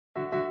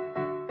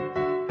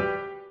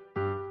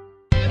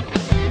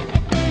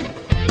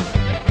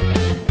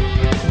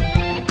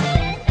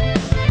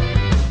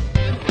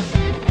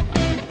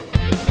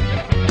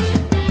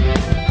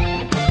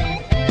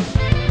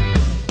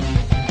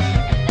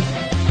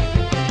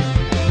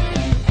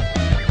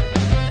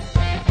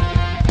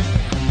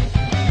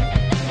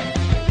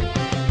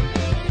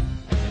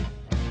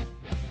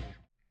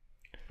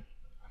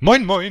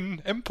Moin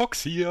moin,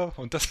 Mpox hier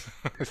und das,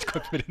 ich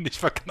konnte mir den nicht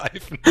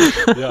verkneifen.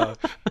 Ja,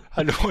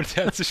 hallo und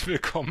herzlich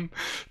willkommen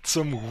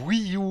zum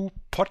Wii U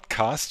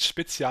Podcast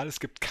Spezial. Es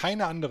gibt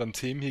keine anderen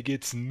Themen, hier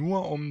geht's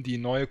nur um die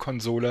neue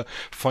Konsole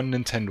von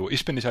Nintendo.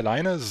 Ich bin nicht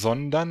alleine,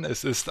 sondern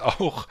es ist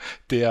auch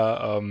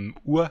der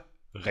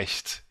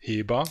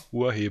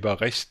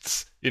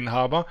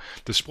Urheberrechtsinhaber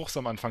des Spruchs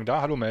am Anfang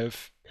da. Hallo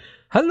Melf.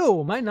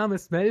 Hallo, mein Name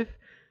ist Melf.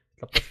 Ich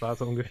glaube, das war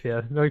so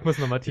ungefähr. Ich muss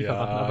nochmal tiefer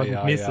machen, aber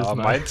gut, nächstes Mal.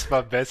 Meins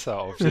war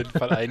besser, auf jeden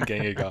Fall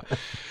eingängiger.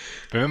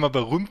 Wenn wir mal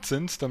berühmt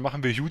sind, dann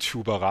machen wir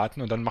YouTuber raten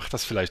und dann macht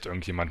das vielleicht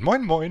irgendjemand.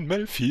 Moin moin,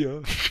 Melf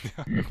hier.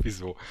 Ja, irgendwie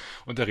so.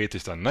 Und da rede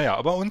ich dann. Naja,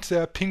 aber und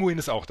der Pinguin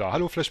ist auch da.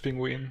 Hallo Flash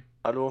Pinguin.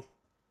 Hallo.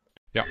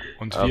 Ja,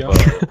 und Aber wir.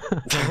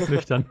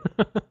 Nüchtern.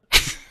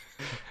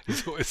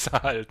 So ist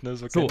er halt, ne?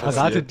 So, kennt das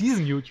errate hier.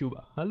 diesen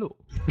YouTuber. Hallo.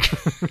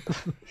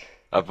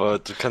 aber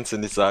du kannst ja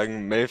nicht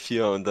sagen Melf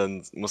hier und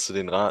dann musst du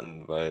den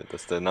raten, weil da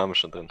ist der Name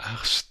schon drin.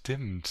 Ach,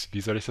 stimmt.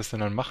 Wie soll ich das denn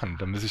dann machen?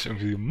 Dann muss ich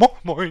irgendwie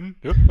moin.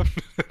 Ja.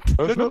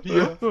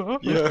 Hier.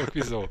 Ja,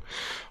 irgendwie so.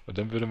 Und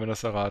dann würde man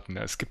das erraten.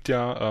 Ja, es gibt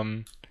ja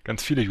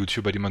ganz viele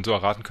YouTuber, die man so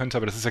erraten könnte,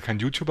 aber das ist ja kein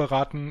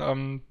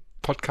YouTuber-Raten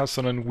Podcast,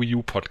 sondern ein Wii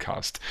U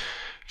Podcast.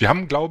 Wir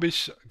haben, glaube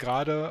ich,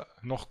 gerade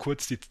noch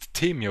kurz die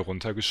Themen hier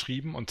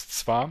runtergeschrieben und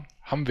zwar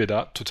haben wir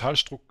da total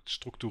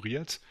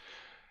strukturiert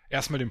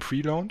erstmal den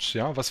Pre-Launch,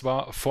 ja, was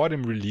war vor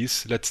dem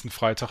Release letzten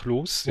Freitag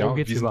los, Worum ja,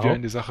 geht's wie sind wir überhaupt?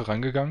 in die Sache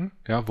rangegangen,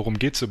 ja, worum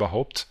geht's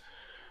überhaupt?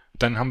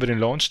 Dann haben wir den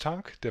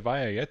Launchtag, der war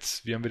ja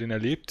jetzt. Wie haben wir den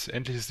erlebt?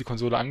 Endlich ist die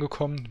Konsole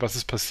angekommen. Was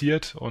ist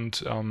passiert?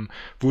 Und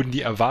wurden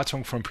die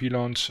Erwartungen vom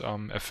Pre-Launch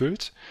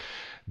erfüllt?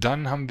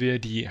 Dann haben wir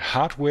die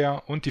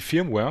Hardware und die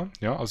Firmware.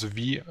 Ja, also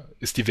wie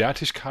ist die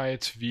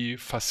Wertigkeit? Wie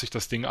fasst sich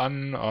das Ding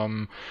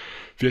an?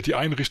 Wie hat die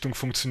Einrichtung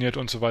funktioniert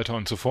und so weiter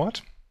und so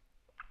fort?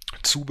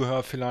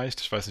 Zubehör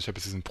vielleicht. Ich weiß nicht, ich habe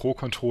jetzt diesen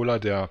Pro-Controller.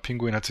 Der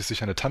Pinguin hat sich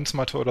sicher eine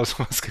Tanzmatte oder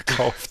sowas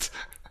gekauft.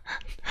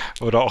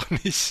 Oder auch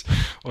nicht.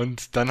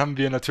 Und dann haben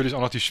wir natürlich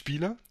auch noch die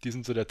Spiele. Die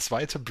sind so der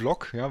zweite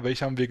Block. Ja,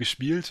 welche haben wir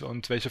gespielt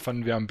und welche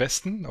fanden wir am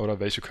besten oder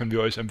welche können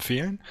wir euch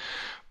empfehlen?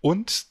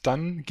 Und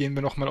dann gehen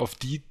wir nochmal auf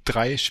die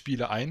drei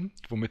Spiele ein,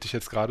 womit ich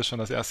jetzt gerade schon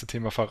das erste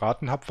Thema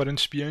verraten habe bei den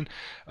Spielen.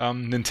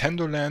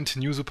 Nintendo Land,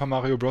 New Super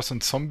Mario Bros.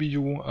 Und Zombie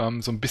U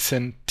so ein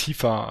bisschen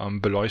tiefer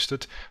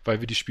beleuchtet, weil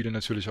wir die Spiele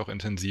natürlich auch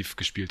intensiv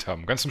gespielt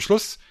haben. Ganz zum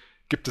Schluss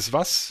gibt es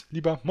was,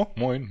 lieber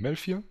Moin,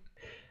 Melf hier?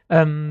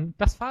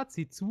 Das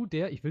Fazit zu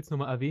der, ich will es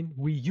nochmal erwähnen,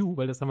 Wii U,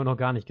 weil das haben wir noch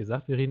gar nicht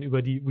gesagt. Wir reden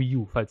über die Wii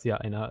U, falls ja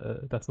einer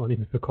das noch nicht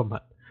mitbekommen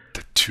hat.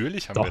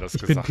 Natürlich haben Doch, wir das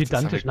ich gesagt. bin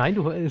pedantisch. Nein,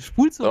 du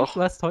spulst zurück, Doch,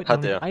 du hast heute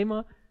hat noch einen er.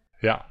 Eimer.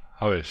 Ja,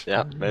 habe ich.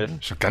 Ja, Melf.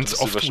 Schon Du ganz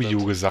bist oft Wii U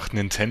überstimmt. gesagt.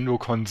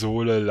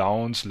 Nintendo-Konsole,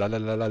 Lounge,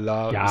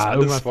 lalalala. Ist Ja, alles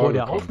irgendwas vor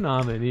der vorgekommen.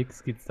 Aufnahme.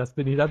 Nix gibt's. Das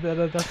werde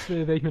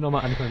ich mir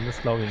nochmal anhören,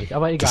 das glaube ich nicht.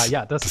 Aber egal,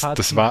 ja, das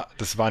Fazit.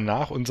 Das war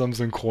nach unserem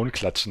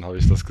Synchronklatschen, habe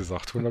ich das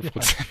gesagt.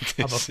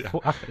 Hundertprozentig. Aber, Ja.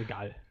 ach,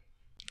 egal.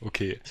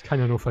 Okay. Ich kann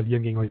ja nur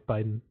verlieren gegen euch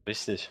beiden.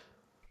 Richtig.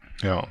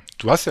 Ja.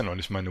 Du hast ja noch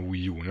nicht mal eine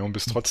Wii U, ne? Und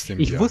bist trotzdem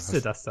Ich hier.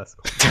 wusste, dass das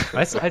kommt.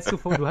 Weißt du,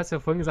 du hast ja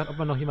vorhin gesagt, ob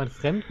man noch jemanden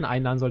Fremden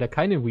einladen soll, der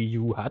keine Wii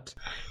U hat,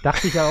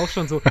 dachte ich ja auch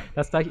schon so,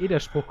 dass gleich der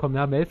Spruch kommt,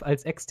 ja, Melf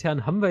als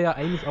extern haben wir ja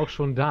eigentlich auch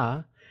schon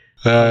da.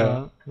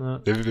 Ja.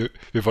 Aber,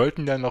 Wir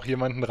wollten ja noch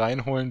jemanden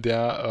reinholen,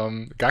 der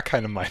gar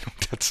keine Meinung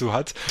dazu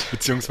hat,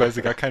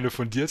 beziehungsweise gar keine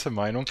fundierte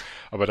Meinung.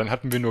 Aber dann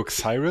hatten wir nur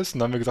Cyrus und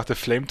dann haben wir gesagt, der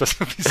flamet das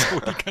sowieso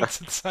die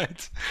ganze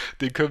Zeit.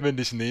 Den können wir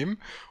nicht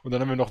nehmen. Und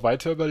dann haben wir noch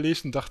weiter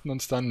überlegt und dachten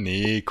uns dann,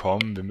 nee,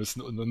 komm, wir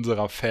müssen in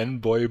unserer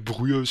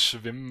Fanboy-Brühe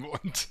schwimmen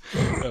und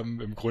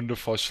im Grunde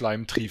vor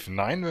Schleim triefen.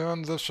 Nein, wir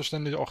werden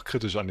selbstverständlich auch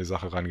kritisch an die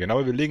Sache rangehen.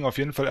 Aber wir legen auf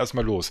jeden Fall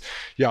erstmal los.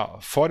 Ja,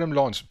 vor dem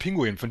Launch.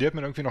 Pinguin, von dir hat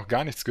man irgendwie noch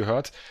gar nichts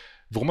gehört.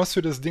 Warum hast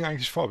du das Ding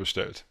eigentlich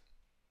vorbestellt?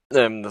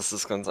 Das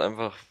ist ganz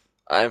einfach.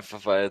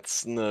 Einfach weil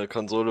es eine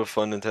Konsole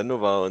von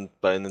Nintendo war und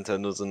bei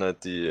Nintendo sind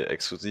halt die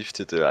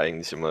Exklusivtitel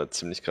eigentlich immer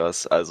ziemlich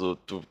krass. Also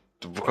du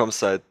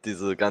bekommst halt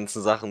diese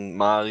ganzen Sachen,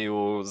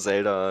 Mario,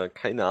 Zelda,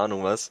 keine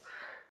Ahnung was.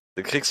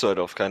 Die kriegst du halt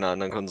auf keiner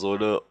anderen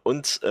Konsole.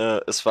 Und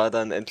es war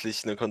dann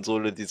endlich eine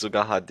Konsole, die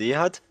sogar HD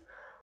hat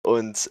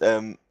und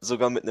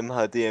sogar mit einem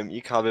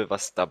HDMI-Kabel,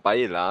 was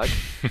dabei lag,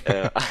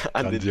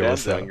 an den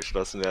Grandios, Fernseher ja.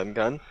 angeschlossen werden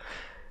kann.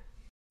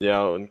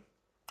 Ja, und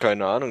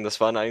keine Ahnung, das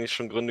waren eigentlich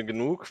schon Gründe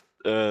genug.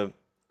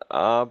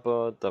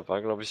 Aber da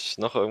war, glaube ich,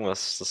 noch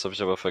irgendwas, das habe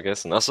ich aber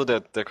vergessen. Achso,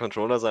 der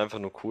Controller sah einfach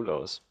nur cool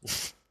aus.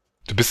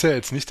 Du bist ja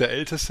jetzt nicht der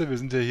Älteste, wir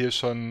sind ja hier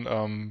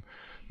schon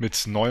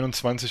mit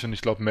 29 und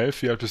ich glaube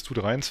Melf, wie alt bist du,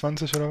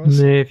 23 oder was?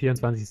 nee,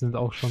 24 sind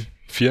auch schon.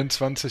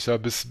 24, ja,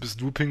 bist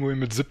du Pinguin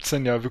mit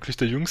 17 ja wirklich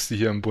der Jüngste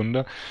hier im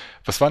Bunde.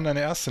 Was war denn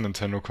deine erste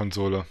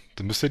Nintendo-Konsole?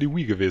 Das müsste ja die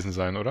Wii gewesen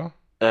sein, oder?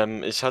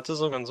 Ich hatte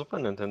sogar ein Super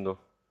Nintendo.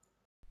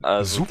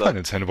 Also Super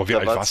Nintendo, boah, wie da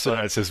alt war warst du denn,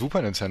 zwar, als der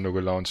Super Nintendo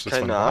gelauncht ist? Wann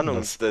keine war denn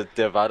Ahnung, das?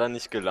 der war da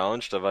nicht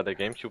gelauncht, da war der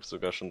GameCube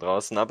sogar schon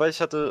draußen. Aber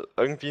ich hatte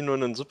irgendwie nur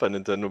einen Super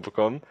Nintendo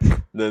bekommen,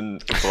 einen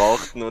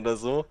gebrauchten oder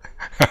so.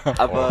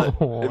 Aber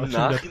Oh, im schon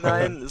wieder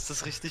Nachhinein ist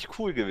es richtig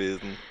cool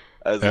gewesen.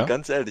 Also Ja?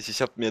 ganz ehrlich,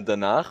 ich habe mir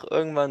danach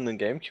irgendwann einen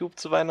GameCube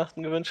zu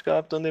Weihnachten gewünscht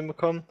gehabt und den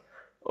bekommen.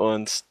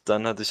 Und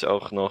dann hatte ich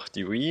auch noch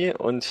die Wii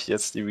und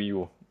jetzt die Wii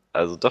U.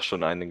 also doch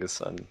schon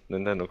einiges an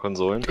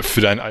Nintendo-Konsolen.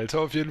 Für dein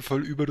Alter auf jeden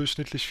Fall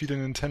überdurchschnittlich viele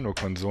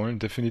Nintendo-Konsolen,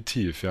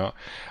 definitiv, ja.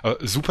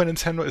 Aber Super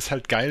Nintendo ist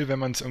halt geil, wenn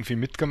man es irgendwie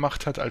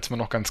mitgemacht hat, als man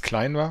noch ganz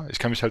klein war. Ich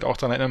kann mich halt auch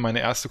daran erinnern, meine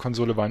erste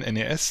Konsole war ein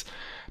NES,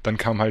 dann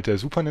kam halt der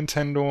Super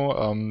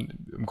Nintendo,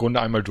 im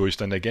Grunde einmal durch,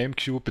 dann der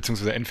GameCube,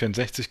 beziehungsweise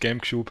N64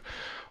 GameCube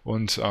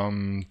und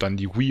dann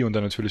die Wii und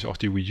dann natürlich auch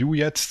die Wii U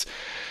jetzt.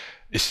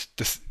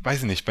 Das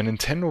weiß ich nicht, bei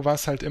Nintendo war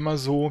es halt immer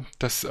so,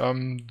 dass so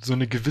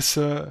eine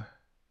gewisse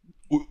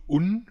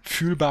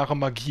unfühlbare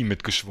Magie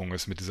mitgeschwungen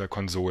ist mit dieser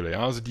Konsole,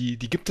 ja, also die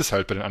gibt es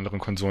halt bei den anderen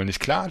Konsolen nicht.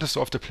 Klar, dass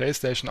du auf der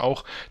PlayStation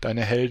auch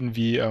deine Helden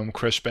wie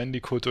Crash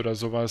Bandicoot oder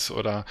sowas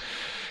oder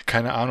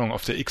keine Ahnung,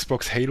 auf der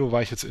Xbox Halo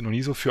war ich jetzt noch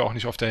nie so für, auch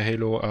nicht auf der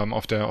Halo,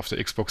 auf der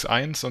Xbox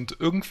 1 und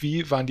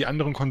irgendwie waren die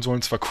anderen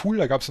Konsolen zwar cool,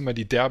 da gab es immer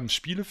die derben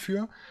Spiele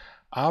für,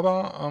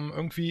 aber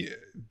irgendwie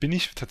bin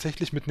ich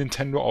tatsächlich mit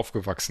Nintendo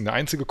aufgewachsen. Der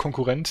einzige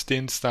Konkurrent,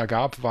 den es da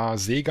gab, war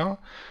Sega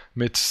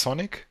mit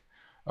Sonic.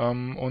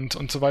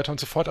 Und so weiter und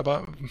so fort,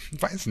 aber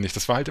weiß nicht,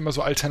 das war halt immer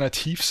so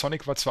alternativ.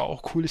 Sonic war zwar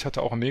auch cool, ich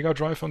hatte auch einen Mega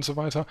Drive und so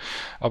weiter,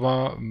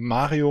 aber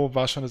Mario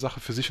war schon eine Sache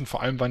für sich und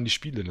vor allem waren die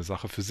Spiele eine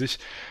Sache für sich.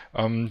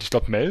 Ich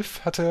glaube,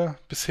 Melf hatte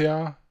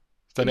bisher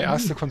seine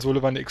erste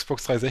Konsole war eine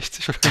Xbox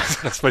 360 oder was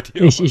ist das bei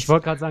dir? Ich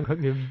wollte gerade sagen,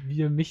 könnten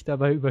wir mich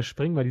dabei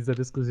überspringen bei dieser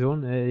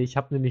Diskussion. Ich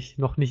habe nämlich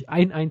noch nicht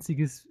ein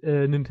einziges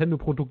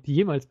Nintendo-Produkt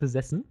jemals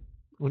besessen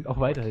und auch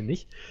weiterhin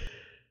nicht.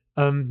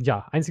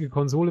 Ja, einzige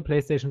Konsole,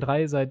 PlayStation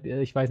 3, seit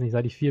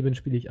ich 4 bin,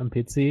 spiele ich am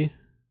PC.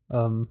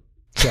 Ja.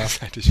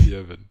 Seit ich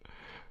 4 bin.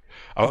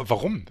 Aber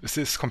warum? Ist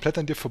es komplett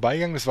an dir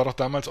vorbeigegangen? Das war doch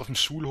damals auf dem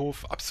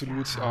Schulhof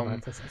absolut. Ja,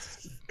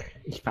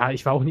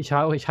 ich war auch nicht,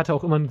 ich hatte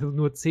auch immer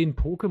nur 10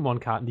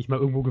 Pokémon-Karten, die ich mal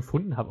irgendwo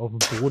gefunden habe auf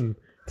dem Boden.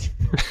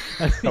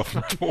 Also auf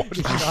dem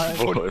Boden.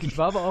 Ich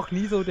war aber auch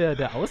nie so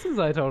der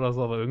Außenseiter oder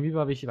so, aber irgendwie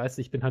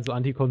ich bin halt so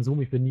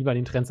Anti-Konsum, ich bin nie bei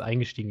den Trends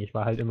eingestiegen. Ich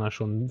war halt immer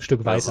schon ein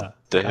Stück weiter.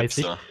 Der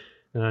Hipster.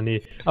 Ja,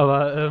 nee.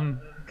 Aber,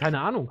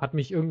 keine Ahnung, hat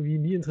mich irgendwie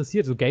nie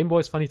interessiert. So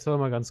Gameboys fand ich zwar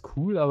immer ganz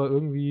cool, aber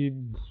irgendwie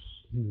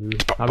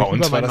habe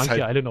ich lieber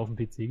Monkey Island auf dem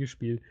PC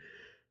gespielt.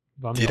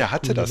 Jeder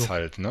hatte das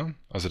halt, ne?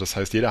 Also das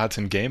heißt, jeder hatte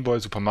einen Gameboy,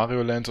 Super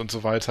Mario Land und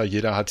so weiter.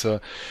 Jeder hatte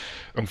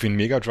irgendwie einen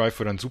Mega Drive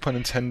oder einen Super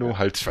Nintendo.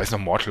 Halt, ich weiß noch,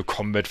 Mortal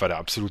Kombat war der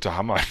absolute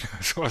Hammer.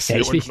 Sowas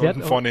hier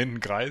unten, vorne,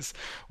 hinten Kreis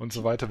und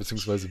so weiter,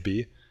 beziehungsweise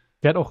B.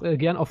 Ich werde auch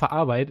gern auf der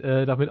Arbeit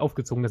damit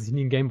aufgezogen, dass ich nie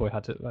einen Gameboy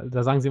hatte. Weil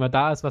da sagen sie immer,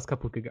 da ist was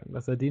kaputt gegangen,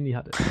 dass er den nie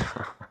hatte.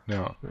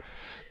 Ja.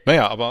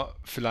 Naja, aber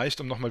vielleicht,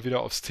 um nochmal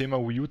wieder aufs Thema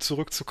Wii U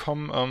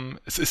zurückzukommen,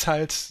 es ist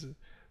halt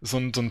so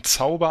ein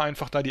Zauber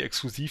einfach da, die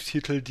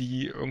Exklusivtitel,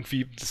 die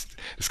irgendwie,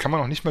 das kann man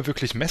auch nicht mal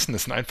wirklich messen.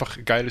 Das sind einfach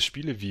geile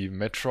Spiele wie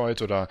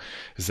Metroid oder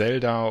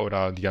Zelda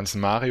oder die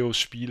ganzen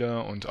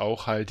Mario-Spiele und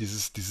auch halt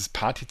dieses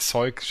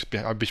Partyzeug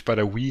habe ich bei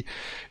der Wii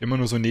immer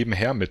nur so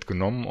nebenher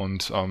mitgenommen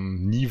und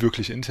nie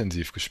wirklich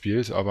intensiv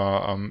gespielt.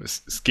 Aber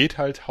es geht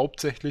halt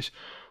hauptsächlich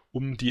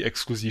um die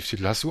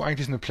Exklusivtitel. Hast du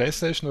eigentlich eine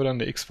PlayStation oder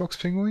eine Xbox,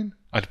 Pinguin?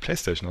 Die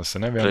PlayStation hast du,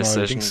 ne?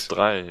 PlayStation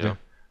 3,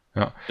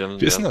 ja.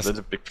 Wie ist denn das?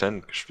 Little Big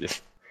Planet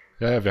gespielt.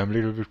 Ja, wir haben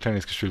Little Big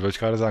Planet gespielt, wollte ich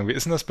gerade sagen. Wie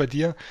ist denn das bei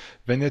dir,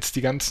 wenn jetzt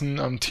die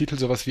ganzen Titel,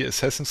 sowas wie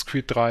Assassin's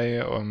Creed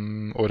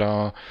 3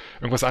 oder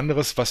irgendwas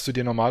anderes, was du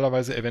dir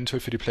normalerweise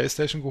eventuell für die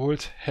PlayStation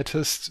geholt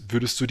hättest,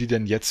 würdest du die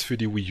denn jetzt für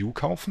die Wii U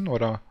kaufen,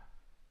 oder?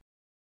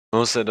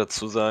 Man muss ja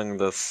dazu sagen,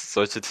 dass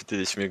solche Titel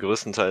ich mir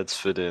größtenteils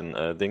für den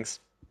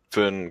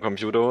für einen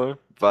Computer hole,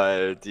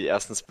 weil die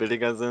erstens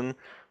billiger sind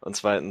und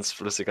zweitens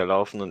flüssiger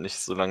laufen und nicht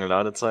so lange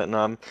Ladezeiten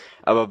haben.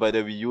 Aber bei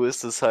der Wii U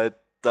ist es halt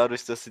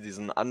dadurch, dass sie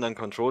diesen anderen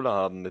Controller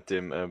haben mit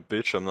dem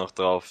Bildschirm noch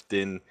drauf,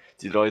 den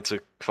die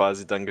Leute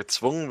quasi dann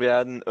gezwungen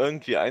werden,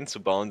 irgendwie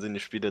einzubauen, sind die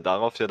Spiele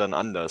darauf ja dann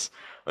anders.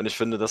 Und ich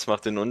finde, das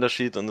macht den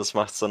Unterschied und das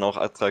macht es dann auch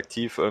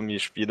attraktiv, irgendwie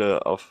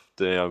Spiele auf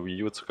der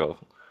Wii U zu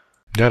kaufen.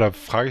 Ja, da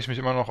frage ich mich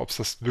immer noch, ob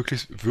es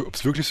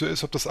wirklich so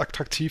ist, ob das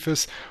attraktiv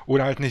ist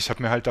oder halt nicht. Ich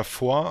habe mir halt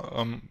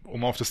davor,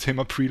 um auf das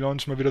Thema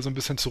Pre-Launch mal wieder so ein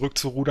bisschen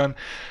zurückzurudern,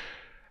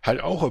 halt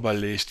auch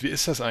überlegt, wie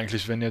ist das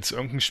eigentlich, wenn jetzt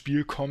irgendein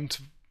Spiel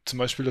kommt, zum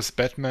Beispiel das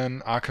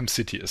Batman Arkham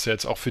City ist ja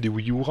jetzt auch für die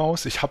Wii U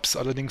raus. Ich hab's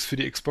allerdings für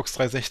die Xbox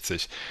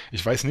 360.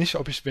 Ich weiß nicht,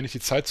 ob ich, wenn ich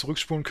die Zeit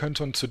zurückspulen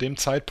könnte und zu dem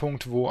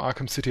Zeitpunkt, wo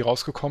Arkham City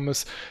rausgekommen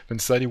ist, wenn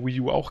es da die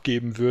Wii U auch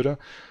geben würde,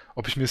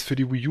 ob ich mir es für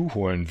die Wii U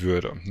holen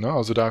würde. Ne?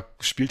 Also da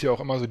spielt ja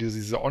auch immer so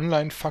dieser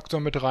Online-Faktor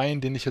mit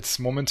rein, den ich jetzt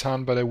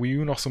momentan bei der Wii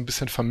U noch so ein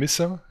bisschen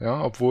vermisse.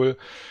 Ja, obwohl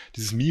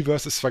dieses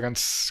Miiverse ist zwar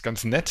ganz,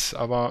 ganz nett,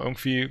 aber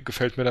irgendwie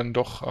gefällt mir dann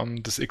doch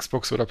das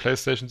Xbox- oder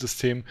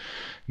PlayStation-System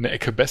eine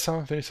Ecke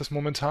besser, wenn ich das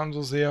momentan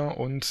so sehe.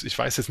 Und ich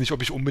weiß jetzt nicht,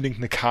 ob ich unbedingt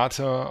eine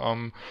Karte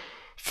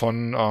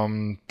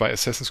von bei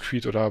Assassin's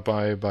Creed oder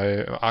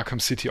bei Arkham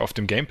City auf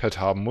dem Gamepad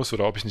haben muss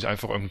oder ob ich nicht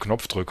einfach irgendeinen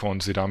Knopf drücke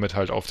und sie damit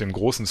halt auf dem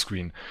großen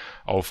Screen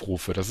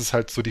aufrufe. Das ist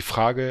halt so die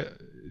Frage,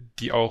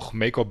 die auch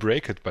Make or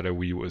Break It bei der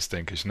Wii U ist,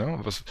 denke ich. Ne?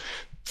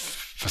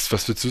 Was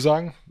würdest du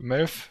sagen,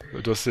 Melf?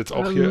 Du hast jetzt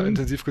auch hier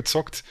intensiv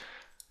gezockt.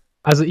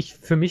 Also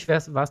für mich war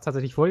es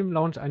tatsächlich vor dem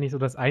Launch eigentlich so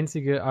das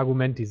einzige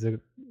Argument,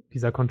 diese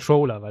dieser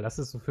Controller, weil das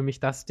ist so für mich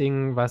das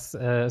Ding, was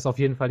es auf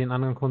jeden Fall den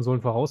anderen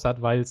Konsolen voraus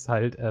hat, weil es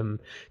halt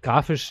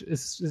grafisch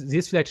ist, sie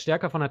ist vielleicht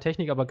stärker von der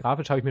Technik, aber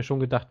grafisch habe ich mir schon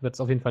gedacht, wird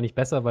es auf jeden Fall nicht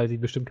besser, weil sie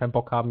bestimmt keinen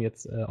Bock haben,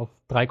 jetzt auf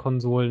 3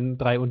 Konsolen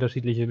 3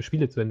 unterschiedliche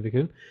Spiele zu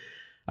entwickeln.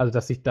 Also,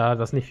 dass sich da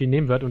das nicht viel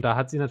nehmen wird. Und da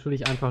hat sie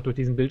natürlich einfach durch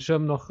diesen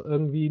Bildschirm noch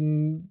irgendwie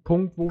einen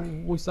Punkt,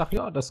 wo ich sage,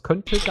 ja, das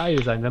könnte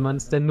geil sein, wenn man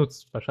es denn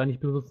nutzt.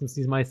 Wahrscheinlich benutzen es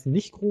die meisten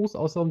nicht groß,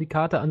 außer um die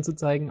Karte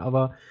anzuzeigen,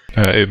 aber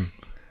Ja, eben.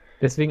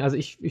 deswegen, also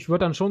ich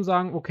würde dann schon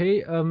sagen,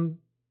 okay,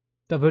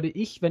 da würde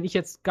ich, wenn ich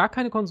jetzt gar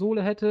keine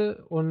Konsole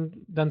hätte und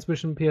dann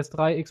zwischen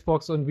PS3,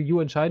 Xbox und Wii U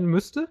entscheiden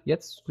müsste,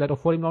 jetzt, vielleicht auch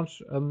vor dem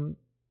Launch,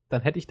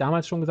 dann hätte ich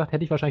damals schon gesagt,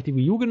 hätte ich wahrscheinlich die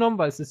Wii U genommen,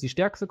 weil es ist die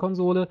stärkste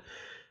Konsole.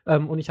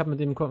 Und ich habe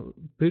mit dem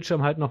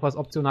Bildschirm halt noch was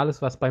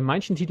Optionales, was bei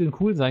manchen Titeln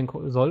cool sein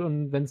soll.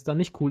 Und wenn es dann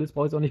nicht cool ist,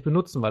 brauche ich es auch nicht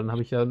benutzen, weil dann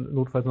habe ich ja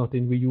notfalls noch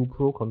den Wii U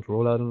Pro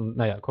Controller.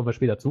 Naja, kommen wir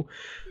später zu.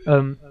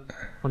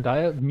 Von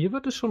daher, mir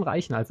wird es schon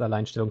reichen als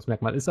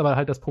Alleinstellungsmerkmal. Ist aber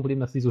halt das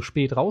Problem, dass die so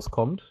spät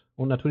rauskommt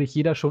und natürlich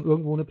jeder schon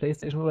irgendwo eine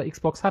PlayStation oder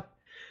Xbox hat.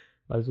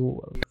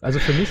 Also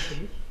für mich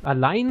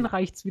allein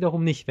reicht es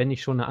wiederum nicht, wenn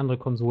ich schon eine andere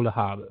Konsole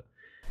habe.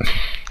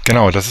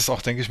 Genau, das ist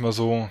auch, denke ich mal,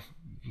 so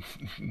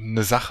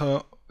eine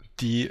Sache,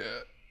 die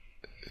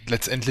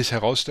letztendlich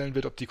herausstellen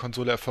wird, ob die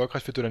Konsole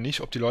erfolgreich wird oder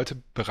nicht, ob die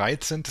Leute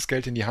bereit sind, das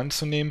Geld in die Hand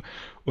zu nehmen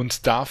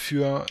und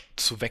dafür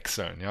zu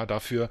wechseln. Ja,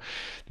 dafür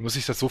muss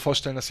ich das so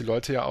vorstellen, dass die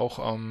Leute ja auch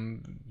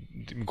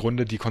im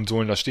Grunde die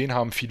Konsolen da stehen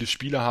haben, viele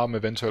Spiele haben,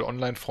 eventuell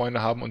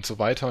Online-Freunde haben und so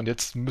weiter. Und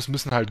jetzt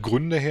müssen halt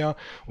Gründe her,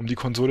 um die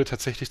Konsole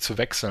tatsächlich zu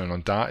wechseln.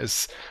 Und da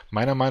ist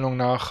meiner Meinung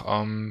nach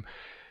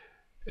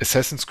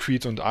Assassin's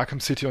Creed und Arkham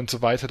City und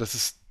so weiter,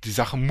 die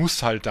Sache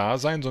muss halt da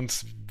sein,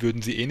 sonst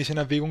würden sie eh nicht in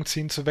Erwägung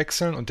ziehen zu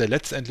wechseln. Und der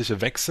letztendliche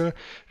Wechsel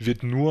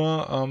wird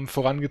nur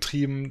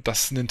vorangetrieben,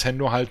 dass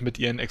Nintendo halt mit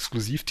ihren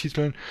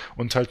Exklusivtiteln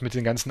und halt mit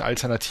den ganzen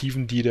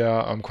Alternativen, die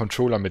der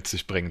Controller mit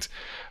sich bringt,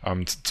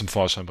 zum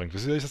Vorschein bringt.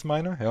 Wisst ihr, wie ich das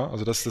meine? Ja,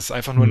 also dass das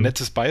einfach nur ein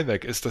nettes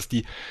Beiwerk ist, dass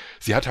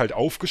sie hat halt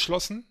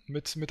aufgeschlossen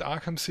mit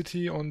Arkham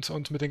City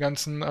und mit den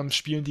ganzen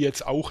Spielen, die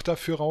jetzt auch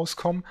dafür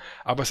rauskommen,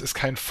 aber es ist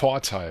kein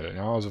Vorteil,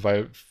 ja, also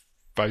weil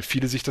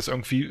viele sich das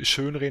irgendwie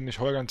schönreden. Ich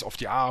höre ganz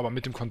oft, ja, aber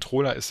mit dem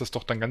Controller ist das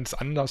doch dann ganz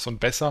anders und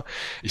besser.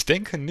 Ich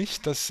denke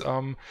nicht, dass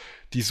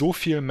die so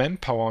viel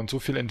Manpower und so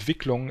viel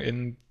Entwicklung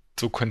in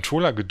so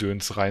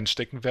Controller-Gedöns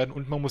reinstecken werden,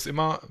 und man muss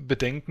immer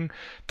bedenken,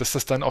 dass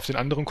das dann auf den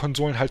anderen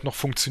Konsolen halt noch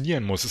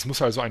funktionieren muss. Es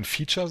muss also ein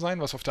Feature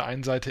sein, was auf der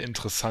einen Seite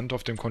interessant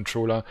auf dem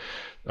Controller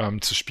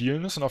zu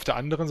spielen ist, und auf der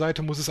anderen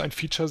Seite muss es ein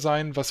Feature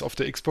sein, was auf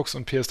der Xbox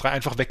und PS3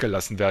 einfach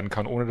weggelassen werden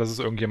kann, ohne dass es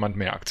irgendjemand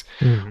merkt.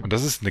 Und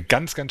das ist eine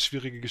ganz, ganz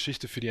schwierige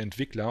Geschichte für die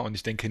Entwickler, und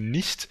ich denke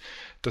nicht,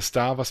 dass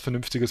da was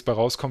Vernünftiges bei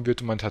rauskommen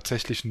wird und man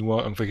tatsächlich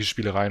nur irgendwelche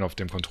Spielereien auf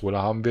dem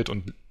Controller haben wird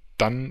und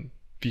dann,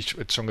 wie ich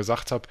jetzt schon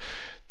gesagt habe,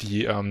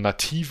 die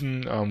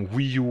nativen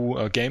Wii U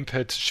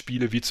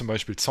Gamepad-Spiele, wie zum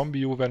Beispiel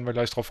Zombie U, werden wir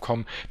gleich drauf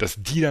kommen,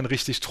 dass die dann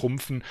richtig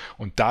trumpfen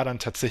und da dann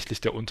tatsächlich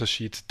der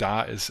Unterschied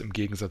da ist im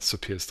Gegensatz zur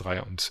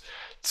PS3 und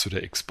zu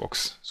der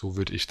Xbox. So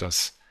würde ich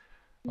das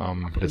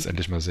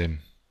letztendlich mal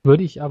sehen.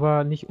 Würde ich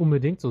aber nicht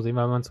unbedingt so sehen,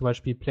 weil man zum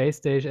Beispiel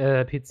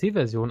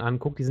PC-Versionen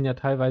anguckt, die sind ja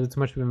teilweise,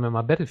 zum Beispiel, wenn wir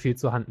mal Battlefield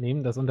zur Hand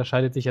nehmen, das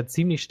unterscheidet sich ja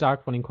ziemlich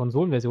stark von den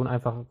Konsolenversionen,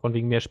 einfach von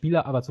wegen mehr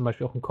Spieler, aber zum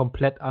Beispiel auch ein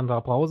komplett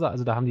anderer Browser,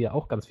 also da haben die ja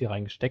auch ganz viel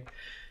reingesteckt.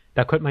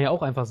 Da könnte man ja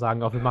auch einfach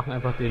sagen, wir machen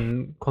einfach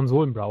den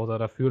Konsolenbrowser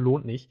dafür,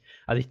 lohnt nicht.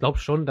 Also ich glaube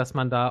schon, dass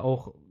man da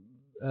auch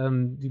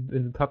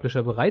die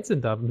Publisher bereit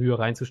sind, da Mühe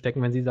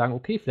reinzustecken, wenn sie sagen,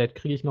 okay, vielleicht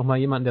kriege ich noch mal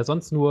jemanden, der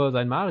sonst nur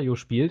sein Mario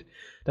spielt,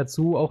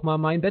 dazu auch mal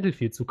mein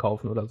Battlefield zu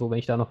kaufen oder so, wenn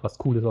ich da noch was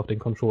Cooles auf den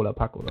Controller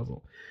packe oder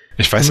so.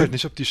 Ich weiß halt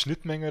nicht, ob die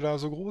Schnittmenge da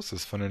so groß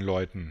ist von den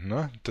Leuten,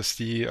 ne? Dass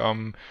die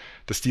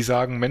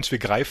sagen, Mensch, wir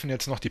greifen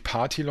jetzt noch die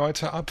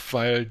Partyleute ab,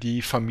 weil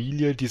die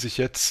Familie, die sich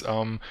jetzt,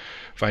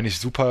 weil nicht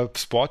Super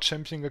Sport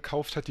Champion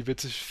gekauft hat, die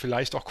wird sich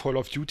vielleicht auch Call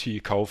of Duty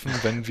kaufen,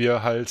 wenn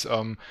wir halt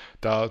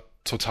da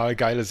total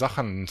geile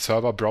Sachen, einen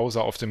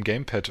Server-Browser auf dem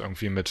Gamepad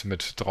irgendwie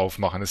mit drauf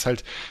machen. Ist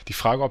halt die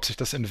Frage, ob sich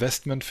das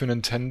Investment für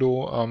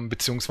Nintendo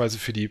beziehungsweise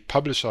für die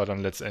Publisher dann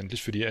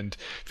letztendlich, für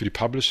die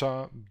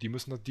Publisher, die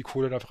müssen die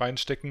Kohle da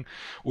reinstecken,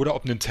 oder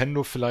ob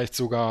Nintendo vielleicht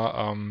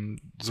sogar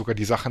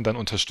die Sachen dann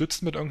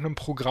unterstützt mit irgendeinem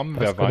Programm,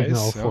 wer weiß. Das kann ich mir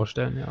auch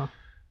vorstellen, ja.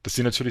 Dass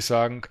die natürlich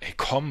sagen, ey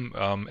komm,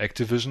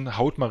 Activision,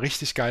 haut mal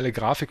richtig geile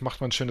Grafik, macht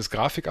mal ein schönes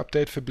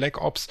Grafik-Update für Black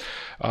Ops,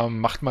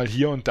 macht mal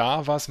hier und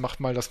da was, macht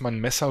mal, dass man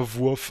einen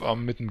Messerwurf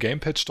mit dem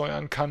Gamepad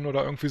steuern kann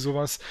oder irgendwie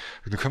sowas.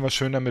 Dann können wir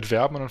schön damit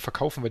werben und dann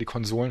verkaufen wir die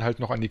Konsolen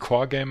halt noch an die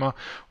Core-Gamer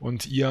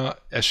und ihr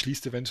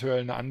erschließt eventuell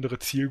eine andere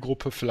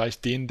Zielgruppe,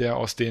 vielleicht den, der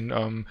aus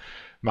den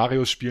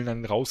Mario-Spielen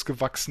dann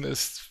rausgewachsen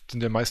ist,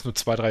 sind ja meist nur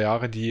 2-3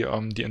 Jahre, die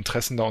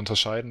Interessen da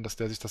unterscheiden, dass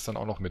der sich das dann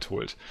auch noch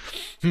mitholt.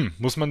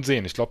 Muss man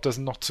sehen. Ich glaube, da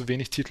sind noch zu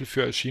wenig Titel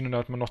für erschienen und da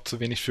hat man noch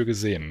zu wenig für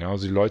gesehen. Ja,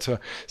 also die Leute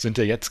sind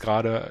ja jetzt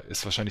gerade,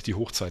 ist wahrscheinlich die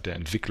Hochzeit der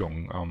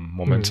Entwicklung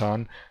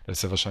momentan. Da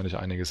ist ja wahrscheinlich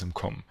einiges im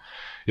Kommen.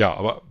 Ja,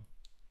 aber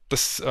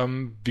das,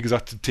 wie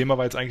gesagt, das Thema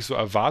war jetzt eigentlich so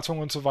Erwartungen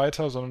und so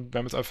weiter, sondern wir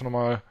haben jetzt einfach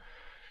nochmal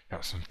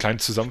so eine kleine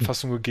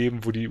Zusammenfassung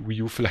gegeben, wo die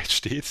Wii U vielleicht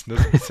steht, ne,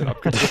 so ein bisschen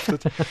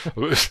abgedriftet.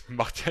 Aber es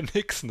macht ja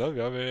nichts, ne?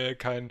 Wir haben ja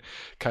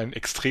keinen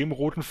extrem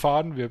roten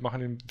Faden,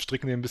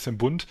 stricken den ein bisschen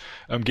bunt,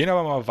 gehen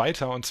aber mal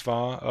weiter und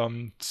zwar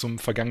zum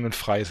vergangenen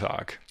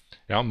Freitag.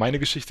 Ja, meine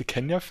Geschichte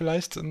kennen ja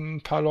vielleicht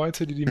ein paar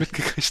Leute, die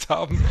mitgekriegt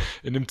haben,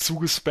 in dem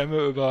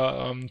Zugespamme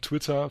über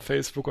Twitter,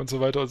 Facebook und so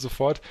weiter und so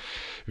fort.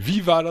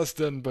 Wie war das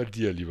denn bei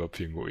dir, lieber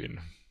Pinguin?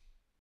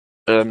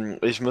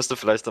 Ich müsste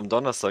vielleicht am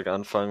Donnerstag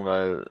anfangen,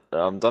 weil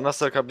am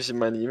Donnerstag habe ich in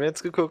meine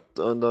E-Mails geguckt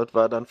und dort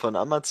war dann von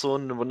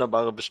Amazon eine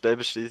wunderbare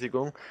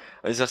Bestellbestätigung.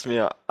 Und ich dachte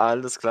mir,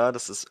 alles klar,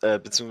 das ist,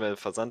 beziehungsweise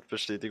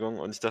Versandbestätigung,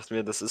 und ich dachte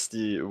mir, das ist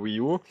die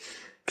Wii U.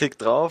 Klick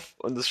drauf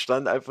und es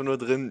stand einfach nur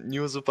drin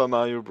New Super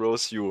Mario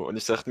Bros. U. Und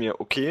ich dachte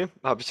mir, okay,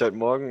 habe ich halt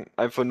morgen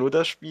einfach nur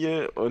das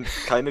Spiel und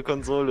keine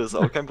Konsole, ist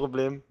auch kein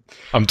Problem.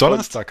 Am Und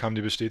Donnerstag kam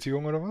die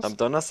Bestätigung oder am was?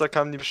 Donnerstag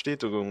kam die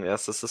Bestätigung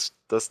erst,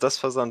 dass das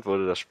versandt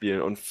wurde, das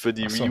Spiel. Und für Ach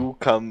die Wii so. U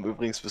kam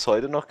übrigens bis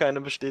heute noch keine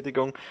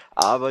Bestätigung,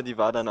 aber die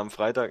war dann am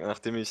Freitag,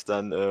 nachdem ich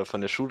dann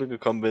von der Schule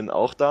gekommen bin,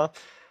 auch da.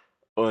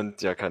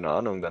 Und ja, keine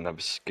Ahnung, dann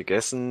habe ich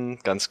gegessen,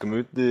 ganz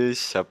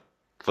gemütlich, habe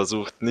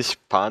versucht,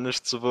 nicht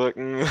panisch zu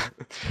wirken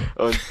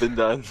und bin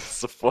dann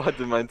sofort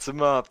in mein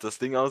Zimmer, habe das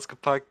Ding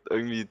ausgepackt,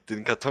 irgendwie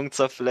den Karton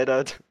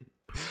zerfleddert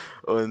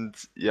und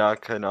ja,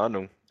 keine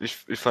Ahnung. Ich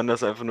fand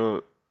das einfach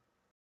nur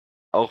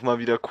auch mal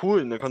wieder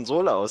cool, eine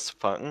Konsole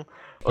auszupacken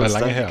War und lange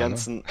dann die her, ne?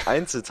 ganzen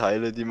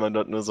Einzelteile, die man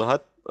dort nur so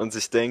hat und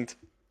sich denkt,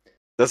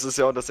 das ist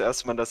ja auch das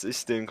erste Mal, dass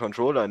ich den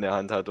Controller in der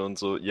Hand hatte und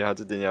so. Ihr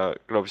hattet den ja,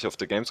 glaube ich, auf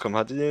der Gamescom.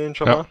 Hattet ihr den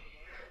schon Ja. mal?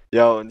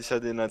 Ja, und ich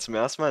hatte den dann zum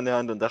ersten Mal in der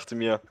Hand und dachte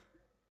mir,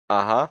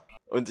 aha.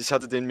 Und ich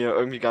hatte den mir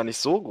irgendwie gar nicht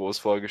so groß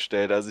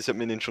vorgestellt. Also ich habe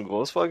mir den schon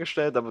groß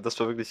vorgestellt, aber das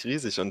war wirklich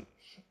riesig. Und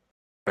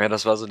ja,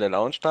 das war so der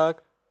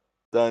Launchtag.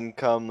 Dann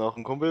kam noch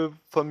ein Kumpel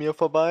von mir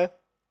vorbei.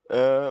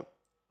 Äh,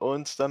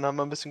 und dann haben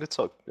wir ein bisschen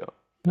gezockt, ja.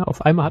 Ja,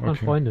 auf einmal hat man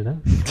Okay. Freunde,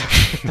 ne?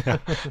 Ja,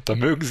 da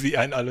mögen sie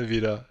einen alle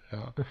wieder.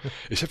 Ja.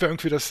 Ich habe ja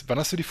irgendwie wann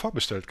hast du die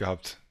vorbestellt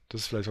gehabt? Das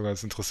ist vielleicht auch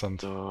ganz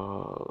interessant.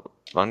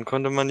 Wann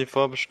konnte man die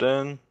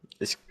vorbestellen?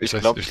 Ich Ich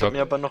weiß, glaube, ich ich habe glaube,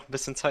 mir aber noch ein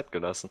bisschen Zeit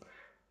gelassen.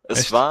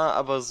 Es echt? war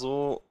aber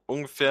so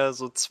ungefähr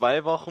so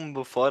 2 Wochen,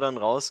 bevor dann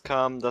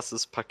rauskam, dass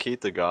es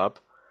Pakete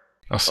gab.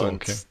 Ach so,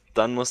 Und okay.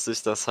 dann musste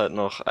ich das halt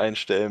noch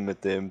einstellen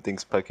mit dem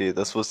Dingspaket.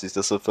 Das wusste ich,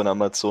 dass so von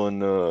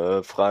Amazon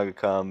eine Frage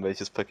kam,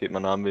 welches Paket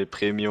man haben will,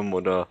 Premium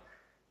oder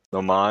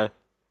normal.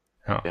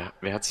 Ja.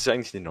 Wer hat sich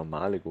eigentlich die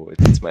normale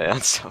geholt? Jetzt mal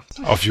ernsthaft.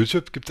 Auf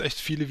YouTube gibt es echt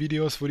viele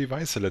Videos, wo die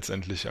Weiße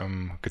letztendlich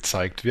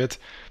gezeigt wird.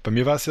 Bei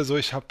mir war es ja so,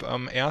 ich habe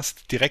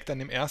erst direkt an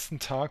dem ersten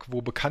Tag,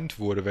 wo bekannt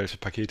wurde, welche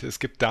Pakete es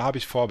gibt, da habe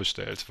ich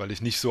vorbestellt, weil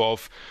ich nicht so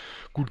auf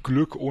gut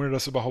Glück, ohne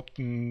dass überhaupt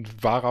ein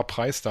wahrer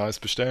Preis da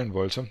ist, bestellen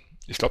wollte.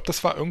 Ich glaube,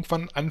 das war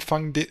irgendwann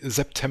Anfang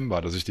September,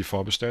 dass ich die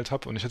vorbestellt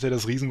habe. Und ich hatte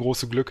das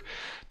riesengroße Glück,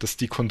 dass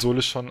die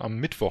Konsole schon am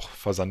Mittwoch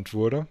versandt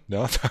wurde.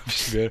 Ja, da habe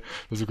ich mir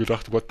nur so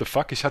gedacht, what the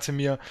fuck? Ich hatte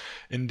mir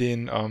in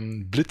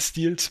den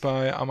Blitzdeals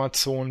bei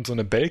Amazon so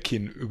eine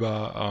Belkin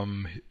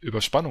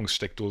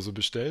Überspannungssteckdose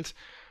bestellt.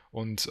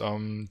 Und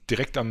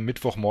direkt am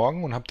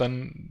Mittwochmorgen und habe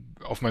dann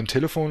auf meinem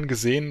Telefon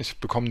gesehen, ich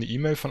bekomme eine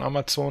E-Mail von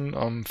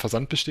Amazon,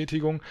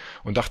 Versandbestätigung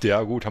und dachte,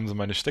 ja gut, haben sie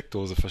meine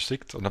Steckdose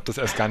verschickt und habe das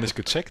erst gar nicht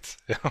gecheckt.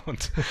 Ja,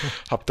 und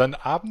habe dann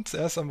abends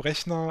erst am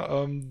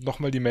Rechner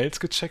nochmal die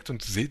Mails gecheckt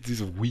und sehe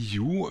diese Wii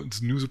U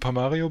und New Super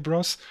Mario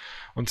Bros.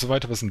 Und so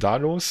weiter. Was ist denn da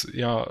los?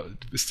 Ja,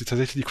 ist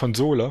tatsächlich die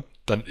Konsole.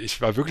 Ich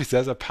war wirklich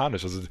sehr, sehr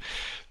panisch. Also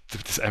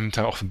das ist einem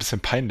dann auch so ein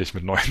bisschen peinlich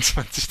mit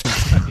 29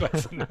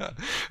 teilweise. Ne? Also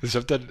ich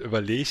habe dann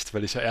überlegt,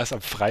 weil ich ja erst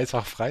am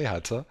Freitag frei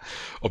hatte,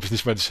 ob ich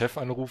nicht meinen Chef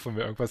anrufe und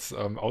mir irgendwas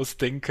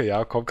ausdenke.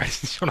 Ja, komm, kann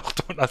ich nicht nur noch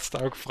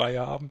Donnerstag frei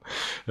haben?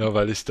 Ja,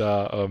 weil ich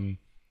da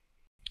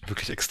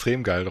wirklich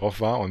extrem geil drauf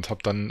war und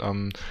habe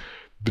dann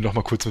bin noch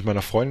mal kurz mit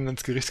meiner Freundin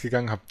ins Gericht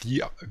gegangen, habe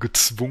die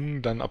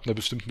gezwungen, dann ab einer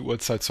bestimmten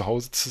Uhrzeit zu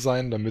Hause zu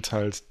sein, damit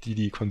halt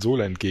die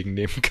Konsole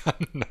entgegennehmen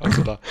kann.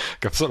 Also da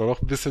gab es dann auch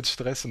noch ein bisschen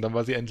Stress und dann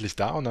war sie endlich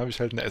da und dann habe ich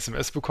halt eine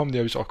SMS bekommen, die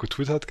habe ich auch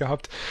getwittert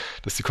gehabt,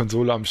 dass die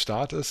Konsole am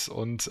Start ist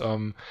und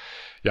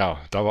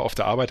ja, da war auf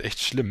der Arbeit echt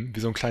schlimm. Wie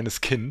so ein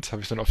kleines Kind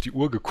habe ich dann auf die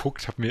Uhr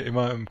geguckt, habe mir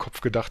immer im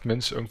Kopf gedacht,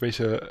 Mensch,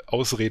 irgendwelche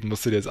Ausreden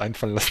musst du dir jetzt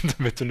einfallen lassen,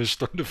 damit du eine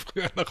Stunde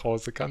früher nach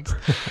Hause kannst.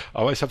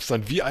 Aber ich habe es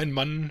dann wie ein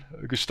Mann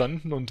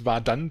gestanden und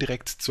war dann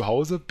direkt zu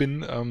Hause,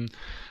 bin an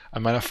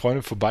meiner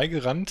Freundin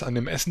vorbeigerannt, an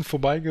dem Essen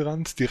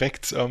vorbeigerannt,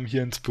 direkt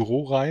hier ins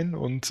Büro rein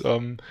und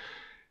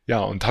ja,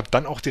 und habe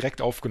dann auch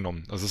direkt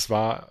aufgenommen. Also es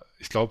war,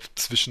 ich glaube,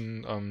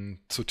 zwischen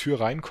zur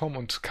Tür reinkommen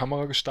und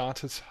Kamera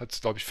gestartet, hat,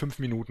 glaube ich, 5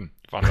 Minuten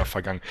waren da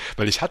vergangen.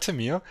 Weil ich hatte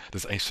mir,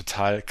 das ist eigentlich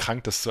total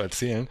krank, das zu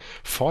erzählen,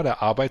 vor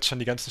der Arbeit schon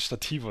die ganzen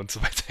Stative und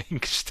so weiter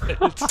hingestellt.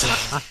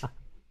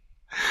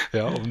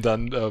 Ja, um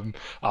dann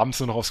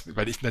abends nur noch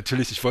weil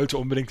ich wollte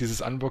unbedingt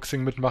dieses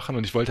Unboxing mitmachen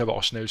und ich wollte aber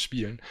auch schnell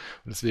spielen.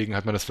 Und deswegen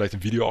hat man das vielleicht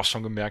im Video auch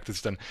schon gemerkt,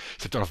 ich habe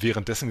dann auch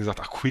währenddessen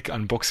gesagt, ach, Quick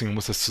Unboxing, du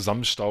musst das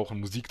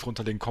zusammenstauchen, Musik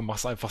drunter legen, komm,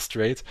 mach's einfach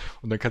straight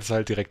und dann kannst du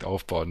halt direkt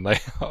aufbauen. Naja,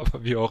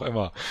 aber wie auch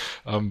immer.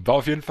 War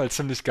auf jeden Fall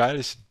ziemlich geil.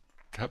 Ich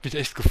habe mich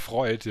echt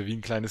gefreut, ja, wie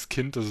ein kleines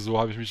Kind. Also so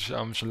habe ich mich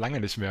schon lange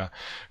nicht mehr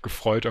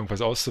gefreut,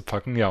 irgendwas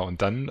auszupacken. Ja,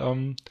 und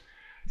dann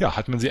ja,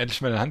 hat man sie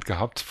endlich mal in der Hand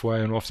gehabt,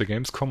 vorher nur auf der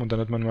Gamescom, und dann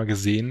hat man mal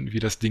gesehen, wie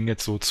das Ding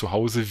jetzt so zu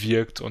Hause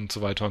wirkt und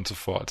so weiter und so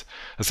fort.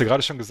 Hast ja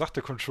gerade schon gesagt,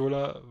 der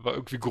Controller war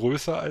irgendwie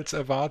größer als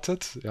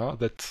erwartet. Ja,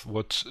 that's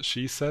what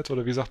she said,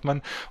 oder wie sagt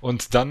man?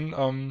 Und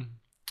dann,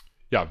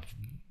 ja,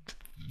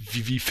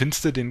 wie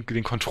findest du den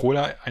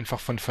Controller einfach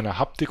von der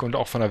Haptik und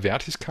auch von der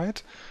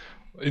Wertigkeit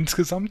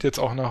insgesamt, jetzt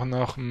auch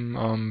nach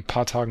ein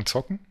paar Tagen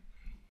Zocken?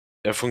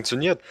 Er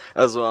funktioniert.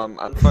 Also am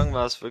Anfang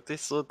war es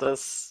wirklich so,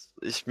 dass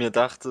ich mir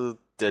dachte,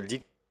 der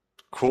liegt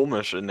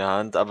komisch in der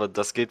Hand, aber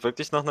das geht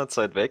wirklich nach einer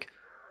Zeit weg.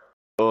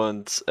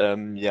 Und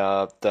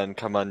ja, dann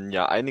kann man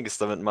ja einiges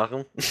damit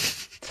machen.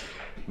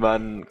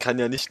 Man kann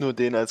ja nicht nur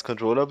den als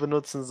Controller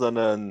benutzen,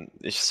 sondern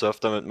ich surfe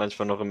damit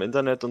manchmal noch im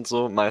Internet und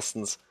so.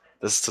 Meistens,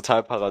 das ist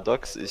total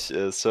paradox. Ich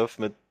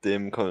surfe mit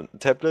dem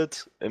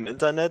Tablet im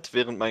Internet,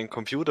 während mein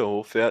Computer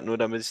hochfährt, nur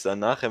damit ich dann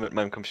nachher mit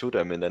meinem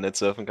Computer im Internet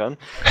surfen kann.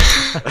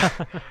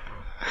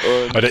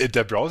 Aber Und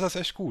der Browser ist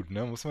echt gut,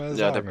 ne? Muss man ja ja,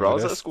 sagen. der Also der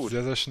Browser ist ist gut.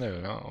 sehr, sehr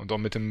schnell, ja. Und auch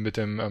mit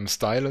dem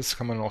Stylus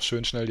kann man auch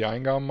schön schnell die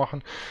Eingaben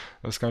machen.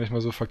 Das ist gar nicht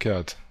mal so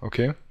verkehrt.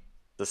 Okay.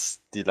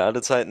 Die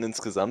Ladezeiten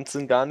insgesamt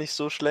sind gar nicht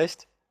so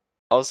schlecht.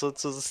 Außer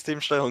zur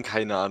Systemsteuerung,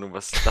 keine Ahnung,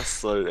 was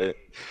das soll, ey.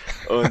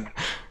 Und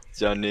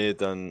ja, nee,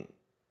 dann.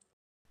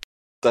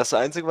 Das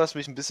Einzige, was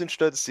mich ein bisschen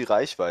stört, ist die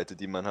Reichweite,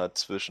 die man hat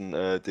zwischen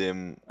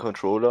dem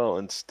Controller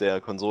und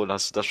der Konsole.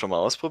 Hast du das schon mal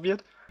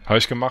ausprobiert? Habe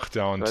ich gemacht,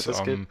 ja. Wie weit Und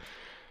das geht?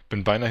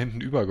 bin beinahe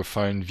hinten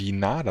übergefallen, wie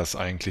nah das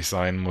eigentlich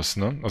sein muss,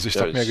 ne? Also ich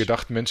Ja, habe mir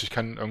gedacht, Mensch, ich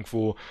kann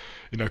irgendwo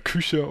in der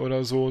Küche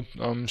oder so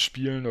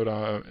spielen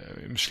oder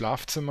im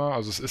Schlafzimmer.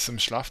 Also es ist im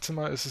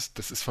Schlafzimmer, das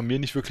ist von mir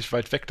nicht wirklich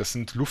weit weg. Das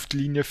sind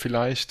Luftlinie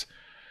vielleicht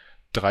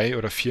 3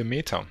 oder 4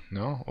 Meter,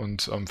 ne?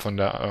 Und von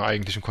der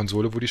eigentlichen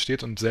Konsole, wo die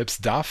steht. Und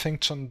selbst da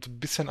fängt schon ein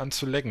bisschen an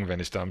zu laggen,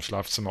 wenn ich da im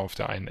Schlafzimmer auf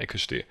der einen Ecke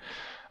stehe.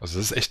 Also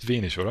das ist echt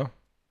wenig, oder?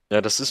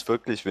 ja, das ist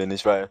wirklich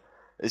wenig, weil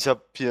ich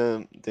habe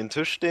hier den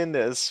Tisch stehen,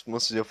 der ist,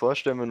 musst du dir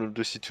vorstellen, wenn du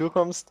durch die Tür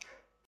kommst,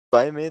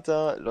 2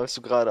 Meter läufst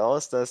du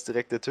geradeaus, da ist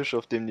direkt der Tisch,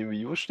 auf dem die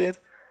Wii U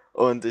steht.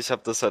 Und ich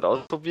habe das halt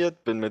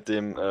ausprobiert, bin mit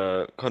dem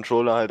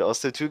Controller halt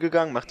aus der Tür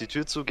gegangen, mach die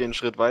Tür zu, geh einen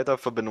Schritt weiter,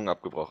 Verbindung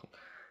abgebrochen.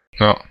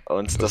 Ja,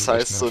 Und das das ist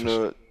echt heißt, so nervig.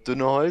 eine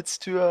dünne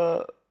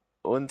Holztür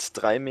und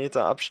 3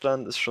 Meter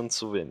Abstand ist schon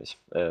zu wenig,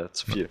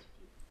 zu viel.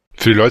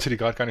 Für die Leute, die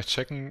gerade gar nicht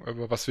checken,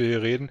 über was wir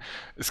hier reden,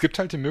 es gibt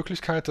halt die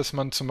Möglichkeit, dass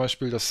man zum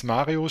Beispiel das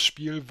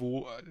Mario-Spiel,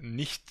 wo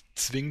nicht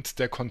zwingend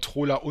der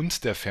Controller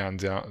und der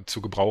Fernseher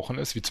zu gebrauchen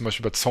ist, wie zum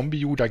Beispiel bei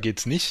Zombie U, da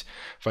geht's nicht,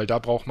 weil da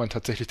braucht man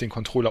tatsächlich den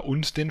Controller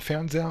und den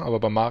Fernseher,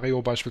 aber bei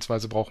Mario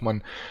beispielsweise braucht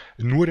man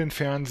nur den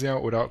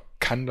Fernseher oder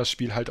kann das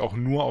Spiel halt auch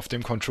nur auf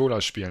dem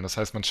Controller spielen. Das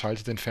heißt, man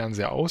schaltet den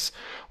Fernseher aus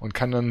und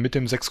kann dann mit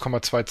dem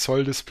 6,2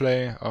 Zoll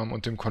Display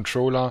und dem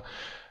Controller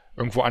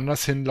irgendwo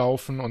anders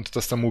hinlaufen und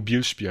das dann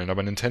mobil spielen.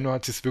 Aber Nintendo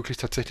hat sich wirklich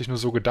tatsächlich nur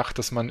so gedacht,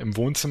 dass man im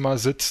Wohnzimmer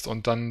sitzt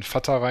und dann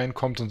Vater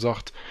reinkommt und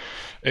sagt,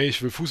 ey,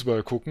 ich will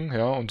Fußball gucken,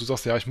 ja, und du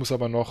sagst, ja, ich muss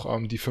aber noch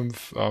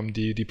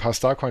die paar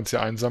Starcoins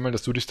hier einsammeln,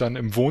 dass du dich dann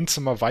im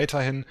Wohnzimmer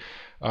weiterhin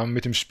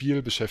mit dem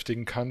Spiel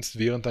beschäftigen kannst,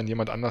 während dann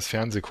jemand anders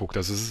Fernseh guckt.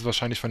 Also es ist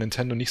wahrscheinlich von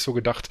Nintendo nicht so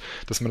gedacht,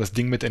 dass man das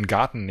Ding mit in den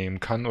Garten nehmen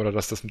kann oder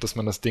dass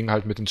man das Ding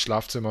halt mit ins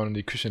Schlafzimmer und in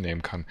die Küche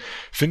nehmen kann.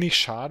 Finde ich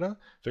schade.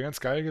 Wäre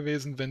ganz geil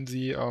gewesen, wenn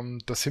sie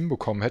das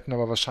hinbekommen hätten,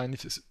 aber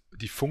wahrscheinlich ist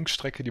die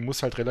Funkstrecke, die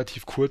muss halt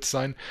relativ kurz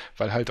sein,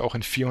 weil halt auch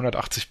in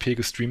 480p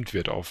gestreamt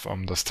wird auf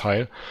das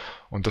Teil.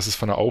 Und das ist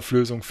von der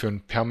Auflösung für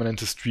ein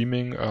permanentes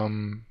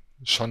Streaming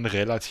schon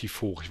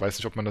relativ hoch. Ich weiß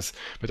nicht, ob man das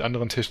mit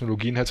anderen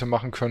Technologien hätte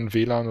machen können,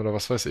 WLAN oder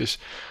was weiß ich,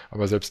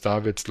 aber selbst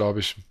da wird es, glaube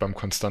ich, beim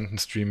konstanten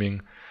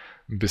Streaming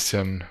ein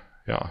bisschen,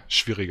 ja,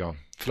 schwieriger.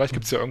 Vielleicht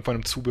gibt es ja irgendwann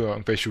im Zubehör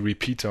irgendwelche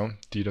Repeater,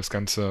 die das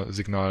ganze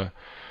Signal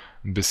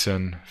ein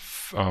bisschen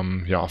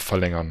ja,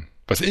 verlängern.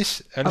 Was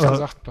ich, ehrlich Aber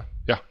gesagt,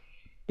 ja,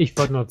 ich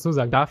wollte noch dazu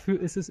sagen, dafür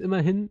ist es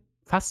immerhin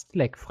fast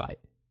lagfrei.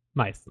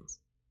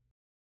 Meistens.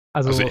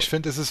 also Also, ich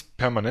finde, es ist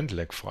permanent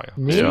lagfrei.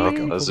 Hast du Ja, Lag nee,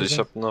 gehabt? also wo ich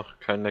gesagt, habe noch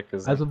kein Leck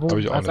gesehen. also Habe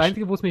ich auch das nicht.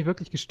 Einzige, wo es mich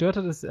wirklich gestört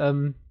hat, ist,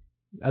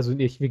 also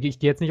ich gehe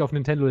jetzt nicht auf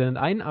Nintendo Land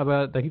ein,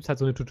 aber da gibt es halt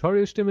so eine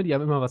Tutorial-Stimme, die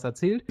einem immer was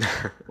erzählt.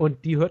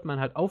 Und die hört man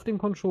halt auf dem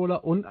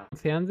Controller und am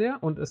Fernseher.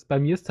 Und bei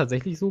mir ist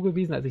tatsächlich so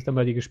gewesen, als ich dann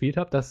bei dir gespielt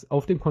habe, dass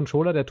auf dem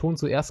Controller der Ton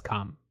zuerst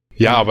kam.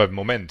 Ja, aber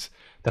Moment,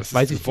 Das das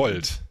weiß ist ich.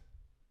 gewollt.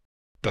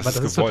 Das Aber ist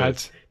das ist total,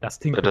 gewollt. das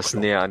klingt Weil das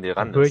bekloppt. näher an dir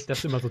Dann ran höre ich ist.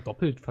 das immer so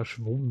doppelt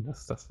verschwommen.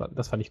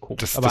 Das fand ich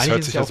komisch. Das, Aber das eigentlich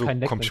hört ist es sich ja ja auch so kein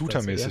Lag, wenn's da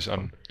computermäßig zuerst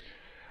an. kommt.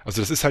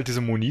 Also das ist halt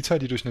diese Monitor,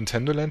 die durch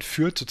Nintendo Land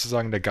führt,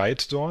 sozusagen der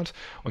Guide dort.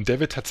 Und der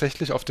wird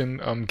tatsächlich auf dem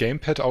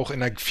Gamepad auch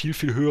in einer viel,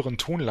 viel höheren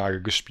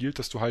Tonlage gespielt,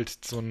 dass du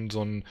halt so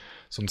einen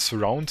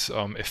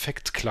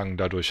Surround-Effektklang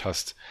dadurch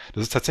hast.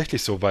 Das ist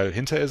tatsächlich so, weil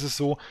hinterher ist es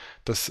so,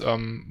 dass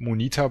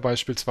Monitor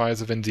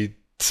beispielsweise, wenn sie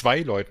zwei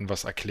Leuten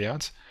was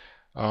erklärt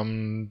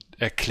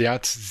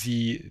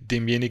sie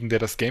demjenigen, der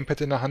das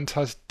Gamepad in der Hand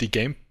hat, die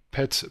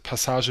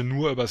Gamepad-Passage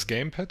nur übers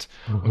Gamepad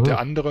und der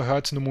Aha. andere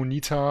hört eine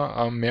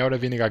Monitor mehr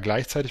oder weniger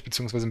gleichzeitig,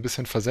 beziehungsweise ein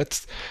bisschen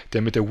versetzt,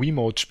 der mit der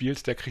Wiimote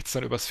spielt, der kriegt es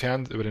dann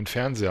über den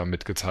Fernseher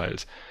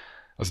mitgeteilt.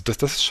 Also das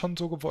ist schon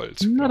so gewollt.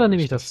 Na, glaub dann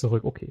nehme ich das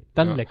zurück. Okay,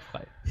 dann Ja.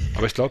 leckfrei.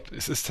 Aber ich glaube,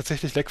 es ist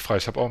tatsächlich leckfrei.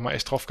 Ich habe auch mal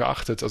echt drauf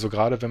geachtet. Also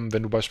gerade wenn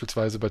du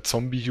beispielsweise bei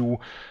Zombie U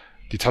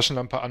die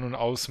Taschenlampe an- und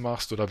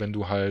ausmachst oder wenn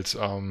du halt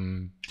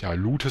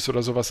lootest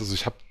oder sowas. Also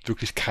ich habe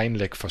wirklich kein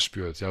Leck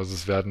verspürt. Ja, also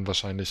es werden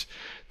wahrscheinlich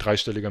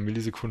dreistelliger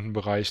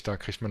Millisekundenbereich, da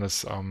kriegt man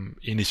das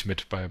eh nicht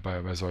mit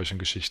bei solchen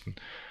Geschichten.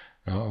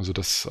 Ja, also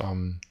das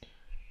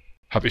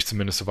habe ich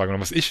zumindest so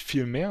wahrgenommen. Was ich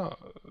viel mehr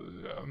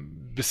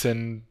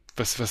bisschen,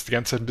 was die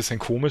ganze Zeit ein bisschen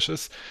komisch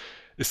ist,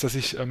 dass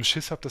ich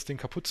Schiss habe, das Ding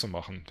kaputt zu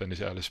machen, wenn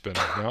ich ehrlich bin.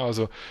 Ja,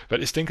 also,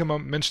 weil ich denke mal,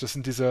 Mensch, das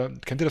sind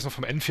kennt ihr das noch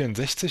vom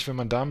N64, wenn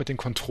man da mit den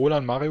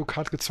Controllern Mario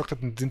Kart gezockt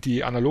hat, dann sind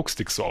die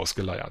Analogsticks so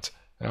ausgeleiert.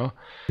 Ja,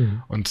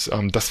 Mhm.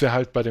 und das wäre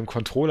halt bei dem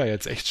Controller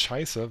jetzt echt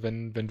scheiße,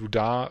 wenn du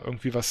da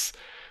irgendwie was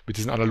mit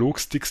diesen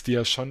Analogsticks, die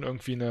ja schon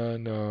irgendwie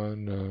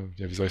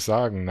ja, wie soll ich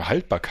sagen, eine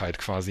Haltbarkeit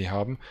quasi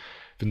haben,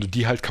 wenn du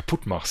die halt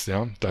kaputt machst,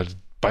 ja, da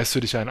beißt du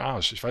dich ja in den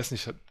Arsch. Ich weiß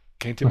nicht,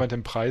 kennt jemand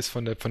den Preis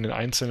von den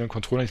einzelnen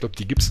Controllern? Ich glaube,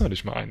 die gibt's noch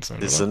nicht mal einzeln,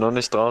 Die oder? sind noch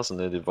nicht draußen,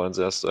 ne? Die wollen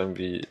sie erst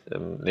irgendwie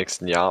im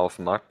nächsten Jahr auf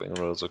den Markt bringen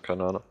oder so,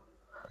 keine Ahnung.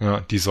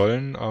 Ja, die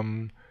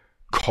sollen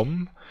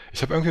kommen.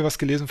 Ich habe irgendwie was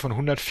gelesen von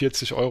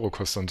 140 €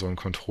 kostet dann so ein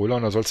Controller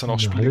und da soll es dann auch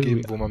Na, Spiele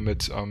geben, Halleluja. wo man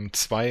mit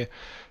zwei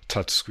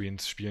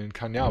Touchscreens spielen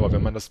kann. Ja, aber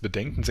wenn man das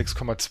bedenkt, ein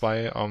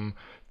 6,2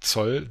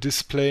 Zoll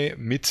Display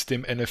mit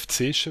dem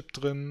NFC-Chip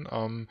drin,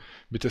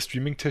 mit der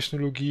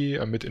Streaming-Technologie,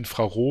 mit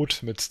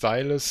Infrarot, mit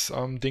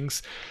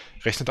Stylus-Dings,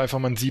 rechnet einfach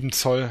mal ein 7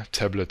 Zoll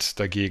Tablet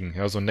dagegen.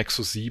 Ja, so ein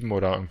Nexus 7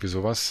 oder irgendwie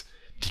sowas.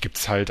 Die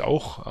gibt's halt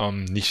auch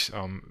nicht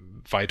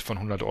weit von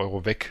 100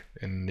 € weg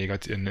in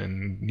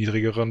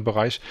niedrigeren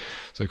Bereich.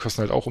 So, die kosten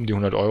halt auch um die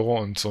 100 €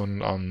 und so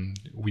ein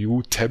Wii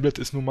U Tablet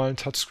ist nun mal ein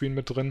Touchscreen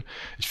mit drin.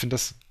 Ich fände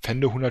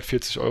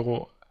 140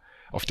 €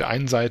 auf der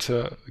einen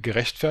Seite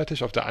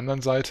gerechtfertigt, auf der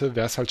anderen Seite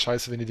wäre es halt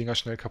scheiße, wenn die Dinger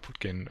schnell kaputt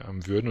gehen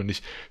würden. Und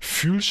ich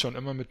fühle schon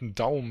immer mit dem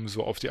Daumen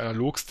so auf die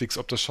Analogsticks,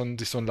 ob das schon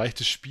sich so ein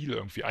leichtes Spiel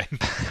irgendwie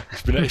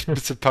Ich bin da echt ein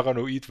bisschen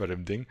paranoid bei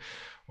dem Ding.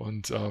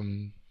 Und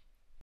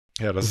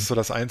ja, das ist so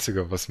das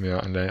Einzige, was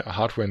mir an der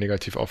Hardware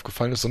negativ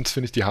aufgefallen ist. Sonst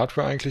finde ich die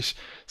Hardware eigentlich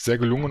sehr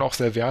gelungen und auch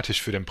sehr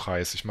wertig für den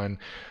Preis. Ich meine,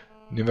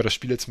 nehmen wir das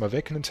Spiel jetzt mal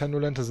weg, Nintendo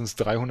Land, da sind es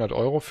 300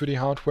 € für die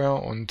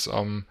Hardware und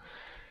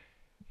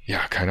ja,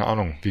 keine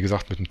Ahnung. Wie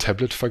gesagt, mit einem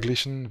Tablet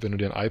verglichen, wenn du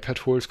dir ein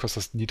iPad holst,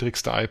 kostet das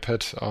niedrigste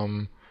iPad,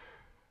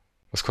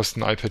 was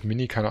kostet ein iPad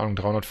Mini? Keine Ahnung,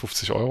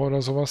 350 €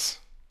 oder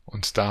sowas.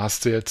 Und da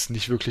hast du jetzt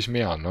nicht wirklich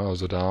mehr, ne?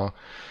 Also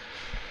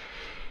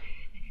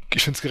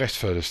ich finde es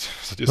gerechtfertigt.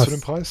 Was sagt ihr zu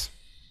dem Preis?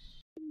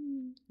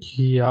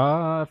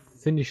 Ja,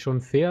 finde ich schon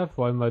fair,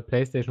 vor allem weil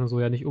PlayStation und so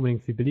ja nicht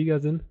unbedingt viel billiger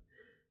sind.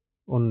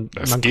 Und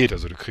Es geht,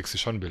 also du kriegst sie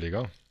schon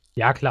billiger.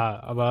 ja,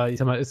 klar, aber ich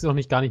sag mal, es ist auch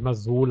nicht gar nicht mal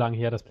so lang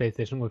her, dass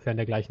PlayStation ungefähr in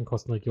der gleichen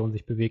Kostenregion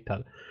sich bewegt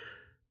hat.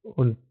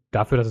 Und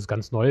dafür, dass es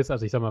ganz neu ist,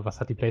 also ich sag mal, was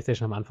hat die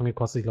PlayStation am Anfang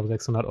gekostet? Ich glaube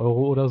 600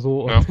 € oder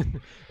so. Und Ja.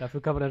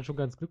 dafür kann man dann schon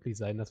ganz glücklich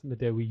sein. Das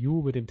mit der Wii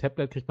U, mit dem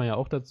Tablet kriegt man ja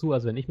auch dazu.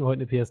 Also wenn ich mir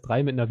heute eine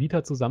PS3 mit einer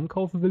Vita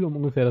zusammenkaufen will, um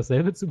ungefähr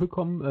dasselbe zu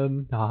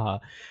bekommen,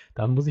 da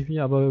muss ich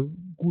mich aber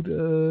gut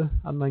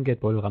an meinen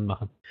Geldbeutel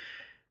ranmachen.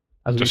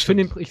 Also Das ich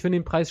finde stimmt. find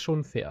den Preis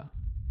schon fair.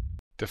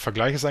 Der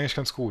Vergleich ist eigentlich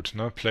ganz gut,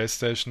 ne?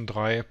 PlayStation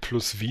 3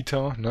 plus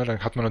Vita, ne?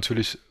 Dann hat man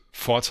natürlich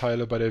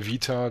Vorteile bei der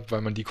Vita,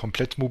 weil man die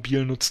komplett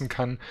mobil nutzen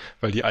kann,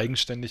 weil die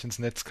eigenständig ins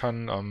Netz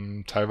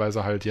kann,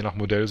 teilweise halt je nach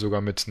Modell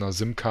sogar mit einer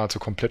SIM-Karte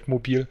komplett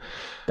mobil.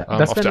 Das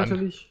Auf wäre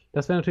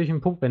der natürlich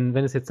ein Punkt, wenn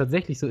es jetzt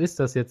tatsächlich so ist,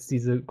 dass jetzt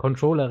diese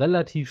Controller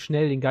relativ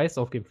schnell den Geist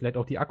aufgeben, vielleicht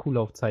auch die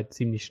Akkulaufzeit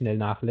ziemlich schnell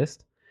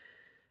nachlässt.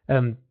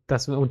 Und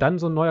dann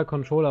so ein neuer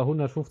Controller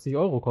 150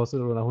 €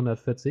 kostet oder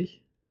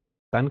 140,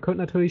 dann könnte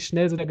natürlich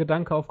schnell so der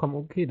Gedanke aufkommen,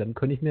 okay, dann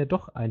könnte ich mir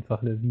doch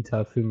einfach eine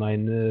Vita für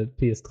meine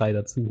PS3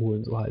 dazu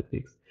holen, so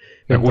halbwegs.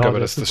 Ja Wenn gut, da aber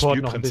der das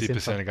Support noch ein Spielprinzip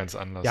bisschen ist ja ganz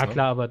anders, ja ne?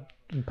 klar, aber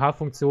ein paar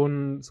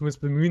Funktionen,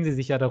 zumindest bemühen sie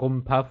sich ja darum,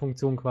 ein paar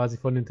Funktionen quasi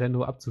von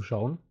Nintendo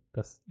abzuschauen,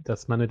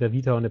 dass man mit der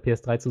Vita und der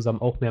PS3 zusammen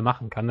auch mehr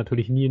machen kann.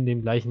 Natürlich nie in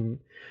dem gleichen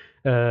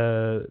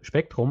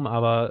Spektrum,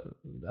 aber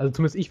also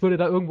zumindest ich würde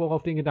da irgendwo auch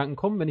auf den Gedanken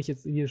kommen, wenn ich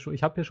jetzt hier schon,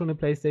 ich habe hier schon eine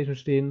PlayStation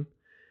stehen,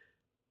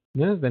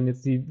 ne, wenn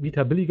jetzt die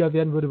Vita billiger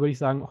werden würde, würde ich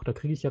sagen, ach, da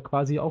kriege ich ja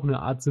quasi auch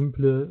eine Art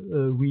simple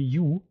Wii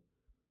U.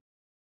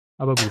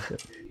 Aber gut,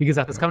 wie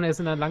gesagt, das kann man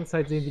erst in einer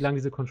Langzeit sehen, wie lange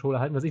diese Controller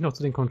halten. Was ich noch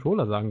zu den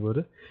Controller sagen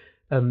würde,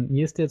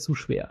 mir ist der zu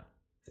schwer,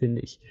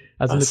 finde ich.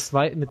 Also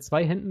Was? mit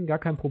zwei Händen gar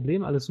kein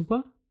Problem, alles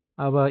super.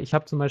 Aber ich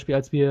habe zum Beispiel,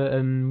 als wir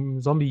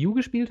Zombie U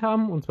gespielt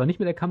haben, und zwar nicht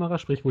mit der Kamera,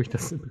 sprich, wo ich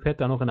das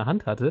Pad da noch in der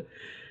Hand hatte,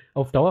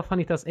 auf Dauer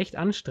fand ich das echt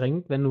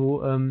anstrengend, wenn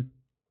du,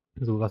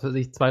 so was weiß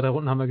ich, 2, 3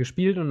 Runden haben wir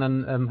gespielt und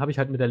dann habe ich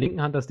halt mit der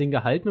linken Hand das Ding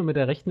gehalten und mit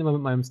der rechten immer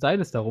mit meinem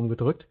Stylus da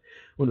rumgedrückt.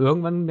 Und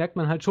irgendwann merkt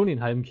man halt schon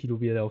den halben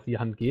Kilo, wie er da auf die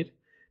Hand geht.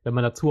 Wenn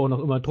man dazu auch noch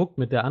immer Druck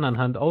mit der anderen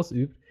Hand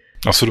ausübt.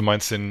 Achso, du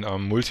meinst den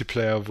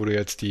Multiplayer, wo du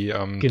jetzt die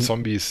Gen-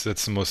 Zombies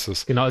setzen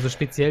musstest. Genau, also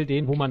speziell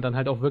den, wo man dann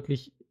halt auch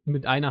wirklich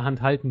mit einer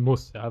Hand halten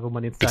muss, ja, wo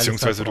man den Stylus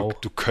Beziehungsweise halt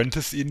braucht. du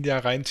könntest ihn ja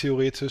rein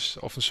theoretisch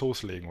auf den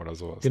Schoß legen oder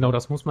sowas. Genau, Ne?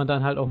 das muss man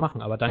dann halt auch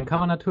machen. Aber dann kann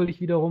man natürlich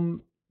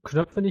wiederum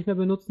Knöpfe nicht mehr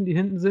benutzen, die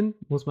hinten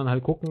sind. Muss man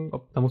halt gucken,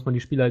 da muss man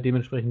die Spiele halt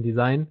dementsprechend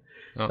designen,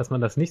 dass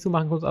man das nicht so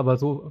machen muss. Aber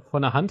so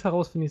von der Hand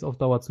heraus finde ich es auf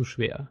Dauer zu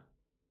schwer.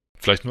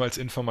 Vielleicht nur als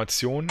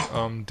Information,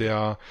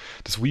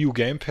 das Wii U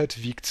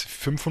Gamepad wiegt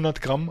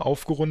 500 Gramm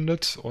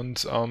aufgerundet und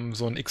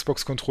so ein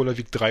Xbox-Controller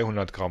wiegt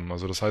 300 Gramm.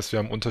 Also das heißt, wir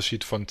haben einen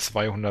Unterschied von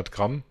 200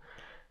 Gramm.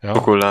 Ja,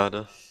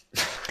 Schokolade.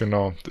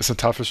 genau. Das ist eine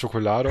Tafel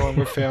Schokolade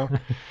ungefähr.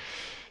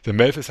 Der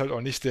Melf ist halt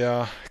auch nicht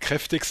der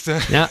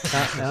kräftigste. Ja.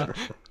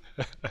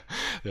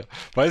 Ja,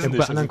 weiß Ja, nicht.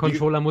 bei anderen Also,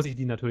 Controller muss ich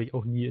die natürlich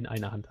auch nie in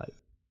einer Hand halten.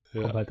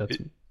 ja, Kommt halt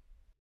dazu. ja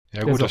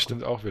Der ist gut, auch das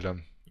stimmt auch wieder.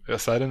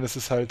 Es sei denn, es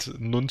ist halt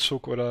ein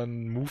Nunchuk oder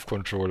ein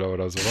Move-Controller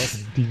oder sowas.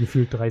 Die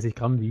gefühlt 30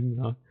 Gramm wiegen,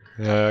 ja.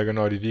 Ja,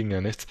 genau, die wiegen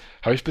ja nichts.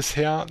 Habe ich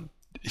bisher,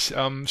 ich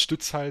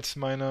stütze halt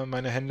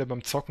meine Hände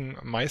beim Zocken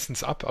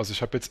meistens ab. Also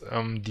ich habe jetzt,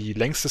 die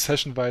längste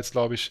Session war jetzt,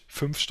 glaube ich,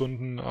 5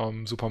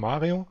 Stunden Super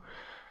Mario.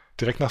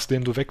 Direkt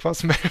nachdem du weg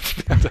warst,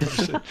 Melf, ja,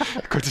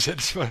 konnte ich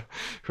endlich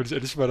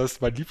mal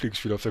mein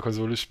Lieblingsspiel auf der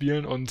Konsole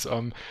spielen und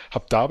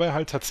habe dabei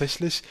halt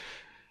tatsächlich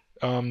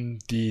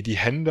die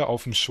Hände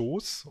auf dem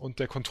Schoß und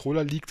der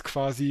Controller liegt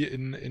quasi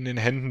in den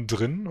Händen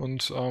drin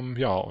und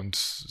ja,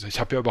 und ich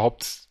habe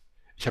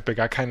ja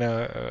gar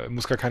keine,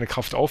 muss gar keine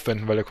Kraft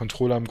aufwenden, weil der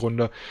Controller im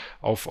Grunde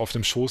auf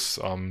dem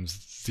Schoß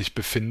sich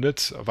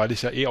befindet, weil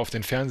ich ja auf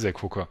den Fernseher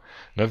gucke.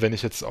 Ne, wenn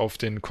ich jetzt auf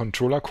den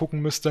Controller gucken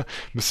müsste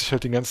ich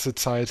halt die ganze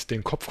Zeit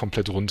den Kopf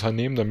komplett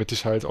runternehmen, damit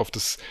ich halt auf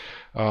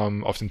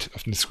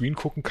den Screen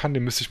gucken kann,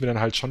 den müsste ich mir dann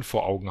halt schon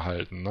vor Augen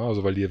halten, ne?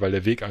 Also weil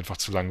der Weg einfach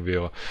zu lang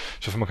wäre.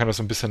 Ich hoffe, man kann das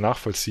so ein bisschen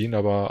nachvollziehen,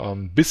 aber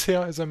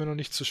bisher ist er mir noch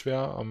nicht zu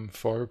schwer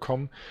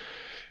vorgekommen.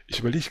 Ich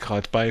überlege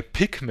gerade, bei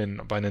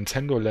Pikmin, bei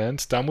Nintendo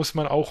Land, da muss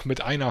man auch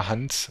mit einer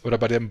Hand, oder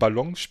bei dem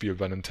Ballonspiel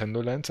bei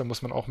Nintendo Land, da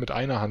muss man auch mit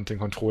einer Hand den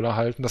Controller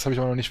halten. Das habe ich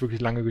aber noch nicht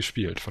wirklich lange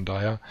gespielt. Von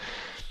daher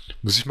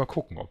muss ich mal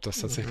gucken, ob das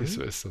tatsächlich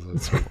so ist.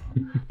 Also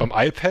beim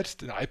iPad,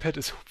 ein iPad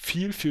ist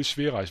viel, viel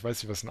schwerer. Ich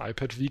weiß nicht, was ein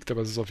iPad wiegt,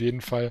 aber es ist auf jeden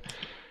Fall,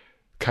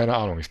 keine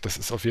Ahnung, das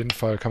ist auf jeden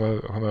Fall, kann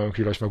man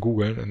irgendwie gleich mal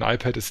googeln. Ein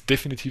iPad ist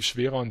definitiv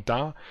schwerer und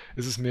da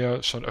ist es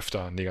mir schon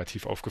öfter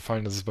negativ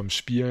aufgefallen, dass es beim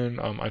Spielen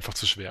einfach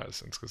zu schwer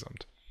ist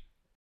insgesamt.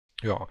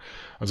 Ja,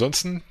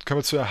 ansonsten können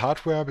wir zu der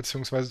Hardware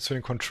beziehungsweise zu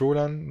den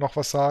Controllern noch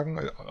was sagen,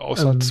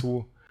 außer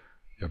zu...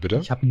 Ja, bitte?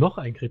 Ich habe noch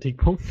einen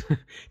Kritikpunkt.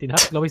 Den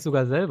hast du, glaube ich,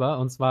 sogar selber.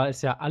 Und zwar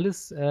ist ja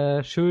alles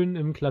schön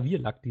im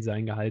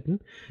Klavierlack-Design gehalten.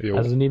 Jo.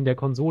 Also neben der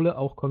Konsole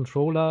auch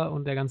Controller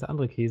und der ganze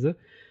andere Käse.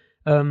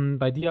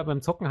 Bei dir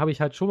beim Zocken habe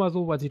ich halt schon mal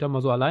so, als ich dann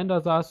mal so allein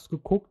da saß,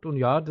 geguckt und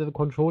ja, der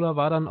Controller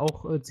war dann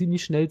auch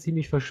ziemlich schnell,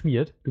 ziemlich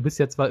verschmiert. Du bist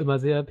ja zwar immer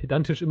sehr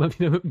pedantisch immer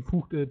wieder mit dem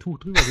Tuch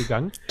drüber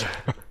gegangen,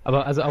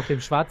 aber also auf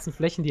den schwarzen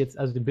Flächen, die jetzt,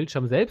 also den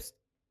Bildschirm selbst,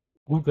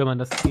 gut, wenn man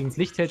das gegen das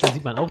Licht hält, dann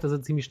sieht man auch, dass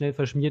er ziemlich schnell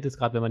verschmiert ist,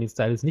 gerade wenn man den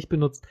Stylus nicht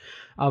benutzt.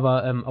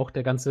 Aber auch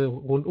der ganze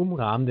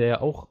Rundumrahmen, der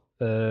ja auch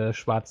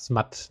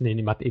schwarz-matt,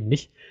 nee, matt eben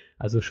nicht,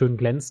 also schön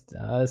glänzt,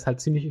 da ist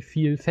halt ziemlich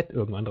viel Fett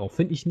irgendwann drauf.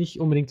 Finde ich nicht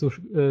unbedingt so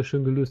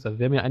schön gelöst. Also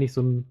wäre mir eigentlich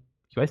so ein,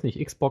 ich weiß nicht,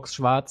 Xbox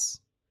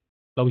schwarz,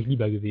 glaube ich,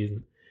 lieber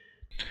gewesen.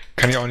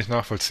 Kann ich auch nicht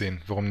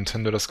nachvollziehen, warum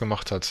Nintendo das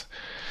gemacht hat.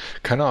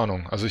 Keine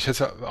Ahnung. Also ich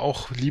hätte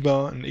auch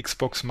lieber ein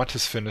Xbox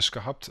mattes Finish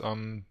gehabt.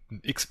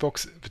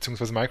 Xbox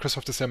bzw.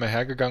 Microsoft ist ja mal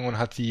hergegangen und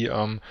hat die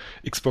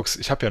Xbox,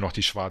 ich habe ja noch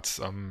die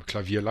schwarz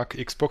Klavierlack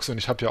Xbox und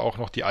ich habe ja auch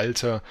noch die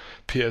alte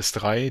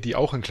PS3, die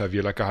auch in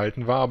Klavierlack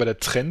gehalten war, aber der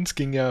Trend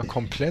ging ja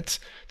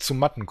komplett zu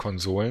matten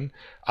Konsolen.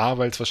 A,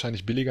 weil es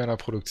wahrscheinlich billiger in der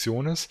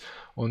Produktion ist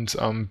und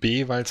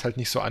B, weil es halt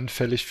nicht so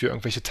anfällig für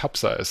irgendwelche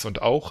Tapser ist.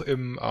 Und auch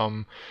im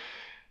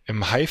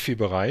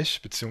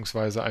HiFi-Bereich,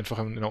 beziehungsweise einfach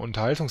in der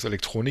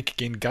Unterhaltungselektronik,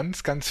 gehen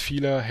ganz, ganz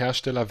viele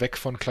Hersteller weg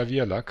von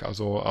Klavierlack.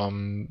 Also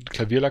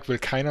Klavierlack will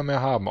keiner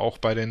mehr haben, auch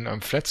bei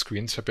den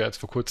Flatscreens. Ich habe ja jetzt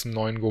vor kurzem einen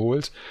neuen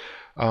geholt.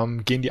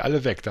 Gehen die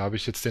alle weg. Da habe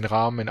ich jetzt den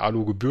Rahmen in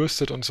Alu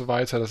gebürstet und so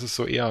weiter. Das ist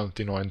so eher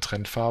die neuen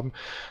Trendfarben.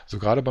 Also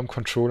gerade beim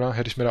Controller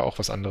hätte ich mir da auch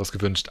was anderes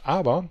gewünscht.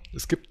 Aber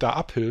es gibt da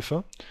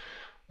Abhilfe.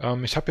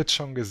 Ich habe jetzt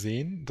schon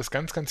gesehen, dass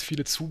ganz, ganz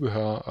viele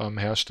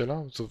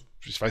Zubehörhersteller, so,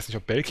 ich weiß nicht,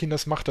 ob Belkin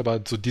das macht, aber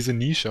so diese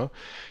Nische,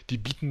 die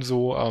bieten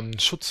so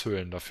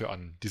Schutzhüllen dafür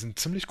an. Die sind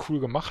ziemlich cool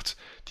gemacht.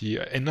 Die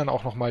ändern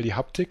auch nochmal die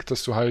Haptik,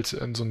 dass du halt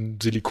so ein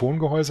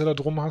Silikongehäuse da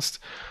drum hast.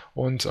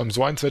 Und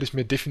so eins werde ich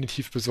mir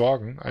definitiv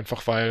besorgen,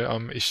 einfach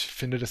weil ich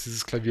finde, dass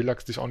dieses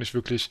Klavierlack sich auch nicht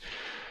wirklich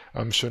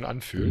schön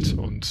anfühlt.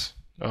 Und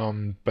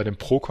bei dem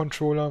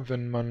Pro-Controller,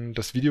 wenn man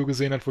das Video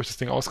gesehen hat, wo ich das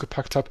Ding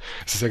ausgepackt habe,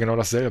 ist es ja genau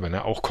dasselbe,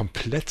 ne? Auch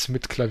komplett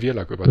mit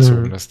Klavierlack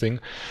überzogen, das Ding.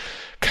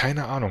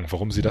 Keine Ahnung,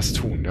 warum sie das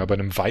tun. Ja, bei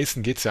dem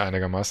Weißen geht's ja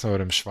einigermaßen, aber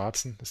bei dem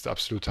Schwarzen ist der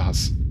absolute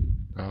Hass.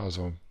 Ja,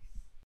 also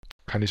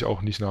kann ich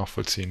auch nicht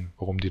nachvollziehen,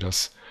 warum die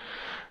das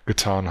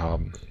getan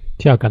haben.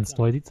 Tja, ganz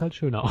neu sieht's halt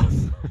schöner aus.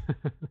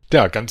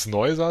 Ja, ganz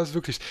neu sah es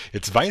wirklich.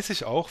 Jetzt weiß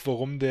ich auch,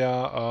 warum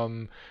der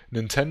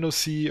Nintendo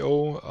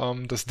CEO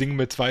das Ding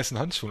mit weißen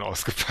Handschuhen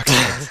ausgepackt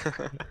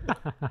hat.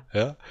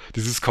 Ja,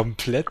 dieses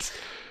komplett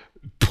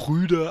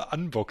prüde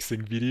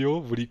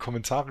Unboxing-Video, wo die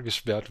Kommentare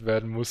gesperrt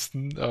werden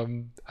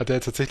mussten, hat er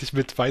tatsächlich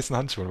mit weißen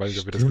Handschuhen, weiß nicht,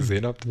 ob ihr das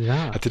gesehen habt,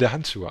 Ja. hatte der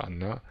Handschuhe an.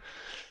 Ne?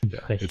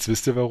 Ja, jetzt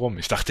wisst ihr warum.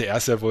 Ich dachte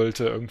erst, er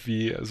wollte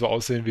irgendwie so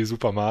aussehen wie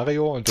Super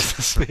Mario und das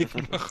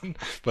deswegen machen,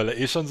 weil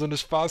er schon so eine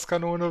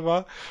Spaßkanone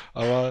war.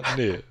 Aber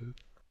nee,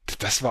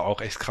 das war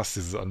auch echt krass,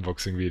 dieses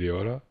Unboxing-Video,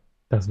 oder?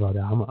 Das war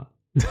der Hammer.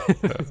 Ja.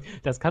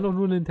 Das kann doch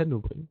nur Nintendo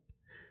bringen.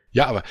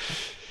 Ja, aber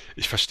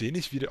ich verstehe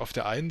nicht, wie auf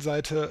der einen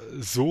Seite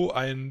so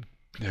ein,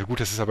 ja gut,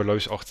 das ist aber glaube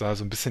ich auch da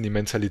so ein bisschen die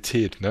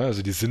Mentalität, ne?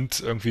 Also die sind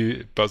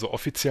irgendwie bei so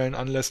offiziellen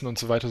Anlässen und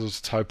so weiter so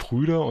total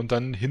prüde und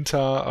dann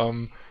hinter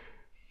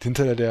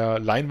der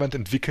Leinwand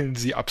entwickeln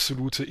sie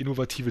absolute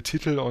innovative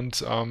Titel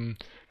und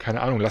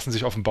keine Ahnung, lassen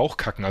sich auf den Bauch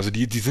kacken. Also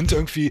die sind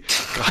irgendwie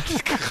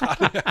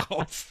gerade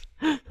heraus.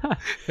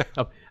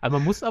 Aber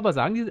man muss aber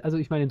sagen, also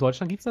ich meine, in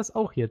Deutschland gibt es das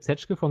auch hier.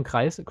 Zetschke von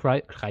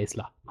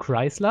Chrysler,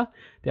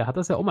 der hat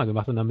das ja auch mal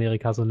gemacht in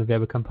Amerika, so eine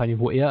Werbekampagne,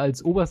 wo er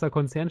als oberster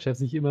Konzernchef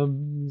sich immer,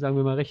 sagen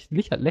wir mal, recht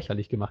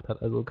lächerlich gemacht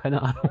hat. Also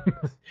keine Ahnung,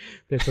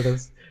 vielleicht soll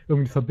das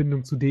irgendeine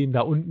Verbindung zu denen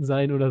da unten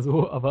sein oder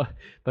so, aber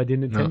bei den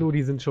Nintendo,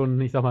 die sind schon,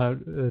 ich sag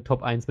mal,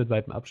 Top 1 mit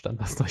weitem Abstand,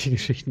 was solche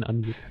Geschichten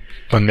angeht.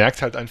 Man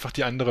merkt halt einfach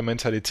die andere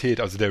Mentalität.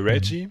 Also der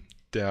Reggie,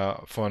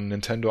 der von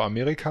Nintendo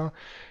Amerika,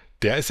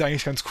 der ist ja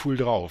eigentlich ganz cool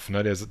drauf,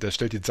 ne? Der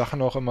stellt die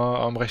Sachen auch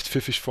immer recht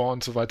pfiffig vor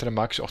und so weiter, da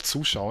mag ich auch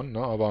zuschauen, ne?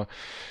 Aber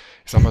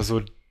ich sag mal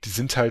so, die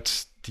sind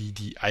halt,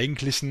 die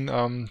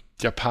eigentlichen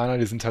Japaner,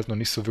 die sind halt noch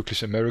nicht so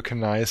wirklich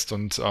Americanized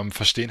und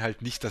verstehen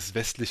halt nicht das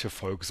westliche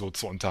Volk so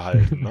zu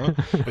unterhalten, ne?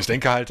 Ich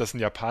denke halt, dass ein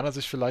Japaner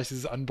sich vielleicht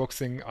dieses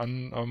Unboxing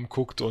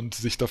anguckt und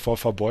sich davor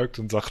verbeugt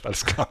und sagt,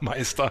 alles klar,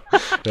 Meister,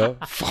 ja,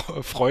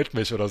 freut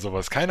mich oder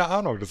sowas. Keine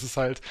Ahnung, das ist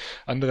halt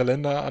andere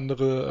Länder,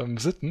 andere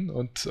Sitten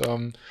und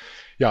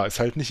ja, ist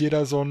halt nicht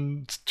jeder so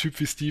ein Typ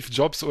wie Steve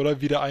Jobs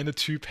oder wie der eine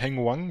Typ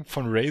Heng Wang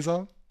von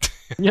Razer,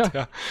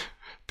 Ja,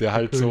 der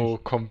halt natürlich. so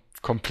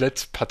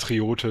komplett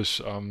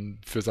patriotisch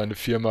für seine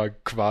Firma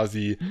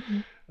quasi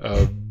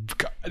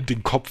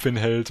den Kopf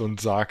hinhält und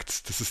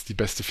sagt, das ist die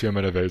beste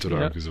Firma der Welt oder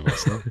Ja. irgendwie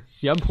sowas. Ne?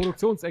 Wir haben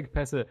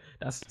Produktionsengpässe.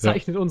 Das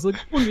zeichnet unsere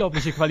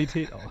unglaubliche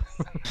Qualität aus.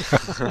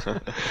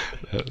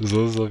 Ja,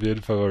 so ist es auf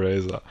jeden Fall bei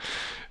Razer.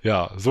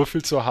 Ja, so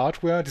viel zur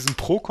Hardware. Diesen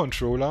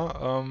Pro-Controller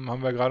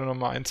haben wir gerade noch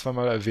mal ein, zwei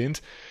Mal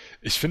erwähnt.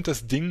 Ich finde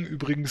das Ding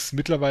übrigens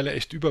mittlerweile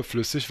echt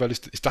überflüssig, weil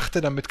ich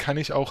dachte, damit kann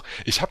ich auch,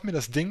 ich habe mir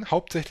das Ding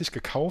hauptsächlich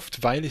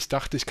gekauft, weil ich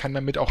dachte, ich kann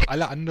damit auch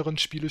alle anderen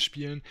Spiele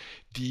spielen,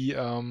 die,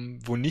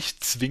 wo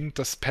nicht zwingend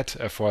das Pad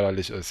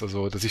erforderlich ist.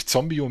 Also, dass ich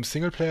Zombie im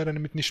Singleplayer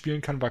damit nicht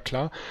spielen kann, war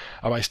klar.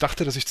 Aber ich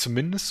dachte, dass ich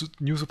zumindest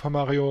New Super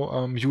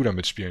Mario U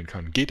damit spielen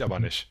kann. Geht aber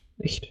nicht.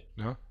 Echt?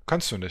 Ja,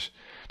 kannst du nicht.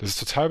 Das ist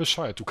total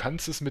bescheuert. Du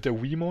kannst es mit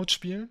der Wiimote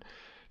spielen.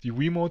 Die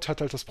Wiimote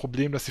hat halt das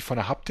Problem, dass sie von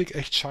der Haptik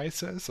echt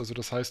scheiße ist. Also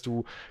das heißt,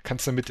 du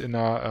kannst damit in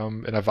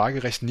der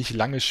Waagerecht nicht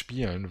lange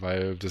spielen,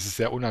 weil das ist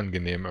sehr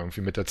unangenehm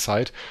irgendwie mit der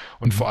Zeit.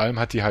 Und vor allem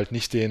hat die halt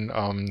nicht den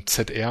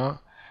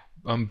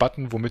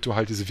ZR-Button, womit du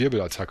halt diese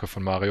Wirbelattacke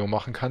von Mario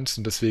machen kannst.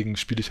 Und deswegen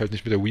spiele ich halt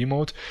nicht mit der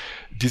Wiimote.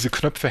 Diese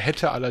Knöpfe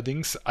hätte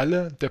allerdings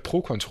alle der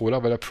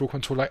Pro-Controller, weil der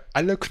Pro-Controller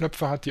alle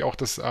Knöpfe hat, die auch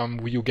das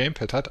Wii U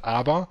Gamepad hat.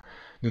 Aber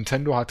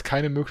Nintendo hat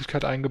keine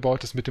Möglichkeit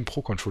eingebaut, das mit dem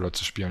Pro-Controller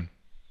zu spielen.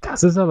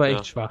 Das ist aber Ja.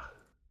 echt schwach.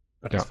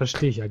 Das Ja.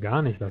 verstehe ich ja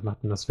gar nicht. Was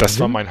macht denn das für Das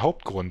war Sinn? mein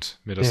Hauptgrund,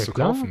 mir das Ja, zu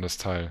klar. kaufen, das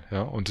Teil.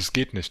 Ja, und es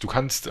geht nicht. Du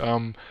kannst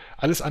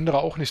alles andere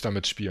auch nicht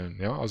damit spielen.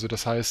 Ja, also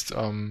das heißt,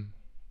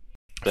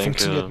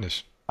 funktioniert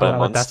nicht. Bei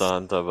Aber Monster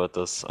Hunter wird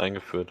das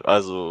eingeführt.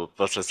 Also,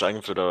 was heißt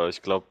eingeführt, aber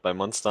ich glaube, bei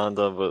Monster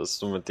Hunter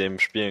wirst du mit dem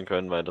spielen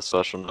können, weil das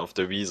war schon auf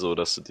der Wii so,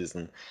 dass du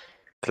diesen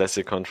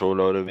Classic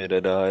Controller oder wie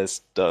der da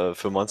heißt, da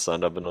für Monster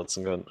Hunter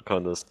benutzen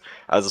konntest.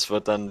 Also es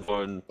wird dann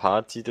wohl ein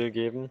paar Titel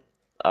geben,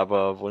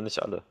 aber wohl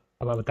nicht alle.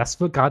 Aber das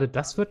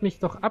wird mich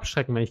doch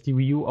abschrecken, wenn ich die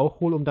Wii U auch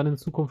hole, um dann in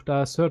Zukunft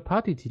da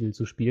Third-Party-Titel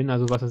zu spielen.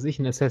 Also was weiß ich,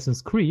 ein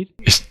Assassin's Creed.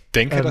 Ich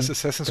denke, dass Ähm,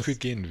 Assassin's das- Creed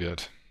gehen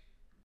wird.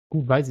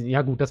 Gut, weiß ich nicht.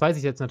 Ja gut, das weiß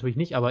ich jetzt natürlich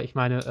nicht, aber ich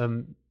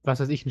meine, was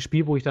weiß ich, ein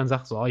Spiel, wo ich dann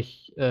sage, so,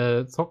 ich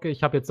zocke,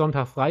 ich habe jetzt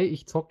Sonntag frei,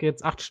 ich zocke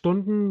jetzt 8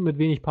 Stunden mit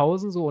wenig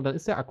Pausen, so, und dann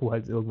ist der Akku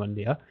halt irgendwann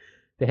leer.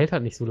 Der hält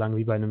halt nicht so lange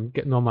wie bei einem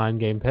normalen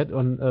Gamepad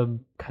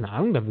und keine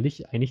Ahnung, da will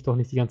ich eigentlich doch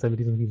nicht die ganze Zeit mit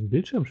diesem riesen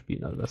Bildschirm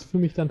spielen. Also das ist für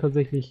mich dann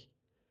tatsächlich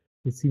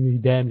eine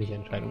ziemlich dämliche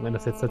Entscheidung, wenn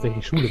das jetzt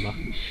tatsächlich Schule macht.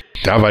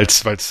 Ja, weil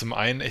es zum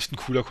einen echt ein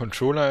cooler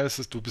Controller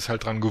ist, du bist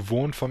halt dran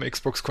gewohnt vom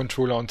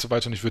Xbox-Controller und so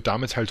weiter und ich würde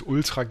damit halt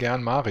ultra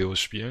gern Mario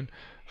spielen,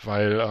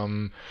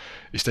 weil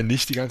ich dann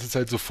nicht die ganze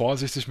Zeit so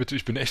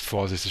ich bin echt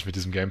vorsichtig mit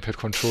diesem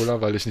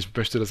Gamepad-Controller, weil ich nicht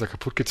möchte, dass er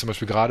kaputt geht. Zum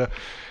Beispiel gerade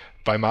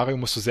bei Mario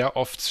musst du sehr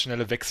oft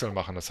schnelle Wechsel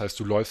machen. Das heißt,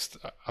 du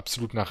läufst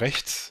absolut nach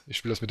rechts. Ich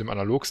spiele das mit dem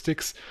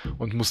Analogsticks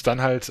und musst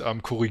dann halt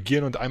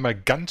korrigieren und einmal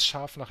ganz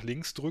scharf nach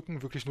links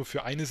drücken, wirklich nur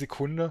für eine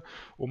Sekunde,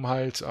 um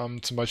halt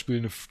zum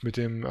Beispiel mit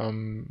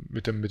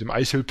dem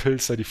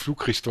Eichelpilz da die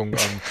Flugrichtung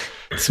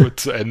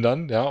zu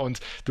ändern. Ja, und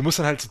du musst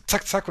dann halt so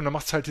zack, zack und dann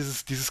machst du halt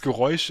dieses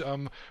Geräusch.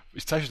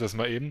 Ich zeige euch das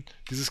mal eben.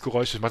 Dieses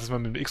Geräusch, ich mache das mal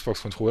mit dem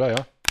Xbox-Controller,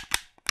 ja.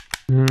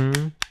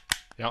 Mhm.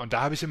 Ja, und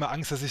da habe ich immer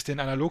Angst, dass ich den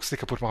Analogstick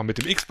kaputt mache. Mit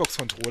dem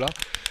Xbox-Controller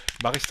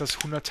mache ich das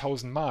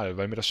 100.000 Mal,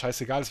 weil mir das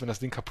scheißegal ist, wenn das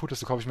Ding kaputt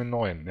ist, dann kaufe ich mir einen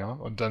neuen, ja.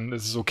 Und dann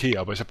ist es okay,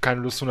 aber ich habe keine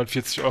Lust,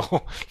 140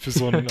 € für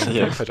so ein Ja.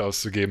 Gamepad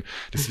auszugeben.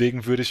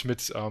 Deswegen würde ich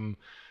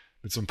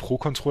mit so einem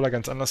Pro-Controller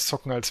ganz anders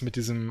zocken als mit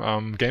diesem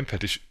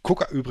Gamepad. Ich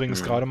gucke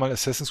übrigens gerade mal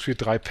Assassin's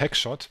Creed 3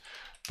 Packshot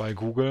bei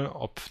Google,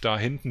 ob da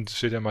hinten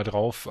steht ja mal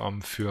drauf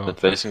für...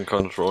 Mit welchen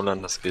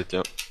Controllern das geht,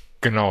 ja.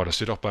 Genau, das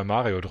steht auch bei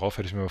Mario drauf,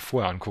 hätte ich mir mal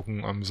vorher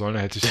angucken sollen,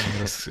 da hätte ich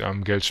mir das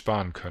Geld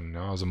sparen können.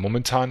 Ja. Also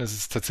momentan ist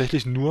es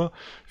tatsächlich nur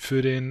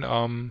für den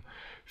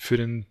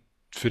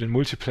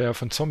Multiplayer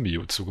von Zombie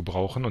zu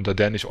gebrauchen, und da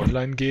der nicht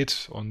online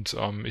geht und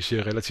ich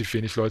hier relativ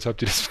wenig Leute habe,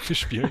 die das mit mir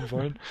spielen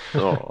wollen,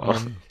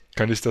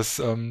 kann ich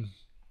das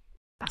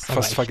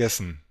fast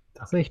vergessen.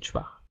 Das ist echt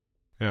schwach.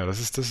 Ja, das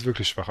ist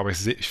wirklich schwach, aber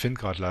ich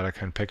finde gerade leider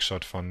keinen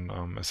Packshot von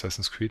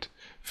Assassin's Creed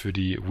für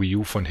die Wii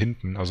U von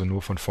hinten, also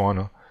nur von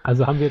vorne.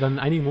 Also haben wir dann in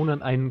einigen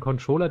Monaten einen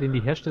Controller, den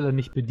die Hersteller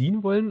nicht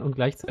bedienen wollen, und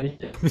gleichzeitig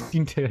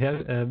bedient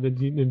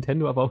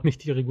Nintendo aber auch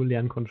nicht die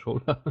regulären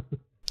Controller.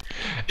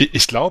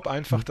 Ich glaube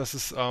einfach, dass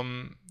es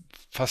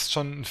fast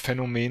schon ein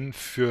Phänomen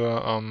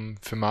für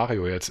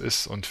Mario jetzt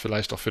ist und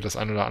vielleicht auch für das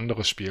ein oder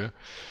andere Spiel.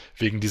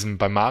 Wegen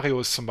bei Mario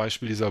ist zum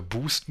Beispiel dieser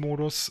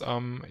Boost-Modus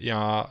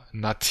ja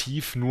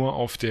nativ nur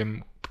auf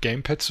dem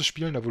Gamepad zu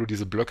spielen, da wo du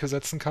diese Blöcke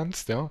setzen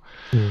kannst, ja.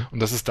 Mhm. Und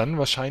dass es dann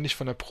wahrscheinlich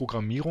von der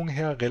Programmierung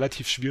her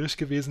relativ schwierig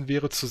gewesen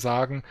wäre zu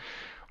sagen,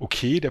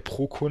 okay, der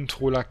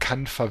Pro-Controller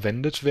kann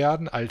verwendet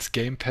werden als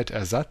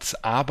Gamepad-Ersatz,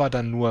 aber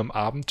dann nur im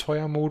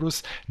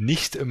Abenteuermodus,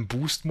 nicht im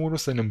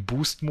Boost-Modus, denn im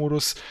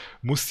Boost-Modus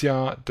muss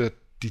ja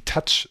die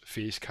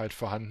Touch-Fähigkeit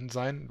vorhanden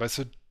sein, weißt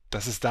du,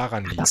 dass es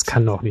daran liegt. Das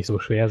kann doch nicht so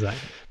schwer sein.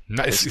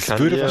 Na, es kann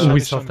würde dir- wahrscheinlich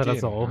Ubisoft schon hat das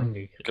gehen, doch auch ja.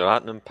 hingekriegt.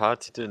 Gerade ein paar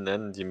Titel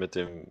nennen, die mit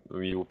dem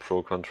Wii U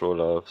Pro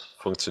Controller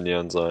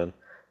funktionieren sollen.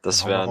 Das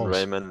Dann hau mal wären raus.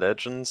 Rayman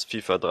Legends,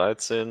 FIFA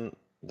 13,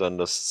 dann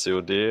das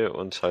COD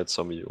und halt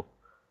Zombie U.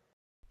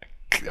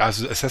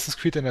 Also Assassin's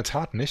Creed in der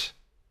Tat nicht.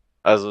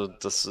 Also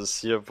das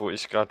ist hier, wo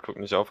ich gerade gucke,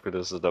 nicht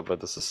aufgelistet, aber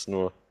das ist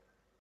nur,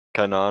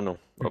 keine Ahnung,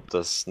 ob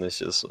das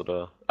nicht ist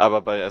oder...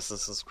 Aber bei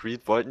Assassin's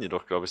Creed wollten die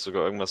doch, glaube ich,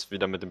 sogar irgendwas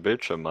wieder mit dem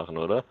Bildschirm machen,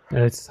 oder?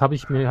 Jetzt habe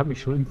ich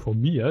mich schon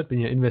informiert, bin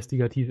ja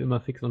investigativ immer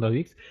fix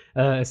unterwegs.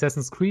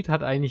 Assassin's Creed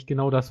hat eigentlich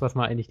genau das, was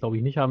man eigentlich, glaube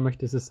ich, nicht haben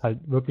möchte. Es ist halt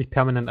wirklich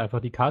permanent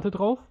einfach die Karte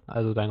drauf,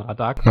 also dein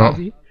Radar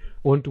quasi.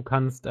 Und du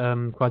kannst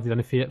quasi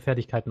deine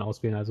Fertigkeiten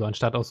auswählen. Also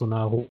anstatt aus so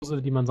einer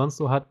Hose, die man sonst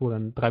so hat, wo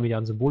dann 3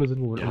 Milliarden Symbole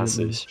sind, wo man mit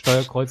dem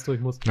Steuerkreuz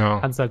durch muss,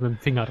 kannst du halt mit dem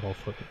Finger drauf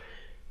drücken.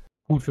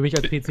 Gut, für mich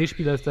als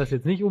PC-Spieler ist das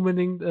jetzt nicht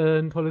unbedingt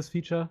ein tolles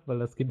Feature, weil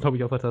das geht, glaube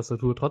ich, auf der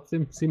Tastatur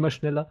trotzdem 10-mal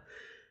schneller.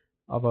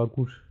 Aber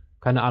gut,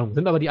 keine Ahnung.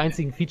 Sind aber die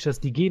einzigen Features,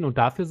 die gehen, und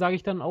dafür sage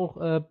ich dann auch,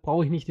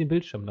 brauche ich nicht den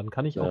Bildschirm. Dann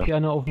kann ich auch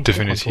gerne auf dem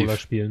Controller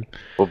spielen.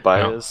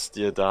 Wobei es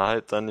dir da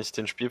halt dann nicht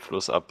den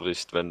Spielfluss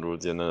abbricht, wenn du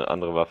dir eine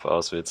andere Waffe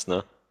auswählst,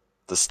 ne?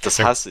 Das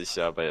hasse ich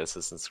ja bei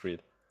Assassin's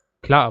Creed.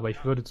 Klar, aber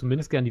ich würde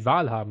zumindest gerne die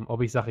Wahl haben,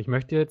 ob ich sage, ich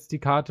möchte jetzt die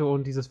Karte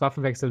und dieses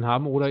Waffenwechseln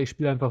haben, oder ich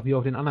spiele einfach wie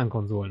auf den anderen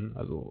Konsolen.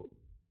 Also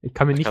ich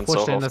kann mir nicht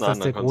vorstellen, dass das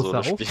der große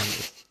Aufwand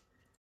ist.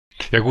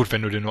 Ja gut,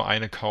 wenn du dir nur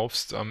eine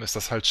kaufst, ist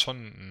das halt schon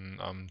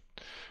ein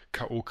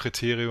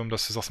K.O.-Kriterium,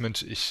 dass du sagst,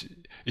 Mensch,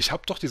 ich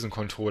habe doch diesen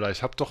Controller,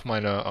 ich habe doch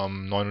meine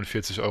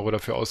 49 Euro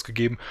dafür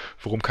ausgegeben,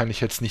 warum kann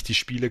ich jetzt nicht die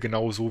Spiele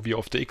genauso wie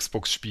auf der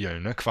Xbox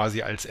spielen, ne?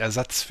 Quasi als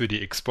Ersatz für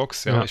die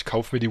Xbox, ja. Ich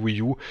kaufe mir die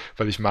Wii U,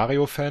 weil ich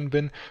Mario-Fan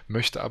bin,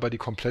 möchte aber die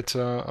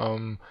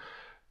komplette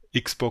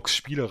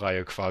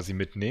Xbox-Spielereihe quasi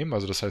mitnehmen,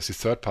 also das heißt die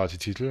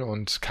Third-Party-Titel,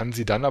 und kann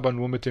sie dann aber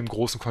nur mit dem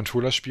großen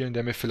Controller spielen,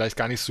 der mir vielleicht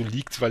gar nicht so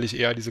liegt, weil ich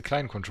eher diese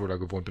kleinen Controller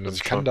gewohnt bin. Also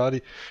ich kann da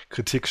die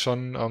Kritik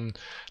schon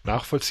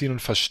nachvollziehen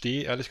und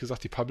verstehe ehrlich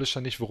gesagt die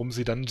Publisher nicht, warum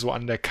sie dann so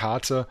an der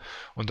Karte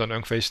und an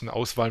irgendwelchen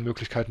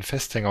Auswahlmöglichkeiten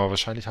festhängen, aber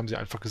wahrscheinlich haben sie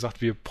einfach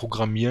gesagt, wir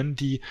programmieren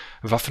die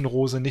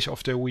Waffenrose nicht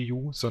auf der Wii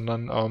U,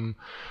 sondern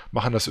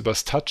machen das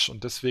übers Touch,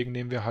 und deswegen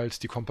nehmen wir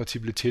halt die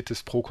Kompatibilität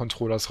des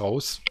Pro-Controllers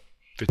raus.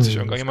 Wird sich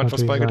irgendjemand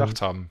was bei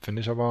gedacht haben.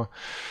 Finde ich aber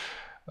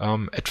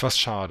etwas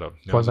schade,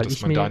 ja, also,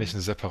 dass man da nicht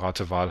eine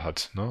separate Wahl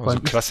hat. Ne? Also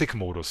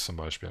Klassikmodus zum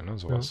Beispiel, ne?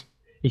 Sowas.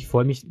 Ja.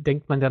 Vor allem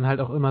denkt man dann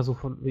halt auch immer so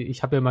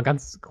ich habe ja immer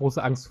ganz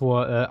große Angst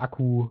vor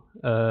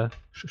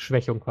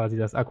Akku-Schwächung quasi,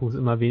 dass Akkus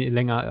immer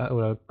länger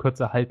oder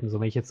kürzer halten. So,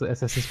 wenn ich jetzt so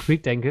Assassin's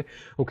Creed denke,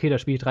 okay, da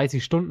spiele ich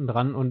 30 Stunden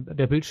dran und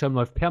der Bildschirm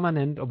läuft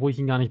permanent, obwohl ich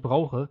ihn gar nicht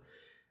brauche.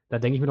 Da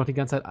denke ich mir noch die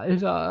ganze Zeit,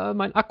 Alter,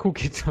 mein Akku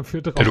geht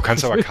dafür drauf. Ja, du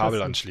kannst aber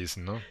Kabel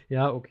anschließen, ne?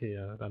 Ja, okay,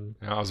 ja, dann.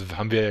 Ja, also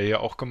haben wir ja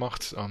hier auch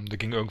gemacht. Da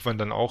ging irgendwann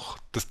dann auch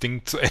das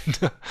Ding zu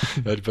Ende.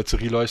 Ja, die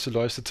Batterieleuchte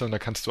leuchtete und da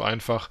kannst du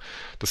einfach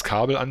das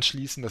Kabel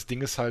anschließen. Das Ding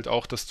ist halt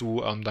auch, dass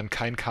du dann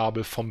kein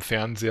Kabel vom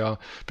Fernseher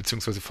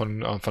beziehungsweise von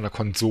der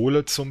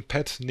Konsole zum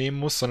Pad nehmen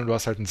musst, sondern du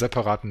hast halt einen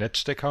separaten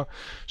Netzstecker.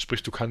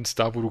 Sprich, du kannst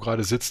da, wo du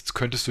gerade sitzt,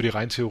 könntest du dir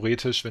rein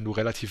theoretisch, wenn du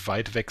relativ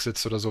weit weg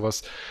sitzt oder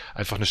sowas,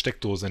 einfach eine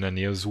Steckdose in der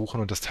Nähe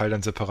suchen und das Teil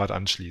dann separat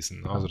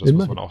anschließen. Also das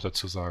muss man auch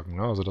dazu sagen.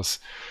 Ne? Also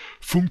das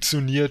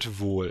funktioniert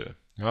wohl.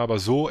 Ja, aber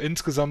so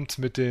insgesamt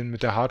mit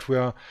der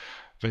Hardware,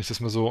 wenn ich das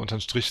mal so unter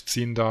den Strich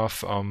ziehen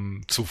darf,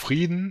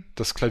 zufrieden.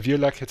 Das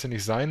Klavierlack hätte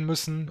nicht sein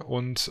müssen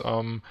und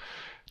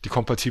die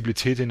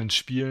Kompatibilität in den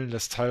Spielen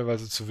lässt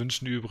teilweise zu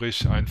wünschen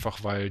übrig,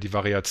 einfach weil die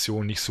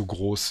Variation nicht so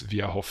groß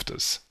wie erhofft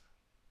ist.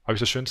 Habe ich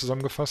das schön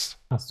zusammengefasst?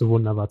 Hast du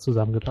wunderbar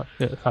zusammengefasst.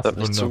 Ich hab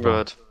nicht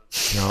zugehört.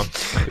 Ja,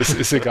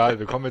 ist egal.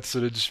 Wir kommen jetzt zu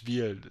den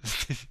Spielen.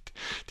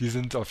 die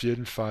sind auf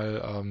jeden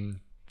Fall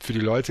für die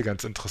Leute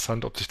ganz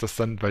interessant, ob sich das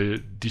dann, weil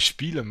die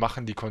Spiele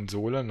machen die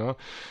Konsole, ne?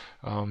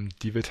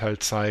 Die wird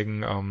halt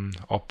zeigen,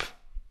 ob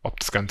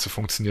das Ganze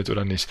funktioniert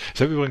oder nicht.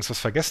 Ich habe übrigens was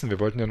vergessen. Wir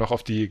wollten ja noch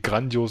auf die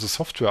grandiose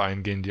Software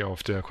eingehen, die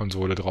auf der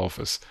Konsole drauf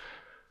ist.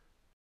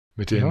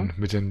 Mit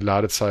den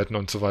Ladezeiten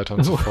und so weiter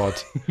und so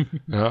fort.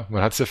 Ja,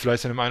 man hat es ja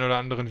vielleicht in einem einen oder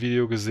anderen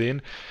Video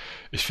gesehen.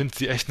 Ich finde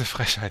sie echt eine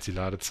Frechheit, die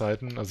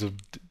Ladezeiten. Also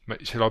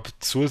ich glaube,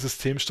 zur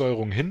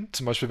Systemsteuerung hin,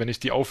 zum Beispiel, wenn ich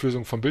die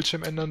Auflösung vom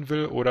Bildschirm ändern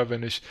will oder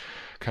wenn ich,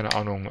 keine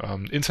Ahnung,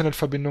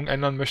 Internetverbindung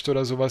ändern möchte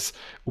oder sowas,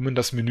 um in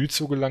das Menü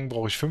zu gelangen,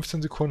 brauche ich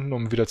 15 Sekunden,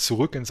 um wieder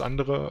zurück ins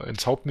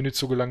Hauptmenü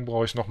zu gelangen,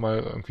 brauche ich nochmal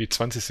irgendwie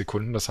 20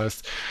 Sekunden. Das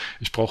heißt,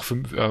 ich brauche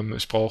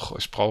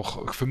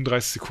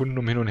 35 Sekunden,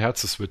 um hin und her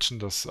zu switchen.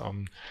 Das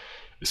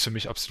ist für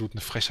mich absolut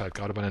eine Frechheit,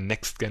 gerade bei einer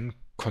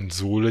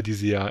Next-Gen-Konsole, die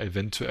sie ja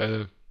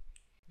eventuell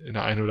in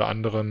der einen oder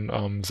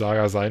anderen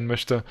Saga sein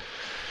möchte.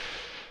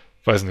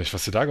 Weiß nicht,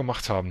 was sie da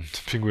gemacht haben.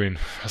 Pinguin,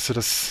 hast du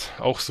das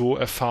auch so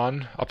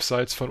erfahren,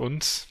 abseits von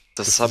uns?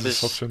 Das habe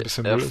ich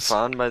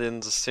erfahren bei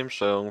den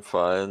Systemsteuerungen,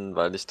 vor allem,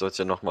 weil ich dort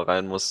ja nochmal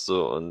rein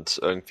musste und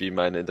irgendwie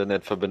meine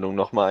Internetverbindung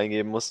nochmal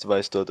eingeben musste,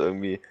 weil ich dort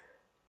irgendwie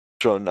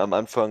schon am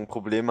Anfang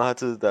Probleme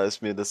hatte. Da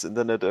ist mir das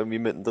Internet irgendwie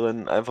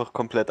mittendrin einfach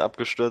komplett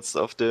abgestürzt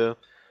auf der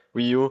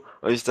Wii U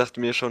und ich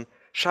dachte mir schon,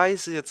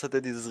 Scheiße, jetzt hat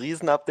er dieses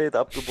Riesen-Update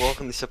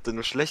abgebrochen, ich habe da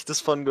nur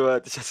Schlechtes von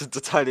gehört, ich hatte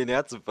total den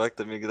Herzinfarkt,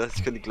 hab mir gedacht,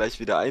 ich könnte die gleich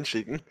wieder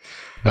einschicken.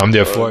 Da haben die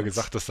ja vorher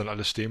gesagt, dass dann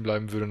alles stehen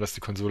bleiben würde und dass die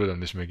Konsole dann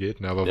nicht mehr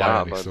geht, ne? Aber war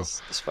ja nicht so.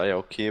 Das war ja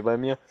okay bei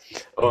mir.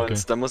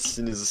 Und dann musste ich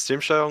in die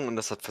Systemsteuerung und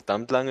das hat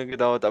verdammt lange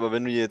gedauert, aber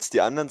wenn du dir jetzt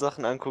die anderen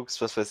Sachen anguckst,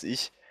 was weiß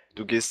ich,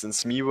 du gehst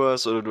ins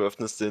Miiverse oder du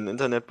öffnest den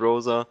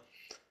Internetbrowser,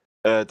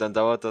 dann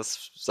dauert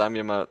das, sagen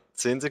wir mal,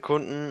 10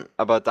 Sekunden,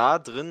 aber da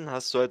drin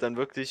hast du halt dann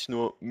wirklich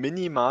nur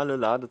minimale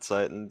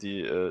Ladezeiten,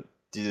 die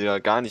dir ja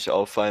gar nicht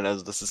auffallen,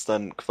 also das ist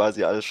dann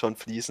quasi alles schon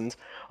fließend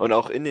und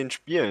auch in den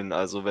Spielen,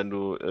 also wenn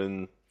du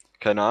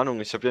keine Ahnung,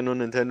 ich habe ja nur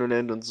Nintendo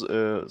Land und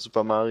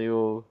Super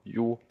Mario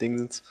U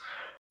Dingsens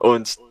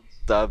und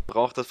da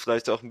braucht das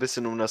vielleicht auch ein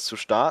bisschen, um das zu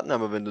starten,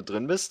 aber wenn du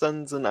drin bist,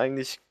 dann sind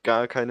eigentlich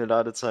gar keine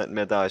Ladezeiten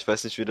mehr da. Ich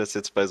weiß nicht, wie das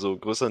jetzt bei so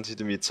größeren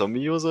Titeln wie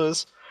Zombie-User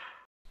ist.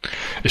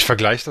 Ich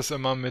vergleiche das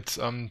immer mit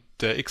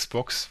der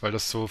Xbox, weil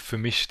das so für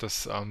mich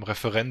das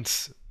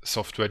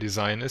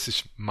Referenz-Software-Design ist.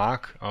 Ich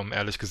mag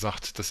ehrlich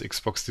gesagt das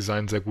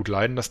Xbox-Design sehr gut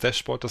leiden, das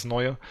Dashboard, das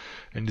neue,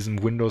 in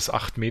diesem Windows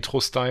 8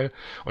 Metro-Style.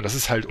 Und das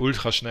ist halt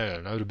ultra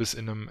schnell. Ne? Du bist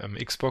in einem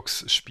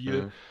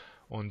Xbox-Spiel.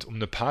 Und um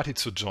eine Party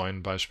zu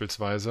joinen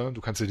beispielsweise, du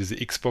kannst ja diese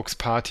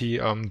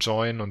Xbox-Party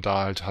joinen und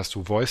da halt hast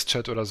du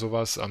Voice-Chat oder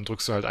sowas,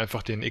 drückst du halt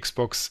einfach den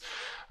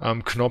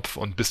Xbox-Knopf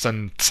und bis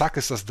dann, zack,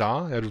 ist das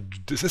da. Ja,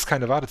 es ist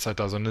keine Wartezeit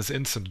da, sondern es ist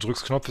instant. Du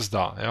drückst Knopf, ist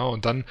da. Ja,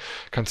 und dann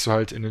kannst du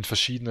halt in den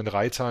verschiedenen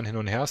Reitern hin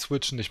und her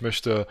switchen. Ich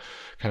möchte,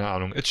 keine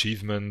Ahnung,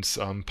 Achievements,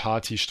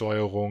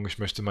 Party-Steuerung, ich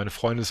möchte meine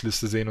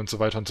Freundesliste sehen und so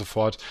weiter und so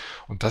fort.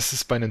 Und das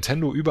ist bei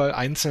Nintendo überall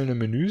einzelne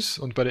Menüs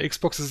und bei der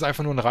Xbox ist es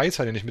einfach nur ein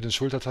Reiter, den ich mit den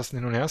Schultertasten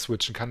hin und her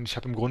switchen kann. Ich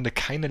habe im Grunde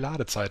keine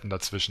Ladezeiten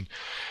dazwischen.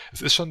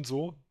 Es ist schon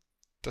so,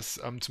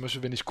 dass zum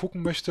Beispiel, wenn ich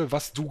gucken möchte,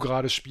 was du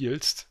gerade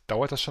spielst,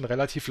 dauert das schon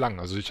relativ lang.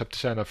 Also ich habe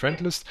dich ja in der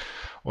Friendlist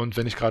und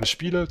wenn ich gerade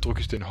spiele,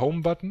 drücke ich den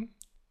Home-Button,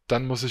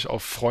 dann muss ich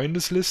auf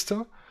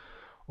Freundesliste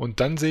und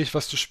dann sehe ich,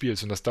 was du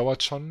spielst. Und das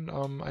dauert schon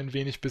ein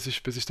wenig, bis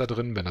ich da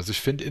drin bin. Also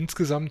ich finde,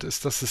 insgesamt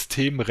ist das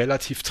System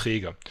relativ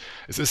träge.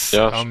 Es ist,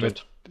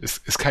 es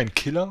ist kein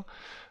Killer.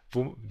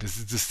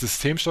 Das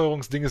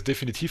Systemsteuerungsding ist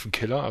definitiv ein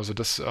Killer, also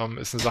das ist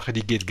eine Sache,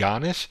 die geht gar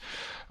nicht,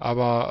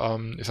 aber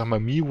ich sag mal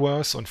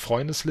Miiverse und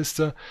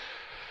Freundesliste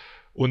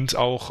und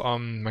auch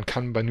man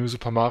kann bei New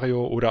Super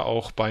Mario oder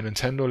auch bei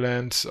Nintendo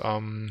Land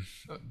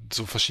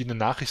so verschiedene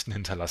Nachrichten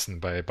hinterlassen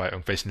bei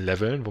irgendwelchen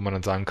Leveln, wo man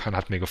dann sagen kann,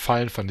 hat mir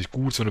gefallen, fand ich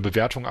gut, so eine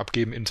Bewertung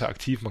abgeben,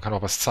 interaktiv, man kann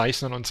auch was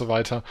zeichnen und so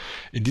weiter.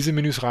 In diese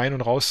Menüs rein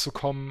und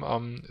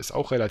rauszukommen ist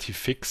auch relativ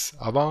fix,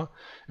 aber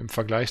im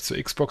Vergleich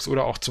zur Xbox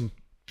oder auch zum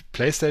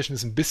PlayStation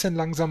ist ein bisschen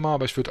langsamer,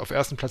 aber ich würde auf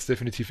ersten Platz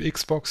definitiv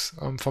Xbox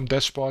vom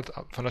Dashboard,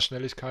 von der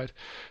Schnelligkeit.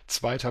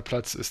 Zweiter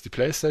Platz ist die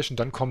PlayStation,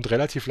 dann kommt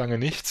relativ lange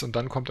nichts und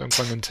dann kommt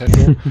irgendwann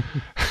Nintendo,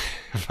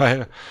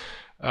 weil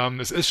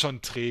es ist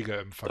schon träge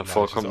im Vergleich.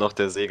 Davor kommt noch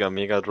der Sega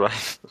Mega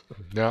Drive.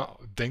 Ja,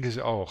 denke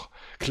ich auch.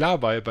 Klar,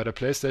 bei der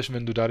PlayStation,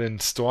 wenn du da den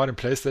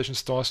PlayStation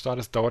Store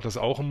startest, dauert das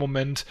auch einen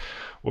Moment.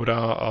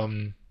 Oder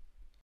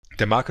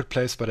der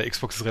Marketplace bei der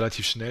Xbox ist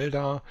relativ schnell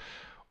da.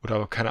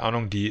 Oder keine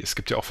Ahnung, es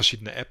gibt ja auch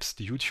verschiedene Apps,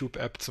 die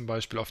YouTube-App zum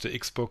Beispiel auf der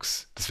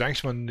Xbox. Das wäre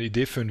eigentlich mal eine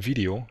Idee für ein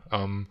Video.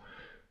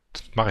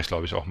 Das mache ich,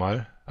 glaube ich, auch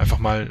mal. Einfach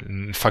mal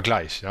einen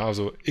Vergleich. Ja,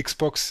 also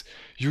Xbox,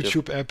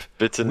 YouTube-App.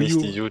 Bitte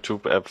nicht die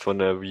YouTube-App von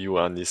der Wii U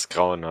an, die ist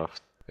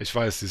grauenhaft. Ich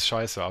weiß, die ist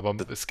scheiße, aber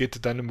es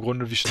geht dann im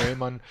Grunde, wie schnell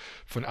man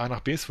von A nach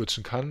B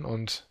switchen kann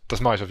und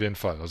das mache ich auf jeden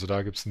Fall. Also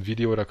da gibt es ein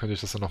Video, da könnt ihr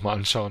euch das dann nochmal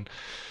anschauen,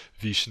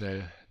 wie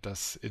schnell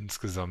das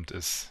insgesamt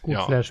ist. Gut,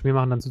 ja. Flash, wir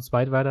machen dann zu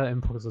zweit weiter,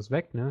 Mpox ist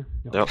weg, ne?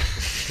 Ja.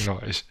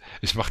 Genau, ich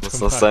mache das.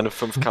 Du musst seine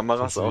 5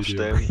 Kameras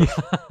aufstellen.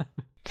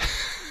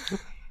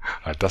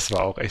 Das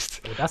war auch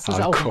echt Oh, das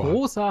ist auch ein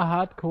großer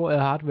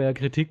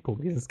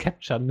Hardware-Kritikpunkt. Dieses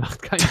Capturen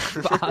macht keinen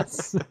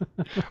Spaß.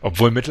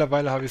 Obwohl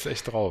mittlerweile habe ich es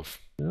echt drauf.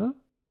 Ja?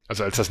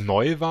 Also als das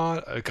neu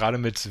war, gerade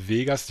mit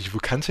Vegas, ich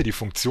kannte die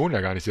Funktion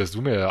ja gar nicht, die hast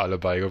du mir ja alle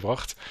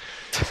beigebracht.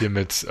 Hier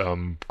mit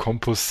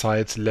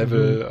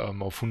Composite-Level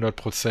auf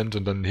 100%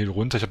 und dann hin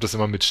runter. Ich habe das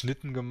immer mit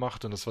Schnitten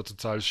gemacht und das war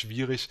total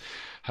schwierig,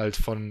 halt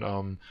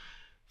von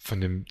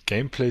dem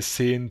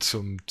Gameplay-Szenen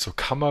zur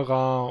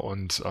Kamera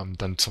und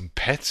dann zum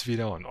Pad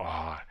wieder und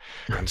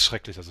ganz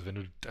schrecklich. Also wenn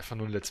du einfach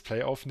nur ein Let's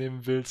Play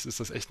aufnehmen willst,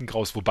 ist das echt ein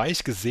Graus. Wobei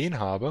ich gesehen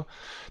habe,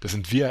 da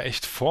sind wir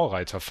echt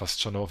Vorreiter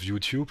fast schon auf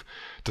YouTube,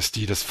 dass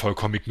die das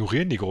vollkommen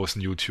ignorieren, die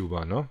großen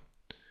YouTuber, ne?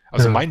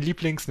 Also mein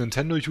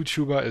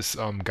Lieblings-Nintendo-YouTuber ist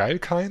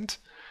Geilkind.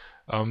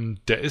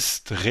 Der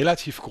ist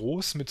relativ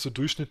groß mit so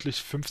durchschnittlich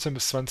 15.000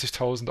 bis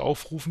 20.000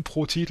 Aufrufen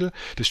pro Titel.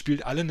 Der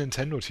spielt alle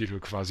Nintendo-Titel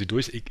quasi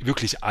durch,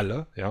 wirklich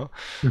alle, ja.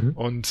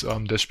 Und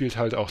der spielt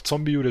halt auch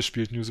Zombie U, der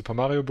spielt New Super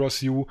Mario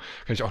Bros. U.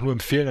 Kann ich auch nur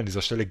empfehlen an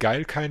dieser Stelle.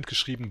 Geilkind,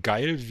 geschrieben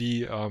geil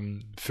wie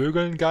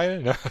Vögeln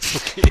geil, ne?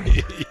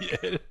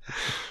 Okay,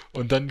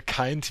 und dann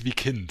Kind wie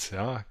Kind,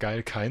 ja.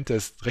 Geilkind, der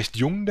ist recht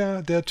jung,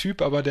 der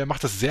Typ, aber der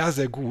macht das sehr,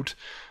 sehr gut.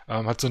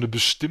 Hat so eine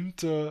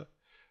bestimmte,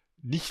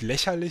 nicht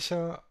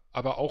lächerliche,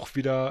 aber auch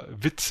wieder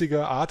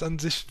witzige Art an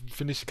sich,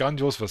 finde ich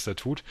grandios, was der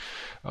tut.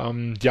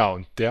 Und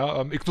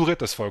der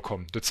ignoriert das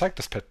vollkommen. Der zeigt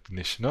das Pad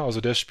nicht, ne? Also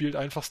der spielt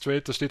einfach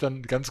straight, da steht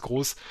dann ganz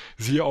groß,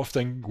 siehe auf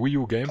dein Wii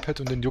U Gamepad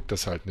und den juckt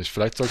das halt nicht.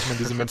 Vielleicht sollte man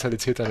diese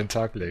Mentalität an den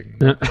Tag legen.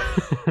 Ne?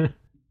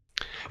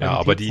 Ja,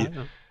 aber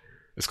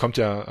es kommt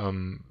ja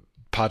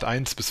Part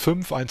 1 bis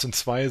 5, 1 und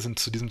 2 sind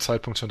zu diesem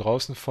Zeitpunkt schon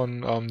draußen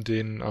von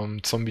den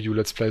Zombie U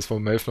Let's Plays, wo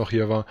Melf noch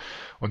hier war.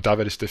 Und da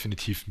werde ich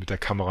definitiv mit der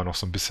Kamera noch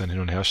so ein bisschen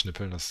hin und her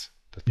schnippeln. Das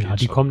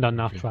die kommen dann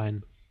nach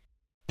Trine.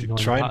 Die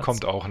Trine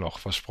kommt auch noch,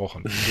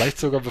 versprochen. Vielleicht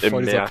sogar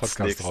bevor dieser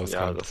Podcast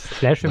rauskommt.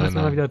 Flash, wir müssen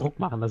mal wieder Druck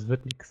machen, das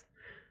wird nix.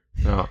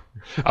 Ja.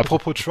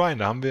 Apropos Trine,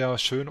 da haben wir ja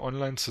schön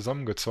online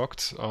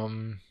zusammengezockt.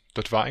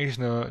 Das war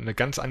eigentlich eine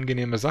ganz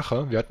angenehme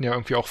Sache. Wir hatten ja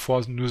irgendwie auch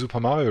vor, New Super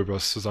Mario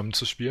Bros. Zusammen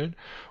zu spielen.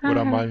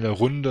 Oder mal eine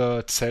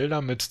Runde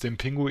Zelda mit dem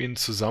Pinguin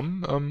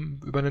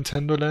zusammen über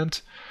Nintendo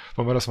Land.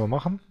 Wollen wir das mal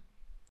machen?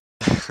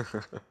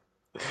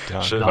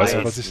 Ja, Schön du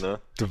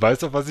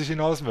weißt auch, was ich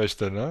hinaus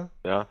möchte, ne?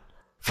 Ja.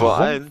 Vor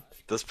allem,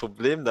 das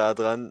Problem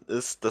daran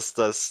ist, dass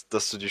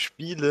du die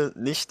Spiele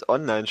nicht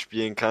online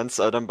spielen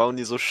kannst, aber dann bauen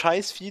die so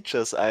scheiß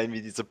Features ein,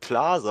 wie diese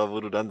Plaza, wo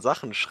du dann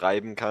Sachen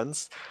schreiben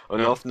kannst und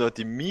laufen dort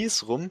die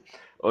Mies rum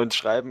und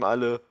schreiben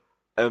alle,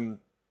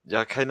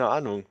 keine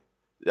Ahnung.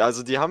 Ja,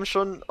 also die haben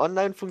schon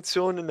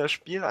Online-Funktionen in das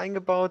Spiel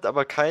eingebaut,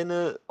 aber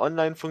keine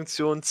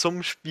Online-Funktion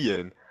zum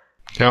Spielen.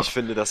 Ja. Ich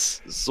finde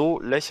das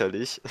so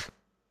lächerlich.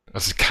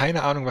 Also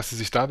keine Ahnung, was sie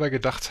sich dabei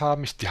gedacht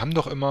haben. Die haben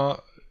doch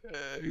immer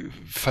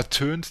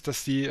vertönt,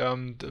 dass die,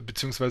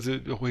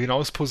 beziehungsweise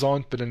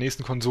hinausposaunt, bei der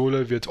nächsten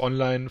Konsole wird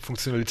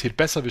Online-Funktionalität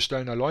besser, wir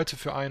stellen da Leute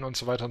für ein und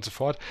so weiter und so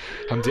fort.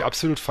 Haben sie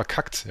absolut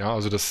verkackt. Ja,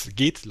 also das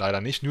geht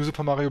leider nicht. New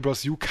Super Mario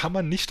Bros. U kann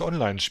man nicht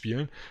online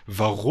spielen.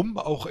 Warum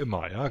auch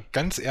immer, ja.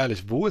 Ganz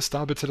ehrlich, wo ist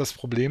da bitte das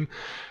Problem,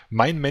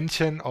 mein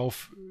Männchen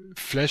auf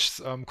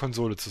Flashs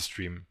Konsole zu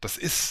streamen? Das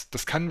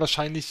kann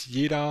wahrscheinlich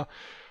jeder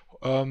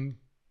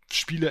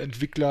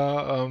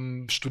Spieleentwickler,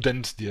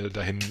 Student dir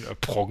dahin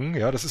proggen,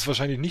 ja, das ist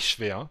wahrscheinlich nicht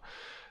schwer.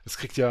 Das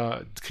kriegt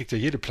ja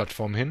jede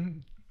Plattform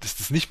hin. Es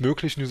ist nicht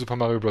möglich, New Super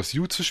Mario Bros.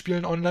 U zu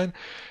spielen online.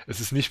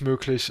 Es ist nicht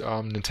möglich,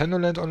 Nintendo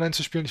Land online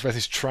zu spielen. Ich weiß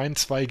nicht, Trine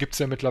 2 gibt's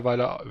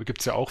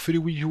ja auch für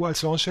die Wii U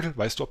als Launch-Titel.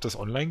 Weißt du, ob das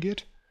online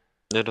geht?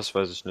 Ne, das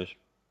weiß ich nicht.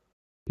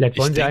 Vielleicht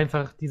wollen sie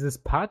einfach dieses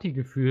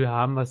Partygefühl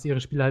haben, was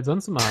ihre Spiele halt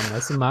sonst immer haben.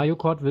 Weißt du, Mario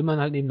Kart will man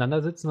halt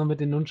nebeneinander sitzen und mit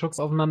den Nunchucks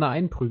aufeinander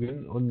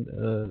einprügeln und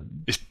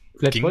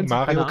ging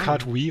Mario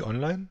Kart Wii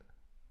online?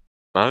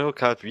 Mario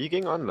Kart Wii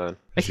ging online.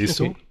 Echt? Siehst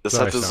du? Das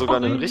hatte sogar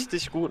einen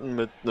richtig guten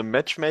mit einem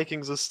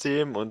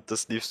Matchmaking-System und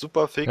das lief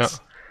super fix. Ja.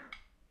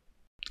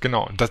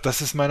 Genau,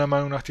 das ist meiner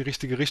Meinung nach die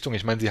richtige Richtung.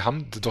 Ich meine, sie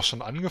haben doch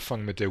schon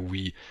angefangen mit der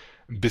Wii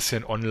ein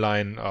bisschen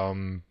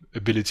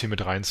Online-Ability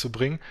mit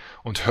reinzubringen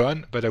und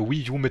hören bei der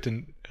Wii U mit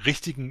den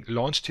richtigen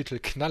Launch-Titel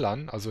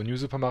knallern. Also New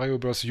Super Mario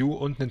Bros. U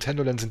und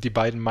Nintendo Land sind die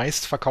beiden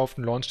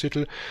meistverkauften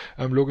Launch-Titel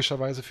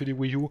logischerweise für die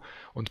Wii U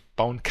und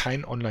bauen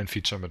kein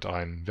Online-Feature mit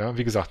ein. Ja,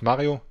 wie gesagt,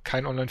 Mario,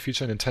 kein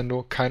Online-Feature,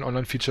 Nintendo, kein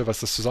Online-Feature, was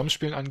das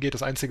Zusammenspielen angeht.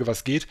 Das Einzige,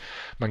 was geht,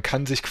 man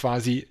kann sich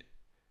quasi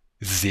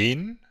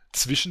sehen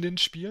zwischen den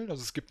Spielen,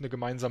 also es gibt eine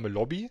gemeinsame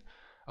Lobby,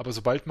 aber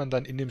sobald man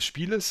dann in dem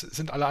Spiel ist,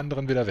 sind alle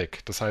anderen wieder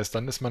weg. Das heißt,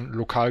 dann ist man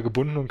lokal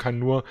gebunden und kann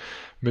nur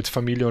mit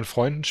Familie und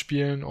Freunden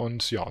spielen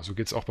und ja, so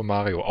geht's auch bei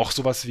Mario. Auch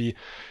sowas wie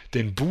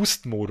den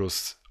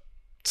Boost-Modus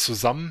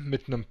zusammen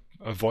mit einem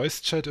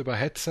Voice-Chat über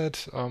Headset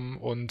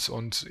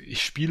und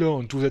ich spiele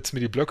und du setzt mir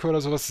die Blöcke oder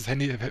sowas. Das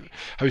Handy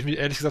habe ich mich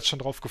ehrlich gesagt schon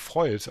drauf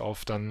gefreut,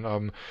 auf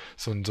dann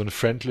so eine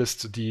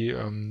Friendlist, die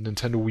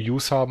Nintendo Wii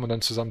U's haben und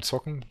dann zusammen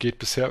zocken. Geht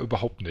bisher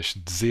überhaupt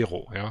nicht.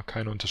 Zero, ja,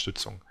 keine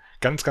Unterstützung.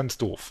 Ganz, ganz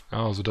doof.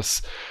 Ja, also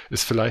das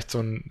ist vielleicht so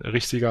ein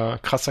richtiger,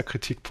 krasser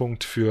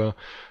Kritikpunkt für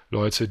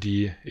Leute,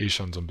 die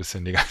schon so ein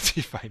bisschen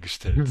negativ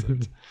eingestellt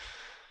sind.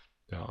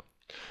 Ja.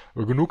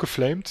 Aber genug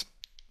geflamed.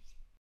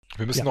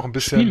 Wir müssen Ja, noch ein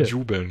bisschen Spiele.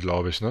 jubeln,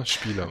 glaube ich, ne?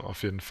 Spiele,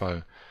 auf jeden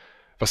Fall.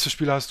 Was für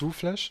Spiele hast du,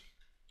 Flash?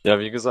 Ja,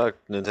 wie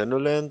gesagt, Nintendo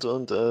Land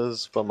und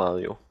Super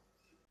Mario.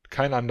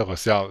 Kein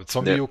anderes. Ja, Ne.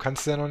 Zombie U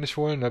kannst du ja noch nicht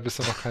holen, da bist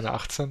du noch keine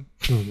 18.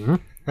 Mhm.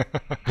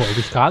 Wollte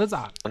ich gerade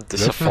sagen. Und ich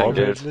Ne, hab kein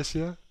Geld. vorbildlich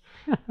hier.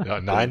 Ja,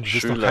 Bin nein, du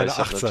bist noch Schüler, keine ich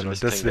hab 18 natürlich und kein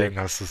Geld. deswegen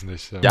hast du es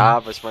nicht. Ja,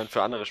 aber ich meine,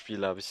 für andere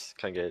Spiele habe ich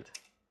kein Geld.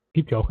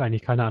 Gibt ja auch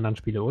eigentlich keine anderen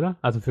Spiele, oder?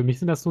 Also für mich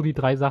sind das so die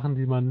 3 Sachen,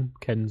 die man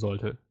kennen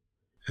sollte.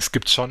 Es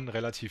gibt schon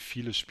relativ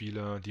viele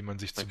Spiele, die man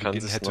sich zu Man kann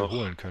Beginn sich hätte noch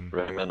holen können.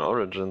 Rayman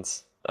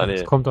Origins. Ah, Das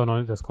nee, kommt doch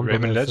noch, das kommt doch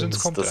Rayman erst Legends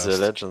im, kommt das ist ja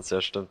erst. Legends,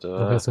 ja, stimmt. doch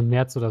Ja. erst im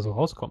März oder so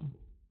rauskommen,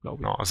 glaube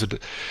ich. Genau, also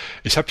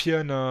ich habe hier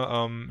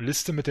eine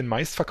Liste mit den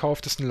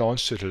meistverkauftesten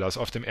Launch-Titeln. Also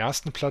auf dem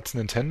ersten Platz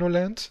Nintendo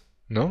Land,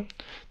 ne?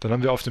 Dann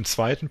haben wir auf dem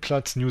zweiten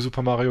Platz New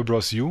Super Mario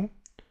Bros. U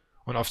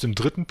und auf dem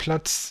dritten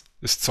Platz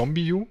ist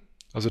Zombie U.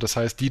 Also das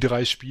heißt, die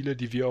 3 Spiele,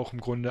 die wir auch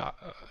im Grunde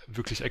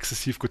wirklich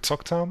exzessiv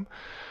gezockt haben.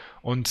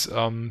 Und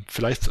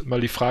vielleicht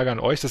mal die Frage an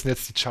euch, das sind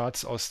jetzt die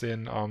Charts aus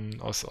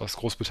aus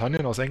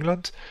Großbritannien, aus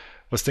England.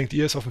 Was denkt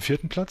ihr ist auf dem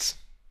 4. Platz?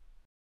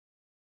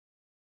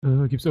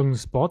 Gibt es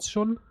irgendeinen Sports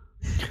schon?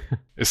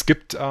 Es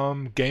gibt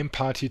Game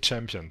Party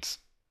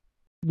Champions.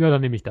 Ja,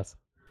 dann nehme ich das.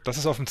 Das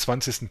ist auf dem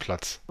 20.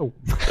 Platz. Oh.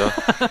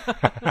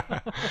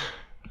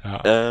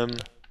 Ja.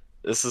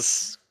 Ist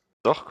es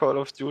doch Call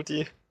of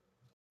Duty?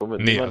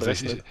 Womit Nee, niemand also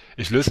rechnet?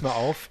 ich löse mal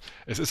auf.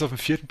 Es ist auf dem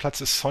 4.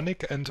 Platz ist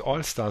Sonic and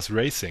All-Stars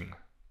Racing.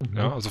 Mhm.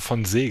 Ja, also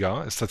von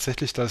Sega ist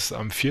tatsächlich das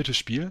 4.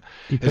 Spiel.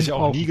 Die Hätte ich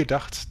können auch nie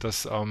gedacht,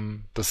 dass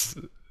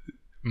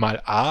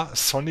mal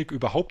Sonic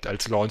überhaupt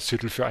als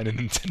Launch-Titel für eine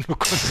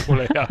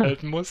Nintendo-Konsole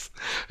herhalten muss.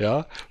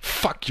 Ja,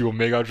 fuck you,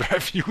 Mega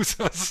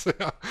Drive-Users.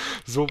 Ja,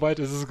 so weit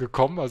ist es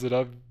gekommen. Also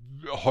da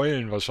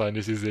heulen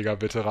wahrscheinlich die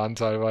Sega-Veteranen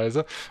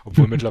teilweise.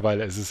 Obwohl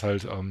mittlerweile ist es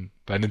halt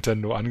bei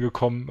Nintendo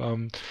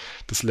angekommen,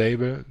 das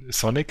Label.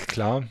 Sonic,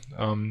 klar.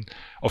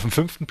 Auf dem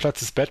 5.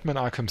 Platz ist Batman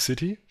Arkham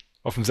City.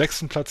 Auf dem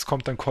 6. Platz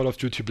kommt dann Call of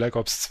Duty Black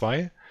Ops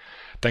 2.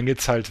 Dann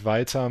geht's halt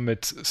weiter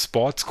mit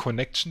Sports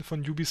Connection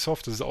von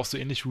Ubisoft. Das ist auch so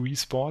ähnlich wie Wii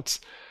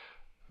Sports.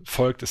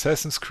 Folgt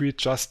Assassin's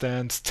Creed, Just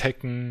Dance,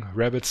 Tekken,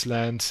 Rabbids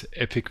Land,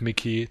 Epic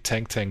Mickey,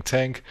 Tank, Tank,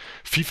 Tank.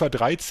 FIFA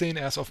 13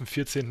 erst auf dem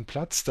 14.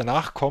 Platz.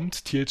 Danach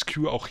kommt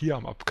THQ auch hier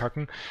am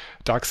Abkacken.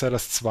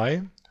 Darksiders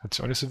 2, hat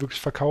sich auch nicht so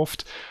wirklich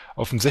verkauft.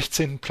 Auf dem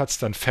 16. Platz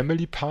dann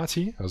Family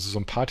Party, also so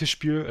ein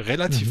Partyspiel,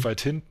 relativ weit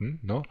hinten.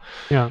 Ne?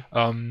 Ja.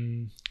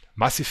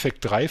 Mass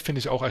Effect 3 finde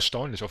ich auch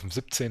erstaunlich, auf dem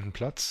 17.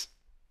 Platz.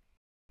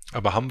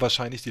 Aber haben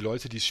wahrscheinlich die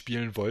Leute, die es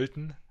spielen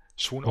wollten,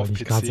 schon auf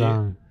Wollte ich gerade PC,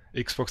 sagen.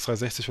 Xbox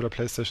 360 oder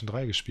PlayStation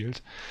 3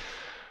 gespielt.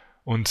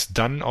 Und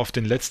dann auf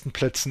den letzten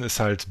Plätzen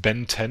ist halt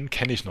Ben 10,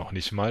 kenne ich noch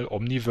nicht mal,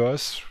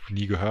 Omniverse,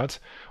 nie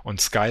gehört.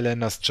 Und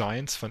Skylanders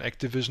Giants von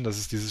Activision, das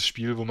ist dieses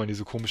Spiel, wo man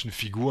diese komischen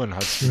Figuren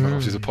hat, die man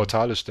auf diese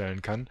Portale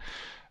stellen kann.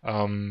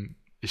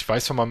 Ich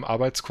weiß von meinem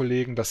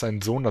Arbeitskollegen, dass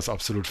sein Sohn das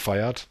absolut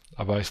feiert,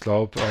 aber ich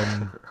glaube,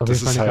 Auf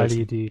dass jeden Fall es eine halt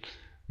geile Idee.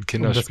 ein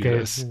Kinderspiel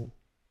Geld. ist. Ja.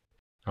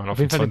 Ja, und Auf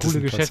jeden dem Fall eine 20.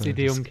 coole Platz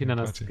Geschäftsidee, das um Kindern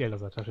Game das Party. Geld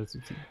aus der Tasche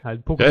zu ziehen.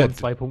 Halt Pokémon Ja,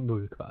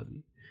 2.0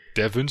 quasi.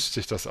 Der wünscht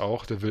sich das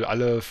auch, der will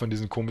alle von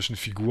diesen komischen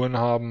Figuren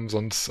haben,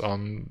 sonst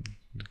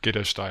geht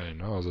er steil.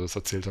 Ne? Also das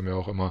erzählt er mir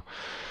auch immer,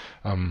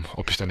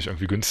 ob ich da nicht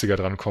irgendwie günstiger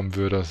dran kommen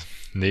würde.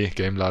 Nee,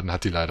 Gameladen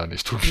hat die leider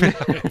nicht, tut mir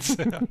leid.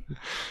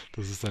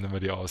 Das ist dann immer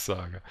die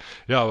Aussage.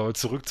 Ja, aber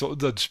zurück zu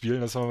unseren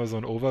Spielen, das war mal so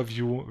ein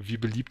Overview, wie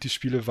beliebt die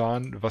Spiele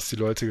waren, was die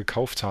Leute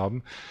gekauft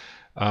haben.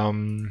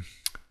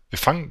 Wir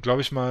fangen,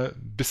 glaube ich, mal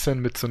ein bisschen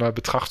mit so einer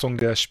Betrachtung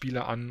der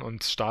Spiele an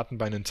und starten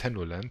bei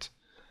Nintendo Land.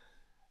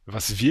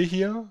 Was wir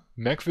hier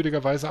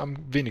merkwürdigerweise am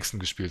wenigsten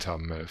gespielt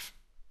haben, Melf.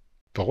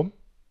 Warum?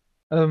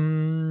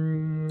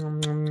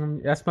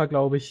 Erstmal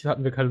glaube ich,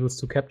 hatten wir keine Lust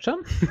zu capturen.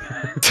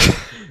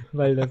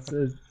 Weil das,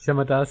 ich sag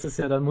mal, das ist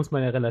ja, dann muss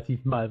man ja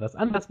relativ mal was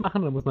anders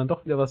machen, dann muss man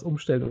doch wieder was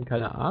umstellen und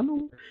keine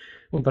Ahnung.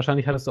 Und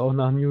wahrscheinlich hattest du auch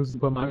nach New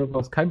Super Mario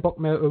Bros. Keinen Bock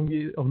mehr,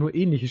 irgendwie auch nur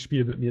ähnliche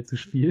Spiele mit mir zu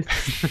spielen.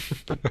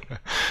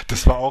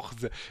 Das war auch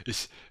sehr,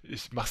 ich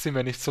mach's ihm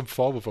ja nicht zum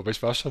Vorwurf, aber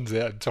ich war schon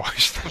sehr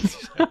enttäuscht.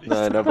 Muss ich ehrlich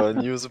Nein, sagen. aber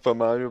New Super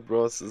Mario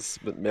Bros.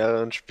 Ist mit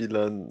mehreren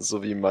Spielern,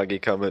 so wie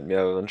Magica mit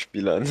mehreren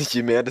Spielern.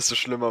 Je mehr, desto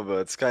schlimmer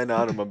wird's. Keine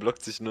Ahnung, man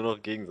blockt sich nur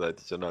noch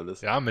gegenseitig und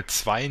alles. Ja, mit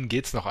zweien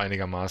geht's noch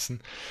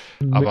einigermaßen.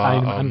 Mit Aber,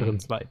 einem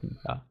anderen zweiten,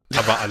 ja.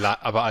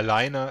 Aber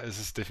alleine ist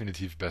es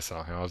definitiv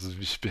besser. Ja, also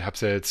ich habe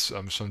es ja jetzt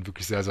schon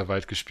wirklich sehr, sehr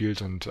weit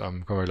gespielt und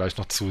kommen wir gleich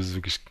noch zu, ist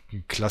wirklich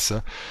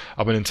klasse.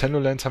 Aber Nintendo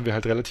Land haben wir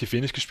halt relativ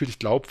wenig gespielt. Ich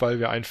glaube, weil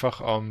wir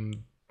einfach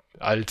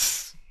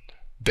als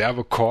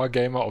derbe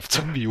Core-Gamer auf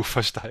Zombie U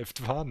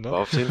versteift waren. War Ne?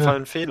 auf jeden Fall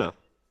ein Fehler.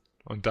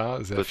 Und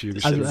da sehr Wird viel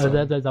bestimmt gespielt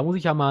Also haben. da muss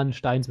ich ja mal einen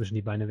Stein zwischen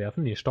die Beine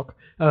werfen, nee, Stock.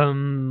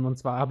 Und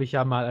zwar habe ich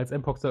ja mal, als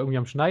Mpox da irgendwie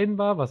am Schneiden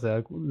war, was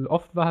ja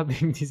oft war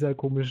wegen dieser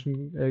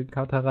komischen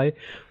Karterei,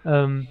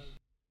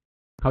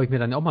 habe ich mir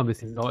dann auch mal ein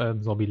bisschen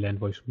Zombieland,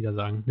 wollte ich schon wieder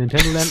sagen,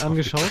 Nintendo Land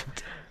angeschaut.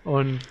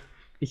 Und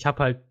ich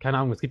habe halt, keine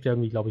Ahnung, es gibt ja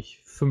irgendwie, glaube ich,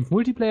 5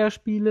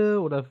 Multiplayer-Spiele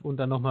und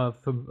dann nochmal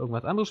 5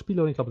 irgendwas anderes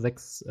Spiele und ich glaube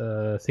 6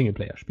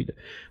 Singleplayer-Spiele.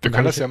 Wir Und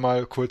können da das ja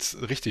mal kurz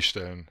richtig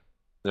stellen.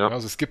 Ja,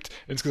 Also es gibt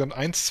insgesamt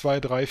 1, 2,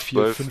 3, 4,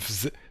 12.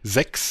 5,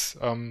 6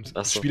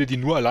 Ach so. Spiele, die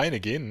nur alleine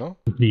gehen, ne?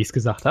 Wie ich es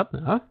gesagt habe,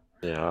 ja.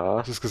 Ja,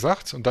 Hast du es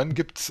gesagt? Und dann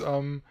gibt's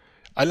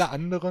alle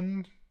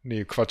anderen.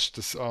 Nee, Quatsch,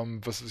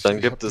 dann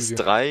ich gibt hab es die.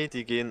 3,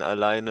 die gehen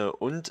alleine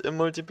und im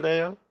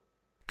Multiplayer.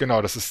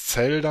 Genau, das ist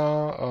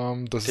Zelda,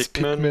 das ist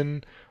Pikmin.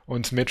 Pikmin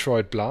und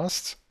Metroid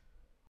Blast.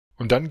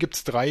 Und dann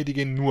gibt's 3, die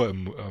gehen nur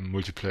im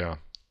Multiplayer.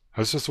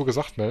 Hast du das so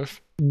gesagt,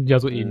 Melf? Ja,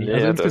 so ähnlich. Nee,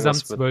 Also hat insgesamt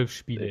irgendwas mit. 12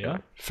 Spiele, ja?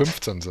 Egal.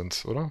 15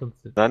 sind's, oder?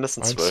 15. Nein, das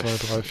sind 1, 2,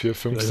 12. 3, 4,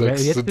 5, Ja,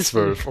 6 jetzt sind bist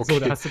 12. du, Okay. so,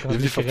 da hast du Ich gerade hab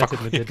die nicht gerettet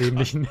Verpackung mit der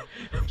dämlichen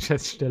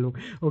Feststellung.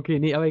 Okay,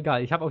 nee, aber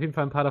egal. Ich habe auf jeden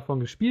Fall ein paar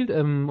davon gespielt.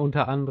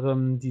 Unter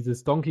anderem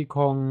dieses Donkey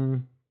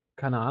Kong,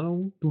 keine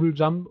Ahnung, Doodle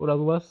Jump oder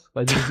sowas.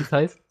 Weiß ich nicht, wie es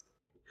heißt.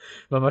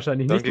 War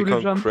wahrscheinlich nicht Donkey Doodle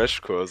Kong Jump.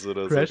 Crash Course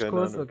oder so, Crash keine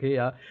Course, Ahnung. okay,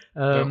 ja.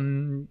 Ja.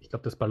 Ich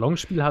glaube, das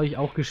Ballonspiel habe ich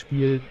auch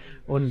gespielt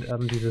und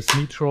dieses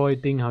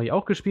Metroid-Ding habe ich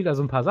auch gespielt.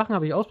 Also ein paar Sachen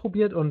habe ich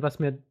ausprobiert und was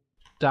mir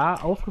da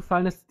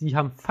aufgefallen ist, die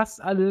haben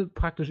fast alle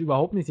praktisch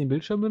überhaupt nicht den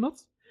Bildschirm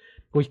benutzt.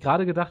 Wo ich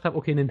gerade gedacht habe,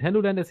 okay,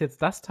 Nintendo Land ist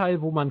jetzt das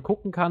Teil, wo man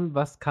gucken kann,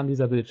 was kann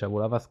dieser Bildschirm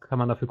oder was kann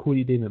man da für coole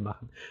Ideen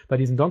mitmachen. Bei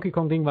diesem Donkey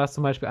Kong-Ding war es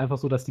zum Beispiel einfach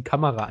so, dass die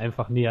Kamera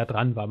einfach näher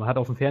dran war. Man hat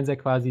auf dem Fernseher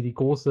quasi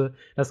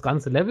das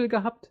ganze Level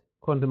gehabt,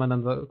 konnte man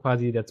dann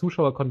quasi, der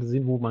Zuschauer konnte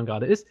sehen, wo man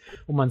gerade ist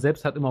und man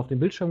selbst hat immer auf den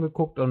Bildschirm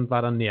geguckt und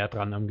war dann näher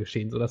dran am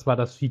Geschehen. So, das war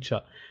das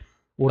Feature.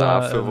 Oder,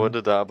 Dafür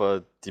wurde da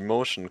aber die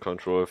Motion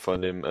Control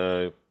von dem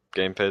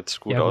Gamepad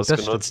gut ja, gut, das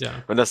ausgenutzt. stimmt,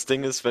 ja. Und das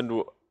Ding ist, wenn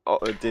du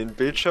den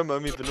Bildschirm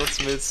irgendwie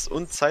benutzen willst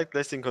und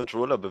zeitgleich den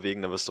Controller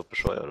bewegen, dann wirst du doch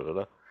bescheuert,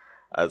 oder?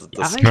 Also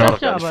das Ja, kann eigentlich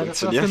doch ja, gar nicht aber das war für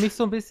funktionieren. mich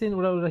so ein bisschen,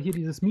 oder hier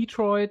dieses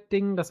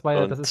Metroid-Ding, das war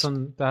ja, das ist so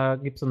Und da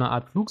gibt es so eine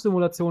Art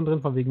Flugsimulation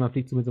drin, von wegen man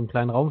fliegt so mit so einem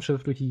kleinen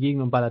Raumschiff durch die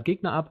Gegend und ballert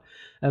Gegner ab.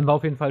 War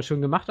auf jeden Fall schön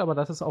gemacht, aber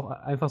das ist auch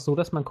einfach so,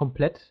 dass man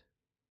komplett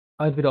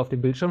entweder auf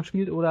dem Bildschirm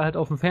spielt oder halt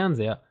auf dem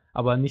Fernseher.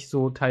 Aber nicht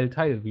so Teil,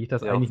 wie ich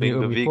das ja, auch eigentlich mir wegen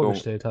irgendwie Bewegung.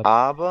 vorgestellt habe.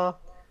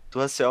 Aber du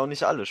hast ja auch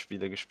nicht alle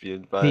Spiele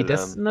gespielt, Nee, weil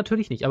das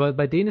natürlich nicht. Aber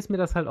bei denen ist mir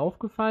das halt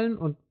aufgefallen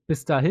und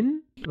bis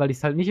dahin, weil ich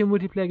es halt nicht im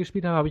Multiplayer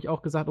gespielt habe, habe ich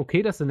auch gesagt,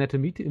 okay, das sind nette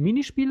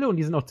Minispiele und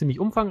die sind auch ziemlich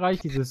umfangreich.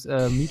 Dieses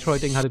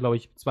Metroid-Ding hatte, glaube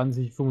ich,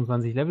 20,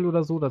 25 Level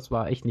oder so. Das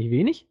war echt nicht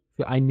wenig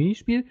für ein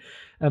Minispiel.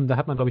 Da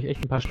hat man, glaube ich,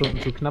 echt ein paar Stunden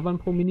zu knabbern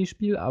pro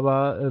Minispiel,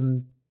 aber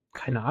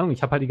keine Ahnung,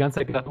 ich habe halt die ganze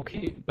Zeit gedacht,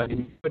 okay, bei dem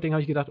Metroid-Ding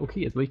habe ich gedacht,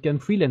 okay, jetzt würde ich gerne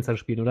Freelancer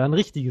spielen oder ein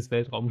richtiges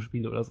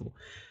Weltraumspiel oder so.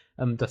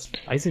 Das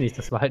weiß ich nicht,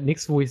 das war halt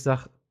nichts, wo ich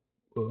sage,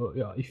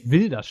 ja, ich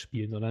will das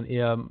spielen, sondern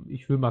eher,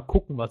 ich will mal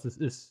gucken, was es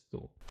ist.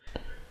 So.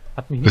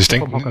 Hat mich Also nicht ich so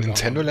denke, vom Hocker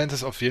Nintendo gehauen. Land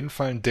ist auf jeden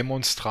Fall ein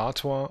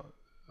Demonstrator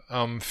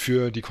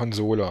für die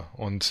Konsole.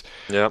 Und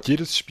ja,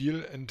 jedes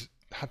Spiel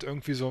hat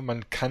irgendwie so,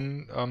 man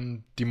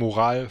kann die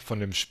Moral von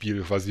dem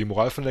Spiel, quasi die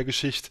Moral von der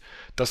Geschichte,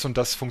 das und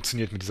das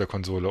funktioniert mit dieser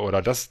Konsole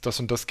oder das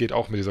und das geht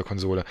auch mit dieser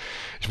Konsole.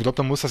 Ich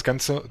glaube, man muss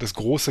das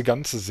große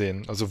Ganze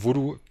sehen. Also wo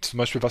du zum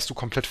Beispiel, was du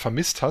komplett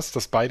vermisst hast,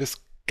 dass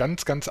beides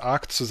ganz, ganz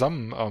arg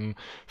zusammen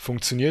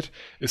funktioniert,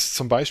 ist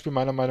zum Beispiel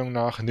meiner Meinung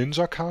nach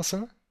Ninja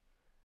Castle.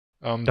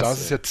 Da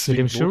ist es jetzt mit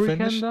dem zwingend Shuriken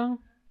notwendig. da?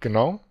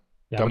 Genau.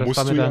 Ja, Da aber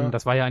musst du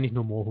das war ja eigentlich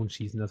nur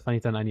Moorhuhn-Schießen. Das fand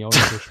ich dann eigentlich auch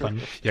nicht so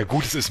spannend. Ja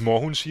gut, es ist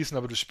Moorhuhn-Schießen,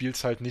 aber du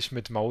spielst halt nicht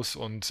mit Maus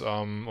und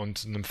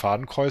einem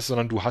Fadenkreuz,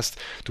 sondern du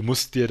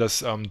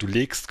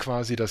legst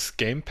quasi das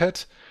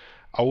Gamepad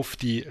auf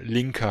die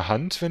linke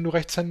Hand, wenn du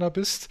Rechtshänder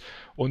bist,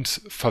 und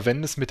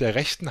verwendest mit der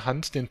rechten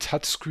Hand den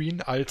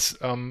Touchscreen als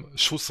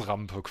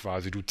Schussrampe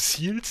quasi. Du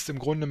zielst im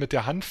Grunde mit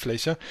der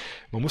Handfläche.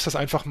 Man muss das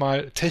einfach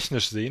mal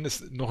technisch sehen,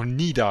 ist noch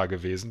nie da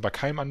gewesen, bei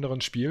keinem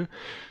anderen Spiel.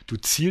 Du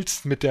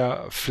zielst mit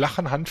der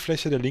flachen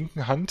Handfläche der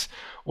linken Hand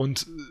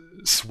und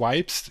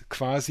swipest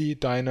quasi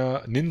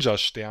deine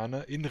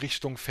Ninja-Sterne in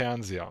Richtung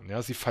Fernseher.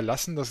 Ja, sie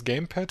verlassen das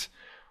Gamepad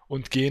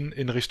und gehen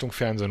in Richtung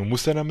Fernseher. Du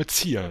musst ja damit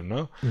zielen,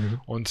 ne?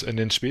 Mhm. Und in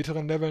den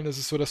späteren Leveln ist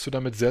es so, dass du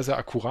damit sehr, sehr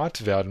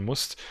akkurat werden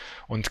musst.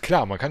 Und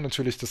klar, man kann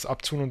natürlich das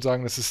abtun und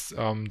sagen, das ist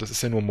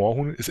ja nur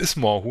Moorhuhn. Es ist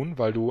Moorhuhn,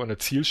 weil du eine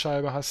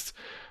Zielscheibe hast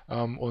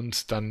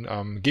und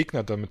dann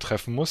Gegner damit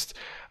treffen musst.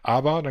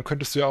 Aber dann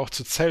könntest du ja auch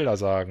zu Zelda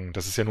sagen,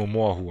 das ist ja nur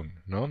Moorhuhn,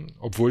 ne?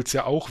 Obwohl es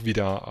ja auch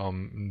wieder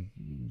einen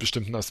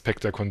bestimmten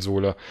Aspekt der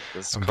Konsole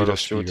das ist Call of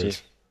Duty.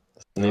 widerspiegelt.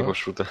 Das ist ein Ja?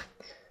 Ego-Shooter.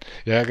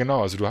 Ja,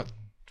 genau. Also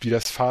wie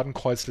das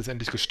Fadenkreuz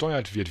letztendlich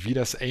gesteuert wird, wie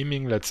das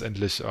Aiming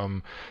letztendlich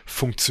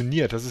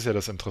funktioniert, das ist ja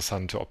das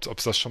Interessante. Ob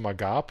es das schon mal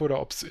gab oder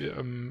ob es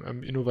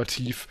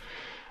innovativ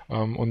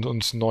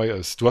und neu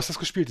ist. Du hast das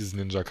gespielt, dieses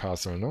Ninja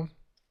Castle, ne?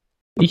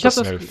 Ich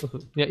habe Melf.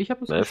 ich habe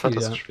das Melf hat gespielt,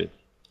 das ja. gespielt.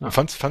 Ja.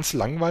 Fandst du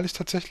langweilig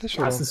tatsächlich?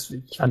 Ja, Oder?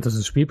 ich fand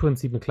das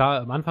Spielprinzip,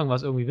 klar, am Anfang war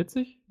es irgendwie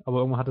witzig, aber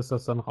irgendwann hat es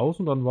das dann raus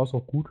und dann war es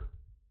auch gut.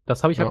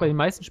 Das habe ich halt bei Ja. den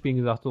meisten Spielen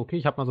gesagt, so, okay,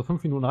 ich habe mal so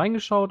 5 Minuten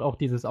reingeschaut, auch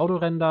dieses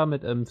Autorennen da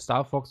mit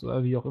Star Fox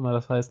oder wie auch immer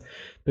das heißt,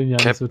 bin ja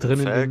nicht so Captain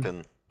drin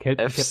Falcon.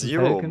 Captain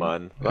F-Zero, Falcon.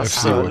 Mann. Was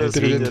F-Zero. zur Hölle ist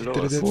mit dir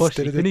los? Wurscht,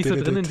 ich bin nicht so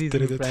drin in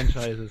diesen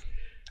Franchises.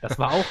 Das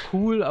war auch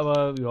cool,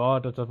 aber ja,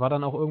 das war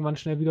dann auch irgendwann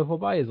schnell wieder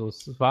vorbei. So,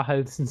 es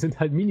sind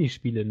halt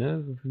Minispiele,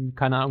 ne?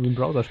 Keine Ahnung, wie ein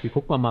Browserspiel.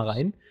 Guck mal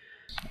rein.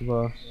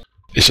 Aber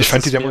Ich Das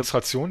fand die ist mir-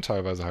 Demonstration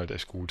teilweise halt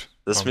echt gut.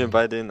 Das ist mir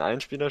bei den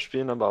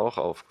Einspielerspielen aber auch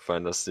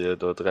aufgefallen, dass dir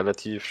dort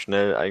relativ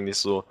schnell eigentlich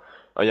so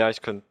oh ja,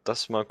 ich könnte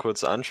das mal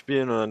kurz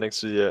anspielen und dann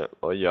denkst du dir,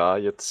 oh ja,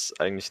 jetzt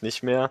eigentlich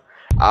nicht mehr.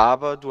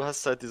 Aber du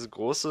hast halt diese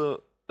große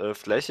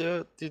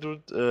Fläche,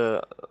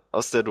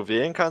 aus der du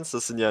wählen kannst.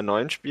 Das sind ja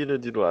 9 Spiele,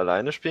 die du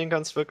alleine spielen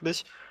kannst,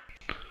 wirklich.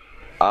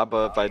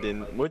 Aber bei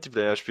den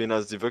Multiplayer-Spielen,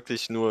 also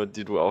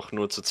die du auch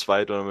nur zu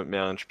zweit oder mit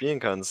mehreren spielen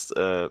kannst,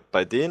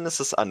 bei denen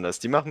ist es anders.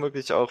 Die machen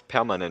wirklich auch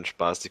permanent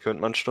Spaß. Die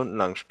könnte man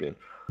stundenlang spielen.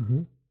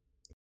 Mhm.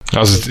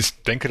 Also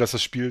ich denke, dass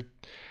das Spiel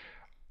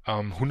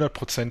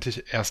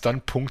hundertprozentig erst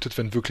dann punktet,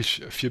 wenn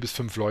wirklich 4 bis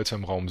 5 Leute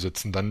im Raum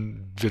sitzen.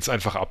 Dann wird es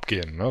einfach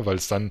abgehen, ne? Weil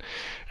es dann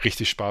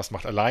richtig Spaß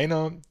macht.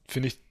 Alleine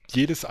finde ich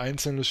jedes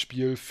einzelne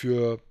Spiel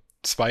für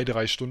 2,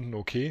 3 Stunden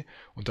okay.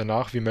 Und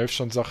danach, wie Melf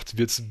schon sagt,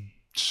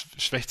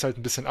 schwächt es halt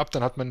ein bisschen ab,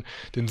 dann hat man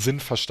den Sinn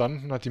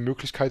verstanden, hat die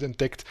Möglichkeit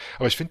entdeckt,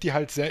 aber ich finde die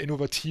halt sehr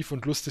innovativ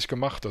und lustig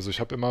gemacht. Also ich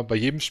habe immer bei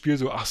jedem Spiel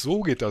so, ach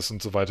so geht das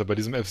und so weiter. Bei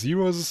diesem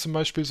F-Zero ist es zum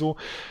Beispiel so,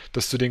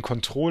 dass du den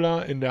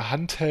Controller in der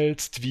Hand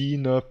hältst wie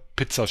eine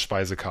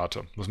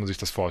Pizzaspeisekarte, muss man sich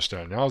das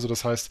vorstellen. Ja, also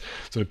das heißt,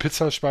 so eine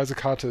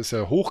Pizzaspeisekarte ist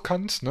ja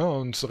hochkant, ne,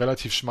 und so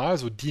relativ schmal,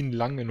 so DIN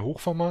lang in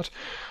Hochformat,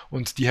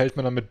 und die hält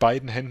man dann mit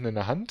beiden Händen in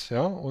der Hand,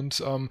 ja,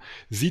 und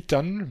sieht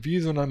dann wie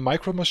so eine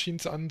Micro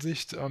Machines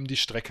Ansicht die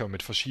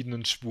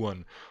verschiedenen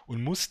Spuren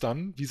und muss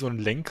dann wie so ein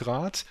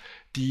Lenkrad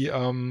die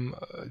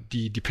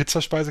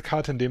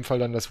Pizzaspeisekarte, in dem Fall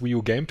dann das Wii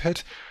U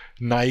Gamepad,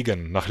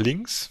 neigen nach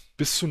links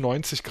bis zu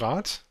 90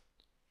 Grad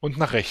und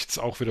nach rechts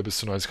auch wieder bis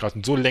zu 90 Grad.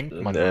 Und so lenkt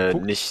man.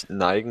 Nicht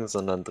neigen,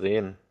 sondern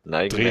drehen.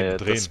 Neigen wäre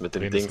das mit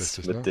dem drehen Dings,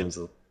 richtig, mit ne? dem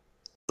so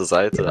zur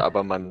Seite,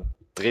 aber man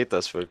dreht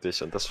das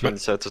wirklich und das finde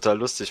ich halt total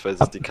lustig, weil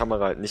sich die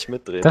Kamera halt nicht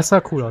mitdreht. Das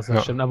sah cool aus, das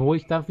Ja. stimmt. Aber wo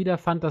ich da wieder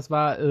fand, das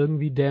war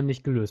irgendwie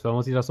dämlich gelöst. Weil man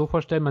muss sich das so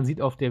vorstellen,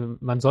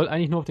 man soll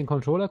eigentlich nur auf den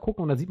Controller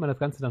gucken und dann sieht man das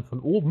Ganze dann von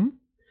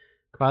oben.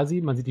 Quasi,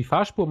 man sieht die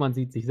Fahrspur, man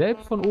sieht sich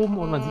selbst von oben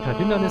und man sieht halt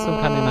Hindernisse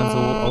und kann denen dann so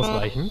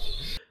ausweichen.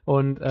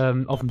 Und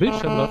auf dem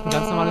Bildschirm läuft ein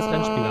ganz normales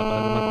Rennspiel ab.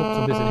 Also man guckt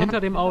so ein bisschen hinter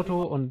dem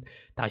Auto und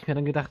da habe ich mir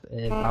dann gedacht,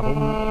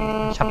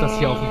 warum? Ich habe das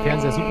hier auf dem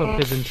Fernseher super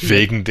präsentiert.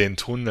 Wegen den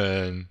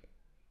Tunneln.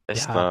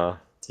 Echt Ja.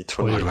 mal, die Oh,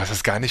 Tunnel. du hast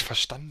das gar nicht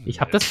verstanden.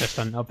 Ich habe das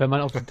verstanden. Wenn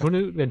man auf den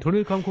Tunnel, wenn ein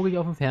Tunnel kommt, gucke ich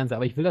auf den Fernseher.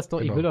 Aber ich will Genau.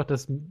 ich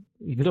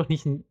will doch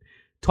nicht ein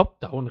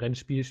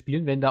Top-Down-Rennspiel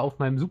spielen, wenn da auf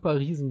meinem super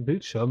riesen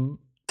Bildschirm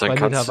Dann 2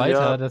 Meter kannst du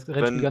weiter ja, das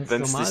Rennspiel ganz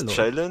wenn es normal dich läuft.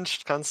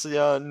 challenged, kannst du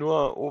ja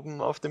nur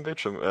oben auf dem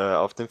Bildschirm,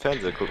 auf dem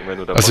Fernseher gucken, wenn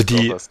du da Also Bock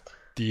drauf hast.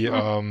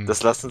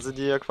 Das lassen sie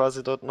dir ja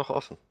quasi dort noch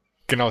offen.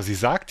 Genau, sie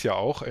sagt ja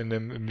auch,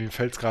 mir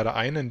fällt es gerade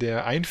ein, in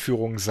der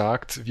Einführung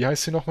sagt, wie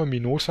heißt sie nochmal?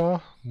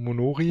 Monita?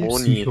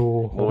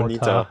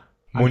 Monita.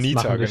 Monita,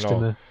 Angstmachende genau.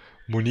 Stimme.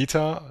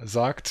 Monita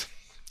sagt,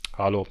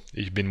 hallo,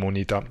 ich bin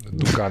Monita.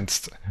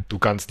 Du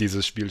kannst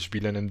dieses Spiel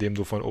spielen, indem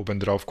du von oben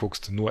drauf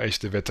guckst. Nur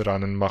echte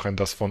Veteranen machen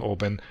das von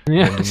oben.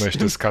 Ja, Wenn du stimmt.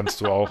 möchtest,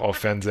 kannst du auch auf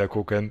Fernseher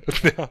gucken.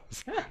 Ja,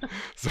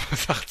 so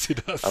sagt sie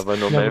das. Aber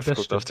nur Ja, Melf das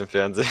guckt stimmt. auf dem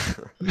Fernseher.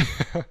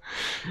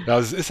 Ja,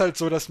 es ist halt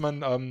so, dass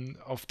man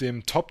auf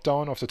der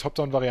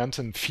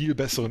Top-Down-Variante einen viel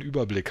besseren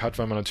Überblick hat,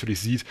 weil man natürlich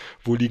sieht,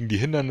 wo liegen die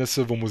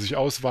Hindernisse, wo muss ich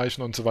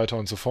ausweichen und so weiter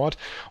und so fort.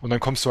 Und dann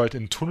kommst du halt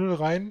in den Tunnel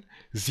rein,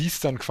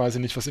 siehst dann quasi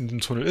nicht, was in dem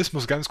Tunnel ist,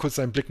 musst ganz kurz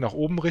deinen Blick nach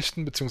oben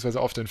richten, beziehungsweise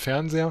auf den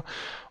Fernseher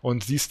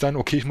und siehst dann,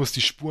 okay, ich muss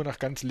die Spur nach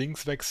ganz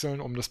links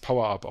wechseln, um das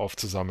Power-Up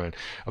aufzusammeln.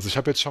 Also ich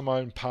habe jetzt schon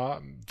mal ein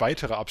paar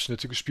weitere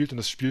Abschnitte gespielt und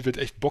das Spiel wird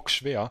echt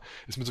bockschwer.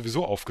 Ist mir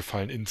sowieso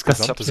aufgefallen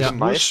insgesamt. Ich habe Das es sind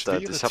nur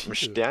gemeistert. schwere Ich habe ein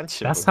Titel.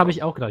 Sternchen Das bekommen. habe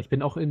ich auch gedacht. Ich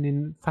bin auch in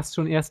den fast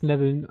schon ersten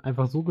Leveln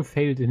einfach so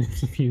gefailt in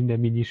vielen der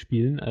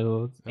Minispielen.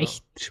 Also Ja.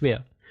 echt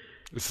schwer.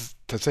 Es ist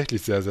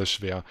tatsächlich sehr, sehr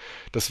schwer.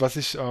 Das,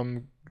 was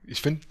im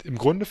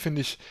Grunde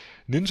finde ich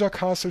Ninja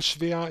Castle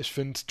schwer. Ich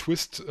finde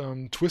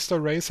Twister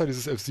Racer,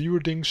 dieses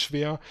F-Zero-Ding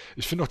schwer.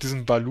 Ich finde auch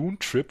diesen Balloon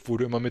Trip, wo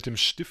du immer mit dem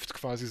Stift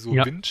quasi so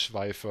Ja.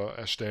 Windschweife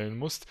erstellen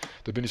musst.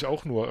 Da bin ich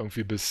auch nur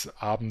irgendwie bis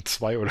Abend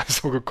 2 oder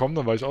so gekommen,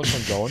 dann war ich auch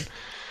schon down.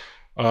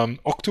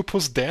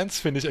 Octopus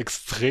Dance finde ich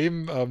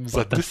extrem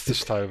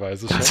sadistisch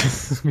teilweise schon.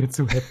 Das ist mir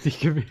zu heftig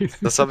gewesen.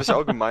 Das habe ich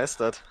auch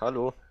gemeistert.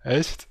 Hallo.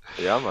 Echt?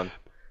 Ja, Mann.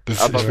 Das,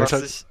 Aber ich würd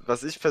halt,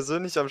 was ich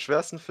persönlich am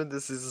schwersten finde,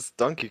 ist dieses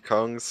Donkey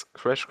Kongs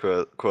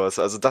Crash-Kurs.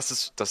 Also das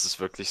ist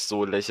wirklich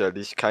so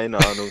lächerlich. Keine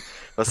Ahnung,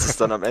 was es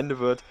dann am Ende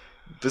wird.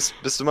 Bist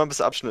du mal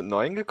bis Abschnitt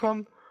 9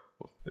 gekommen?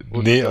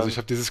 Und nee, dann- also ich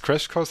habe dieses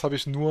Crash Course habe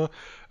ich nur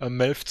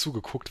Melf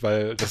zugeguckt,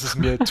 weil das ist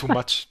mir too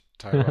much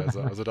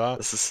teilweise. Also da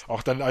Das ist,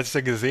 auch dann, als ich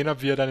dann gesehen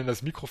habe, wie er dann in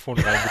das Mikrofon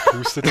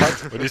reingepustet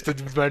hat und ich dann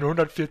mit meinem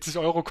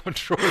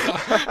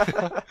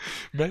 140-Euro-Controller.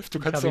 Melf, du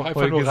kannst hab doch ihn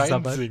einfach voll nur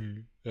gesabbert.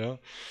 reinsingen. Ja.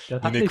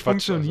 Das hat Nee, nicht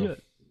Quatsch,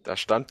 funktioniert. da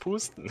stand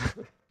Pusten.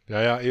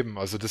 Ja, eben.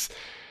 Also das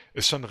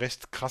ist schon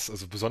recht krass.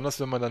 Also besonders,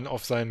 wenn man dann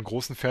auf seinen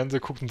großen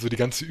Fernseher guckt und so die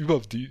ganze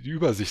die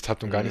Übersicht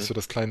hat und gar nicht so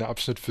den kleinen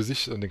Abschnitt für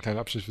sich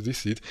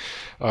sieht,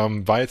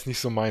 war jetzt nicht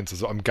so meins.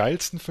 Also am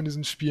geilsten von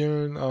diesen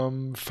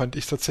Spielen fand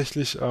ich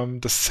tatsächlich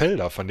das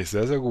Zelda fand ich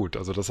sehr, sehr gut.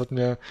 Also das hat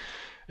mir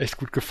echt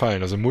gut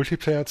gefallen. Also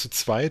Multiplayer zu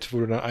zweit, wo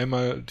du dann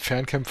einmal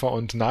Fernkämpfer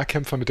und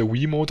Nahkämpfer mit der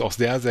Wiimote, auch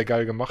sehr, sehr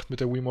geil gemacht mit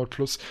der Wiimote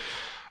Plus,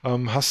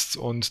 hast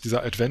und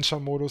dieser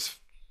Adventure-Modus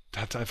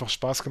hat einfach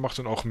Spaß gemacht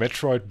und auch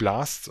Metroid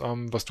Blast,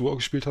 was du auch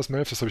gespielt hast,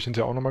 Melf, das habe ich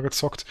hinterher auch nochmal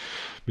gezockt.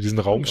 Mit diesen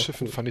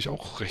Raumschiffen fand ich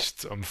auch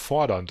recht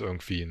fordernd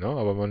irgendwie, ne?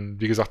 Aber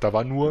wie gesagt, da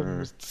war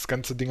das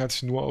ganze Ding hat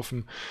sich nur auf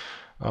dem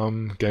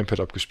Gamepad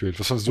abgespielt.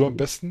 Was fandest du am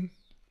besten,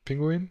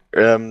 Pinguin?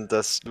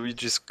 Das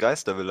Luigi's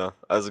Geistervilla.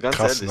 Also ganz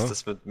Krass, ehrlich, ne?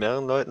 das mit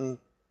mehreren Leuten,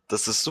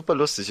 das ist super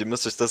lustig. Ihr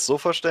müsst euch das so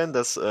vorstellen,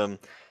 dass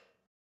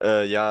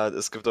ja,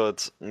 es gibt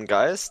dort einen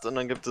Geist und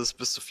dann gibt es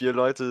bis zu 4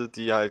 Leute,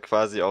 die halt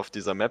quasi auf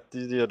dieser Map,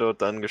 die dir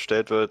dort dann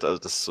gestellt wird, also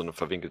das ist so eine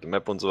verwinkelte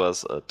Map und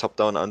sowas,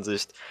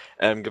 Top-Down-Ansicht,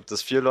 gibt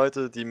es 4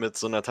 Leute, die mit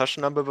so einer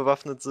Taschenlampe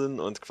bewaffnet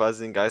sind und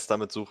quasi den Geist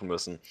damit suchen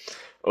müssen.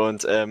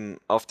 Und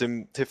auf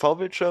dem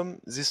TV-Bildschirm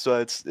siehst du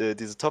halt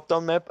diese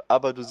Top-Down-Map,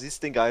 aber du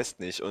siehst den Geist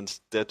nicht.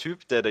 Und der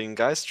Typ, der den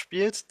Geist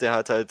spielt, der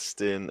hat halt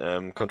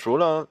den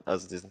Controller,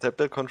 also diesen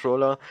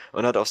Tablet-Controller,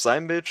 und hat auf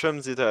seinem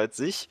Bildschirm sieht er halt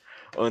sich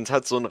und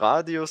hat so einen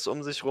Radius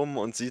um sich rum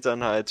und sieht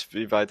dann halt,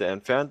 wie weit er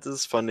entfernt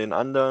ist von den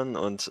anderen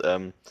und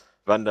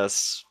wann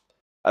das.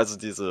 Also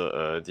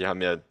die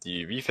haben ja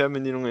die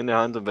Wii-Fernbedienung in der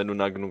Hand und wenn du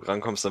nah genug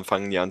rankommst, dann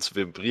fangen die an zu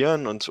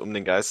vibrieren und um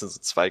den Geist sind so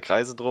 2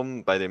 Kreise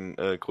drum. Bei dem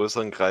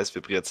größeren Kreis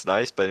vibriert es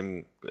leicht, bei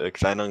dem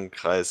kleineren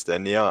Kreis, der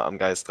näher am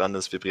Geist dran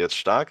ist, vibriert es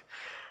stark.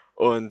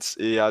 Und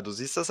ja, du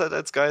siehst das halt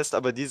als Geist,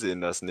 aber die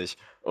sehen das nicht.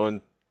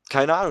 Und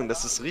keine Ahnung,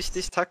 das ist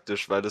richtig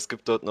taktisch, weil es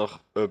gibt dort noch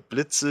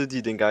Blitze,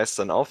 die den Geist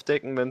dann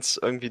aufdecken, wenn es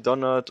irgendwie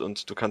donnert.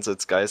 Und du kannst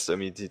als Geist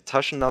irgendwie die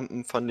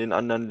Taschenlampen von den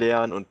anderen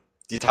leeren. Und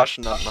die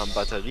Taschenlampen haben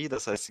Batterie,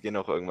 das heißt, die gehen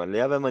auch irgendwann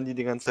leer, wenn man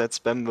die ganze Zeit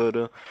spammen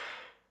würde.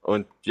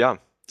 Und ja,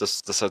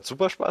 das hat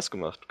super Spaß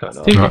gemacht, keine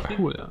Das Ahnung. klingt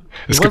cool, ja.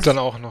 Es gibt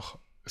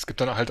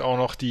dann halt auch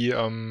noch die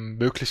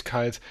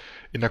Möglichkeit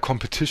in der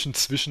Competition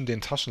zwischen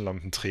den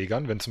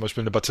Taschenlampenträgern, wenn zum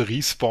Beispiel eine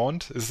Batterie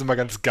spawnt, ist es immer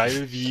ganz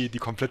geil, wie die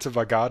komplette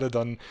Vagade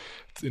dann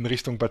in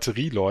Richtung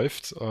Batterie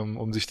läuft,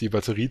 um sich die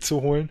Batterie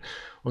zu holen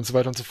und so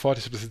weiter und so fort.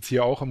 Ich habe das jetzt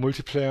hier auch im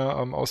Multiplayer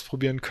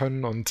ausprobieren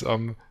können und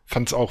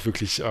fand es auch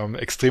wirklich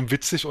extrem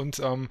witzig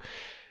und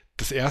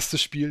das erste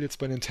Spiel jetzt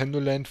bei Nintendo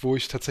Land, wo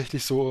ich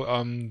tatsächlich so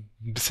ein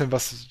bisschen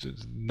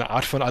eine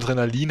Art von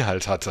Adrenalin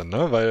halt hatte,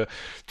 ne? Weil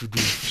du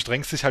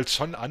strengst dich halt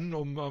schon an,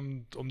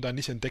 um da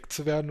nicht entdeckt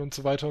zu werden und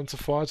so weiter und so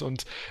fort.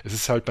 Und es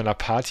ist halt bei einer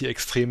Party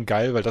extrem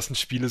geil, weil das ein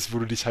Spiel ist, wo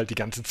du dich halt die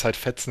ganze Zeit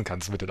fetzen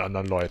kannst mit den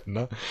anderen Leuten,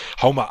 ne?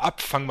 Hau mal ab,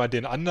 fang mal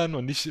den anderen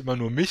und nicht immer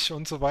nur mich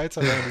und so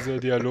weiter, weil diese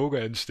Dialoge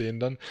entstehen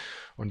dann.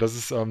 Und das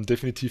ist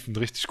definitiv ein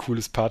richtig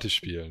cooles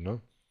Partyspiel,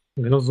 ne?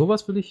 Und genau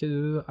sowas will ich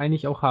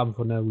eigentlich auch haben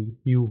von der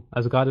Wii U.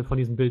 Also gerade von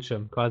diesem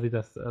Bildschirm, quasi,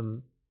 dass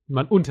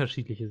man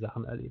unterschiedliche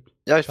Sachen erlebt.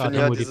 Ja, ich Gerade finde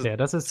im ja, Multiplayer.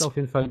 Das ist auf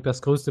jeden Fall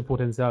das größte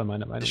Potenzial,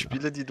 meiner die Meinung nach.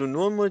 Spiele, die du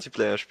nur im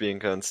Multiplayer spielen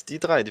kannst, die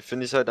 3, die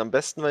finde ich halt am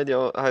besten, weil die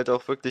halt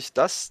auch wirklich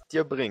das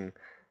dir bringen.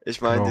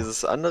 Ich meine, Genau.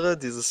 dieses andere,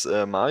 dieses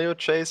Mario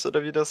Chase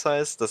oder wie das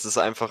heißt, das ist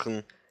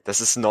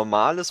ein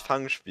normales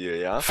Fangspiel,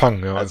 ja?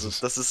 Fang, ja, es Also,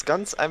 ist. das ist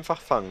ganz einfach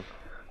Fang.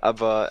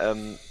 Aber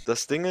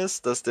das Ding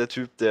ist, dass der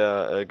Typ,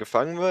 der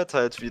gefangen wird,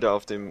 halt wieder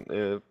auf dem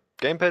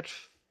Gamepad,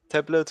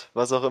 Tablet,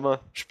 was auch immer,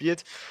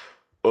 spielt.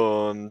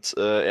 Und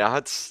er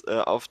hat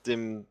auf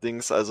dem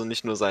Dings also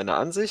nicht nur seine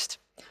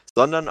Ansicht,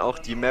 sondern auch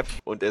die Map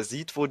und er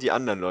sieht, wo die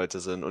anderen Leute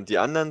sind. Und die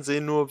anderen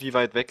sehen nur, wie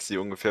weit weg sie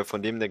ungefähr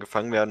von dem, der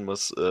gefangen werden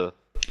muss,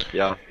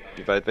 ja,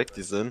 wie weit weg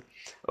die sind.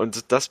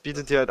 Und das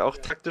bietet dir halt auch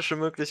taktische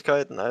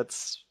Möglichkeiten,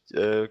 als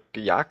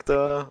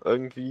Gejagter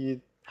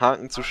irgendwie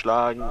Haken zu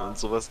schlagen und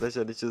sowas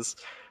Lächerliches,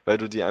 weil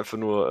du die einfach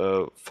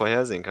nur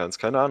vorhersehen kannst.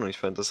 Keine Ahnung, ich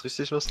fand das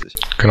richtig lustig.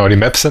 Genau, die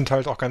Maps sind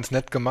halt auch ganz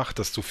nett gemacht,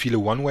 dass du viele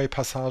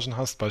One-Way-Passagen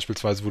hast,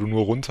 beispielsweise, wo du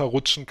nur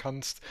runterrutschen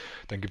kannst.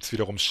 Dann gibt's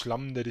wiederum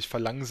Schlamm, der dich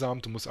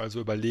verlangsamt. Du musst also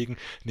überlegen,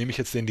 nehme ich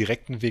jetzt den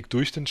direkten Weg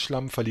durch den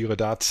Schlamm, verliere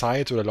da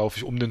Zeit oder laufe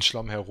ich um den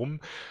Schlamm herum?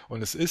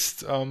 Und es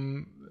ist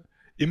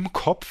im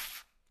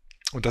Kopf,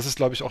 und das ist,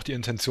 glaube ich, auch die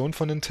Intention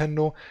von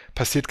Nintendo,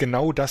 passiert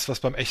genau das, was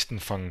beim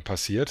echten Fangen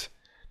passiert.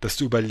 Dass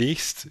du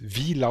überlegst,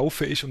 wie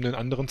laufe ich, um den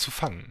anderen zu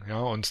fangen. Ja,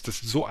 und das,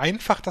 so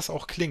einfach das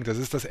auch klingt, das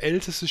ist das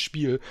älteste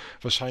Spiel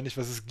wahrscheinlich,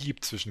 was es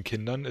gibt zwischen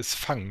Kindern, ist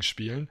Fangen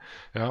spielen.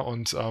 Ja,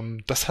 und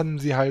das haben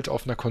sie halt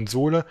auf einer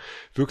Konsole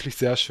wirklich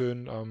sehr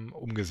schön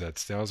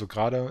umgesetzt. Ja, also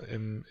gerade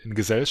in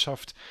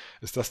Gesellschaft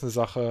ist das eine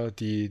Sache,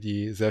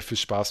 die sehr viel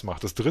Spaß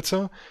macht. Das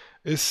dritte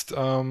ist,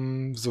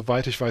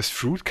 soweit ich weiß,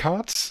 Fruit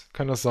Cards.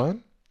 Kann das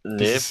sein?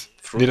 Nee, Nee,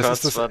 Fruit das ist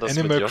Cards das war das mit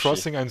Animal Yoshi.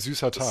 Crossing, ein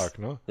süßer Das, Tag,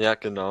 ne? ja,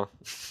 genau.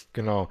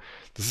 Genau.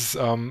 Das ist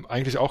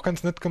eigentlich auch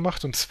ganz nett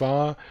gemacht. Und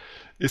zwar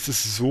ist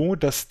es so,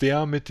 dass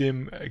der mit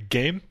dem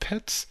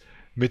Gamepad,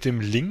 mit dem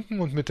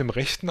linken und mit dem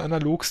rechten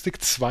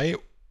Analogstick zwei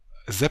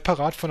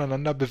separat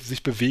voneinander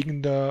sich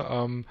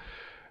bewegende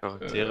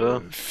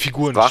Charaktere,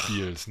 Figuren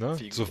spielt. Ne?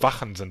 So Wachfiguren.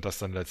 Wachen sind das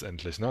dann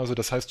letztendlich. Ne? Also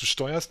das heißt, du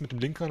steuerst mit dem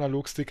linken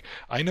Analogstick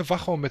eine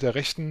Wache und mit der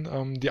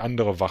rechten die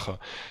andere Wache.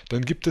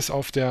 Dann gibt es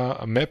auf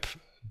der Map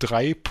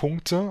 3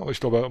 Punkte, ich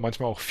glaube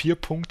manchmal auch 4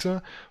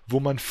 Punkte, wo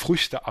man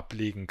Früchte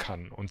ablegen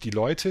kann. Und die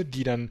Leute,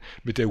 die dann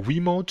mit der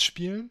Wiimote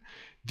spielen,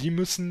 die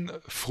müssen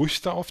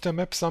Früchte auf der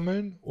Map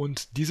sammeln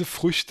und diese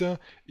Früchte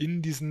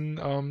in diesen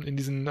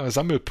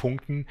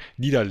Sammelpunkten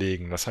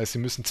niederlegen. Das heißt, sie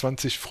müssen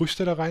 20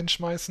 Früchte da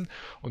reinschmeißen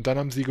und dann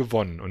haben sie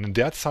gewonnen. Und in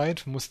der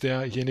Zeit muss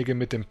derjenige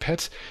mit dem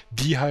Pad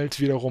die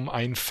halt wiederum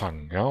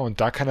einfangen. Ja? Und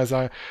da kann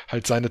er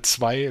halt seine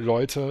 2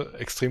 Leute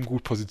extrem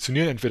gut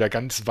positionieren, entweder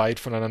ganz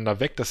weit voneinander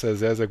weg, dass er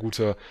sehr, sehr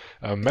gute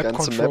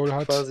Map-Control Map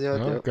hat. quasi hat,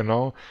 ja.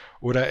 Genau.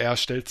 Oder er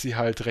stellt sie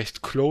halt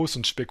recht close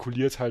und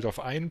spekuliert halt auf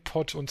einen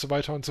Pot und so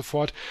weiter und so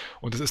fort.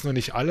 Und das ist noch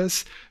nicht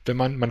alles.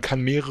 Man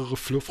kann mehrere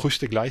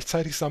Früchte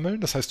gleichzeitig sammeln.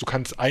 Das heißt, du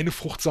kannst eine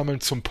Frucht sammeln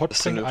zum Pot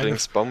Das sind bringen.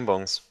 übrigens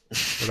Bonbons.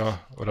 Oder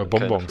Und keine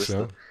Bonbons, Früchte.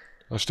 ja.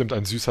 Das stimmt,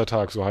 ein süßer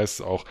Tag, so heißt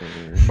es auch.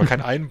 Man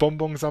kann einen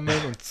Bonbon sammeln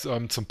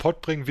und zum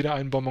Pot bringen, wieder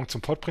einen Bonbon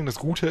zum Pot bringen. Das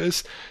Gute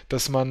ist,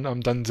 dass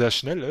man dann sehr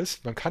schnell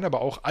ist. Man kann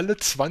aber auch alle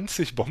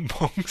 20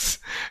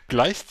 Bonbons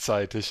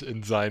gleichzeitig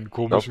in seinen Ich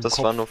glaube, komischen das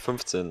Kopf waren nur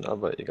 15,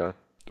 aber egal.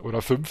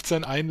 oder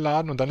 15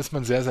 einladen und dann ist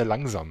man sehr, sehr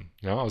langsam.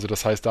 Ja, also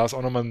das heißt, da ist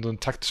auch nochmal so eine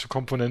taktische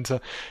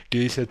Komponente.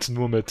 Gehe ich jetzt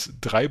nur mit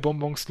 3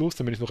 Bonbons los,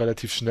 dann bin ich noch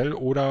relativ schnell,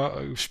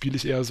 oder spiele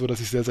ich eher so,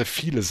 dass ich sehr, sehr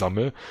viele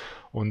sammle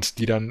und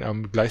die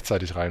dann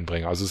gleichzeitig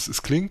reinbringe. Also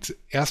es klingt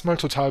erstmal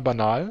total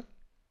banal,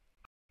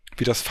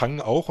 wie das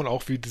Fangen auch und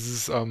auch wie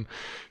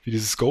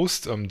dieses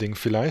Ghost-Ding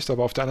vielleicht,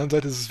 aber auf der anderen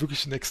Seite ist es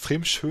wirklich ein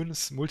extrem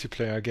schönes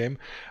Multiplayer-Game,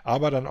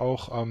 aber dann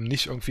auch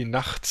nicht irgendwie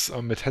nachts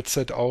mit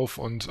Headset auf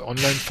und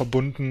online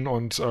verbunden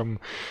und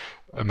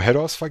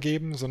Headers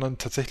vergeben, sondern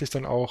tatsächlich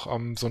dann auch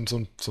so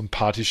ein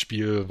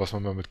Partyspiel, was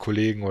man mal mit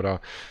Kollegen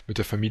oder mit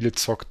der Familie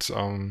zockt,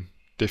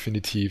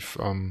 definitiv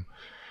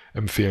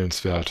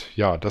empfehlenswert.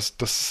 Ja, das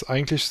ist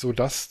eigentlich so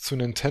das zu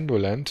Nintendo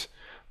Land.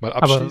 Mal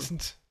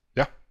abschließend.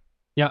 Ja.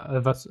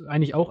 Ja, was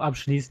eigentlich auch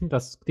abschließend,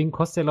 das Ding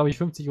kostet ja, glaube ich,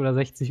 50 oder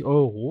 60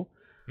 Euro.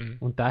 Mhm.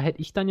 Und da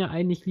hätte ich dann ja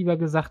eigentlich lieber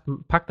gesagt,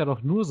 pack da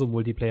doch nur so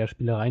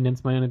Multiplayer-Spiele rein,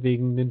 nenn's mal ja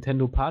wegen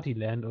Nintendo Party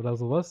Land oder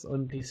sowas.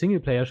 Und die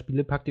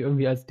Singleplayer-Spiele packt ihr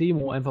irgendwie als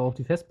Demo einfach auf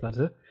die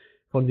Festplatte.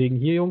 Von wegen,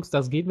 hier Jungs,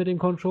 das geht mit dem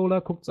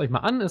Controller, guckt's euch mal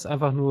an, ist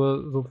einfach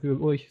nur so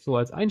für euch so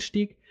als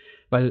Einstieg.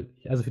 Weil,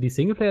 also für die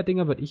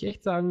Singleplayer-Dinger würde ich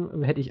echt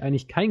sagen, hätte ich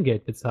eigentlich kein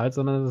Geld bezahlt,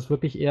 sondern das ist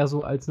wirklich eher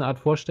so als eine Art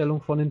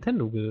Vorstellung von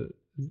Nintendo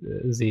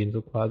gesehen,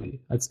 so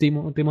quasi. Als Demo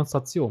und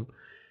Demonstration.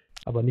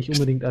 Aber nicht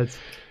unbedingt als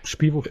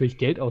Spiel, wofür ich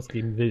Geld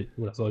ausgeben will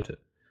oder sollte.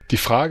 Die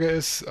Frage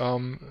ist,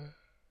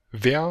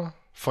 wer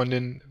von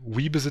den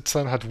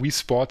Wii-Besitzern hat Wii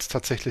Sports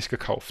tatsächlich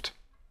gekauft?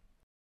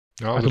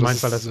 Ja, Also du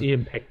meinst, weil das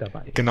im Pack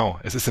dabei ist. Genau,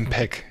 es ist im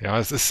Pack. Ja,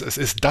 es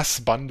ist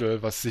das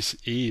Bundle, was sich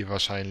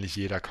wahrscheinlich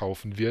jeder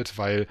kaufen wird,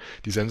 weil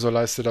die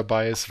Sensorleiste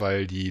dabei ist,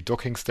 weil die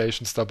Docking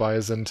Stations dabei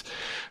sind,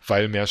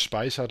 weil mehr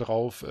Speicher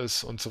drauf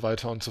ist und so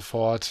weiter und so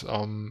fort.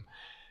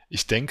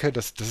 Ich denke,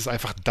 dass es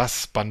einfach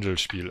das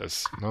Bundle-Spiel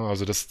ist. Ne?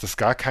 Also, dass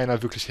gar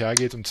keiner wirklich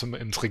hergeht und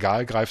ins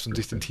Regal greift und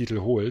sich den Titel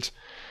holt,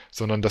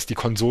 sondern dass die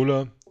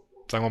Konsole,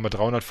 sagen wir mal,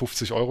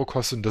 350 Euro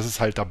kostet und das ist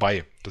halt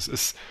dabei. Das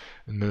ist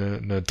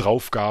eine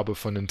Draufgabe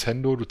von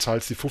Nintendo. Du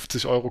zahlst die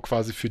 50 Euro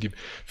quasi für die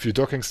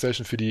Docking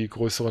Station, für die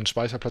größeren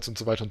Speicherplatz und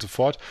so weiter und so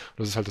fort. Und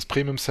das ist halt das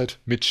Premium-Set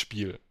mit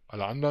Spiel.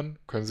 Alle anderen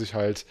können sich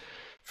halt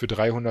für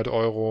 300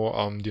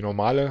 Euro die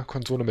normale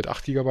Konsole mit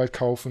 8 GB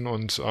kaufen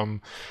und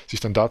sich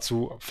dann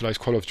dazu vielleicht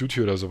Call of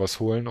Duty oder sowas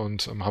holen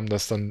und haben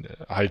das dann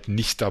halt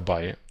nicht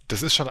dabei.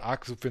 Das ist schon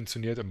arg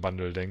subventioniert im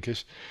Bundle, denke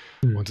ich.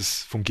 Und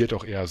es fungiert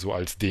auch eher so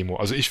als Demo.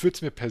 Also ich würde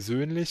es mir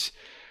persönlich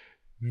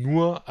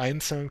nur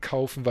einzeln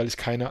kaufen, weil ich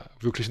keine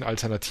wirklichen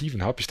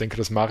Alternativen habe. Ich denke,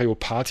 dass Mario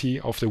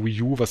Party auf der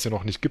Wii U, was ja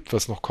noch nicht gibt,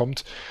 was noch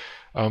kommt,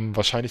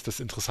 wahrscheinlich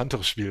das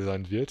interessantere Spiel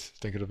sein wird. Ich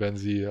denke, da werden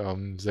sie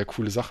sehr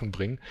coole Sachen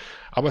bringen.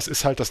 Aber es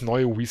ist halt das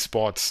neue Wii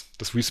Sports.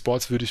 Das Wii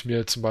Sports hätte ich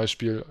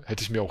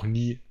mir auch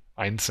nie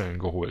einzeln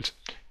geholt.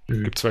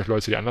 Gibt vielleicht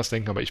Leute, die anders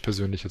denken, aber ich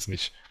persönlich jetzt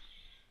nicht.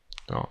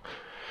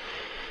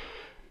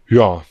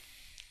 Ja.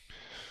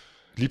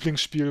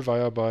 Lieblingsspiel war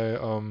ja bei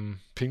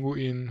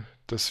Pinguin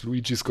das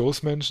Luigi's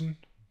Ghost Mansion.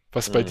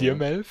 Was bei dir,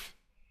 Melf?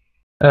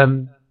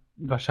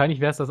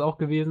 Wahrscheinlich wäre es das auch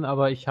gewesen,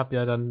 aber ich habe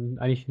ja dann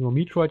eigentlich nur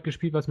Metroid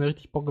gespielt, was mir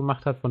richtig Bock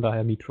gemacht hat, von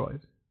daher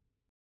Metroid.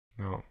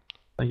 Ja.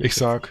 Ich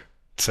sag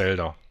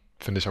Zelda.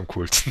 Finde ich am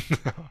coolsten.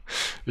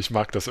 Ich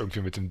mag das irgendwie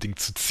mit dem Ding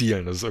zu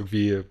zielen. Das ist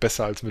irgendwie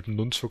besser als mit dem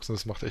Nunchucks und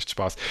das macht echt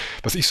Spaß.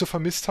 Was ich so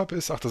vermisst habe,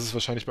 ist, das ist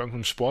wahrscheinlich bei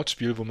irgendeinem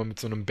Sportspiel, wo man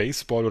mit so einem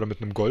Baseball oder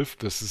mit einem Golf,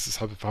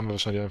 das haben wir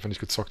wahrscheinlich einfach nicht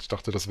gezockt. Ich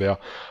dachte, das wäre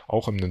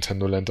auch im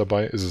Nintendo Land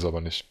dabei, ist es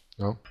aber nicht.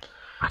 Ja.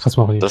 Ach, das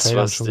war auch in den Das,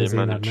 Trailern was schon die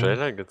immer gesehen im hat, ne?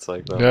 Trailer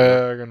gezeigt haben.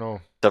 Ja,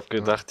 genau. Ich habe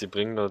gedacht, die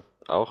bringen dort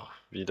auch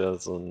wieder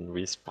so ein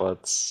Wii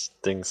Sports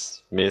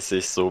Dings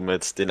mäßig, so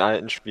mit den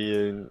alten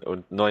Spielen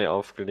und neu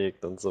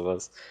aufgelegt und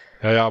sowas.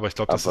 Ja, aber ich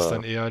glaube, das ist Aber-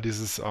 dann eher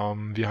dieses,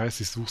 wie heißt,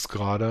 ich such's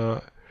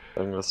gerade.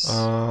 Irgendwas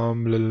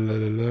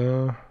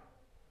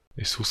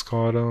Ich such's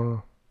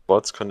gerade.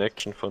 Sports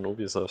Connection von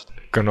Ubisoft.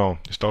 Genau,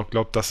 ich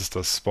glaube, das ist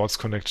das Sports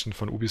Connection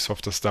von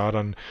Ubisoft, dass da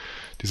dann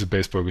diese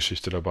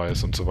Baseball-Geschichte dabei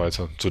ist und so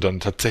weiter. So dann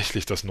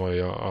tatsächlich das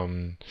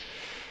neue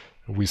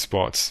Wii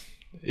Sports.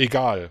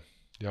 Egal.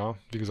 Ja,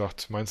 wie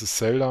gesagt, meins ist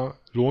Zelda.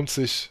 Lohnt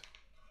sich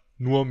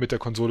nur mit der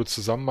Konsole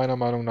zusammen, meiner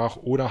Meinung nach,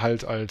 oder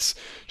halt als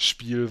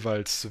Spiel,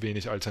 weil es zu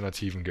wenig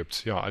Alternativen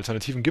gibt. Ja,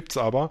 Alternativen gibt's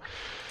aber.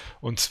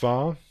 Und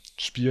zwar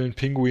spielen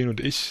Pinguin und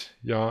ich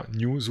ja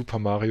New Super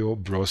Mario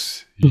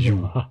Bros.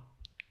 U.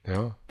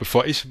 Ja,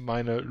 bevor ich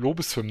meine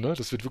Lobeshymne,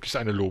 das wird wirklich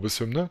eine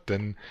Lobeshymne,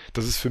 denn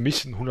das ist für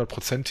mich ein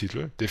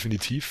 100%-Titel,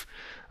 definitiv.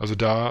 Also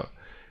da,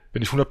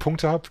 wenn ich 100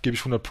 Punkte habe, gebe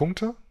ich 100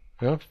 Punkte.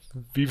 Ja,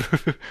 wie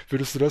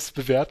würdest du das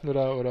bewerten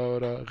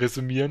oder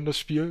resümieren, das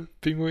Spiel,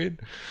 Pinguin?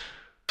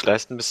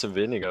 Vielleicht ein bisschen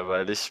weniger,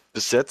 weil ich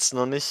bis jetzt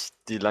noch nicht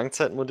die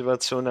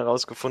Langzeitmotivation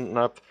herausgefunden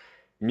habe,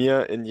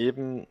 mir in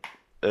jedem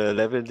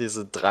Level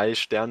diese 3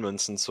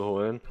 Sternmünzen zu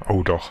holen,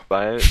 Oh doch.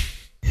 weil,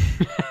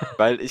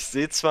 weil ich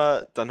sehe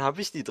zwar, dann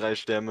habe ich die 3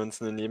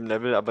 Sternmünzen in jedem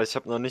Level, aber ich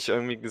habe noch nicht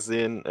irgendwie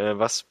gesehen,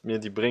 was mir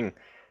die bringen.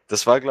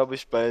 Das war, glaube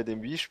ich, bei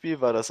dem Wii-Spiel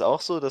war das auch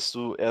so, dass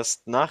du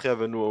erst nachher,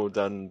 wenn du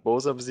dann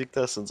Bowser besiegt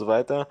hast und so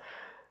weiter,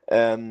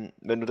 wenn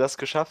du das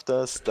geschafft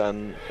hast,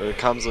 dann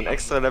kam so ein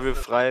extra Level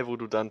frei, wo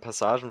du dann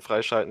Passagen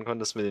freischalten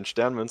konntest mit den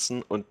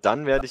Sternmünzen. Und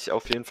dann werde ich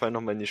auf jeden Fall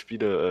nochmal in die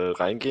Spiele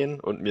reingehen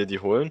und mir die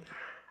holen.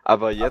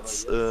 Aber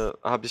jetzt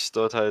habe ich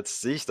dort halt,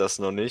 sehe ich das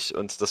noch nicht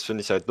und das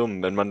finde ich halt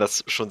dumm. Wenn man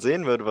das schon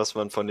sehen würde, was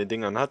man von den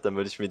Dingern hat, dann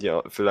würde ich mir die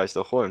vielleicht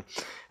auch holen.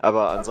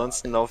 Aber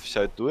ansonsten laufe ich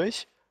halt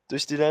durch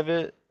die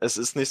Level. Es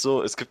ist nicht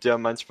so, es gibt ja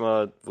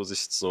manchmal, wo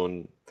sich so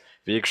ein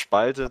Weg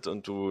spaltet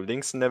und du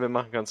links ein Level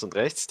machen kannst und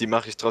rechts. Die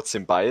mache ich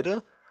trotzdem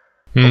beide.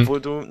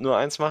 Obwohl du nur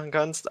eins machen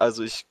kannst.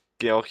 Also ich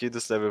gehe auch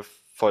jedes Level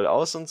voll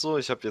aus und so.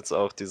 Ich habe jetzt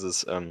auch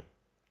dieses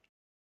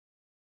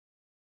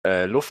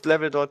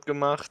Luftlevel dort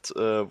gemacht,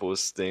 wo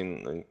es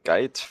den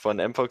Guide von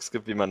Mpox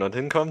gibt, wie man dort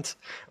hinkommt.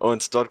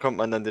 Und dort kommt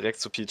man dann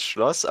direkt zu Peach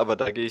Schloss, aber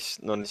da gehe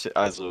ich noch nicht,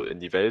 also in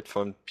die Welt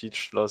von Peach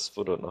Schloss,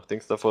 wo dort noch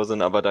Dings davor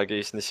sind, aber da gehe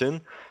ich nicht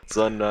hin,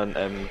 sondern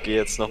gehe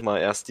jetzt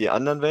nochmal erst die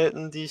anderen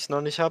Welten, die ich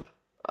noch nicht habe,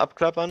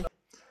 abklappern.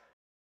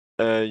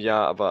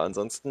 Ja, aber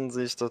ansonsten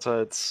sehe ich dort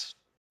halt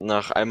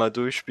nach einmal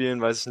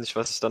durchspielen, weiß ich nicht,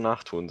 was ich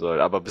danach tun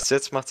soll. Aber bis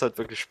jetzt macht es halt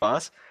wirklich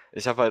Spaß.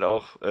 Ich habe halt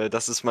auch,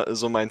 das ist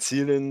so mein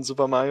Ziel in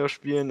Super Mario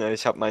Spielen.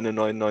 Ich habe meine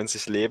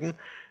 99 Leben.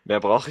 Mehr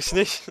brauche ich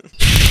nicht.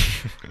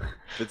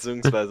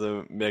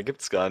 Beziehungsweise mehr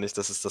gibt's gar nicht.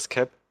 Das ist das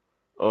Cap.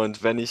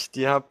 Und wenn ich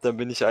die habe, dann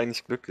bin ich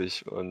eigentlich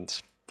glücklich.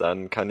 Und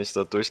dann kann ich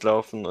dort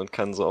durchlaufen und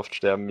kann so oft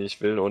sterben, wie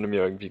ich will, ohne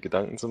mir irgendwie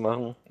Gedanken zu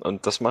machen.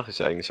 Und das mache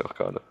ich eigentlich auch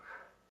gerade.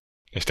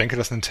 Ich denke,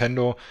 dass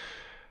Nintendo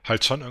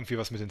halt schon irgendwie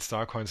was mit den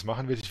Starcoins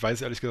machen wird. Ich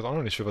weiß ehrlich gesagt auch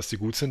noch nicht, für was die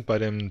gut sind. Bei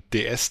dem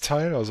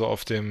DS-Teil, also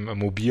auf dem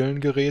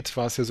mobilen Gerät,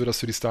 war es ja so, dass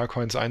du die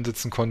Starcoins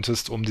einsetzen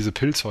konntest, um diese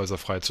Pilzhäuser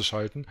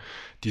freizuschalten.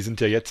 Die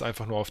sind ja jetzt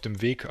einfach nur auf dem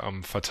Weg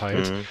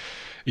verteilt. Mhm.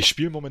 Ich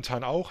spiele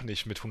momentan auch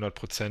nicht mit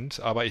 100%,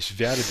 aber ich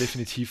werde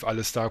definitiv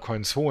alle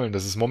Starcoins holen.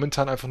 Das ist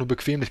momentan einfach nur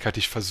Bequemlichkeit.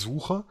 Ich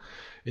versuche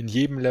in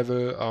jedem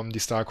Level die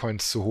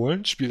Starcoins zu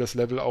holen. Spiele das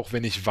Level auch,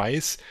 wenn ich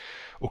weiß,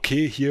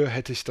 okay, hier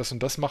hätte ich das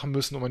und das machen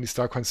müssen, um an die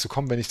Starcoins zu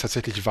kommen. Wenn ich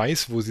tatsächlich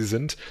weiß, wo sie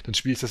sind, dann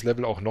spiele ich das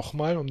Level auch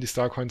nochmal, um die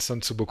Starcoins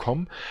dann zu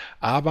bekommen.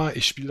 Aber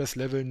ich spiele das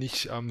Level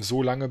nicht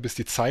so lange, bis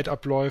die Zeit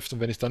abläuft. Und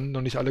wenn ich dann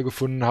noch nicht alle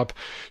gefunden habe,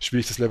 spiele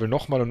ich das Level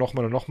nochmal und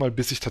nochmal und nochmal,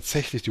 bis ich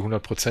tatsächlich die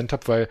 100%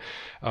 habe, weil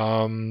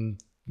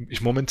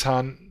ich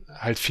momentan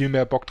halt viel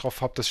mehr Bock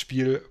drauf habe, das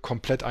Spiel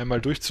komplett einmal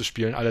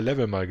durchzuspielen, alle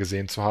Level mal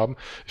gesehen zu haben.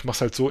 Ich mache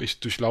es halt so, ich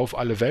durchlaufe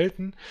alle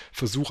Welten,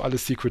 versuche alle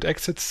Secret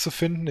Exits zu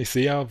finden. Ich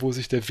sehe ja, wo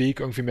sich der Weg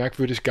irgendwie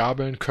merkwürdig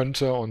gabeln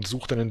könnte und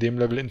suche dann in dem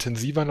Level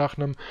intensiver nach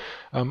einem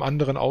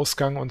anderen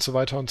Ausgang und so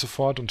weiter und so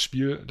fort und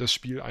spiele das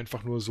Spiel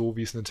einfach nur so,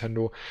 wie es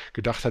Nintendo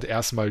gedacht hat,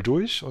 erstmal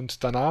durch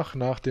und danach,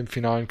 nach dem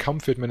finalen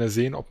Kampf, wird man ja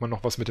sehen, ob man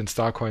noch was mit den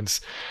Starcoins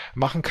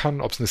machen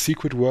kann, ob es eine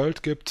Secret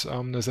World gibt,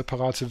 eine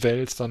separate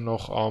Welt, dann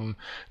noch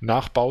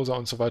nach Bowser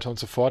und so weiter und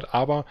so fort,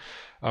 aber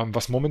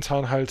was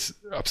momentan halt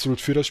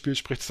absolut für das Spiel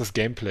spricht, ist das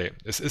Gameplay.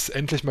 Es ist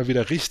endlich mal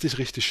wieder richtig,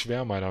 richtig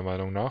schwer, meiner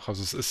Meinung nach.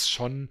 Also es ist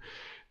schon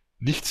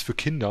nichts für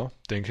Kinder,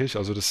 denke ich.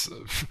 Also das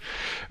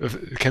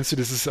kennst du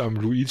dieses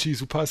Luigi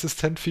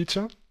Superassistent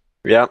Feature?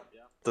 Ja,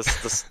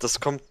 das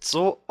kommt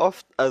so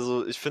oft,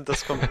 also ich finde,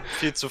 das kommt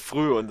viel zu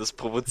früh und das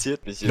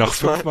provoziert mich Nach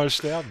jedes Mal. 5-mal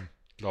sterben,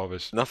 glaube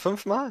ich. Nach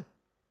 5 Mal?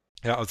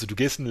 Ja, also du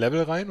gehst in ein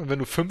Level rein und wenn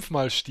du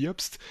 5-mal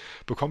stirbst,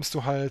 bekommst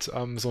du halt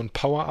so ein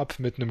Power-Up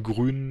mit einem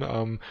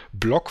grünen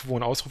Block, wo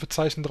ein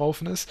Ausrufezeichen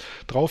drauf ist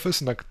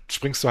und da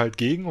springst du halt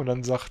gegen und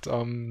dann sagt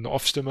eine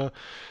Off-Stimme,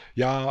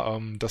 ja,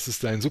 das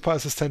ist dein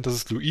Superassistent, das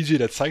ist Luigi,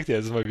 der zeigt dir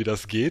jetzt mal, wie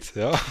das geht,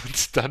 ja,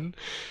 und dann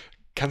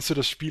kannst du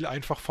das Spiel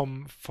einfach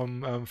von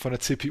der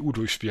CPU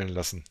durchspielen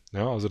lassen.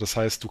 Ja, also das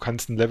heißt, du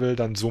kannst ein Level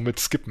dann somit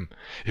skippen.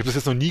 Ich habe das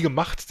jetzt noch nie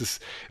gemacht.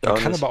 Man Auch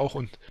kann nicht.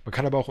 man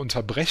kann aber auch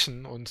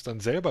unterbrechen und dann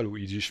selber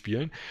Luigi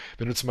spielen.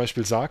 Wenn du zum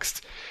Beispiel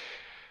sagst,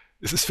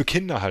 es ist für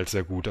Kinder halt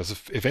sehr gut. Also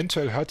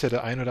eventuell hört ja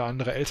der ein oder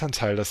andere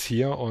Elternteil das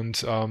hier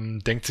und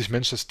denkt sich,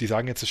 Mensch, die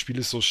sagen jetzt, das Spiel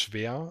ist so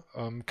schwer.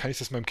 Kann ich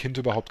das meinem Kind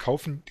überhaupt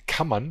kaufen?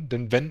 Kann man,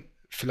 denn wenn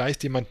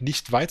vielleicht jemand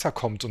nicht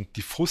weiterkommt und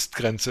die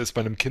Frustgrenze ist bei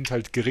einem Kind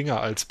halt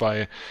geringer als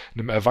bei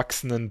einem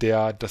Erwachsenen,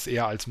 der das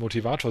eher als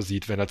Motivator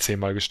sieht, wenn er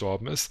 10-mal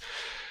gestorben ist,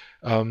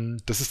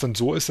 dass es dann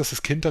so ist, dass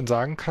das Kind dann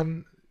sagen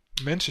kann,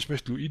 Mensch, ich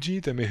möchte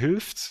Luigi, der mir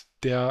hilft,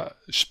 der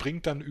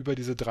springt dann über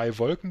diese 3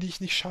 Wolken, die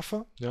ich nicht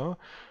schaffe, ja,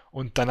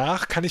 und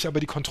danach kann ich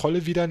aber die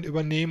Kontrolle wieder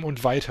übernehmen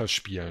und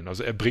weiterspielen.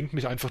 Also er bringt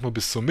mich einfach nur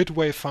bis zur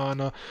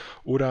Midway-Fahne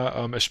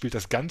oder er spielt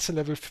das ganze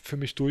Level für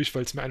mich durch,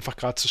 weil es mir einfach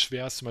gerade zu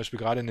schwer ist. Zum Beispiel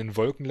gerade in den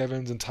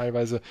Wolkenleveln sind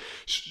teilweise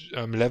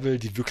Level,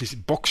 die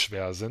wirklich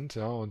bockschwer sind,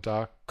 ja, und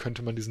da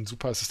könnte man diesen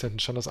Superassistenten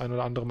schon das ein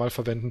oder andere Mal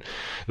verwenden.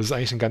 Das ist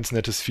eigentlich ein ganz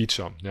nettes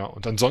Feature, ja.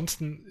 Und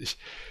ansonsten, ich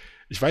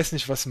weiß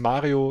nicht, was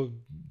Mario,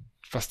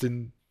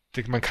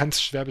 man kann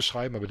es schwer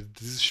beschreiben, aber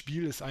dieses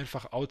Spiel ist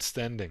einfach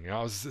outstanding, ja.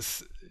 Also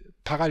es ist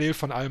parallel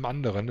von allem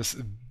anderen. Es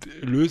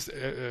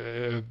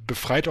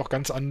befreit auch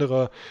ganz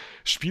andere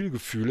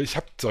Spielgefühle. Ich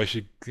habe so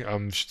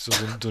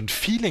ein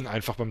Feeling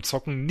einfach beim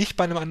Zocken, nicht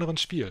bei einem anderen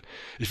Spiel.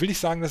 Ich will nicht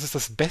sagen, dass es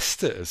das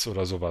Beste ist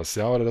oder sowas,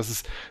 ja, oder dass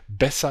es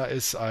besser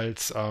ist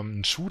als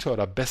ein Shooter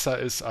oder besser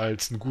ist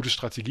als ein gutes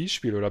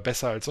Strategiespiel oder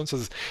besser als sonst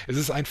was. Es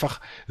ist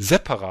einfach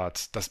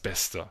separat das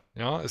Beste,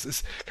 ja.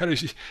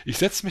 Ich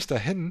setze mich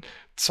dahin,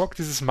 zock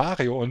dieses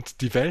Mario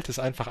und die Welt ist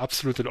einfach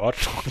absolut in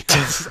Ordnung.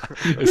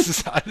 Es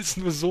ist alles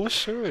nur so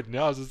schön,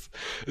 ja, also es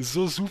ist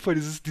so super,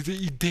 diese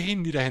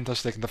Ideen, die dahinter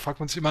stecken. Da fragt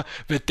man sich immer,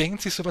 wer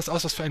denkt sich sowas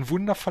aus, was für ein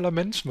wundervoller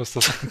Mensch muss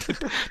das sein,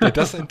 der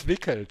das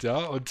entwickelt,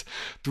 ja, und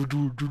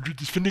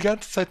ich bin die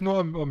ganze Zeit nur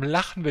am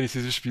Lachen, wenn ich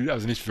dieses Spiel,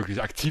 also nicht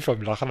wirklich aktiv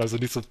am Lachen, also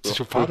nicht so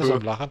psychopathisch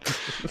am Lachen,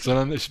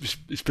 sondern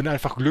ich bin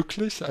einfach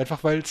glücklich,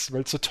 einfach weil es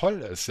so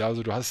toll ist, ja,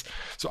 also du hast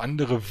so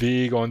andere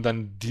Wege und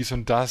dann dies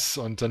und das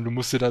und dann du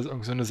musst dir da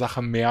irgend so eine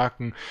Sache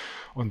merken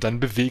und dann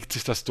bewegt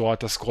sich das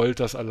dort, das scrollt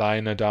das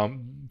alleine,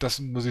 das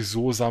muss ich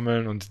so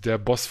sammeln und der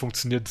Boss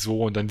funktioniert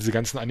so und dann diese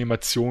ganzen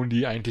Animationen,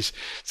 die eigentlich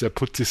sehr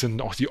putzig sind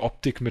und auch die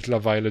Optik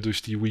mittlerweile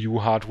durch die Wii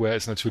U Hardware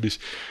ist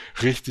natürlich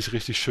richtig,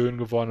 richtig schön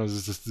geworden. Also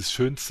es ist das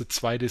schönste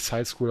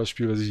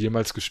 2D-Sidescroller-Spiel, was ich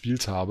jemals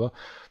gespielt habe.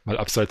 Mal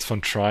abseits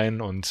von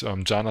Trine und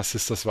Jana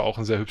Sisters war auch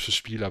ein sehr hübsches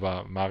Spiel,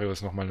 aber Mario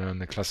ist nochmal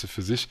eine Klasse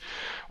für sich.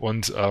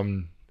 Und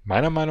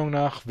meiner Meinung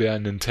nach, wer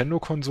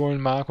Nintendo-Konsolen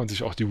mag und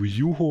sich auch die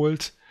Wii U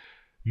holt,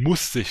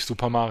 muss sich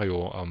Super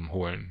Mario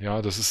holen.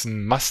 Ja, das ist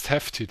ein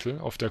Must-Have-Titel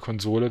auf der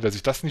Konsole. Wer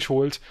sich das nicht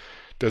holt,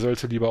 der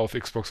sollte lieber auf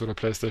Xbox oder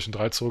PlayStation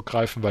 3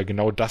 zurückgreifen, weil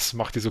genau das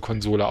macht diese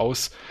Konsole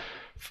aus.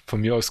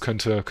 Von mir aus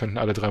könnten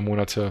alle 3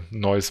 Monate ein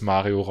neues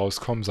Mario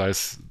rauskommen, sei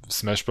es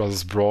Smash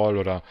Bros. Brawl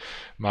oder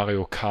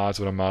Mario Kart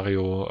oder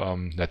Mario,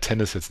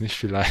 Tennis jetzt nicht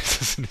vielleicht,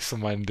 das ist nicht so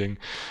mein Ding,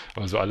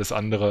 aber so alles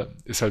andere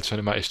ist halt schon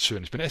immer echt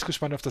schön. Ich bin echt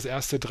gespannt auf das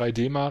erste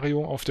 3D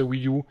Mario auf der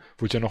Wii U,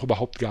 wurde ja noch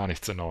überhaupt gar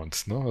nichts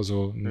announced, ne?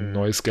 Also ein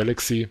neues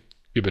Galaxy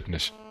gibt es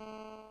nicht.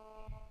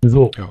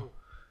 So. Ja.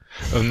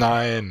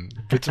 Nein,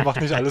 bitte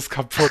mach nicht alles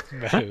kaputt,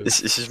 Mel.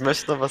 Ich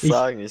möchte noch was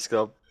sagen. Ich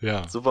glaube,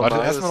 Ja. Super Warte,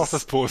 Mario erstmal noch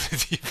das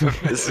Positive.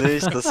 ist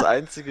wirklich das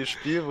einzige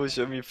Spiel, wo ich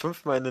irgendwie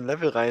 5-mal in ein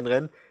Level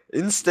reinrenne,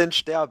 instant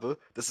sterbe.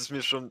 Das ist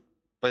mir schon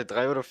bei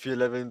 3 oder 4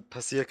 Leveln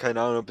passiert,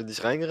 keine Ahnung, bin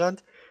ich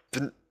reingerannt,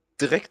 bin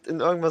direkt in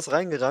irgendwas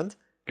reingerannt,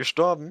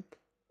 gestorben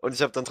und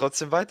ich habe dann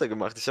trotzdem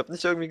weitergemacht. Ich habe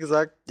nicht irgendwie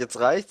gesagt, jetzt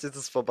reicht's, jetzt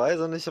ist vorbei,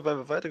 sondern ich habe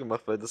einfach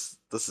weitergemacht, weil das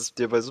ist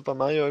dir bei Super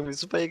Mario irgendwie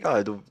super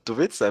egal. Du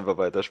willst einfach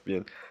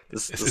weiterspielen.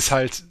 Es ist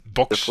halt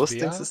Der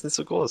Frustdings bockschwer, ist nicht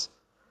so groß.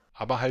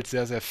 aber halt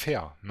sehr, sehr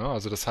fair. Ne?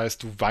 Also das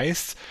heißt, du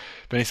weißt,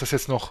 wenn ich das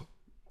jetzt noch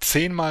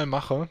 10-mal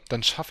mache,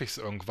 dann schaffe ich es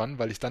irgendwann,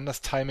 weil ich dann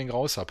das Timing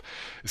raus habe.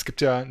 Es gibt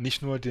ja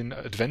nicht nur den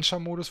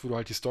Adventure-Modus, wo du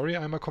halt die Story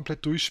einmal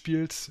komplett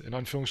durchspielst, in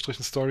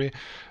Anführungsstrichen Story,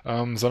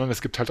 sondern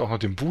es gibt halt auch noch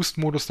den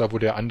Boost-Modus, da wo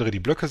der andere die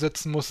Blöcke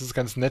setzen muss. Das ist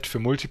ganz nett für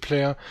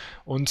Multiplayer.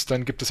 Und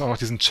dann gibt es auch noch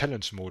diesen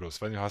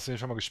Challenge-Modus. Hast du den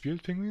schon mal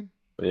gespielt, Pinguin?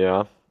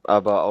 Ja,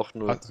 aber auch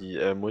nur Ah. die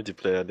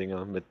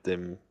Multiplayer-Dinger mit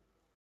dem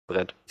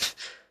Brett.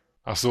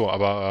 Ach so,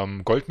 aber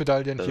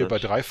Goldmedaillen hier bei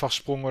Challenge.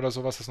 Dreifachsprung oder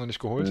sowas hast du noch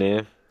nicht geholt?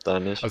 Nee, da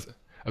nicht.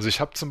 Also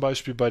ich habe zum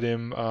Beispiel bei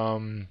dem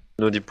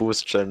Nur die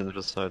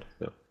Boost-Challenges halt,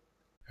 ja.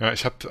 ja,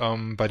 ich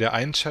habe bei der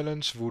einen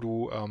Challenge, wo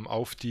du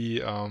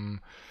wie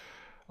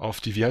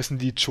heißen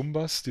die,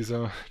 Chumbas,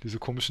 diese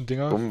komischen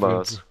Dinger?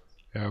 Gumbas.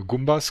 Ja,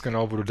 Gumbas,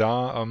 genau, wo du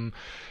da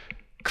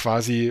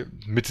quasi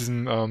mit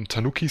diesem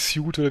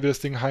Tanuki-Suit oder wie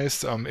das Ding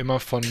heißt, immer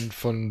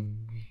von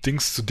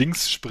Dings zu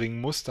Dings springen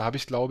musst. Da habe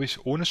ich, glaube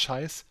ich, ohne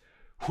Scheiß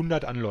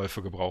 100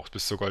 Anläufe gebraucht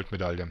bis zur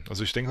Goldmedaille.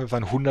 Also ich denke, es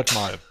waren 100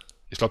 Mal.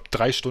 Ich glaube,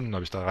 3 Stunden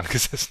habe ich daran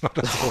gesessen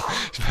oder so.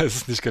 Ich weiß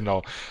es nicht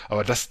genau.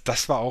 Aber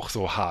das war auch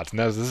so hart.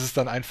 Ne? Also das ist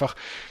dann einfach,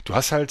 du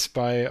hast halt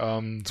bei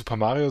Super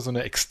Mario so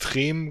eine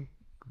extrem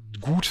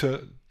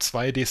gute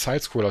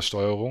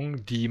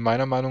 2D-Sidescroller-Steuerung, die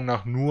meiner Meinung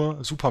nach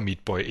nur Super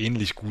Meat Boy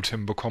ähnlich gut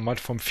hinbekommen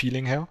hat vom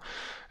Feeling her.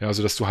 Ja,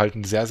 also dass du halt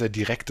ein sehr, sehr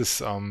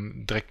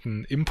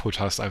direkten Input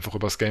hast, einfach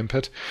übers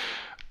Gamepad.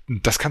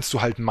 Das kannst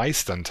du halt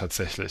meistern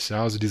tatsächlich,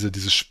 ja, also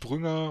diese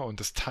Sprünge und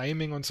das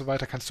Timing und so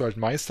weiter kannst du halt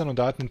meistern und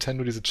da hat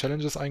Nintendo diese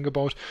Challenges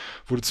eingebaut,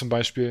 wo du zum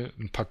Beispiel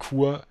ein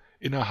Parcours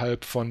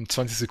innerhalb von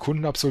 20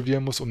 Sekunden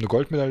absolvieren musst, um eine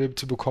Goldmedaille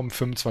zu bekommen,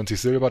 25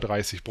 Silber,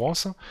 30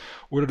 Bronze,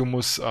 oder du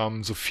musst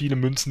so viele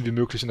Münzen wie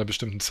möglich in einer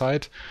bestimmten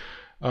Zeit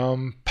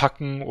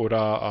packen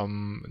oder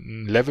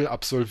ein Level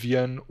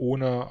absolvieren,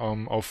 ohne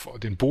auf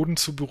den Boden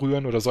zu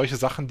berühren oder solche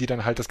Sachen, die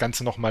dann halt das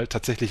Ganze nochmal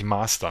tatsächlich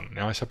mastern.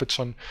 Ja, ich habe jetzt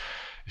schon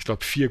ich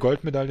glaube, 4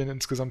 Goldmedaillen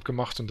insgesamt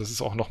gemacht und das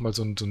ist auch nochmal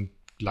so ein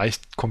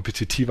leicht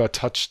kompetitiver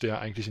Touch, der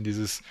eigentlich in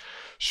dieses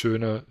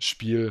schöne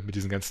Spiel mit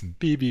diesen ganzen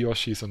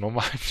Baby-Yoshis und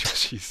normalen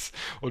Yoshis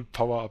und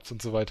Power-Ups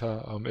und so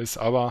weiter ist.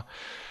 Aber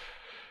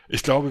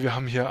ich glaube, wir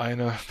haben hier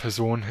eine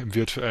Person im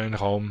virtuellen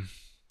Raum,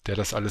 der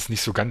das alles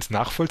nicht so ganz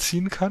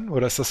nachvollziehen kann,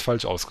 oder ist das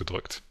falsch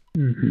ausgedrückt?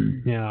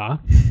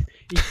 Ja.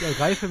 Ich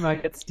ergreife mal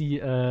jetzt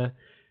keine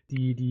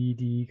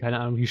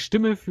Ahnung, die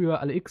Stimme für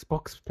alle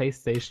Xbox,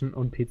 PlayStation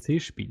und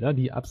PC-Spieler,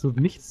 die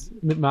absolut nichts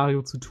mit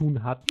Mario zu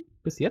tun hatten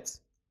bis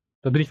jetzt.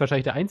 Da bin ich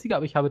wahrscheinlich der Einzige,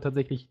 aber ich habe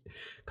tatsächlich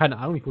keine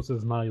Ahnung, ich wusste,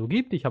 dass es Mario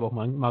gibt. Ich habe auch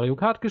mal Mario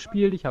Kart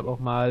gespielt, ich habe auch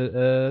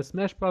mal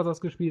Smash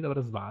Bros. Gespielt, aber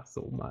das war's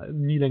so mal.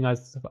 Nie länger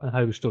als eine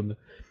halbe Stunde.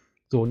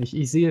 So, und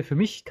ich sehe für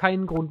mich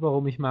keinen Grund,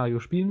 warum ich Mario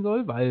spielen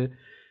soll, weil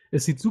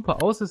es sieht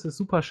super aus, es ist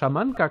super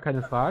charmant, gar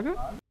keine Frage.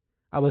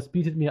 Aber es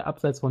bietet mir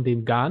abseits von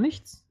dem gar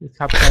nichts. Es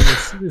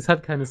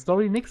hat keine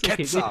Story, nix.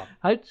 Okay,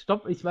 halt,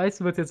 stopp. Ich weiß,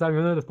 du würdest jetzt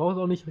sagen, das brauchst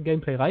du auch nicht,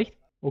 Gameplay reicht.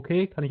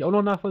 Okay, kann ich auch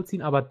noch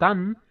nachvollziehen. Aber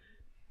dann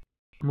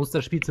muss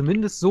das Spiel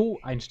zumindest so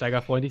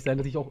einsteigerfreundlich sein,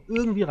 dass ich auch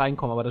irgendwie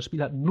reinkomme. Aber das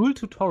Spiel hat 0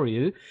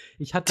 Tutorial.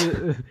 Ich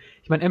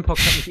meine,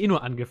 Mpox hat mich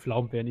nur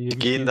angeflaumt, während ihr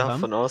gehen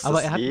davon aus,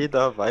 aber dass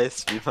jeder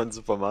weiß, wie man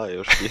Super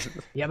Mario spielt.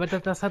 Ja, aber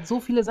das hat so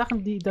viele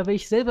Sachen, da wäre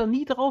ich selber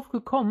nie drauf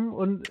gekommen.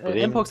 Und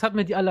Mpox hat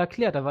mir die alle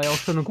erklärt. Da war ja auch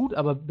schon gut,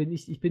 aber habe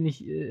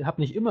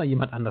nicht immer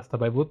jemand anders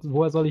dabei.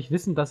 Woher soll ich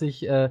wissen, dass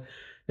ich,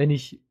 wenn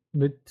ich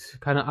mit,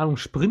 keine Ahnung,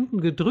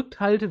 Sprinten gedrückt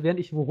halte, während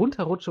ich wo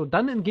runterrutsche und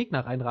dann in den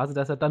Gegner reinrase,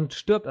 dass er dann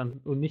stirbt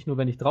und nicht nur,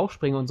 wenn ich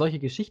draufspringe und solche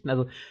Geschichten.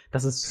 Also,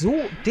 das ist so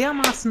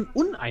dermaßen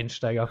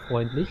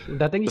uneinsteigerfreundlich. Und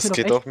da denke ich mir doch echt...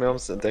 Es geht doch mehr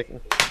ums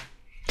Entdecken.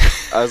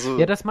 Also,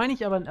 ja, das meine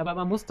ich, aber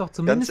man muss doch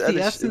zumindest ehrlich,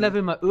 die ersten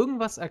Level mal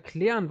irgendwas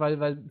erklären,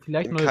 weil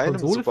vielleicht neue Konsole... In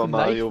keinem Super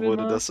Mario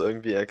wurde das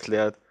irgendwie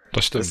erklärt.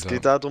 Das stimmt, Es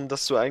geht darum,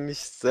 dass du eigentlich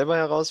selber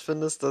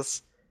herausfindest,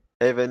 dass,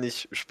 hey, wenn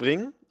ich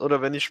springe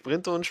oder wenn ich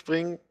sprinte und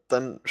springe,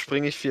 dann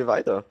springe ich viel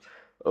weiter.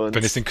 Und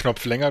wenn ich den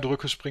Knopf länger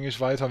drücke, springe ich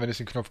weiter. Wenn ich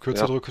den Knopf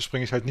kürzer drücke,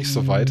 springe ich halt nicht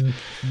so weit.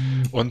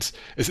 Und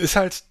es ist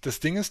halt,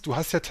 das Ding ist, du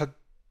hast ja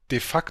de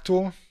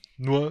facto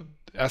nur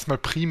erstmal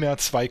primär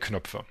 2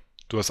 Knöpfe.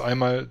 Du hast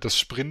einmal das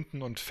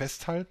Sprinten und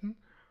Festhalten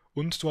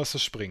und du hast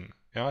das Springen.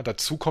 Ja,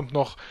 dazu kommt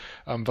noch,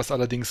 was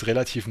allerdings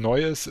relativ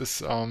neu ist,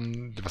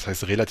 was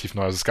heißt relativ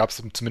neu? Also es gab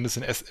es zumindest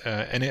in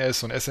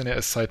NES und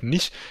SNES-Zeiten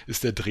nicht,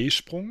 ist der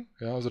Drehsprung.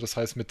 Ja, also das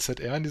heißt mit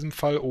ZR in diesem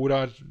Fall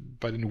oder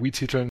bei den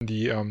Wii-Titeln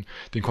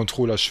den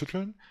Controller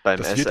schütteln.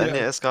 Beim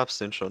SNES gab es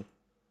den schon.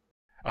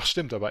 Ach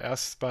stimmt, aber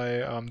erst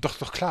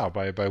doch klar,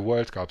 bei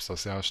World gab es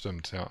das, ja,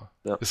 stimmt, ja.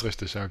 Ist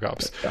richtig, ja,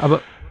 gab's.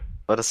 Aber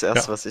war das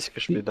erste, was ich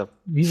gespielt habe.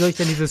 Wie soll ich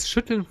denn dieses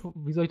Schütteln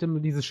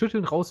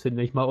rausfinden,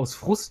 wenn ich mal aus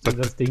Frust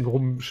das Ding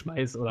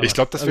rumschmeiß? Oder ich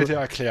glaube, das wird ja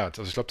erklärt.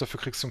 Also ich glaube, dafür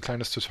kriegst du ein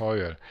kleines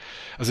Tutorial.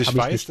 Also ich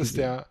weiß, dass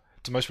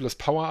zum Beispiel das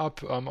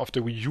Power-Up auf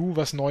der Wii U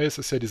was Neues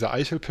ist ja dieser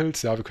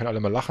Eichelpilz. Ja, wir können alle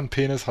mal lachen,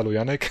 Penis, hallo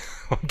Yannick.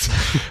 Und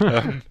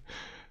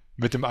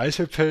mit dem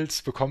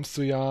Eichelpilz bekommst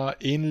du ja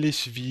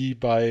ähnlich wie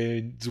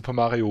bei Super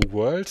Mario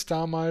World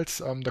damals,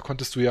 da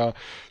konntest du ja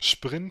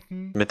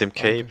sprinten. Mit dem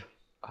Cape.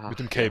 Mit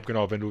dem Cape,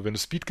 genau. Wenn du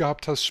Speed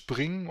gehabt hast,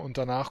 springen und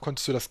danach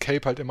konntest du das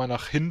Cape halt immer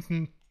nach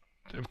hinten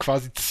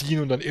quasi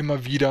ziehen und dann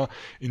immer wieder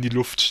in die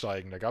Luft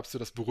steigen. Da gab es so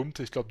das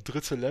berühmte, ich glaube,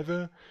 3.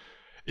 Level.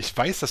 Ich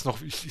weiß das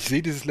noch, ich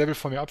sehe dieses Level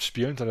vor mir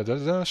abspielen,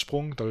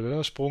 Sprung,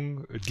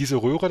 Sprung, diese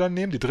Röhre dann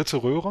nehmen, die 3.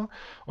 Röhre,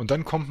 und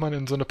dann kommt man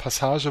in so eine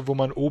Passage, wo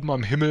man oben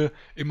am Himmel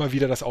immer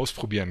wieder das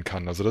ausprobieren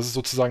kann. Also das ist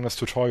sozusagen das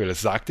Tutorial.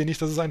 Es sagt dir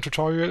nicht, dass es ein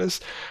Tutorial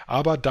ist,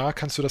 aber da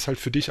kannst du das halt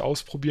für dich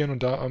ausprobieren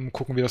und da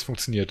gucken, wie das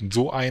funktioniert. Und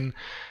so ein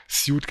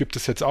Suit gibt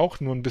es jetzt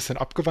auch, nur ein bisschen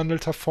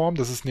abgewandelter Form.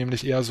 Das ist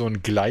nämlich eher so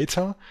ein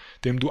Gleiter,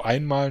 dem du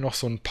einmal noch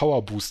so einen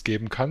Power-Boost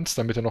geben kannst,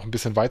 damit er noch ein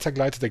bisschen weiter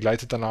gleitet. Der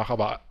gleitet danach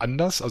aber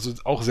anders, also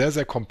auch sehr,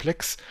 sehr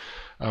komplex.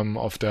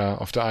 Auf der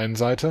einen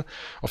Seite.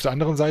 Auf der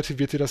anderen Seite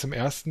wird dir das im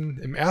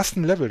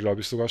ersten Level,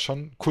 glaube ich, sogar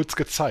schon kurz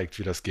gezeigt,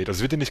 wie das geht. Also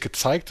es wird dir nicht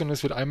gezeigt, sondern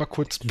es wird einmal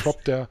kurz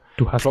ploppt mir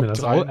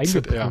das auch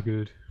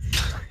eingeprügelt.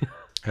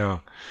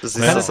 Ja. Das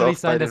kann natürlich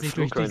sein, dass ich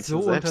durch dich so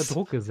unter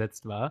Druck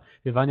gesetzt war.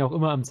 Wir waren ja auch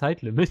immer am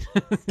Zeitlimit,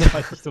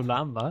 weil ich so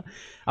lahm war.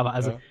 Aber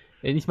also,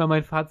 wenn ich mal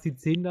mein Fazit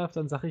ziehen darf,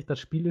 dann sage ich, das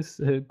Spiel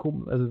ist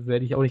komisch. Also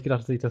hätte ich auch nicht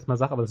gedacht, dass ich das mal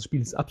sage, aber das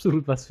Spiel ist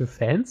absolut was für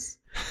Fans.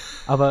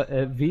 Aber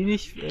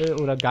wenig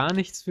oder gar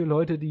nichts für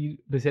Leute,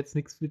 die bis jetzt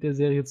nichts mit der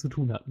Serie zu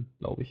tun hatten,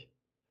 glaube ich.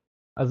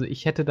 Also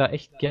ich hätte da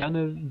echt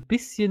gerne ein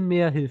bisschen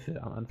mehr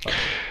Hilfe am Anfang.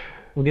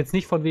 Und jetzt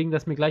nicht von wegen,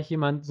 dass mir gleich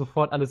jemand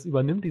sofort alles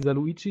übernimmt, dieser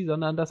Luigi,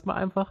 sondern dass man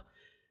einfach,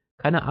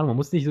 keine Ahnung, man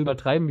muss nicht so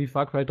übertreiben wie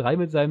Far Cry 3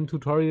 mit seinem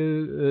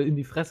Tutorial in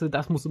die Fresse,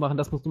 das musst du machen,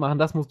 das musst du machen,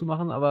 das musst du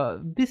machen, aber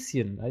ein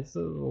bisschen, weißt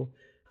du, so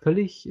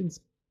völlig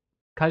ins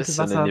kalte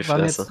Wasser war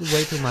mir jetzt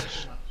way too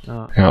much.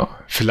 Ja,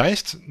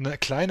 vielleicht eine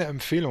kleine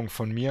Empfehlung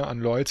von mir an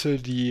Leute,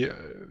 die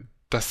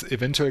das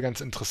eventuell ganz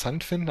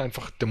interessant finden.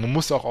 Einfach, man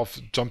muss auch auf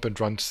Jump and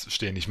Runs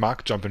stehen. Ich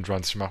mag Jump and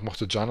Runs. Ich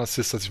mochte Jana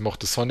Sisters, ich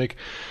mochte Sonic.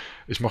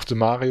 Ich mochte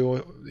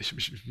Mario,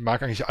 ich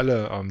mag eigentlich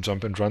alle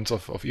Jump and Runs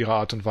auf ihre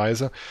Art und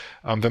Weise.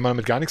 Wenn man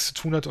damit gar nichts zu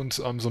tun hat und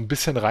so ein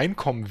bisschen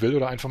reinkommen will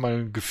oder einfach mal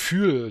ein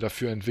Gefühl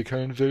dafür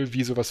entwickeln will,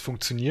 wie sowas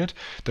funktioniert,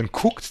 dann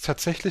guckt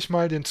tatsächlich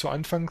mal den zu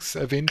Anfangs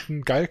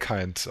erwähnten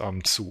Geil-Kind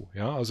zu.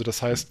 Ja, also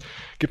das heißt,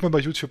 gebt mal bei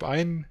YouTube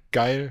ein,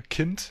 Geil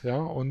Kind, ja,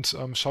 und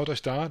schaut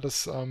euch da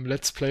das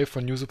Let's Play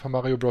von New Super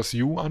Mario Bros.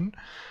 U an.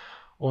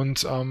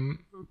 Und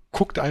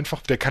guckt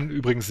einfach, der kann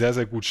übrigens sehr,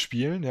 sehr gut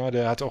spielen, ja,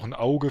 der hat auch ein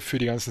Auge für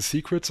die ganzen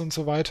Secrets und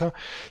so weiter.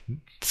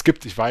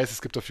 Ich weiß,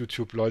 es gibt auf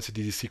YouTube Leute,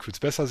 die Secrets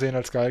besser sehen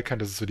als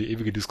Geilkind, das ist so die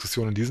ewige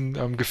Diskussion in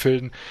diesen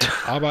Gefilden,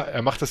 aber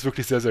er macht das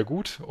wirklich sehr, sehr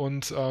gut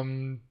und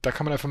da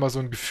kann man einfach mal so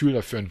ein Gefühl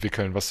dafür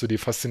entwickeln, was so die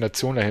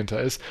Faszination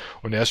dahinter ist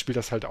und er spielt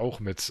das halt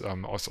auch mit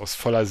aus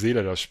voller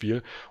Seele das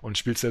Spiel und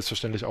spielt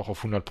selbstverständlich auch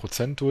auf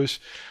 100%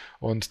 durch.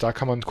 Und da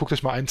guckt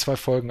euch mal 1, 2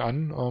 Folgen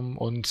an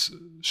und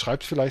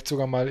schreibt vielleicht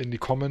sogar mal in die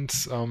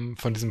Comments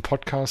von diesem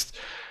Podcast,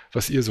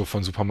 was ihr so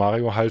von Super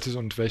Mario haltet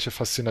und welche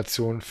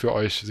Faszination für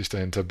euch sich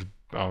dahinter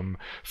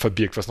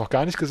verbirgt. Was noch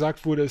gar nicht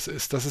gesagt wurde,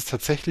 ist, dass es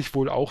tatsächlich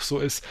wohl auch so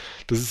ist,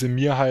 dass es in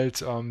mir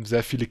halt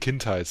sehr viele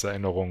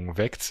Kindheitserinnerungen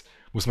weckt.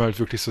 Muss man halt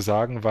wirklich so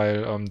sagen,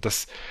 weil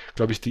das,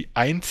 glaube ich, die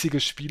einzige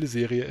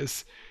Spieleserie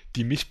ist,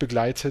 die mich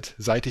begleitet,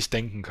 seit ich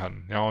denken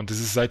kann. Ja, und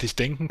dieses seit ich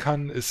denken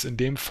kann, ist in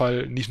dem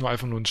Fall nicht nur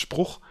einfach nur ein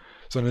Spruch,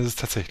 sondern es ist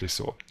tatsächlich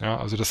so. Ja,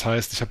 also das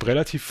heißt, ich habe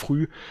relativ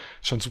früh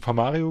schon Super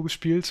Mario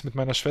gespielt, mit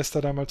meiner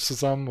Schwester damals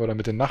zusammen oder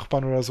mit den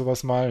Nachbarn oder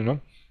sowas mal,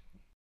 ne?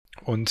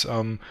 Und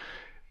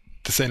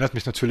das erinnert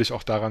mich natürlich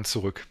auch daran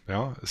zurück.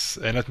 Ja, es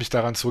erinnert mich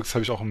daran zurück, das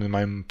habe ich auch in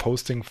meinem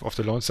Posting auf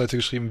der Launch-Seite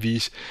geschrieben, wie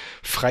ich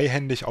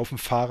freihändig auf dem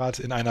Fahrrad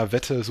in einer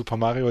Wette Super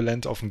Mario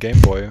Land auf dem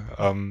Gameboy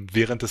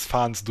während des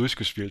Fahrens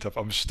durchgespielt habe,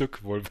 am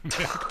Stück wohl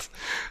bemerkt.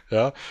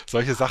 Ja,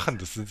 solche Sachen,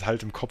 das sind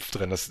halt im Kopf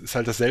drin. Das ist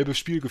halt dasselbe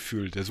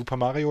Spielgefühl. Der Super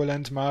Mario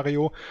Land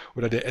Mario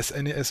oder der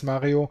SNES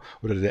Mario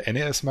oder der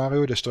NES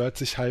Mario, der steuert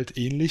sich halt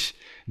ähnlich,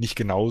 nicht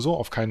genauso,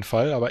 auf keinen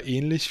Fall, aber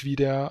ähnlich wie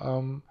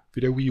der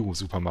Wii U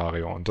Super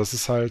Mario. Und das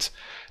ist halt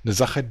eine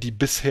Sache, die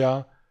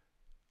bisher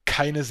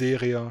keine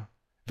Serie,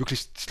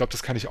 wirklich, ich glaube,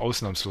 das kann ich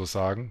ausnahmslos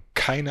sagen,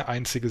 keine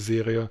einzige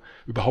Serie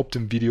überhaupt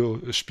im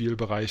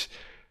Videospielbereich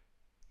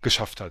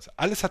geschafft hat.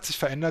 Alles hat sich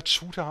verändert,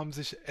 Shooter haben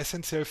sich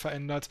essentiell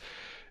verändert,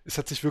 es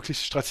hat sich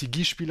wirklich,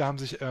 Strategiespiele haben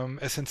sich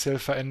essentiell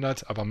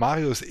verändert, aber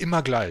Mario ist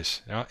immer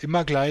gleich, ja,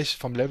 immer gleich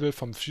vom Level,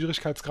 vom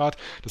Schwierigkeitsgrad.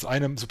 Das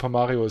eine Super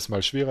Mario ist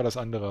mal schwerer, das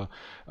andere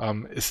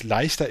ist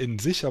leichter in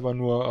sich, aber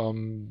nur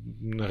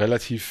einen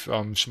relativ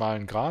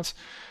schmalen Grad.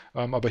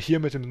 Aber hier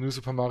mit dem New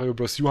Super Mario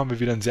Bros. U haben wir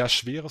wieder ein sehr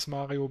schweres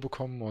Mario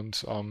bekommen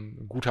und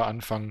ein guter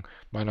Anfang,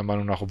 meiner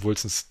Meinung nach, obwohl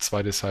es ein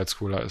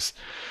 2D-Sidescroller ist,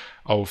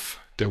 auf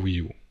der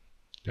Wii U.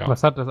 Ja.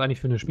 Was hat das eigentlich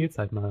für eine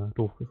Spielzeit, mal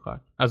doof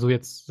gefragt? Also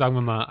jetzt, sagen wir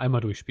mal,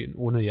 einmal durchspielen,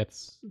 ohne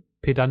jetzt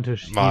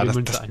pedantisch jede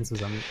Münze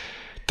einzusammeln.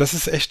 Das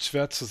ist echt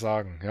schwer zu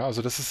sagen. Ja,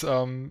 also das ist,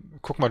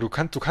 guck mal, du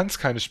kannst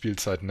keine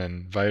Spielzeit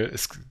nennen, weil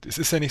es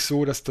ist ja nicht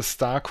so, dass das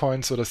Star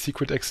Coins oder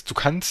Secret Eggs, du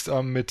kannst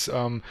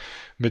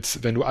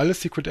wenn du alle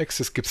Secret Eggs,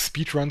 es gibt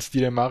Speedruns,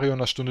 die der Mario in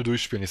einer Stunde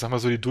durchspielen. Ich sag mal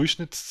so die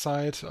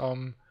Durchschnittszeit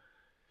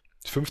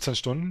 15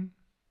 Stunden.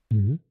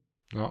 Mhm.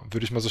 Ja,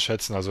 würde ich mal so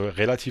schätzen, also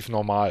relativ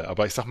normal.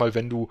 Aber ich sag mal,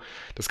 wenn du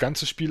das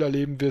ganze Spiel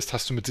erleben wirst,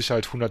 hast du mit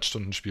Sicherheit 100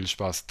 Stunden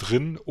Spielspaß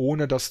drin,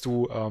 ohne dass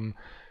du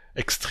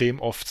extrem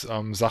oft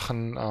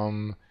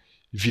Sachen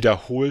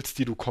wiederholst,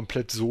 die du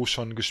komplett so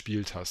schon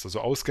gespielt hast. Also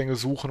Ausgänge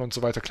suchen und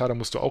so weiter, klar, da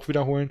musst du auch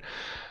wiederholen.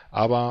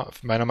 Aber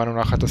meiner Meinung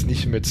nach hat das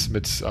nicht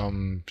mit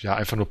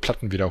einfach nur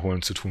Platten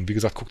wiederholen zu tun. Wie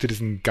gesagt, guck dir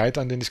diesen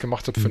Guide an, den ich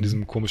gemacht habe von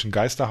diesem komischen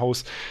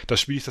Geisterhaus. Da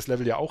spiele ich das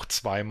Level ja auch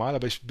zweimal,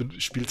 aber ich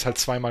spiele es halt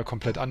zweimal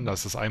komplett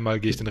anders. Das einmal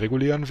gehe ich den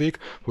regulären Weg,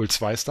 hole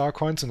 2 Star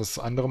Coins und das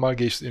andere Mal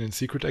gehe ich in den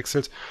Secret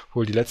Exit,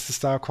 hole die letzte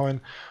Star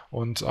Coin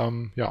und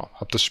habe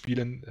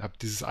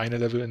dieses eine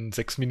Level in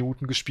 6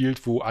 Minuten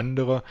gespielt, wo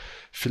andere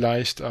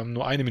vielleicht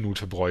nur 1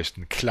 Minute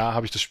bräuchten. Klar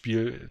habe ich das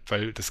Spiel,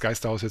 weil das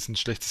Geisterhaus jetzt ein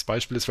schlechtes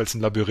Beispiel ist, weil es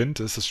ein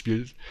Labyrinth ist,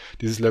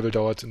 dieses Level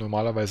dauert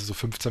normalerweise so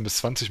 15 bis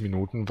 20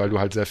 Minuten, weil du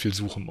halt sehr viel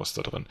suchen musst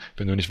da drin,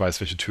 wenn du nicht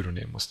weißt, welche Tür du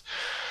nehmen musst.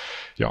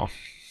 Ja,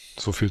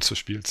 so viel zur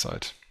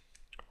Spielzeit.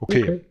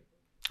 Okay.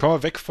 Kommen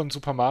wir weg von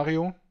Super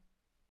Mario.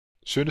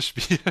 Schönes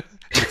Spiel.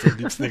 Ich würde am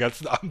liebsten den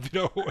ganzen Abend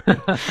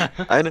wiederholen.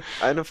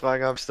 Eine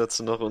Frage habe ich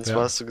dazu noch, und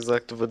zwar hast du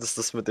gesagt, du würdest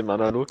das mit dem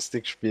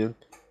Analogstick spielen.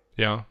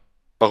 Ja.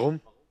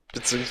 Warum?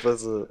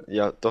 Beziehungsweise,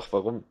 ja, doch,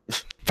 warum?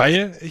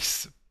 Weil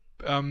ich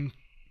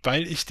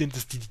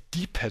die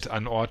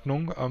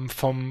D-Pad-Anordnung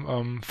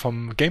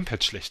vom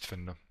Gamepad schlecht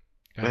finde.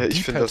 Ja,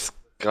 Ich finde das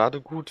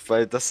gerade gut,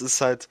 weil das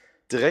ist halt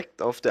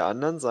direkt auf der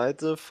anderen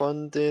Seite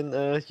von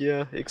den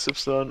hier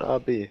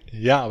XYAB.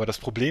 Ja, aber das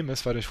Problem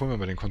ist, warte, ich hole mir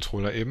mal den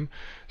Controller eben.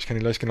 Ich kann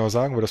dir gleich genau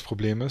sagen, wo das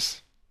Problem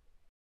ist.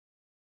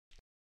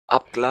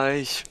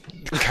 Abgleich.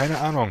 Keine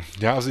Ahnung.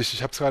 Ja, also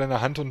ich habe es gerade in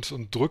der Hand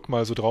und drück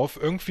mal so drauf.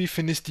 Irgendwie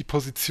finde ich die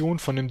Position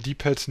von dem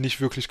D-Pad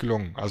nicht wirklich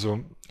gelungen. Also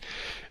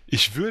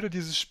ich würde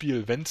dieses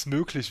Spiel, wenn es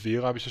möglich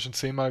wäre, habe ich ja schon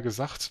 10-mal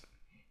gesagt,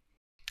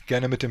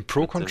 gerne mit dem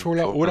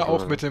Pro-Controller oder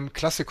auch mit dem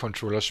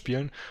Classic-Controller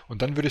spielen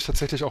und dann würde ich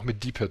tatsächlich auch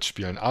mit D-Pad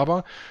spielen.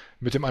 Aber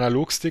mit dem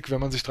Analogstick, wenn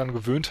man sich dran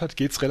gewöhnt hat,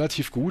 geht's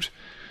relativ gut.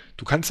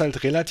 Du kannst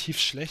halt relativ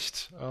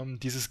schlecht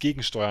dieses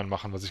Gegensteuern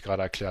machen, was ich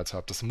gerade erklärt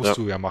habe. Das musst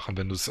du ja machen,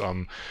 wenn du es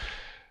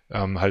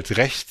halt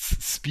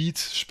rechts Speed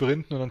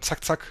sprinten und dann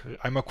zack, zack,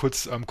 einmal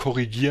kurz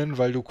korrigieren,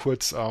 weil du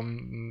kurz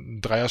einen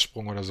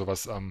Dreiersprung oder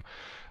sowas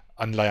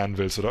anleiern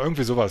willst oder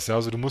irgendwie sowas. Ja,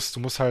 also du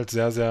musst halt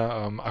sehr,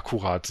 sehr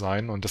akkurat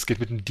sein und das geht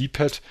mit dem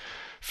D-Pad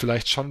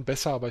vielleicht schon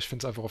besser, aber ich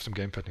finde es einfach auf dem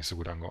Gamepad nicht so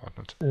gut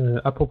angeordnet.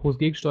 Apropos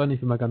Gegensteuern,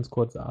 ich will mal ganz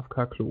kurz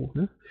AFK-Klo,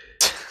 ne?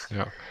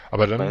 Ja,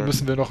 aber dann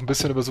müssen wir noch ein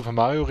bisschen über Super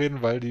Mario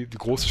reden, weil die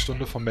große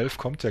Stunde vom Melf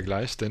kommt ja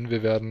gleich, denn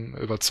wir werden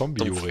über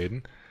Zombie U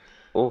reden.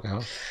 Oh.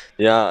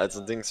 Ja,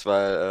 also Dings,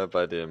 weil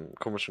bei dem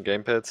komischen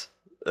Gamepad,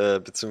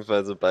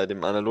 beziehungsweise bei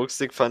dem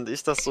Analogstick fand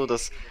ich das so,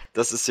 dass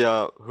das ist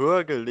ja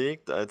höher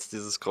gelegt als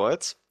dieses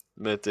Kreuz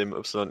mit dem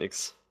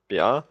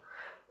YXBA.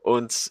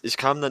 Und ich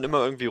kam dann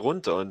immer irgendwie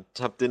runter und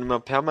habe den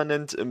immer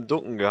permanent im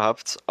Dunkeln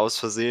gehabt, aus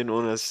Versehen,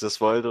 ohne dass ich das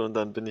wollte, und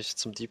dann bin ich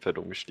zum D-Pad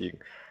umgestiegen.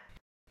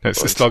 Ja,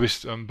 es ist, glaube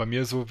ich, bei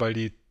mir so,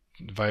 weil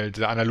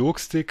der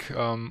Analogstick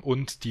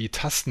und die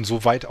Tasten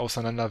so weit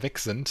auseinander weg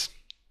sind,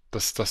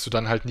 dass du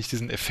dann halt nicht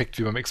diesen Effekt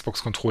wie beim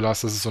Xbox-Controller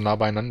hast, dass es so nah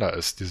beieinander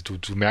ist.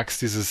 Du merkst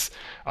dieses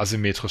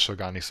Asymmetrische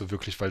gar nicht so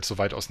wirklich, weil es so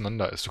weit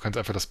auseinander ist. Du kannst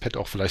einfach das Pad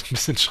auch vielleicht ein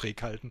bisschen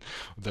schräg halten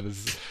und dann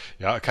ist es,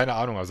 ja, keine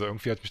Ahnung, also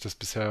irgendwie hat mich das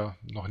bisher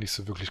noch nicht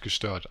so wirklich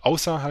gestört.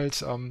 Außer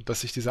halt,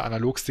 dass ich diese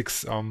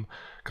Analogsticks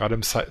gerade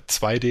im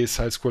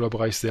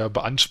 2D-Sidescroller-Bereich sehr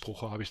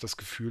beanspruche, habe ich das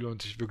Gefühl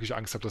und ich wirklich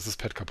Angst habe, dass das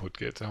Pad kaputt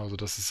geht. Ja, also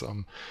das ist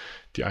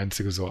die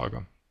einzige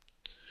Sorge.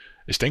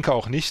 Ich denke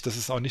auch nicht, das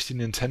ist auch nicht die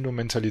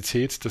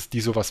Nintendo-Mentalität, dass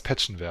die sowas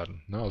patchen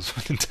werden. Ne? Also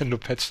Nintendo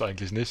patcht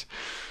eigentlich nicht.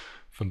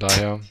 Von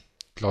daher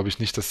glaube ich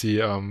nicht, dass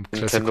sie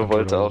Nintendo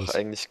wollte auch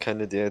eigentlich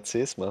keine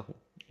DLCs machen.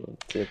 Und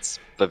jetzt,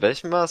 bei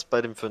welchem war es?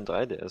 Bei dem für ein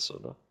 3DS,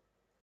 oder?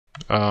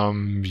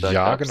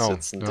 Ja, genau. Da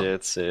jetzt ein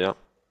DLC, ja.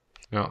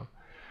 Ja,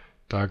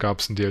 da gab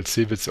es ein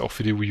DLC, wird es auch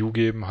für die Wii U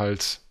geben,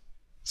 halt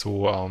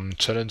so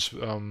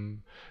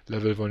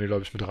Challenge-Level wollen die,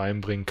 glaube ich, mit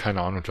reinbringen.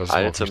 Keine Ahnung, was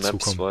alte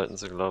Maps wollten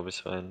sie, glaube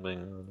ich,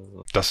 reinbringen. Oder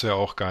so. Das wäre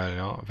auch geil,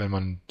 ja, wenn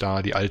man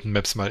da die alten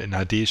Maps mal in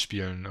HD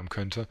spielen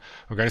könnte.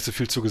 Und gar nicht so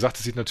viel zu gesagt,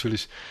 es sieht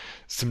natürlich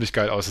ziemlich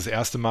geil aus. Das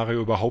erste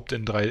Mario überhaupt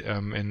in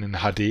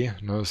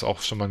HD, ne, ist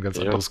auch schon mal ein ganz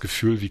anderes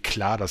Gefühl, wie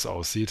klar das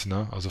aussieht,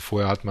 ne? Also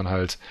vorher hat man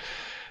halt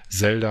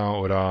Zelda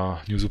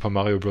oder New Super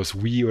Mario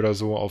Bros. Wii oder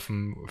so auf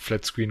dem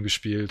Flatscreen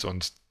gespielt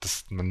und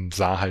man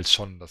sah halt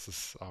schon, dass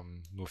es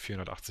nur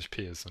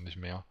 480p ist und nicht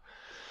mehr.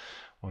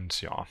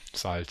 Und ja,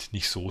 sah halt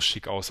nicht so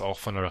schick aus. Auch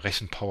von der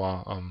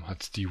Rechenpower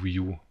hat die Wii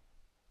U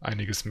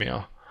einiges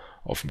mehr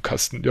auf dem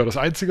Kasten. Ja, das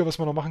Einzige, was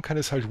man noch machen kann,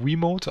 ist halt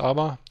Wiimote,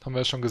 aber, haben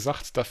wir ja schon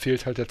gesagt, da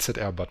fehlt halt der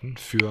ZR-Button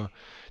für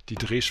die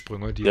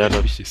Drehsprünge, die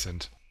recht wichtig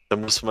sind. Da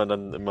muss man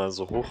dann immer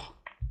so hoch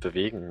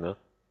bewegen, ne?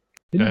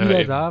 Bin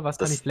wieder da, was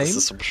kann ich flamen? Das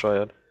ist so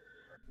bescheuert.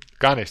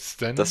 Gar nichts,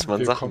 denn dass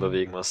man Sachen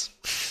bewegen muss.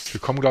 Wir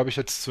kommen, glaube ich,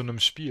 jetzt zu einem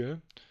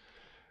Spiel,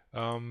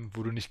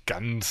 wo du nicht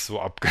ganz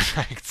so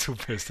abgeneigt zu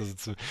bist.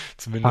 Also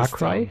zumindest Far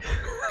Cry?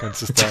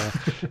 Kannst du es da.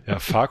 Ja,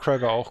 Far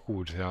Cry war auch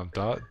gut. Ja,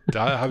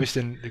 da habe ich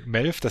den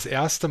Melf das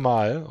erste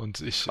Mal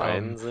und ich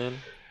weinen sehen.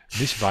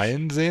 Nicht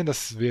weinen sehen,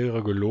 das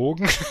wäre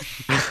gelogen.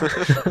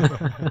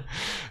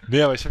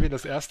 Nee, aber ich habe ihn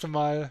das erste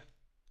Mal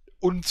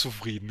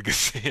unzufrieden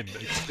gesehen,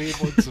 extrem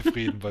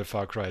unzufrieden bei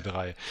Far Cry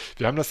 3.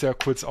 Wir haben das ja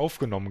kurz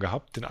aufgenommen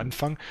gehabt, den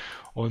Anfang,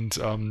 und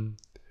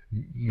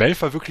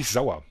Melf war wirklich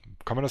sauer.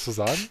 Kann man das so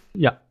sagen?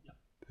 Ja.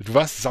 Du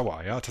warst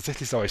sauer, ja,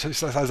 tatsächlich sauer. Ich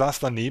saß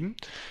daneben,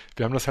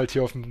 wir haben das halt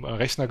hier auf dem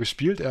Rechner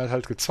gespielt, er hat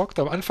halt gezockt.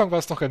 Am Anfang war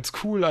es noch ganz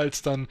cool,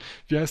 als dann,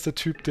 wie heißt der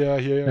Typ, der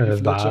hier...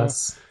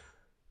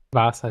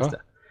 Was heißt er?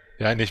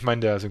 Ja, nee, ich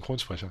meine der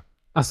Synchronsprecher.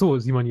 Ach so,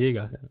 Simon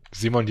Jäger. Ja.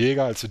 Simon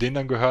Jäger, als du den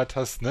dann gehört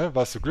hast, ne,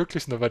 warst du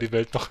glücklich und dann war die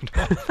Welt noch in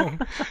Ordnung.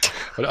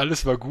 Weil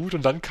alles war gut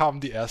und dann kam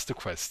die erste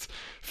Quest.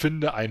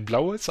 Finde ein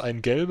blaues,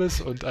 ein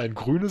gelbes und ein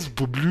grünes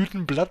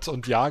Blütenblatt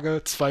und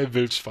jage 2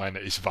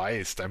 Wildschweine. Ich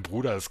weiß, dein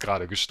Bruder ist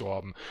gerade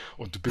gestorben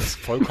und du bist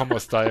vollkommen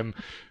aus deinem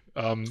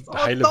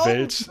heile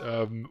Welt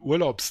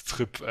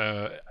Urlaubstrip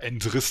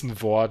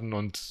entrissen worden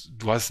und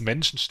du hast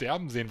Menschen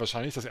sterben sehen,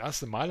 wahrscheinlich das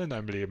erste Mal in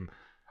deinem Leben.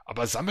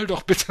 Aber sammel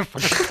doch bitte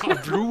mal ein paar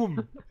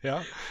Blumen,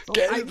 ja,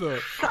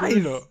 gelbe,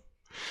 grüne.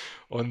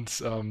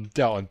 Und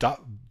ja, und da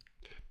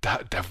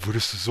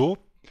wurdest du so,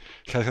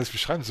 ich kann das nicht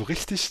beschreiben, so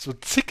richtig, so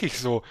zickig,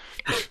 so,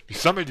 ich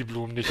sammel die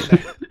Blumen nicht. Nee.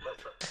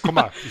 Guck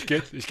mal, ich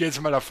geh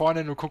jetzt mal da vorne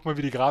hin und guck mal,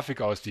 wie die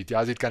Grafik aussieht.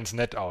 Ja, sieht ganz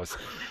nett aus.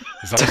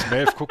 Da sag ich,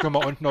 Melf, guck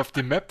mal unten auf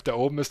die Map, da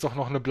oben ist doch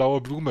noch eine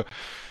blaue Blume.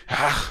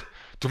 Ach,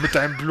 du mit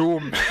deinen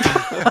Blumen.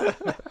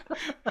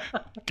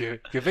 Geh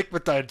weg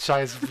mit deinen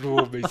scheiß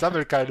Blumen. Ich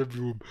sammle keine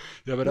Blumen.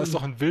 Ja, aber das ist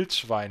doch ein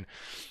Wildschwein.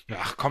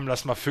 Ach komm,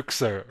 lass mal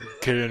Füchse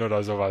killen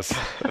oder sowas.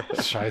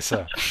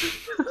 Scheiße.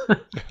 Und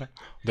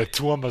der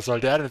Turm, was soll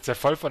der denn? Ist ja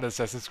voll von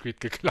Assassin's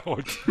Creed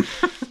geklaut.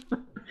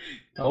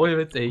 Ohne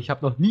Witz, ey, ich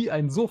habe noch nie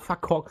einen so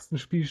verkorksten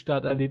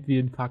Spielstart erlebt wie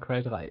in Far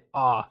Cry 3.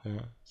 Ja.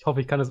 Ich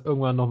hoffe, ich kann das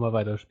irgendwann nochmal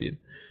weiterspielen.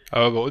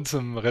 Aber bei uns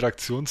im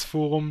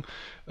Redaktionsforum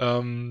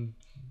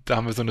Da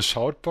haben wir so eine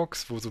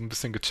Shoutbox, wo so ein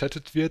bisschen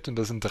gechattet wird und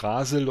da sind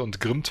Drasel und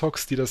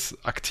Grimtox, die das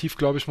aktiv,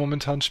 glaube ich,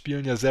 momentan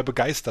spielen, ja sehr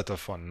begeistert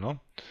davon, ne?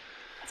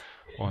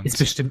 Ist Und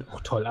bestimmt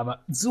auch toll,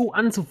 aber so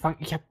anzufangen,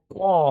 ich hab.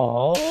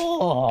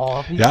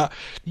 ja,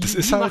 das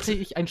ist Wie halt. mache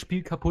ich ein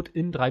Spiel kaputt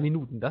in 3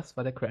 Minuten? Das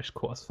war der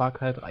Crash-Kurs, Far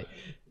Cry 3.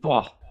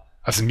 Boah.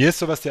 Also mir ist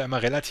sowas ja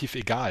immer relativ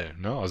egal,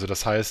 ne? Also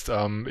das heißt,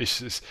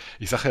 ich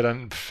sage ja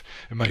dann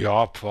immer,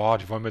 ja, boah,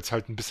 die wollen mir jetzt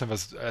halt ein bisschen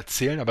was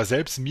erzählen, aber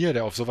selbst mir,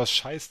 der auf sowas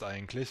scheißt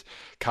eigentlich,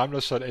 kam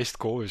das schon echt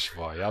komisch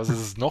vor. Ja, also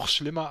es ist noch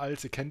schlimmer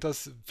als, ihr kennt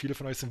das, viele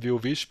von euch sind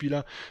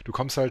WoW-Spieler, du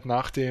kommst halt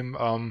nach dem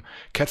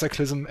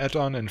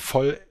Cataclysm-Add-on in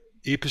voll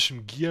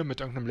epischem Gear mit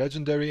irgendeinem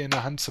Legendary in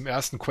der Hand zum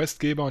ersten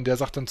Questgeber und der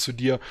sagt dann zu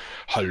dir,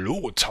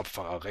 hallo,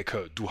 tapferer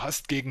Recke, du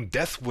hast gegen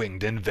Deathwing,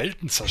 den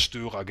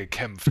Weltenzerstörer,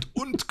 gekämpft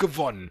und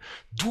gewonnen.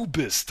 Du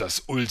bist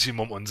das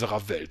Ultimum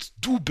unserer Welt.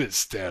 Du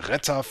bist der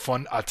Retter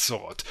von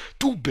Azeroth.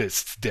 Du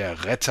bist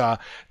der Retter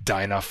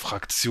deiner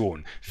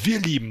Fraktion. Wir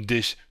lieben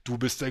dich, du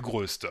bist der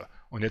Größte.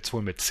 Und jetzt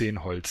hol mir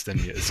 10 Holz, denn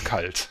mir ist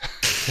kalt.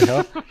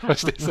 Ja,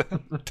 verstehst du?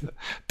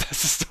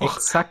 Das ist doch...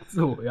 Exakt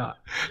so, ja.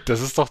 Das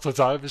ist doch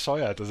total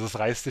bescheuert. Das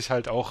reißt dich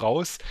halt auch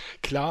raus.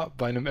 Klar,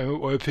 bei einem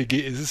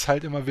MMORPG ist es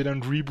halt immer wieder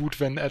ein Reboot,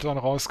 wenn ein Add-on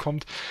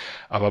rauskommt.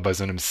 Aber bei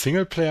so einem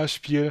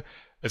Singleplayer-Spiel,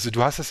 also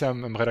du hast es ja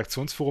im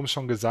Redaktionsforum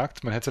schon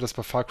gesagt, man hätte das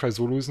bei Far Cry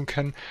so lösen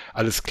können.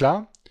 Alles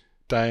klar,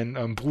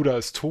 dein Bruder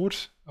ist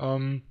tot,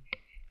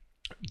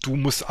 du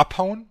musst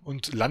abhauen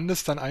und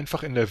landest dann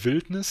einfach in der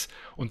Wildnis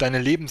und deine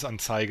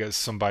Lebensanzeige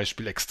ist zum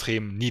Beispiel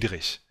extrem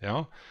niedrig,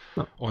 ja.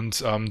 Ja.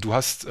 Und du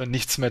hast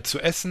nichts mehr zu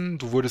essen,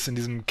 du wurdest in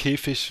diesem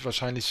Käfig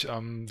wahrscheinlich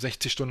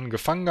 60 Stunden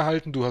gefangen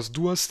gehalten, du hast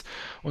Durst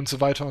und so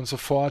weiter und so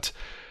fort.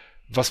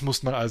 Was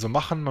muss man also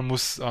machen? Man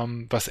muss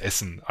was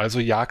essen. Also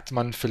jagt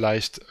man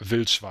vielleicht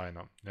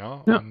Wildschweine,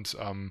 ja, Ja.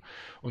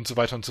 und so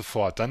weiter und so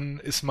fort. Dann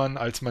ist man,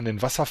 als man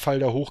den Wasserfall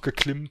da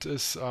hochgeklimmt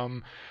ist,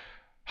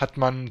 hat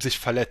man sich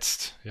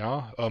verletzt,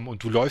 ja,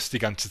 und du läufst die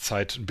ganze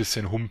Zeit ein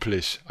bisschen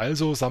humpelig.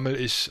 Also sammle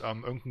ich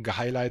irgendein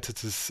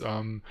gehighlightetes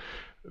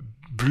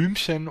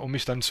Blümchen, um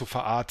mich dann zu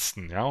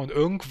verarzten, ja, und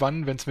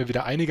irgendwann, wenn es mir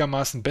wieder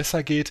einigermaßen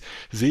besser geht,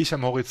 sehe ich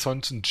am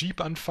Horizont einen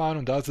Jeep anfahren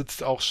und da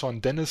sitzt auch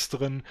schon Dennis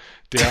drin,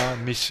 der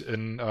mich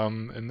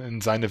in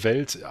seine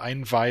Welt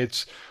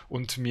einweiht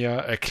und mir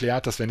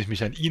erklärt, dass wenn ich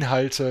mich an ihn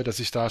halte, dass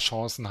ich da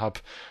Chancen habe,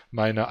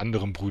 meine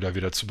anderen Brüder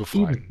wieder zu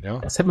befreien, Eben. ja.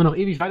 Das hätte man noch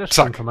ewig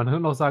weiterspielen Zack. können. Man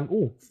könnte noch sagen,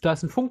 oh, da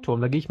ist ein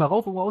Funkturm, da gehe ich mal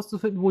rauf, um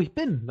rauszufinden, wo ich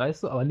bin,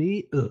 weißt du, aber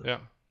nee, Ja.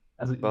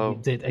 Also,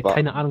 Warum-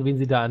 keine Ahnung, wen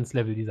sie da ans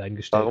Leveldesign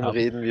gestellt Warum haben.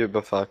 reden wir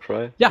über Far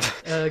Cry? Ja,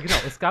 genau,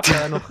 es gab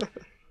ja noch.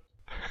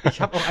 Ich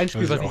habe auch ein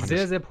Spiel, Weiß ich was ich auch sehr,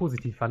 nicht. sehr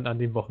positiv fand an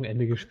dem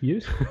Wochenende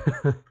gespielt.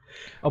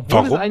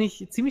 Obwohl es Warum?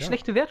 eigentlich ziemlich Ja.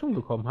 schlechte Wertungen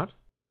bekommen hat.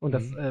 Und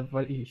das, Mhm.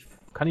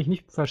 kann ich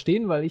nicht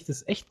verstehen, weil ich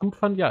das echt gut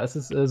fand. Ja, es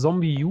ist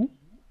Zombie U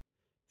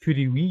für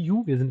die Wii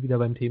U. Wir sind wieder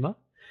beim Thema.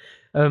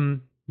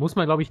 Muss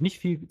man, glaube ich, nicht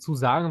viel zu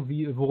sagen,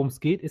 worum es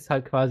geht. Ist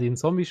halt quasi ein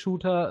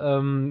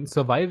Zombie-Shooter,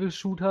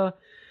 Survival-Shooter.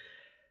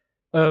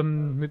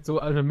 Mit so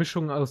einer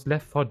Mischung aus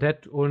Left 4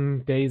 Dead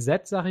und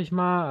DayZ, sag ich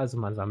mal. Also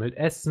man sammelt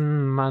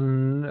Essen,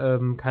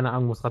 man, keine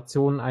Ahnung, muss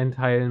Rationen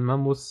einteilen, man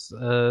muss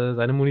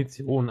seine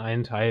Munition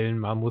einteilen,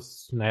 man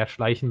muss,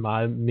 schleichen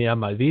mal mehr,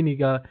 mal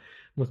weniger,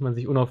 muss man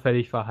sich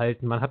unauffällig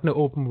verhalten. Man hat eine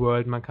Open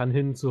World, man kann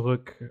hin,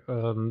 zurück,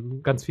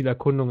 ganz viel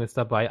Erkundung ist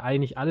dabei.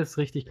 Eigentlich alles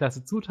richtig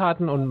klasse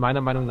Zutaten und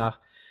meiner Meinung nach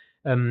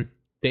der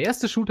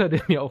erste Shooter,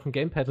 der mir auf dem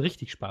Gamepad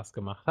richtig Spaß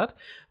gemacht hat,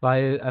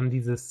 weil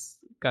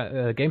dieses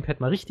Gamepad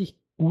mal richtig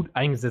gut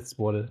eingesetzt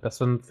wurde. Das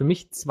sind für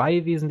mich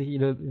 2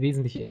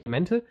 wesentliche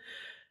Elemente.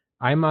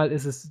 Einmal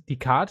ist es die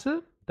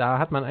Karte. Da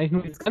hat man eigentlich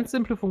nur die ganz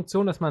simple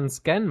Funktion, dass man einen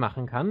Scan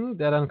machen kann,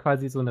 der dann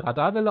quasi so eine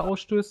Radarwelle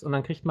ausstößt und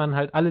dann kriegt man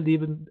halt alle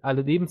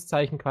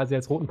Lebenszeichen quasi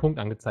als roten Punkt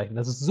angezeichnet.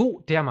 Das ist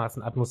so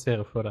dermaßen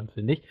atmosphärefördernd,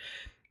 finde ich.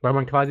 Weil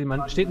man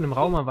steht in einem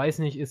Raum, man weiß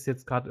nicht, ist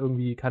jetzt gerade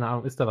irgendwie, keine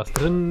Ahnung, ist da was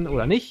drin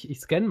oder nicht.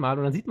 Ich scanne mal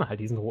und dann sieht man halt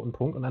diesen roten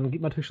Punkt und dann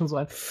geht man natürlich schon so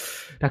ein,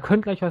 da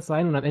könnte gleich was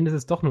sein und am Ende ist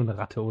es doch nur eine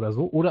Ratte oder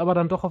so. Oder aber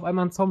dann doch auf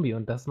einmal ein Zombie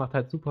und das macht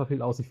halt super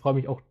viel aus. Ich freue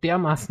mich auch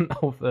dermaßen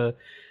auf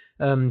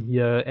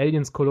hier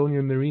Aliens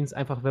Colonial Marines,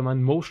 einfach wenn man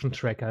einen Motion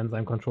Tracker in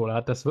seinem Controller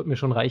hat. Das wird mir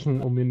schon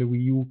reichen, um mir eine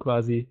Wii U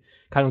quasi.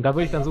 Und da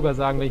würde ich dann sogar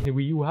sagen, wenn ich eine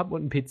Wii U habe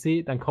und einen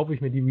PC, dann kaufe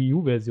ich mir die Wii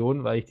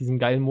U-Version, weil ich diesen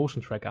geilen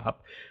Motion Tracker habe.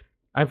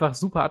 Einfach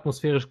super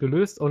atmosphärisch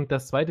gelöst und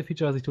das zweite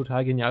Feature, was ich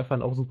total genial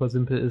fand, auch super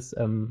simpel ist,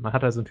 man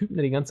hat also einen Typen,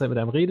 der die ganze Zeit mit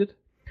einem redet,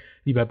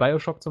 wie bei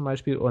Bioshock zum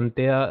Beispiel, und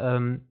der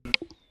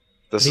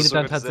Das redet ist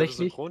sogar dann tatsächlich.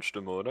 dieselbe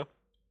Synchronstimme, oder?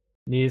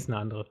 Nee, ist eine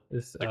andere.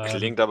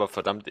 Klingt aber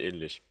verdammt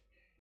ähnlich.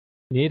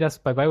 Nee,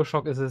 bei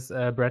Bioshock ist es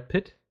Brad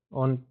Pitt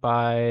und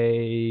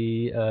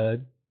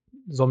bei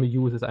Zombie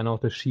U ist es einer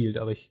aus der Shield,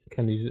 aber ich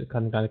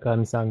kann gar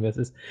nicht sagen, wer es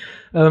ist.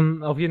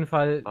 Auf jeden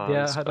Fall, der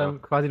Alles hat klar.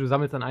 dann quasi, du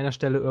sammelst an einer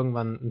Stelle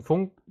irgendwann ein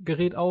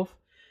Funkgerät auf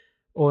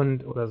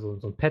oder so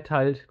ein Pad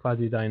halt,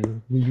 quasi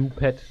dein Wii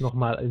U-Pad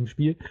nochmal im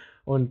Spiel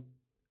und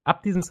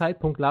ab diesem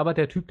Zeitpunkt labert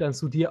der Typ dann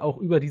zu dir auch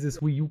über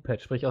dieses Wii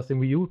U-Pad, sprich aus dem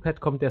Wii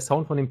U-Pad kommt der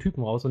Sound von dem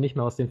Typen raus und nicht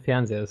mehr aus dem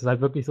Fernseher. Es ist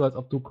halt wirklich so, als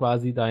ob du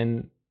quasi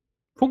dein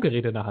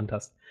Funkgerät in der Hand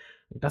hast.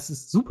 Das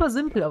ist super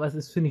simpel, aber es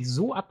ist, finde ich,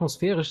 so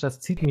atmosphärisch, das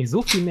zieht mich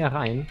so viel mehr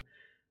rein.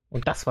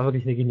 Und das war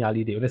wirklich eine geniale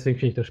Idee. Und deswegen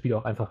finde ich das Spiel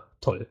auch einfach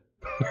toll.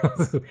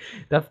 Also,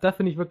 da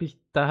finde ich wirklich,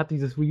 da hat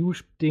dieses Wii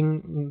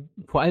U-Ding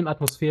vor allem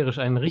atmosphärisch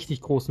einen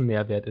richtig großen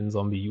Mehrwert in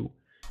Zombie U.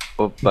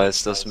 Wobei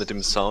es das mit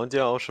dem Sound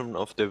ja auch schon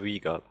auf der Wii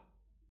gab.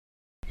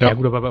 Ja,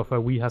 gut, aber auf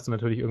der Wii hast du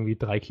natürlich irgendwie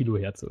 3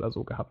 Kilohertz oder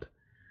so gehabt.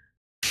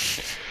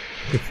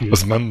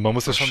 Also man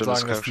muss ja Das schon stimmt,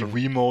 das sagen, kann dass die schon.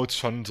 Wiimote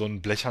schon so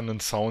einen blechernen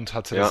Sound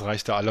hatte. Ja. Das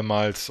reichte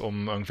allemals,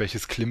 um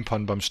irgendwelches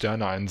Klimpern beim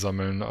Sterne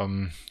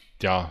einsammeln,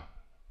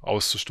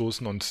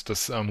 auszustoßen. Und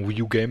das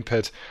Wii U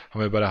Gamepad,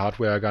 haben wir bei der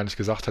Hardware ja gar nicht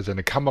gesagt, hat ja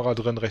eine Kamera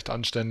drin, recht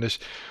anständig,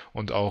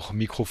 und auch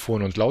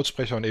Mikrofon und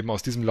Lautsprecher. Und eben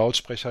aus diesem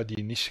Lautsprecher,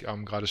 die nicht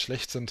gerade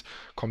schlecht sind,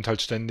 kommt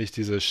halt ständig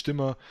diese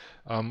Stimme.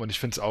 Und ich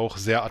finde es auch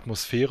sehr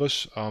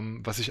atmosphärisch.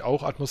 Was ich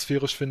auch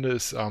atmosphärisch finde,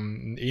 ist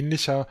ein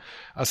ähnlicher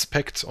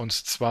Aspekt, und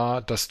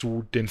zwar, dass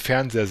du den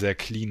Fernseher sehr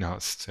clean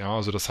hast. Ja,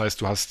 also das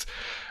heißt, du hast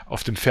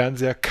auf dem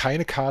Fernseher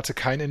keine Karte,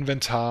 kein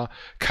Inventar,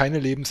 keine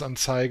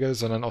Lebensanzeige,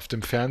 sondern auf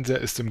dem Fernseher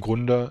ist im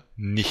Grunde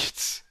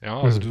nichts.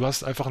 Ja, also du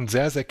hast einfach ein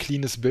sehr, sehr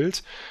cleanes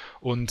Bild,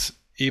 und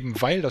eben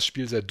weil das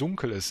Spiel sehr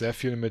dunkel ist, sehr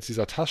viel mit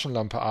dieser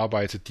Taschenlampe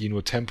arbeitet, die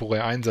nur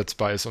temporär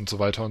einsetzbar ist und so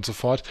weiter und so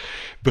fort,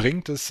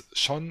 bringt es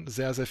schon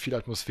sehr, sehr viel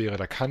Atmosphäre.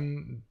 Da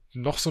kann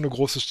noch so eine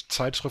große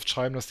Zeitschrift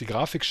schreiben, dass die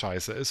Grafik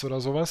scheiße ist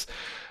oder sowas.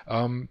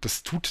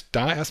 Das tut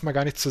da erstmal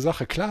gar nichts zur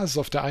Sache. Klar, es ist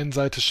auf der einen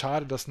Seite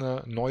schade, dass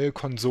eine neue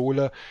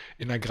Konsole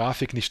in der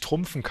Grafik nicht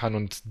trumpfen kann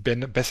und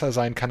besser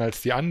sein kann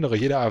als die andere.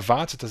 Jeder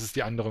erwartet, dass es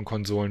die anderen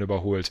Konsolen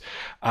überholt.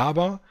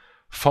 Aber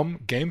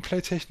vom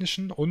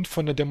Gameplay-Technischen und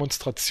von der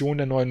Demonstration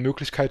der neuen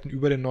Möglichkeiten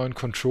über den neuen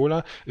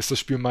Controller ist das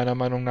Spiel meiner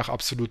Meinung nach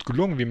absolut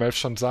gelungen. Wie Melf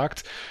schon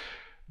sagt,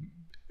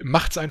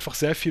 macht es einfach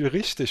sehr viel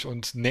richtig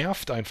und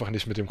nervt einfach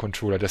nicht mit dem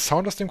Controller. Der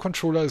Sound aus dem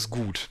Controller ist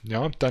gut.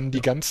 Ja, dann die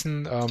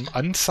ganzen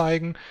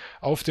Anzeigen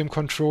auf dem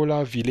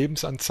Controller, wie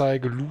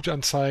Lebensanzeige,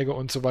 Lootanzeige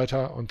und so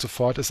weiter und so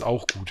fort, ist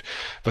auch gut.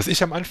 Was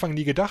ich am Anfang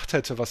nie gedacht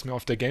hätte, was mir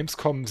auf der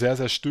Gamescom sehr,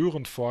 sehr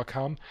störend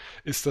vorkam,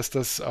 ist, dass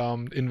das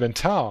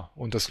Inventar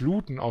und das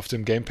Looten auf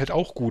dem Gamepad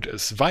auch gut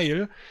ist,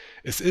 weil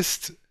es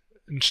ist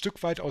ein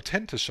Stück weit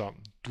authentischer.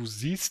 Du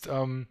siehst,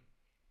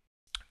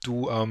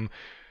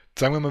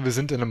 sagen wir mal, wir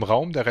sind in einem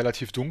Raum, der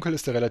relativ dunkel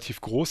ist, der relativ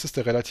groß ist,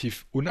 der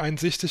relativ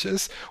uneinsichtig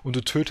ist, und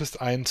du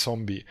tötest einen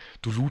Zombie.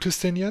 Du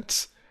lootest den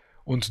jetzt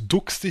und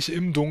duckst dich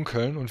im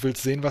Dunkeln und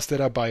willst sehen, was der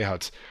dabei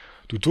hat.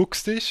 Du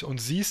duckst dich und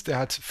siehst, er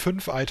hat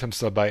 5 Items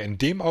dabei. In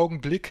dem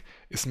Augenblick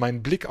ist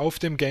mein Blick auf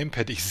dem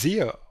Gamepad. Ich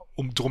sehe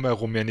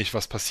drumherum ja nicht,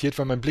 was passiert,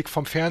 weil mein Blick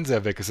vom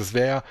Fernseher weg ist. Es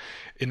wäre ja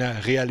in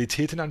der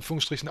Realität in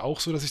Anführungsstrichen auch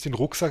so, dass ich den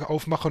Rucksack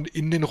aufmache und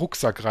in den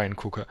Rucksack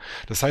reingucke.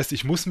 Das heißt,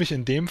 ich muss mich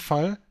in dem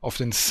Fall auf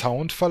den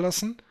Sound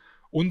verlassen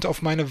und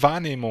auf meine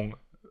Wahrnehmung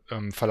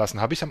verlassen.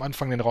 Habe ich am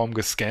Anfang den Raum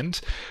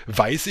gescannt?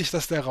 Weiß ich,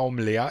 dass der Raum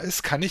leer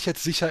ist? Kann ich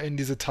jetzt sicher in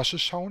diese Tasche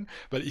schauen?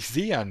 Weil ich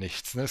sehe ja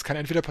nichts. Ne? Es kann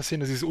entweder passieren,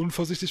 dass ich es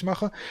unvorsichtig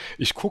mache.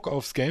 Ich gucke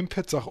aufs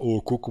Gamepad, sage,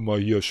 oh, guck mal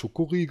hier,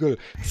 Schokoriegel,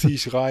 ziehe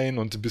ich rein,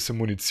 und ein bisschen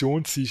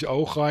Munition ziehe ich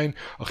auch rein.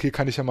 Ach, hier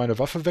kann ich ja meine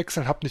Waffe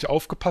wechseln, habe nicht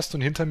aufgepasst, und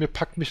hinter mir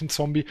packt mich ein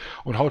Zombie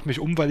und haut mich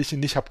um, weil ich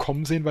ihn nicht habe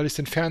kommen sehen, weil ich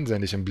den Fernseher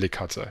nicht im Blick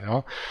hatte.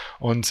 Ja?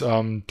 Und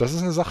das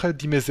ist eine Sache,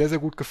 die mir sehr, sehr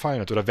gut gefallen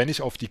hat. Oder wenn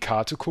ich auf die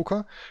Karte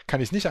gucke, kann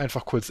ich nicht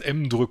einfach kurz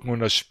M drücken und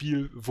das Spiel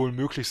wohl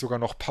möglich sogar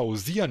noch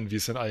pausieren, wie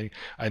es in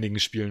einigen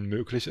Spielen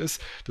möglich ist,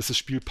 dass das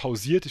Spiel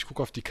pausiert, ich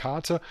gucke auf die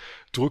Karte,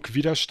 drücke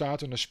wieder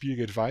Start und das Spiel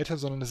geht weiter,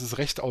 sondern es ist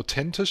recht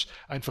authentisch,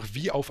 einfach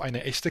wie auf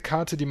eine echte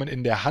Karte, die man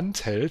in der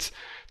Hand hält,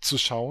 zu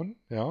schauen,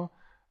 ja,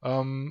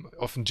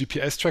 auf einen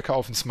GPS-Tracker,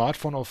 auf ein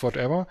Smartphone, auf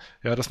whatever,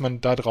 ja, dass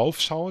man da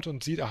drauf schaut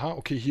und sieht, aha,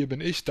 okay, hier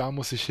bin ich, da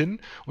muss ich hin,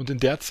 und in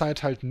der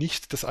Zeit halt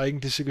nicht das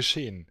eigentliche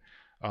Geschehen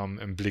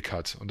im Blick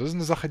hat. Und das ist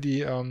eine Sache,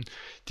 die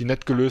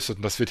nett gelöst wird.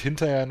 Und das wird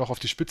hinterher noch auf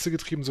die Spitze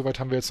getrieben, soweit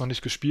haben wir jetzt noch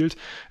nicht gespielt,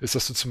 ist,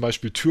 dass du zum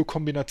Beispiel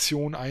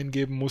Türkombinationen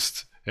eingeben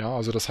musst. Ja,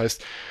 also das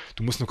heißt,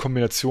 du musst eine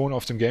Kombination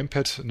auf dem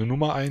Gamepad, eine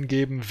Nummer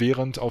eingeben,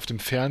 während auf dem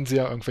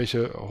Fernseher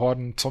irgendwelche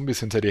Horden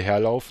Zombies hinter dir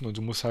herlaufen, und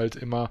du musst halt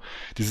immer,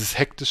 dieses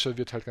Hektische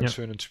wird halt ganz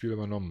schön ins Spiel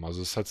übernommen.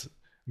 Also es hat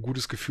ein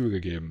gutes Gefühl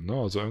gegeben. Ne?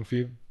 Also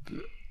irgendwie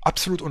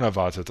absolut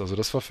unerwartet. Also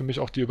das war für mich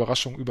auch die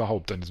Überraschung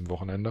überhaupt an diesem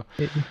Wochenende.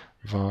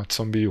 War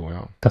Zombie U,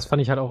 ja. Das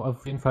fand ich halt auch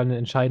auf jeden Fall eine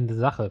entscheidende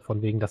Sache,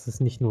 von wegen, dass es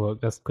nicht nur,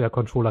 dass der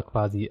Controller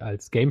quasi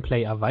als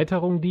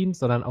Gameplay-Erweiterung dient,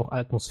 sondern auch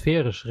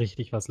atmosphärisch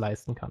richtig was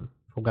leisten kann.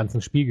 Vom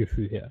ganzen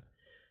Spielgefühl her.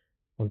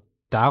 Und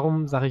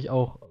darum sage ich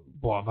auch,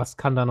 boah, was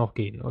kann da noch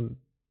gehen? Und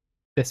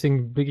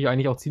deswegen blicke ich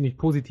eigentlich auch ziemlich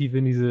positiv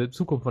in diese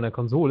Zukunft von der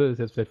Konsole, ist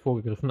jetzt vielleicht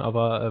vorgegriffen,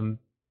 aber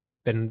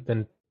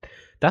wenn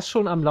das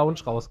schon am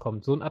Launch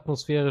rauskommt, so ein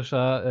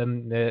atmosphärischer,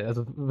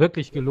 also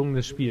wirklich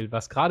gelungenes Spiel,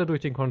 was gerade durch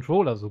den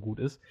Controller so gut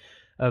ist,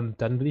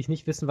 dann will ich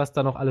nicht wissen, was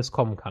da noch alles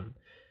kommen kann.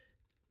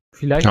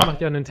 Vielleicht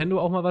macht ja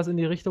Nintendo auch mal was in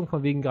die Richtung,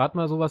 von wegen gerade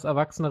mal sowas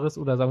Erwachseneres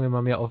oder sagen wir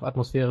mal mehr auf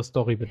Atmosphäre,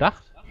 Story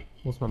bedacht.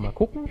 Muss man mal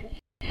gucken,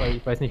 weil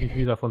ich weiß nicht, wie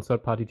viel da von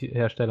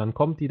Third-Party-Herstellern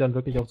kommt, die dann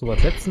wirklich auf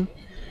sowas setzen.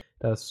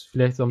 Das ist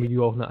vielleicht Zombie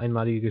U auch eine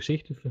einmalige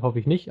Geschichte, hoffe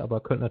ich nicht, aber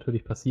könnte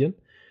natürlich passieren.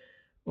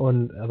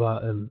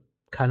 Aber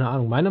keine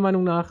Ahnung, meiner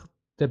Meinung nach,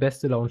 der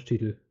beste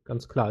Launch-Titel,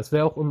 ganz klar. Es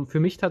wäre auch für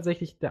mich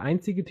tatsächlich der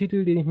einzige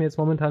Titel, den ich mir jetzt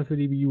momentan für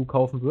die Wii U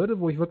kaufen würde,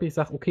 wo ich wirklich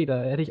sage, okay,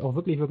 da hätte ich auch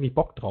wirklich, wirklich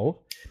Bock drauf.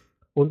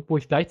 Und wo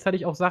ich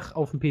gleichzeitig auch sage,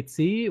 auf dem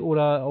PC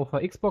oder auf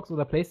der Xbox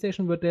oder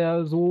Playstation wird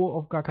der so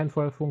auf gar keinen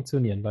Fall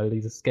funktionieren, weil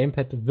dieses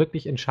Gamepad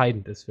wirklich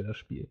entscheidend ist für das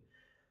Spiel.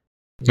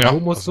 Ja,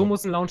 So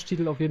muss ein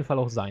Launch-Titel auf jeden Fall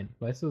auch sein.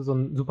 Weißt du, so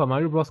ein Super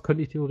Mario Bros.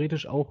 Könnte ich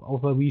theoretisch auch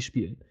auf der Wii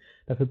spielen.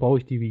 Dafür brauche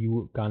ich die Wii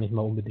U gar nicht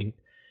mal unbedingt.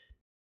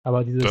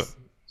 Aber dieses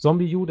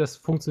Zombie U, das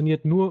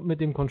funktioniert nur mit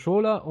dem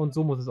Controller und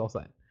so muss es auch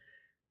sein.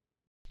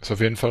 Ist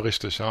auf jeden Fall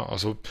richtig, ja.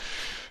 Also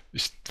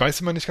ich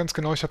weiß immer nicht ganz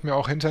genau, ich habe mir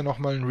auch hinterher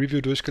nochmal ein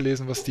Review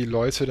durchgelesen, was die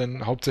Leute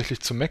denn hauptsächlich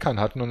zu meckern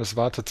hatten und es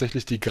war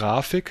tatsächlich die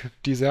Grafik,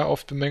 die sehr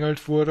oft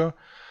bemängelt wurde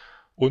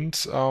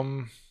und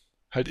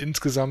halt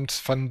insgesamt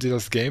fanden die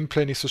das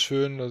Gameplay nicht so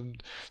schön.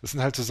 Das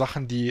sind halt so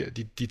Sachen,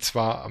 die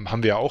zwar,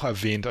 haben wir ja auch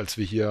erwähnt, als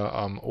wir hier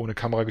ohne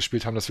Kamera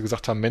gespielt haben, dass wir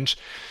gesagt haben, Mensch,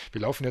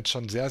 wir laufen jetzt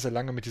schon sehr, sehr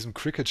lange mit diesem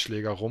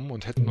Cricket-Schläger rum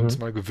und hätten uns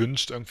mal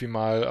gewünscht, irgendwie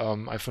mal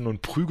einfach nur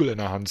einen Prügel in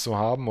der Hand zu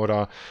haben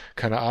oder,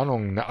 keine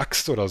Ahnung, eine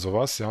Axt oder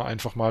sowas, ja,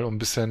 einfach mal um ein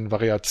bisschen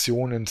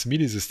Variation ins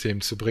MIDI-System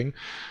zu bringen.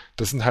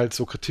 Das sind halt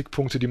so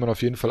Kritikpunkte, die man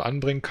auf jeden Fall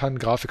anbringen kann.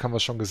 Grafik haben wir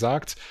schon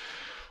gesagt.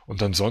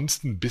 Und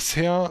ansonsten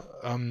bisher,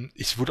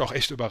 ich wurde auch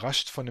echt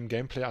überrascht von dem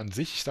Gameplay an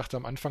sich. Ich dachte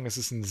am Anfang, es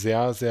ist ein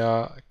sehr,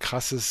 sehr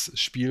krasses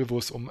Spiel, wo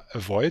es um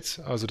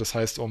Avoid, also das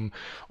heißt um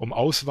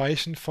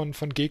Ausweichen von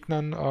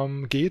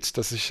Gegnern geht,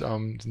 dass ich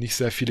nicht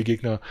sehr viele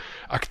Gegner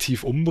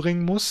aktiv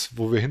umbringen muss,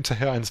 wo wir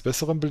hinterher eines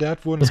Besseren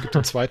belehrt wurden. Es gibt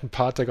einen zweiten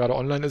Part, der gerade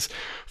online ist,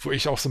 wo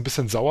ich auch so ein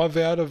bisschen sauer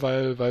werde,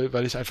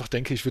 weil ich einfach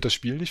denke, ich würde das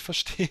Spiel nicht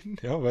verstehen,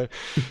 ja, weil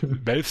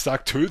Melf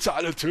sagt, töte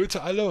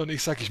alle und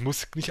ich sage, ich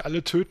muss nicht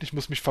alle töten, ich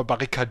muss mich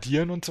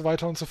verbarrikadieren und so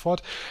weiter und so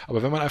fort.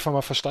 Aber wenn man einfach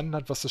mal verstanden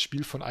hat, was das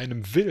Spiel von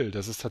einem will,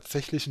 dass es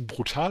tatsächlich ein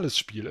brutales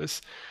Spiel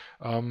ist,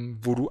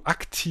 wo du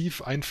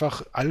aktiv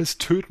einfach alles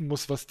töten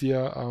musst, was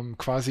dir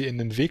quasi in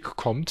den Weg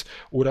kommt,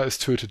 oder es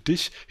tötet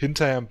dich.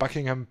 Hinterher im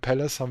Buckingham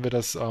Palace haben wir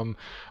das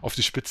auf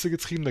die Spitze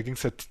getrieben. Da ging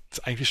es ja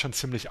eigentlich schon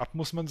ziemlich ab,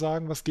 muss man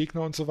sagen, was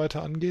Gegner und so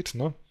weiter angeht,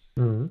 ne?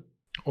 Mhm.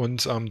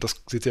 Und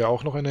das seht ihr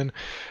auch noch in den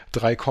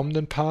 3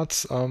 kommenden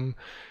Parts.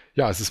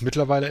 Ja, es ist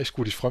mittlerweile echt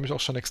gut. Ich freue mich auch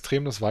schon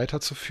extrem, das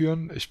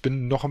weiterzuführen. Ich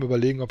bin noch am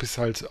Überlegen, ob ich es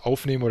halt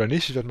aufnehme oder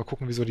nicht. Ich werde mal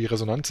gucken, wie so die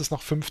Resonanz ist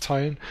nach 5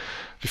 Teilen,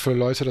 wie viele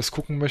Leute das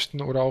gucken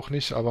möchten oder auch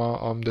nicht.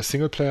 Aber der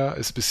Singleplayer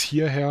ist bis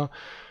hierher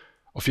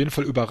auf jeden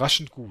Fall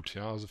überraschend gut.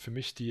 Ja, also für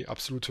mich die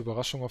absolute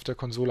Überraschung auf der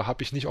Konsole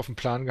habe ich nicht auf dem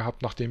Plan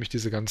gehabt, nachdem ich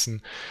diese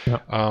ganzen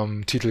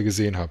Titel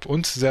gesehen habe.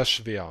 Und sehr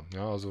schwer.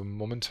 Ja, also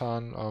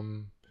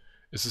momentan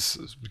ist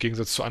es im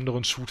Gegensatz zu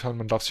anderen Shootern,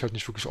 man darf sich halt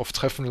nicht wirklich oft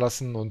treffen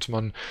lassen und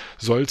man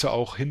sollte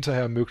auch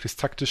hinterher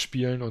möglichst taktisch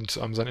spielen und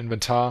sein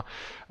Inventar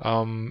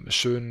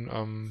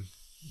schön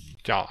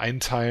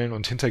einteilen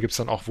und hinterher gibt's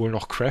dann auch wohl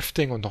noch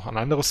Crafting und noch ein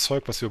anderes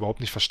Zeug, was wir überhaupt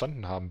nicht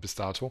verstanden haben bis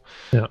dato.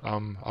 Ja.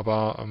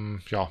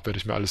 Werde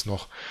ich mir alles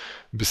noch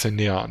ein bisschen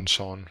näher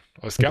anschauen.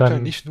 Aber es gab ja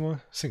nicht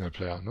nur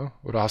Singleplayer, ne?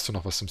 Oder hast du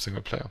noch was zum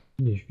Singleplayer?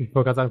 Ich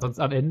wollte gerade sagen, sonst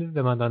am Ende,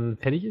 wenn man dann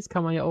fertig ist,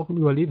 kann man ja auch einen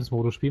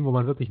Überlebensmodus spielen, wo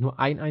man wirklich nur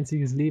ein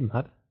einziges Leben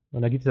hat.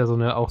 Und da gibt es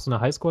ja auch so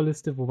eine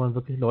Highscore-Liste, wo man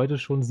wirklich Leute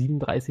schon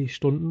 37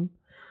 Stunden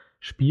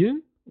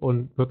spielen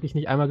und wirklich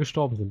nicht einmal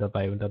gestorben sind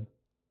dabei. Und da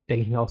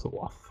denke ich mir auch so,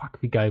 oh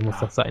fuck, wie geil muss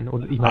das sein?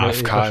 Und ich meine,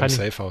 AFK im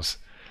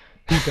Safehouse.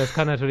 Gut, das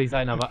kann natürlich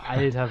sein, aber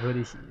Alter, würde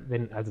ich,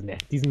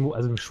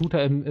 im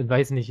Shooter,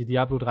 weiß nicht,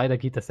 Diablo 3, da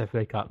geht das ja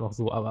vielleicht gerade noch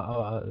so,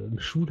 aber im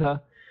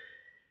Shooter,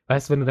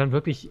 weißt du, wenn du dann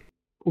wirklich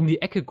um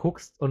die Ecke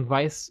guckst und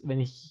weißt, wenn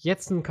ich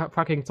jetzt ein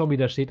fucking Zombie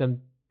da steht,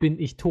 dann bin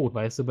ich tot,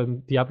 weißt du,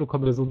 beim Diablo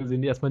kommt mir so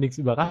gesehen erstmal nichts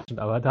überraschend,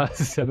 aber da ist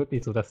es ja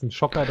wirklich so, dass ein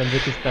Schocker dann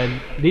wirklich dein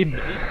Leben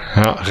belebt.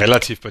 Ja,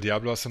 relativ. Bei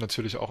Diablo hast du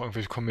natürlich auch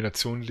irgendwelche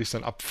Kombinationen, die dich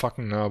dann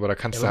abfucken, ne? Aber da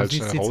kannst du halt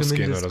schnell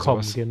rausgehen oder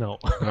sowas. Genau.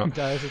 Ja.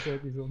 Da ist es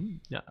irgendwie so,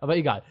 ja, aber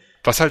egal.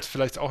 Was halt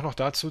vielleicht auch noch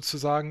dazu zu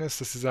sagen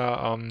ist, dass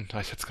dieser, ich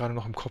hatte es gerade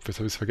noch im Kopf, jetzt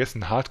habe ich es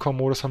vergessen,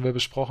 Hardcore-Modus haben wir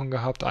besprochen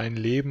gehabt, ein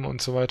Leben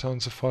und so weiter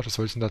und so fort. Was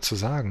soll ich denn dazu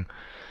sagen?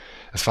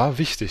 Es war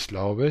wichtig,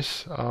 glaube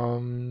ich.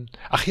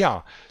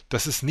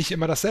 Dass es nicht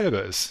immer dasselbe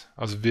ist.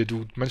 Also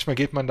manchmal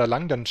geht man da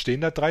lang, dann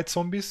stehen da 3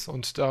 Zombies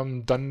und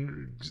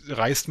dann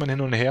reist man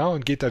hin und her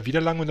und geht da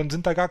wieder lang und dann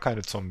sind da gar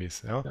keine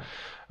Zombies. Ja?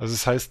 Also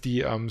das heißt,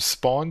 die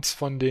Spawns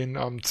von den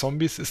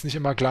Zombies ist nicht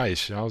immer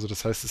gleich. Ja? Also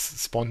das heißt,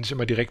 es spawnt nicht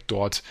immer direkt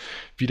dort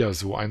wieder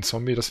so ein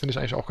Zombie. Das finde ich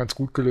eigentlich auch ganz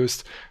gut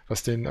gelöst,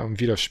 was den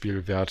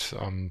Wiederspielwert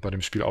bei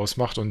dem Spiel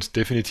ausmacht. Und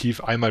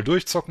definitiv einmal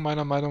durchzocken,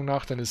 meiner Meinung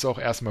nach, dann ist es auch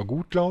erstmal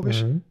gut, glaube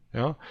ich. Mhm.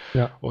 Ja?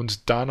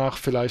 Und danach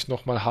vielleicht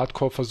nochmal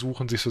Hardcore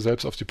versuchen, sich so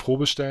selbst auf die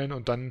Probe stellen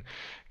und dann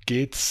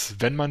geht's,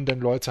 wenn man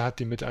denn Leute hat,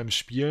 die mit einem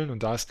spielen,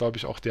 und da ist, glaube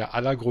ich, auch der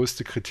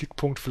allergrößte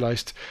Kritikpunkt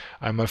vielleicht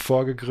einmal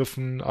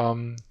vorgegriffen,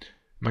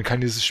 man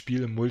kann dieses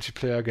Spiel im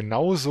Multiplayer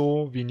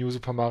genauso wie New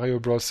Super Mario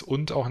Bros.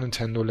 Und auch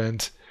Nintendo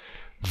Land,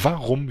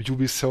 warum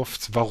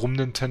Ubisoft, warum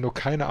Nintendo,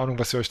 keine Ahnung,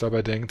 was ihr euch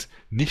dabei denkt,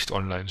 nicht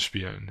online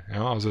spielen.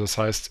 Ja, also das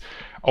heißt,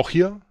 auch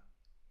hier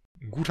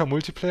ein guter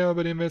Multiplayer,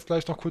 über den wir jetzt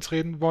gleich noch kurz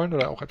reden wollen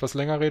oder auch etwas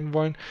länger reden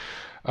wollen,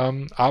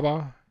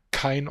 aber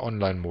kein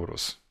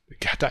Online-Modus.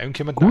 Hat da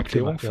irgendjemand eine Gut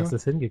Erklärung gemacht, du hast für?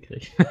 es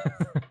hingekriegt.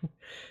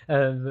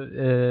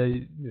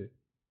 Nö.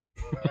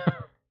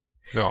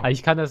 Ja. Aber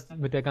ich kann das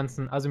mit der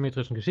ganzen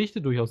asymmetrischen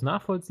Geschichte durchaus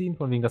nachvollziehen,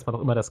 von wegen, dass man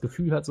doch immer das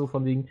Gefühl hat, so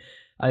von wegen,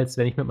 als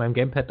wenn ich mit meinem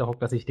Gamepad da hocke,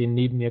 dass ich den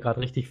neben mir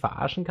gerade richtig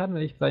verarschen kann,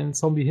 wenn ich seinen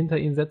Zombie hinter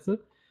ihn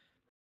setze.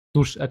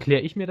 So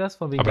erkläre ich mir das,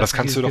 von wegen, Aber das dass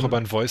kannst du dieses doch über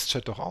einen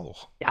Voice-Chat doch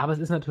auch. Ja, aber es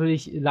ist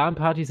natürlich,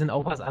 LAN-Partys sind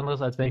auch was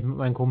anderes, als wenn ich mit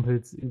meinen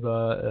Kumpels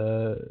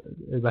über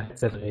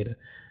Headset rede.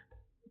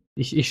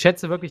 Ich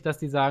schätze wirklich, dass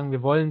die sagen,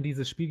 wir wollen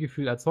dieses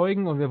Spielgefühl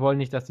erzeugen und wir wollen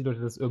nicht, dass die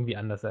Leute das irgendwie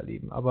anders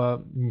erleben.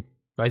 Aber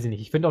weiß ich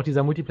nicht. Ich finde auch,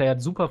 dieser Multiplayer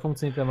hat super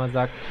funktioniert, wenn man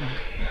sagt,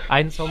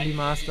 ein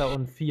Zombie-Master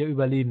und 4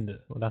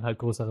 Überlebende und dann halt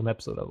größere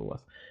Maps oder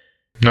sowas.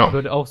 Ja.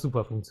 Würde auch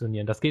super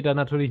funktionieren. Das geht dann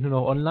natürlich nur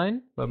noch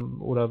online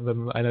oder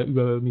wenn einer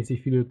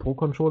übermäßig viele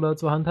Pro-Controller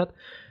zur Hand hat.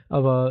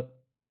 Aber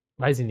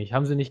weiß ich nicht,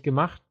 haben sie nicht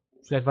gemacht.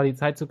 Vielleicht war die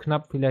Zeit zu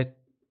knapp, vielleicht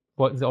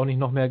wollten sie auch nicht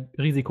noch mehr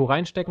Risiko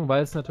reinstecken,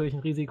 weil es natürlich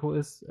ein Risiko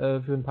ist,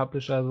 für einen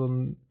Publisher so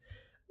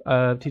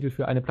einen Titel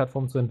für eine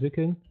Plattform zu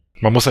entwickeln.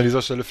 Man muss an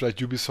dieser Stelle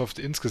vielleicht Ubisoft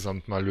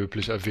insgesamt mal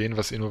löblich erwähnen,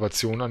 was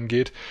Innovation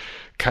angeht.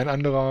 Kein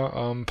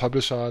anderer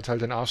Publisher hat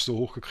halt den Arsch so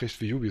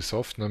hochgekriegt wie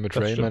Ubisoft, ne, mit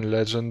Das Rayman stimmt.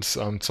 Legends,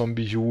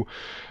 Zombie U,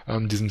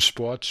 diesem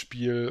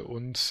Sportspiel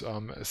und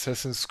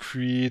Assassin's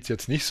Creed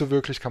jetzt nicht so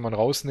wirklich, kann man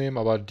rausnehmen,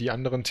 aber die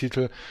anderen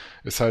Titel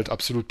ist halt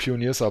absolut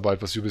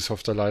Pioniersarbeit, was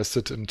Ubisoft da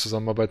leistet in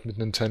Zusammenarbeit mit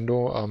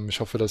Nintendo. Ich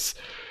hoffe, dass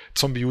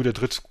Zombie U, der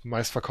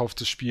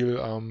drittmeistverkaufte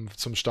Spiel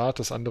zum Start,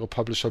 dass andere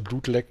Publisher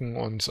Blut lecken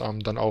und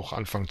dann auch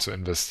anfangen zu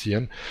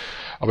investieren.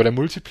 Aber der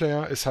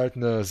Multiplayer ist halt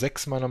eine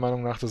 6 meiner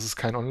Meinung nach, dass es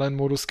keinen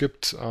Online-Modus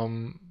gibt.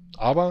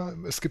 Aber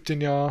es gibt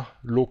den ja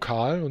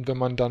lokal und wenn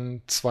man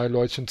dann 2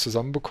 Leutchen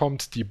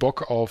zusammenbekommt, die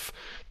Bock auf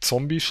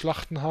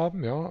Zombie-Schlachten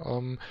haben,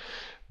 ja,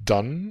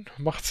 dann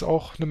macht es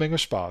auch eine Menge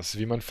Spaß.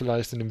 Wie man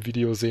vielleicht in dem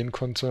Video sehen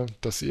konnte,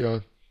 das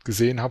ihr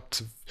gesehen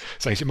habt,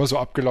 ist eigentlich immer so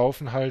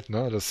abgelaufen halt,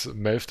 ne, dass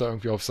Melf da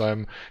irgendwie auf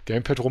seinem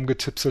Gamepad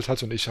rumgetipselt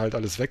hat und ich halt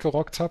alles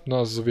weggerockt habe, ne,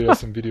 also so wie ihr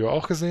das im Video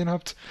auch gesehen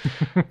habt.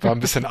 War ein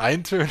bisschen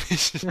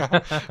eintönig,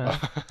 ja.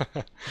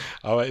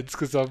 Aber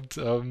insgesamt,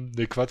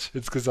 nee, Quatsch,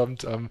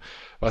 insgesamt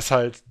war es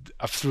halt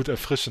absolut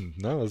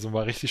erfrischend, ne, also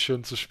war richtig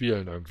schön zu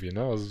spielen irgendwie,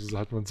 ne, also das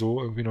hat man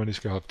so irgendwie noch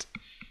nicht gehabt.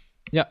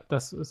 Ja,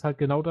 das ist halt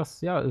genau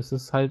das. Ja, es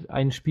ist halt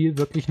ein Spiel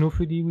wirklich nur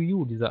für die Wii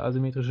U. Dieser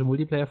asymmetrische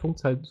Multiplayer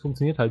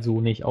funktioniert halt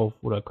so nicht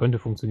oder könnte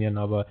funktionieren,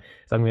 aber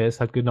sagen wir, er ist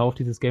halt genau auf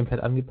dieses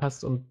Gamepad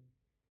angepasst und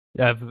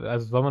ja,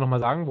 also sollen wir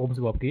nochmal sagen, worum es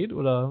überhaupt geht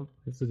oder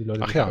willst du die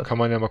Leute Ach nicht ja, was? kann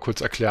man ja mal kurz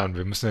erklären.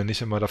 Wir müssen ja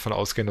nicht immer davon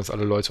ausgehen, dass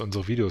alle Leute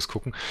unsere Videos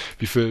gucken.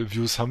 Wie viele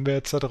Views haben wir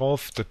jetzt da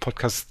drauf? Der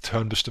Podcast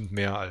hören bestimmt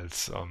mehr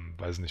als,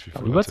 weiß nicht, wie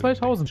viele Über Leute.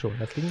 2000 schon,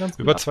 das ging ganz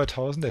gut Über ab.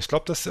 2000. Ich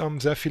glaube, dass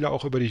sehr viele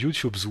auch über die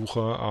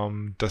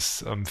YouTube-Suche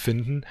das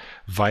finden,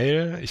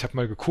 weil ich habe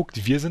mal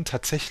geguckt, wir sind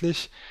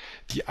tatsächlich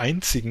die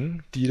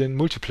einzigen, die den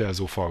Multiplayer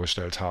so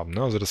vorgestellt haben.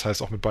 Ne? Also das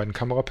heißt auch mit beiden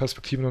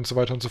Kameraperspektiven und so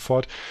weiter und so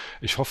fort.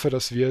 Ich hoffe,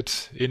 das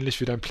wird ähnlich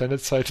wie dein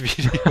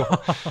Planet-Side-Video,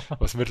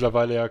 was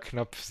mittlerweile ja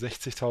knapp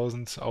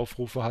 60.000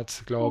 Aufrufe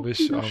hat, glaube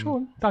ich. Ja,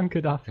 schon.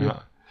 Danke dafür.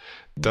 Ja,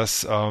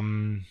 dass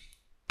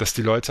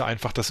die Leute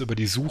einfach das über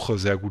die Suche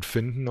sehr gut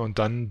finden und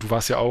dann, du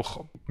warst ja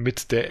auch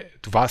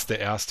du warst der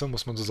Erste,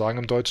 muss man so sagen,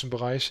 im deutschen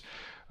Bereich,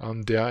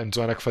 der in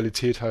so einer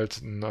Qualität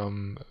halt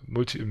einen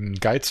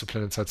Guide zu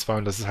Planet Side 2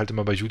 und das ist halt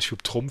immer bei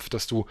YouTube Trumpf,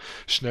 dass du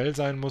schnell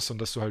sein musst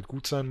und dass du halt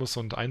gut sein musst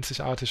und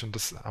einzigartig und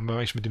das haben wir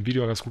eigentlich mit dem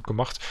Video ganz gut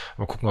gemacht.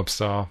 Mal gucken, ob es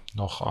da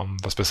noch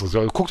was Besseres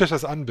gibt. Also, guckt euch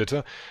das an,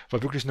 bitte.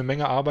 War wirklich eine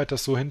Menge Arbeit,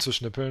 das so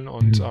hinzuschnippeln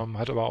und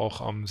hat aber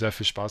auch sehr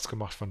viel Spaß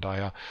gemacht. Von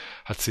daher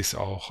hat sich's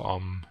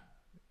auch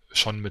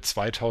schon mit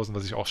 2000,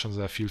 was ich auch schon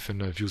sehr viel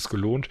finde, Views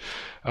gelohnt.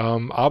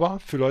 Aber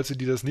für Leute,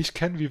 die das nicht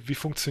kennen, wie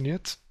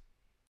funktioniert's?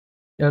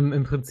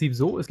 Im Prinzip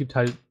so, es gibt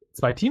halt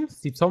 2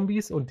 Teams, die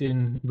Zombies und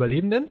den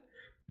Überlebenden.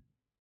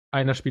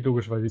 Einer spielt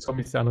logischerweise die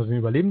Zombies, der andere den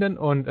Überlebenden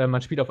und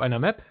man spielt auf einer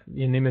Map.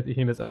 Ich nehme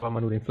jetzt einfach mal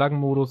nur den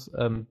Flaggenmodus,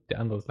 der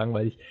andere ist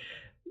langweilig.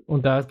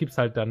 Und da gibt es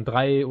halt dann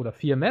 3 oder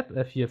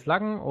 4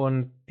 Flaggen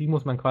und die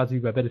muss man quasi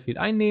über Battlefield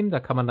einnehmen. Da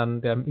kann man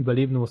dann, der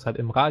Überlebende muss halt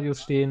im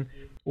Radius stehen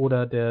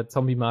oder der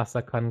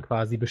Zombie-Master kann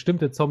quasi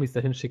bestimmte Zombies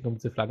dahin schicken, um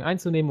diese Flaggen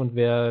einzunehmen und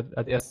wer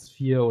als erstes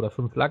 4 oder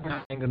 5 Flaggen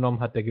eingenommen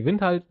hat, der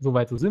gewinnt halt.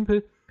 Soweit so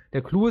simpel.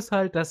 Der Clou ist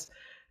halt, dass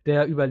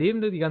der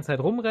Überlebende die ganze Zeit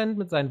rumrennt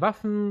mit seinen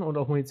Waffen und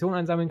auch Munition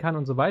einsammeln kann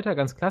und so weiter,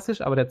 ganz klassisch,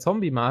 aber der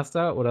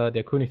Zombie-Master oder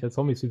der König der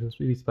Zombies,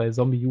 wie es bei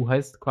Zombie U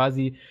heißt,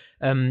 quasi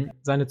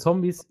seine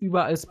Zombies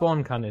überall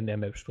spawnen kann in der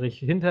Map, sprich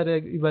hinter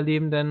der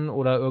Überlebenden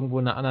oder irgendwo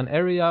in einer anderen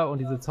Area und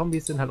diese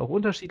Zombies sind halt auch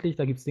unterschiedlich,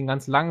 da gibt es den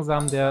ganz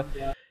langsamen, der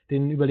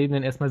den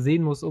Überlebenden erstmal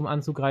sehen muss, um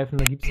anzugreifen,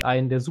 da gibt es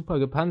einen, der super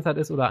gepanzert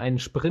ist oder einen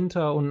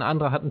Sprinter und ein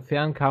anderer hat einen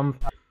Fernkampf,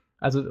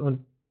 also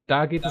und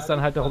da geht es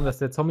dann halt darum, dass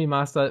der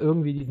Zombie-Master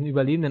irgendwie diesen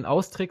Überlebenden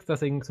austrickst,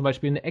 dass er ihn zum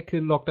Beispiel in eine Ecke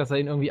lockt, dass er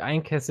ihn irgendwie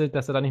einkesselt,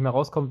 dass er da nicht mehr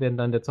rauskommt, während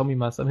dann der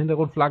Zombie-Master im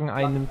Hintergrund Flaggen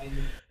einnimmt.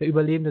 Der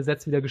Überlebende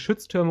setzt wieder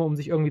Geschütztürme, um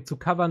sich irgendwie zu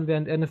covern,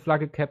 während er eine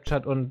Flagge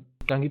captured und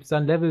dann gibt es da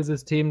ein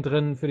Level-System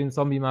drin für den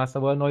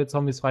Zombie-Master, wo er neue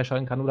Zombies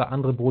freischalten kann oder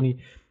andere Boni.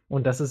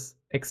 Und das ist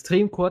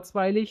extrem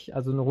kurzweilig,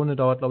 also eine Runde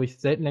dauert, glaube ich,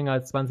 selten länger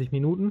als 20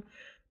 Minuten.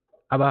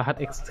 aber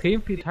hat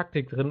extrem viel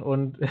Taktik drin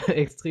und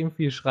extrem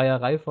viel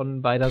Schreierei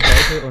von beider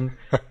Seite und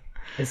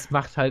es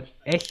macht halt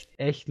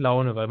echt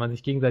Laune, weil man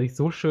sich gegenseitig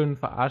so schön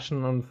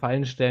verarschen und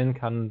Fallen stellen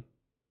kann.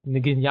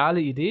 Eine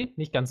geniale Idee,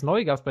 nicht ganz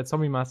neu, gab es bei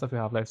Zombie Master für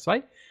Half-Life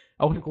 2.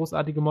 Auch eine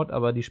großartige Mod,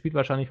 aber die spielt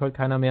wahrscheinlich heute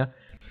keiner mehr.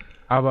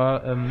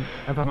 Aber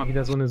einfach mal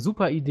wieder so eine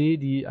super Idee,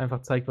 die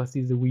einfach zeigt, was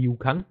diese Wii U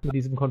kann mit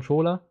diesem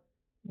Controller.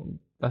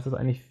 Und das ist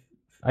eigentlich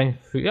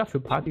für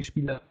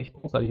Partyspieler echt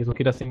großartig ist.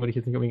 Okay, das Ding würde ich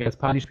jetzt nicht unbedingt als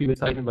Partyspiel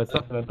bezeichnen, weil es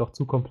dafür dann doch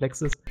zu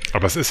komplex ist.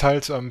 Aber es ist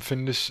halt,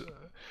 finde ich,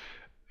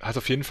 hat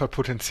auf jeden Fall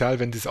Potenzial,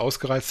 wenn sie es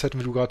ausgereizt hätten,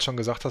 wie du gerade schon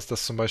gesagt hast,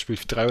 dass zum Beispiel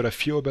 3 oder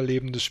 4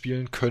 Überlebende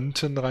spielen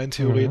könnten, rein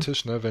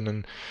theoretisch, ne,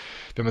 wenn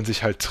man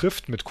sich halt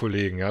trifft mit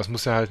Kollegen, ja, es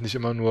muss ja halt nicht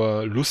immer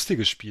nur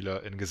lustige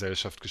Spiele in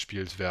Gesellschaft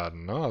gespielt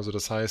werden, ne, also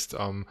das heißt,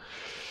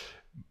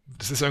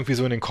 das ist irgendwie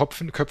so in den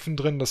Köpfen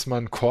drin, dass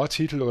man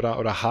Core-Titel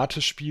oder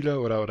harte Spiele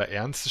oder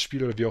ernste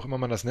Spiele oder wie auch immer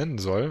man das nennen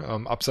soll,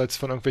 abseits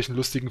von irgendwelchen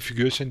lustigen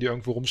Figürchen, die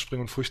irgendwo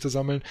rumspringen und Früchte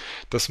sammeln,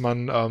 dass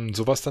man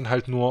sowas dann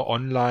halt nur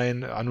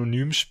online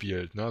anonym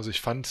spielt. Ne? Also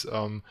ich fand,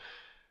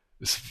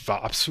 es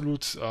war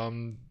absolut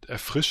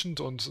erfrischend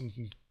und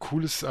ein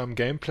cooles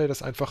Gameplay,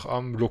 das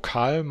einfach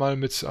lokal mal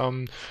mit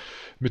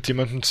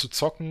jemandem zu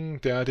zocken,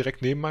 der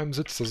direkt neben einem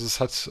sitzt. Also es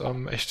hat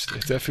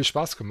echt sehr viel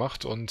Spaß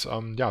gemacht. Und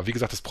ja, wie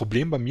gesagt, das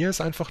Problem bei mir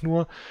ist einfach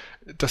nur,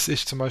 dass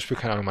ich zum Beispiel,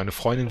 keine Ahnung, meine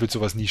Freundin wird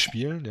sowas nie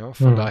spielen. Ja,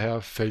 von daher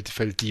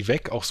fällt die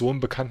weg. Auch so im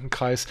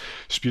Bekanntenkreis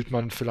spielt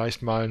man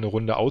vielleicht mal eine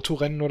Runde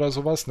Autorennen oder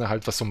sowas, ne,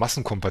 halt was so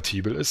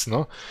massenkompatibel ist.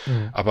 Ne?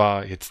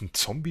 Aber jetzt ein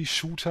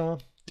Zombie-Shooter,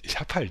 ich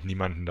habe halt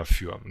niemanden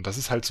dafür. Und das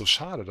ist halt so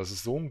schade, dass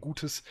es so ein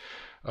gutes,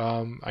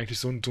 eigentlich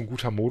so ein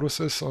guter Modus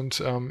ist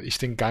und ich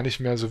den gar nicht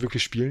mehr so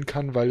wirklich spielen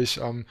kann, weil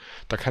ich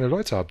da keine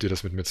Leute habe, die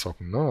das mit mir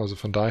zocken. Ne? Also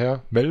von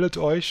daher, meldet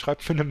euch,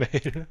 schreibt mir eine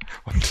Mail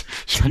und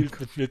spielt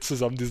mit mir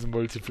zusammen diesen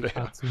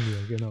Multiplayer. Zu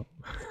mir, genau.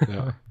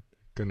 Ja,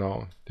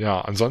 genau. Ja,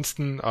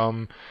 ansonsten,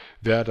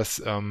 wer das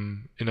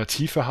in der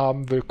Tiefe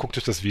haben will, guckt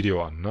euch das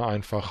Video an. Ne?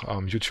 Einfach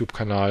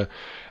YouTube-Kanal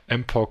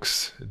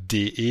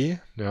mpox.de,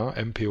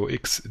 ja,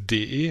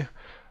 mpox.de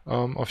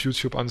auf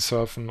YouTube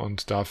ansurfen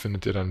und da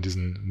findet ihr dann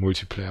diesen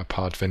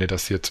Multiplayer-Part, wenn ihr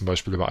das hier zum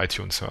Beispiel über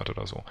iTunes hört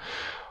oder so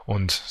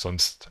und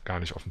sonst gar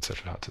nicht auf dem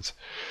Zettel hattet.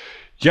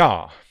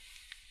 Ja.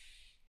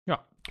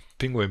 Ja.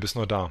 Pinguin, bist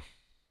nur da.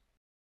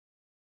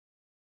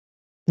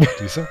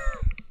 Siehst du?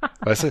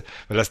 Weißt du,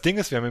 weil das Ding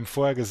ist, wir haben ihm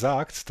vorher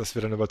gesagt, dass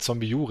wir dann über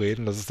Zombie U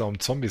reden, dass es da um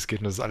Zombies geht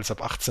und das ist alles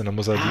ab 18, dann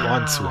muss er die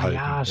Ohren zuhalten.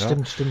 Ja,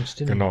 stimmt.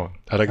 Genau.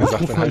 Hat er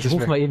gesagt, dann halte ich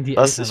mir... mal eben die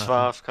Was, Eltern ich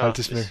war an. AFK.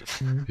 Halte ich mir...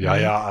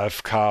 Ja,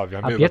 AFK. Wir haben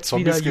ja über jetzt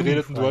Zombies wieder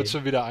geredet und du jugendfrei. hast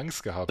schon wieder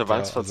Angst gehabt. Ich hab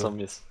Angst vor also,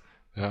 Zombies.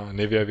 Ja,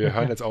 nee, wir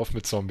hören jetzt auf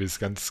mit Zombies,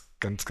 ganz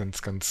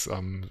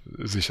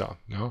sicher.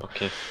 Ja.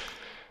 Okay.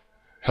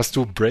 Hast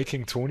du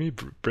Breakdancer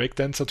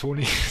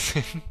Tony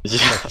gesehen?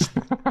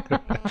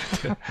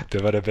 Ja.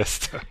 Der war der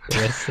Beste.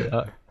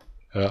 Ja.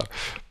 Ja,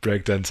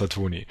 Breakdancer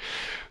Tony.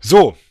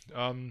 So,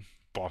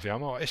 wir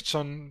haben auch echt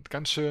schon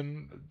ganz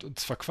schön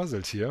uns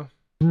verquasselt hier.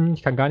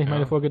 Ich kann gar nicht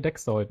meine Folge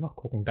Dexter heute noch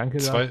gucken. Danke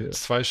dafür.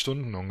 2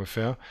 Stunden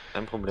ungefähr.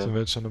 Kein Problem. Sind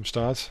wir jetzt schon am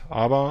Start.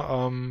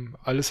 Aber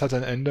alles hat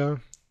ein Ende.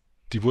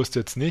 Die Wurst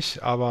jetzt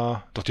nicht,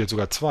 aber doch, die hat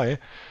sogar 2.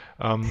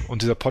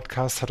 Und dieser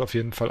Podcast hat auf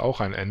jeden Fall auch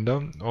ein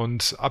Ende.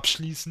 Und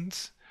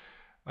abschließend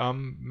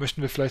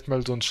möchten wir vielleicht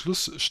mal so einen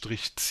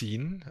Schlussstrich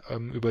ziehen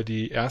über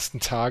die ersten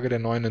Tage der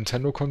neuen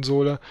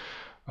Nintendo-Konsole.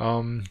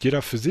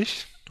 Jeder für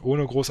sich,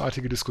 ohne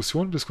großartige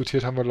Diskussion.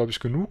 Diskutiert haben wir, glaube ich,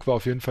 genug. War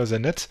auf jeden Fall sehr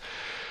nett.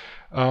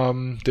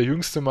 Der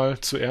Jüngste mal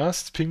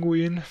zuerst.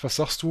 Pinguin, was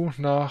sagst du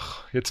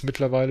nach jetzt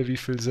mittlerweile, wie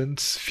viel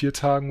sind's? 4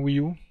 Tagen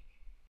Wii U?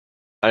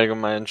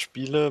 Allgemein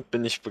Spiele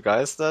bin ich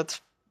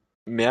begeistert.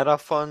 Mehr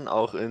davon,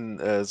 auch in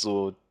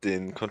so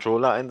den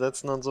Controller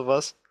einsetzen und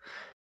sowas.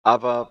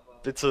 Aber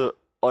bitte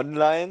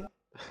online.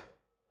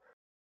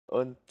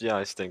 Und ja,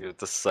 ich denke,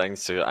 das ist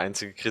eigentlich der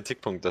einzige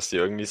Kritikpunkt, dass die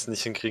irgendwie es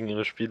nicht hinkriegen,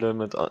 ihre Spiele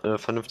mit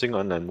vernünftigen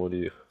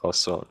Online-Modi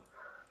rauszuhauen.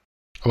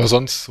 Aber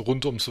sonst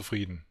rundum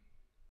zufrieden.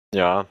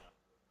 Ja.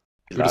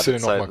 Die Würdest du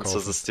den nochmal Ladezeiten zur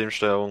kaufen?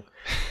 Systemsteuerung.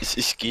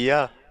 Ich gehe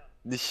ja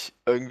nicht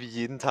irgendwie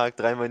jeden Tag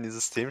 3-mal in die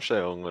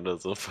Systemsteuerung oder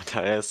so. Von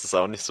daher ist das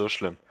auch nicht so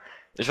schlimm.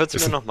 Ich würde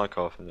Ist sie mir ein- nochmal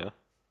kaufen, ja.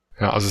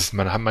 Ja, also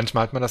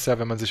manchmal hat man das ja,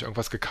 wenn man sich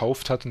irgendwas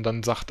gekauft hat und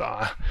dann sagt,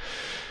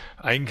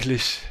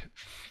 eigentlich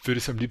würde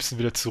ich es am liebsten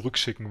wieder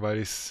zurückschicken, weil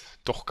ich es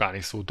doch gar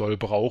nicht so doll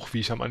brauche, wie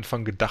ich am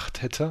Anfang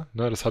gedacht hätte.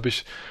 Ne, das habe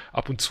ich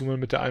ab und zu mal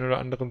mit der einen oder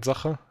anderen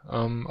Sache.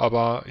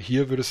 Aber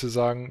hier würdest du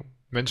sagen,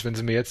 Mensch, wenn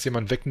sie mir jetzt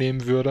jemand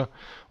wegnehmen würde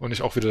und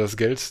ich auch wieder das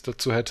Geld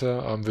dazu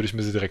hätte, würde ich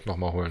mir sie direkt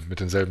nochmal holen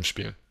mit denselben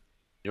Spielen.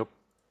 Jupp.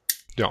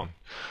 Ja,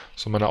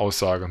 so meine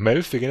Aussage.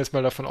 Melf, wir gehen jetzt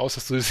mal davon aus,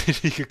 dass du sie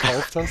nie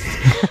gekauft hast.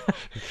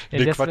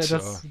 Nee, das Quatsch.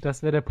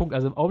 wäre der Punkt.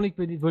 Also im Augenblick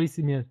würde ich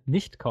sie mir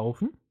nicht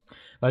kaufen,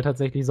 weil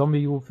tatsächlich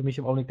Zombie U für mich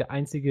im Augenblick der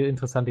einzige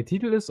interessante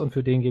Titel ist und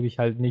für den gebe ich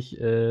halt nicht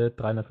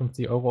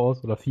 350 Euro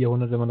aus oder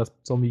 400, wenn man das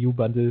Zombie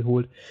U-Bundle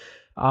holt.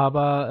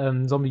 Aber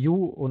Zombie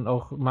U und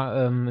auch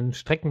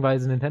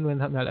streckenweise Nintendo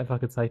hat mir halt einfach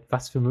gezeigt,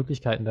 was für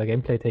Möglichkeiten da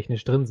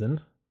gameplay-technisch drin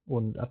sind.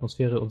 und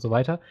Atmosphäre und so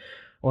weiter.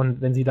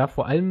 Und wenn sie da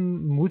vor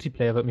allem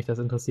Multiplayer, würde mich das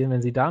interessieren,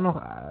 wenn sie da noch,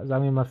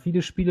 sagen wir mal,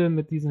 viele Spiele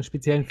mit diesen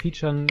speziellen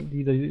Features,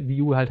 die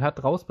Wii U halt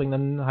hat,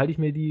 rausbringen, dann halte ich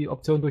mir die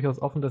Option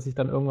durchaus offen, dass ich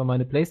dann irgendwann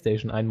meine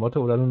Playstation einmotte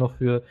oder nur noch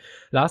für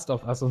Last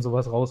of Us und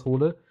sowas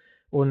raushole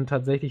und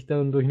tatsächlich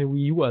dann durch eine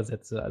Wii U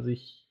ersetze. Also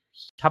ich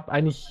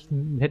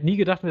hätte nie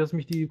gedacht, dass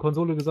mich die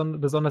Konsole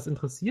besonders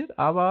interessiert,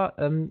 aber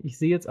ich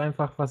sehe jetzt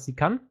einfach, was sie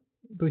kann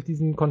durch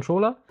diesen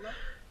Controller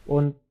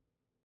und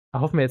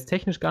erhoffen wir jetzt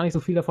technisch gar nicht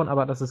so viel davon,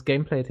 aber dass es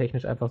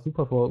gameplay-technisch einfach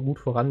super gut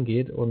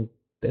vorangeht und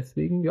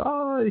deswegen,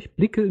 ja, ich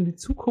blicke in die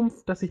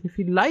Zukunft, dass ich mir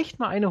vielleicht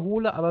mal eine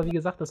hole, aber wie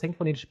gesagt, das hängt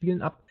von den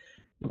Spielen ab.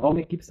 Im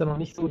Augenblick gibt es da noch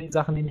nicht so die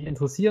Sachen, die mich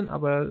interessieren,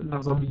 aber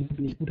nach Zombie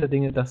bin ich guter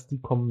Dinge, dass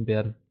die kommen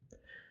werden.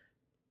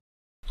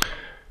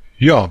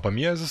 Ja, bei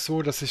mir ist es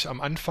so, dass ich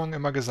am Anfang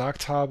immer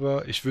gesagt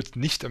habe, ich würde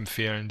nicht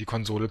empfehlen, die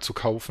Konsole zu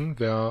kaufen.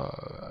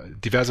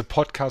 Diverse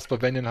Podcasts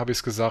bei Vanian habe ich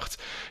es gesagt.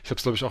 Ich habe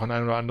es, glaube ich, auch in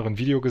einem oder anderen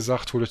Video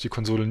gesagt, holt euch die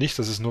Konsole nicht.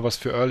 Das ist nur was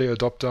für Early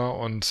Adopter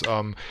und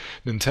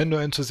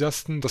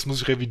Nintendo-Enthusiasten. Das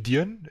muss ich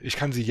revidieren. Ich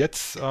kann sie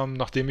jetzt,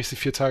 nachdem ich sie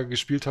 4 Tage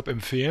gespielt habe,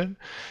 empfehlen.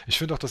 Ich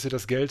finde auch, dass sie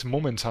das Geld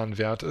momentan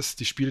wert ist.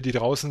 Die Spiele, die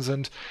draußen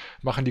sind,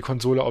 machen die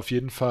Konsole auf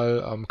jeden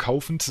Fall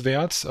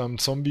kaufenswert.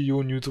 Zombie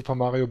U, New Super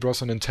Mario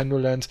Bros. Und Nintendo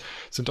Land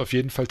sind auf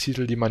jeden Fall Titel,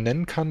 die man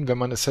nennen kann. Wenn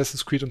man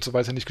Assassin's Creed und so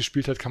weiter nicht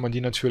gespielt hat, kann man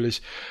die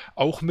natürlich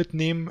auch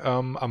mitnehmen.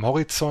 Am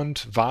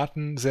Horizont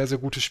warten sehr, sehr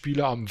gute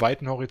Spiele. Am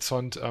weiten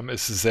Horizont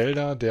ist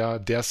Zelda,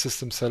 der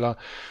System Seller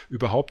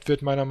überhaupt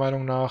wird, meiner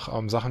Meinung nach.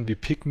 Sachen wie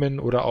Pikmin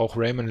oder auch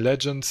Rayman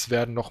Legends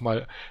werden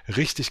nochmal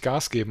richtig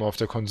Gas geben auf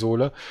der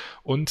Konsole.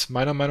 Und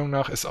meiner Meinung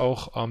nach ist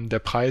auch der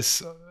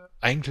Preis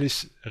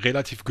eigentlich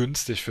relativ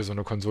günstig für so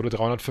eine Konsole.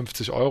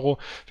 350 Euro,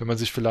 wenn man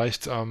sich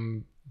vielleicht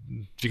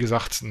wie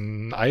gesagt,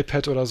 ein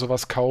iPad oder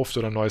sowas kauft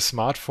oder ein neues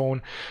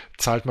Smartphone,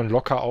 zahlt man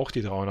locker auch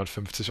die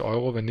 350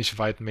 Euro, wenn nicht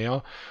weit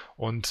mehr.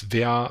 Und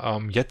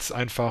wer jetzt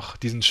einfach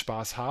diesen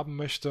Spaß haben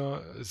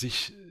möchte,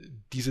 sich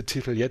diese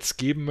Titel jetzt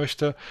geben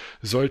möchte,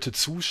 sollte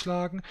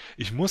zuschlagen.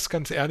 Ich muss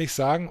ganz ehrlich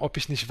sagen, ob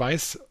ich nicht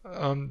weiß,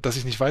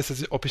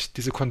 ob ich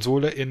diese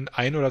Konsole in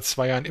 1 oder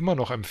 2 Jahren immer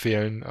noch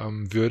empfehlen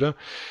würde.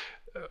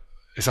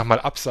 Ich sag mal,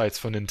 abseits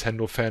von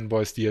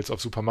Nintendo-Fanboys, die jetzt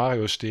auf Super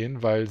Mario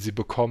stehen, weil sie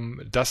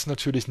bekommen das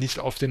natürlich nicht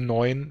auf den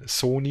neuen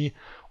Sony-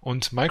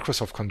 und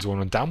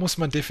Microsoft-Konsolen. Und da muss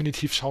man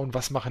definitiv schauen,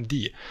 was machen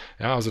die.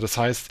 Ja, also das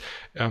heißt,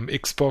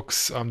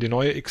 Xbox, die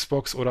neue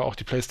Xbox oder auch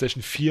die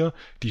PlayStation 4,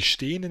 die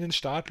stehen in den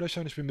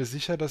Startlöchern. Ich bin mir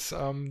sicher, dass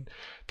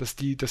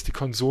die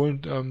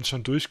Konsolen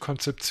schon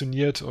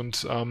durchkonzeptioniert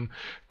und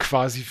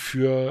quasi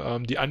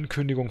für die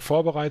Ankündigung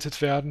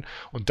vorbereitet werden.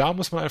 Und da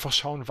muss man einfach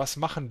schauen, was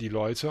machen die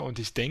Leute. Und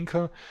ich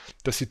denke,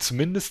 dass sie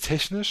zumindest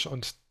technisch,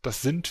 und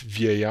das sind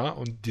wir ja,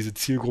 und diese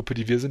Zielgruppe,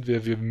 die wir sind,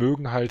 wir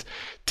mögen halt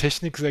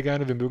Technik sehr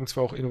gerne, wir mögen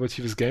zwar auch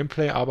innovatives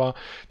Gameplay, aber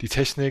die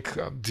Technik,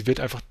 sie wird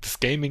einfach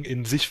das Gaming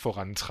in sich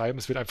vorantreiben,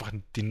 es wird einfach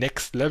die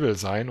Next Level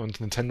sein und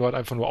Nintendo hat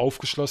einfach nur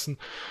aufgeschlossen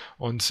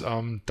und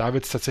da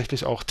wird es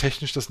tatsächlich auch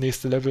technisch das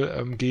nächste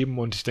Level geben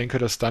und ich denke,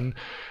 dass dann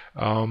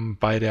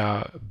bei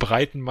der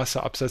breiten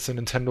Masse abseits der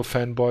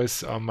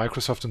Nintendo-Fanboys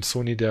Microsoft und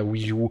Sony der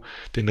Wii U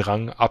den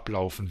Rang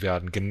ablaufen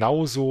werden.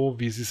 Genauso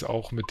wie sie es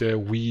auch mit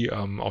der Wii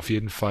auf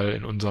jeden Fall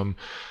in unserem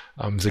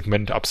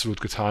Segment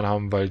absolut getan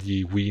haben, weil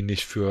die Wii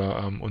nicht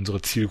für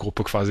unsere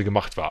Zielgruppe quasi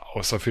gemacht war,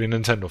 außer für die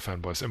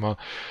Nintendo-Fanboys, immer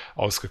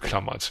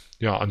ausgeklammert.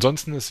 Ja,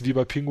 ansonsten ist wie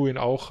bei Pinguin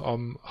auch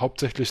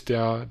hauptsächlich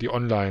die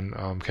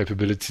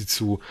Online-Capability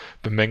zu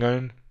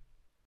bemängeln.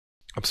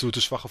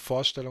 Absolute schwache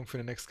Vorstellung für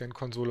eine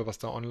Next-Gen-Konsole, was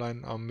da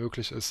online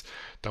möglich ist.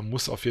 Da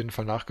muss auf jeden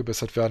Fall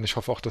nachgebessert werden. Ich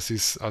hoffe auch, dass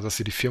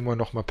sie die Firmware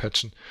nochmal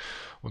patchen.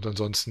 Und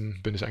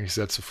ansonsten bin ich eigentlich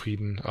sehr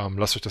zufrieden.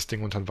 Lasst euch das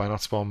Ding unter den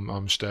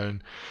Weihnachtsbaum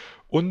stellen.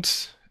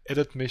 Und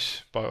addet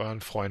mich bei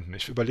euren Freunden.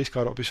 Ich überlege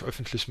gerade, ob ich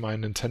öffentlich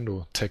meinen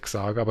Nintendo-Tag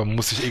sage, aber man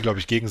muss sich glaube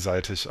ich,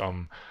 gegenseitig Nee,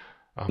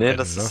 adden,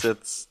 das ne? ist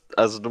jetzt,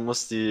 also du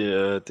musst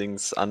die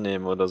Dings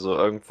annehmen oder so.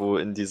 Irgendwo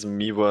in diesem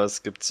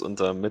Miiverse gibt's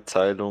unter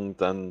Mitteilung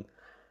dann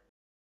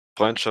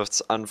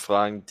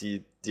Freundschaftsanfragen,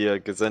 die dir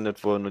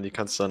gesendet wurden und die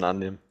kannst du dann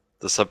annehmen.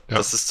 Ja,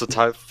 Das ist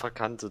total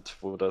verkantet,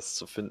 wo das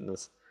zu finden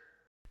ist.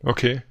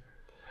 okay.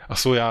 Ach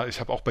so, ja, ich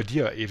habe auch bei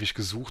dir ewig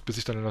gesucht, bis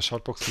ich dann in der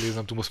Shoutbox gelesen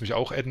habe, du musst mich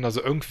auch adden.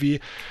 Also irgendwie,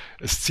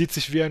 es zieht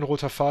sich wie ein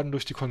roter Faden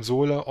durch die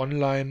Konsole,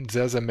 online,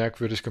 sehr, sehr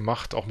merkwürdig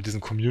gemacht, auch mit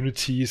diesen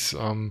Communities.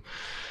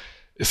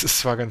 Es ist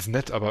zwar ganz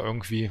nett, aber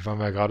irgendwie waren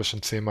wir ja gerade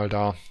schon 10-mal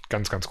da.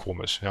 Ganz, ganz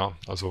komisch, ja.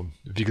 Also,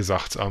 wie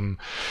gesagt,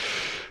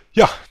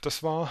 ja,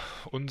 das war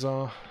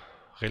unser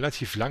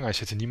relativ langer.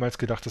 Ich hätte niemals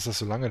gedacht, dass das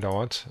so lange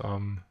dauert.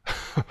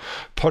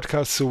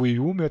 Podcast zu Wii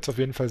U, mir hat es auf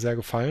jeden Fall sehr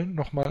gefallen,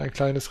 nochmal ein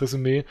kleines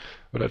Resümee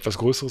oder etwas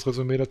größeres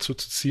Resümee dazu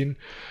zu ziehen.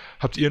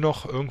 Habt ihr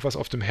noch irgendwas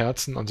auf dem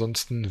Herzen?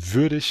 Ansonsten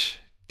würde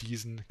ich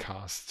diesen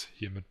Cast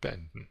hiermit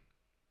beenden.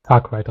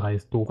 Far Cry 3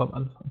 ist doof am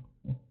Anfang.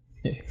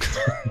 Nee.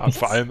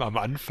 Vor allem am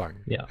Anfang.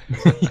 Ja.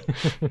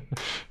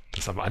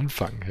 Das am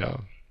Anfang, ja.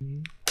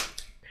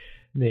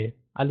 Nee,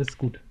 alles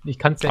gut. Ich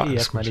kann es ja Alles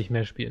erstmal gut. nicht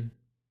mehr spielen.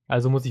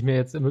 Also muss ich mir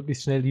jetzt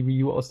möglichst schnell die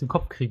Wii U aus dem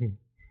Kopf kriegen.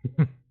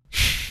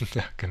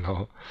 Ja,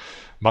 genau.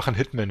 Mach ein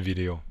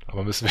Hitman-Video,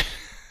 aber müssen wir.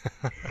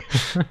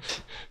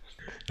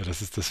 Ja,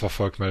 das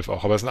verfolgt Melf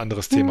auch, aber das ist ein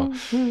anderes Thema.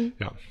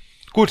 Ja.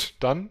 Gut,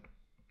 dann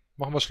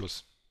machen wir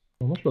Schluss.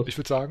 Machen wir Schluss. Ich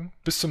würde sagen,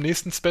 bis zum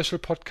nächsten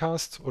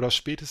Special-Podcast oder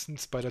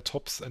spätestens bei der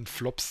Tops and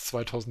Flops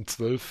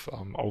 2012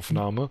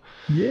 Aufnahme,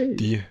 Yay.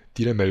 die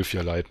der Melf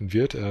hier leiten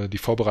wird. Die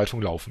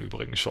Vorbereitungen laufen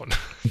übrigens schon.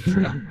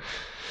 Ja.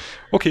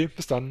 Okay,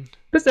 bis dann.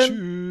 Bis dann.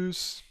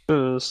 Tschüss.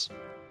 Tschüss.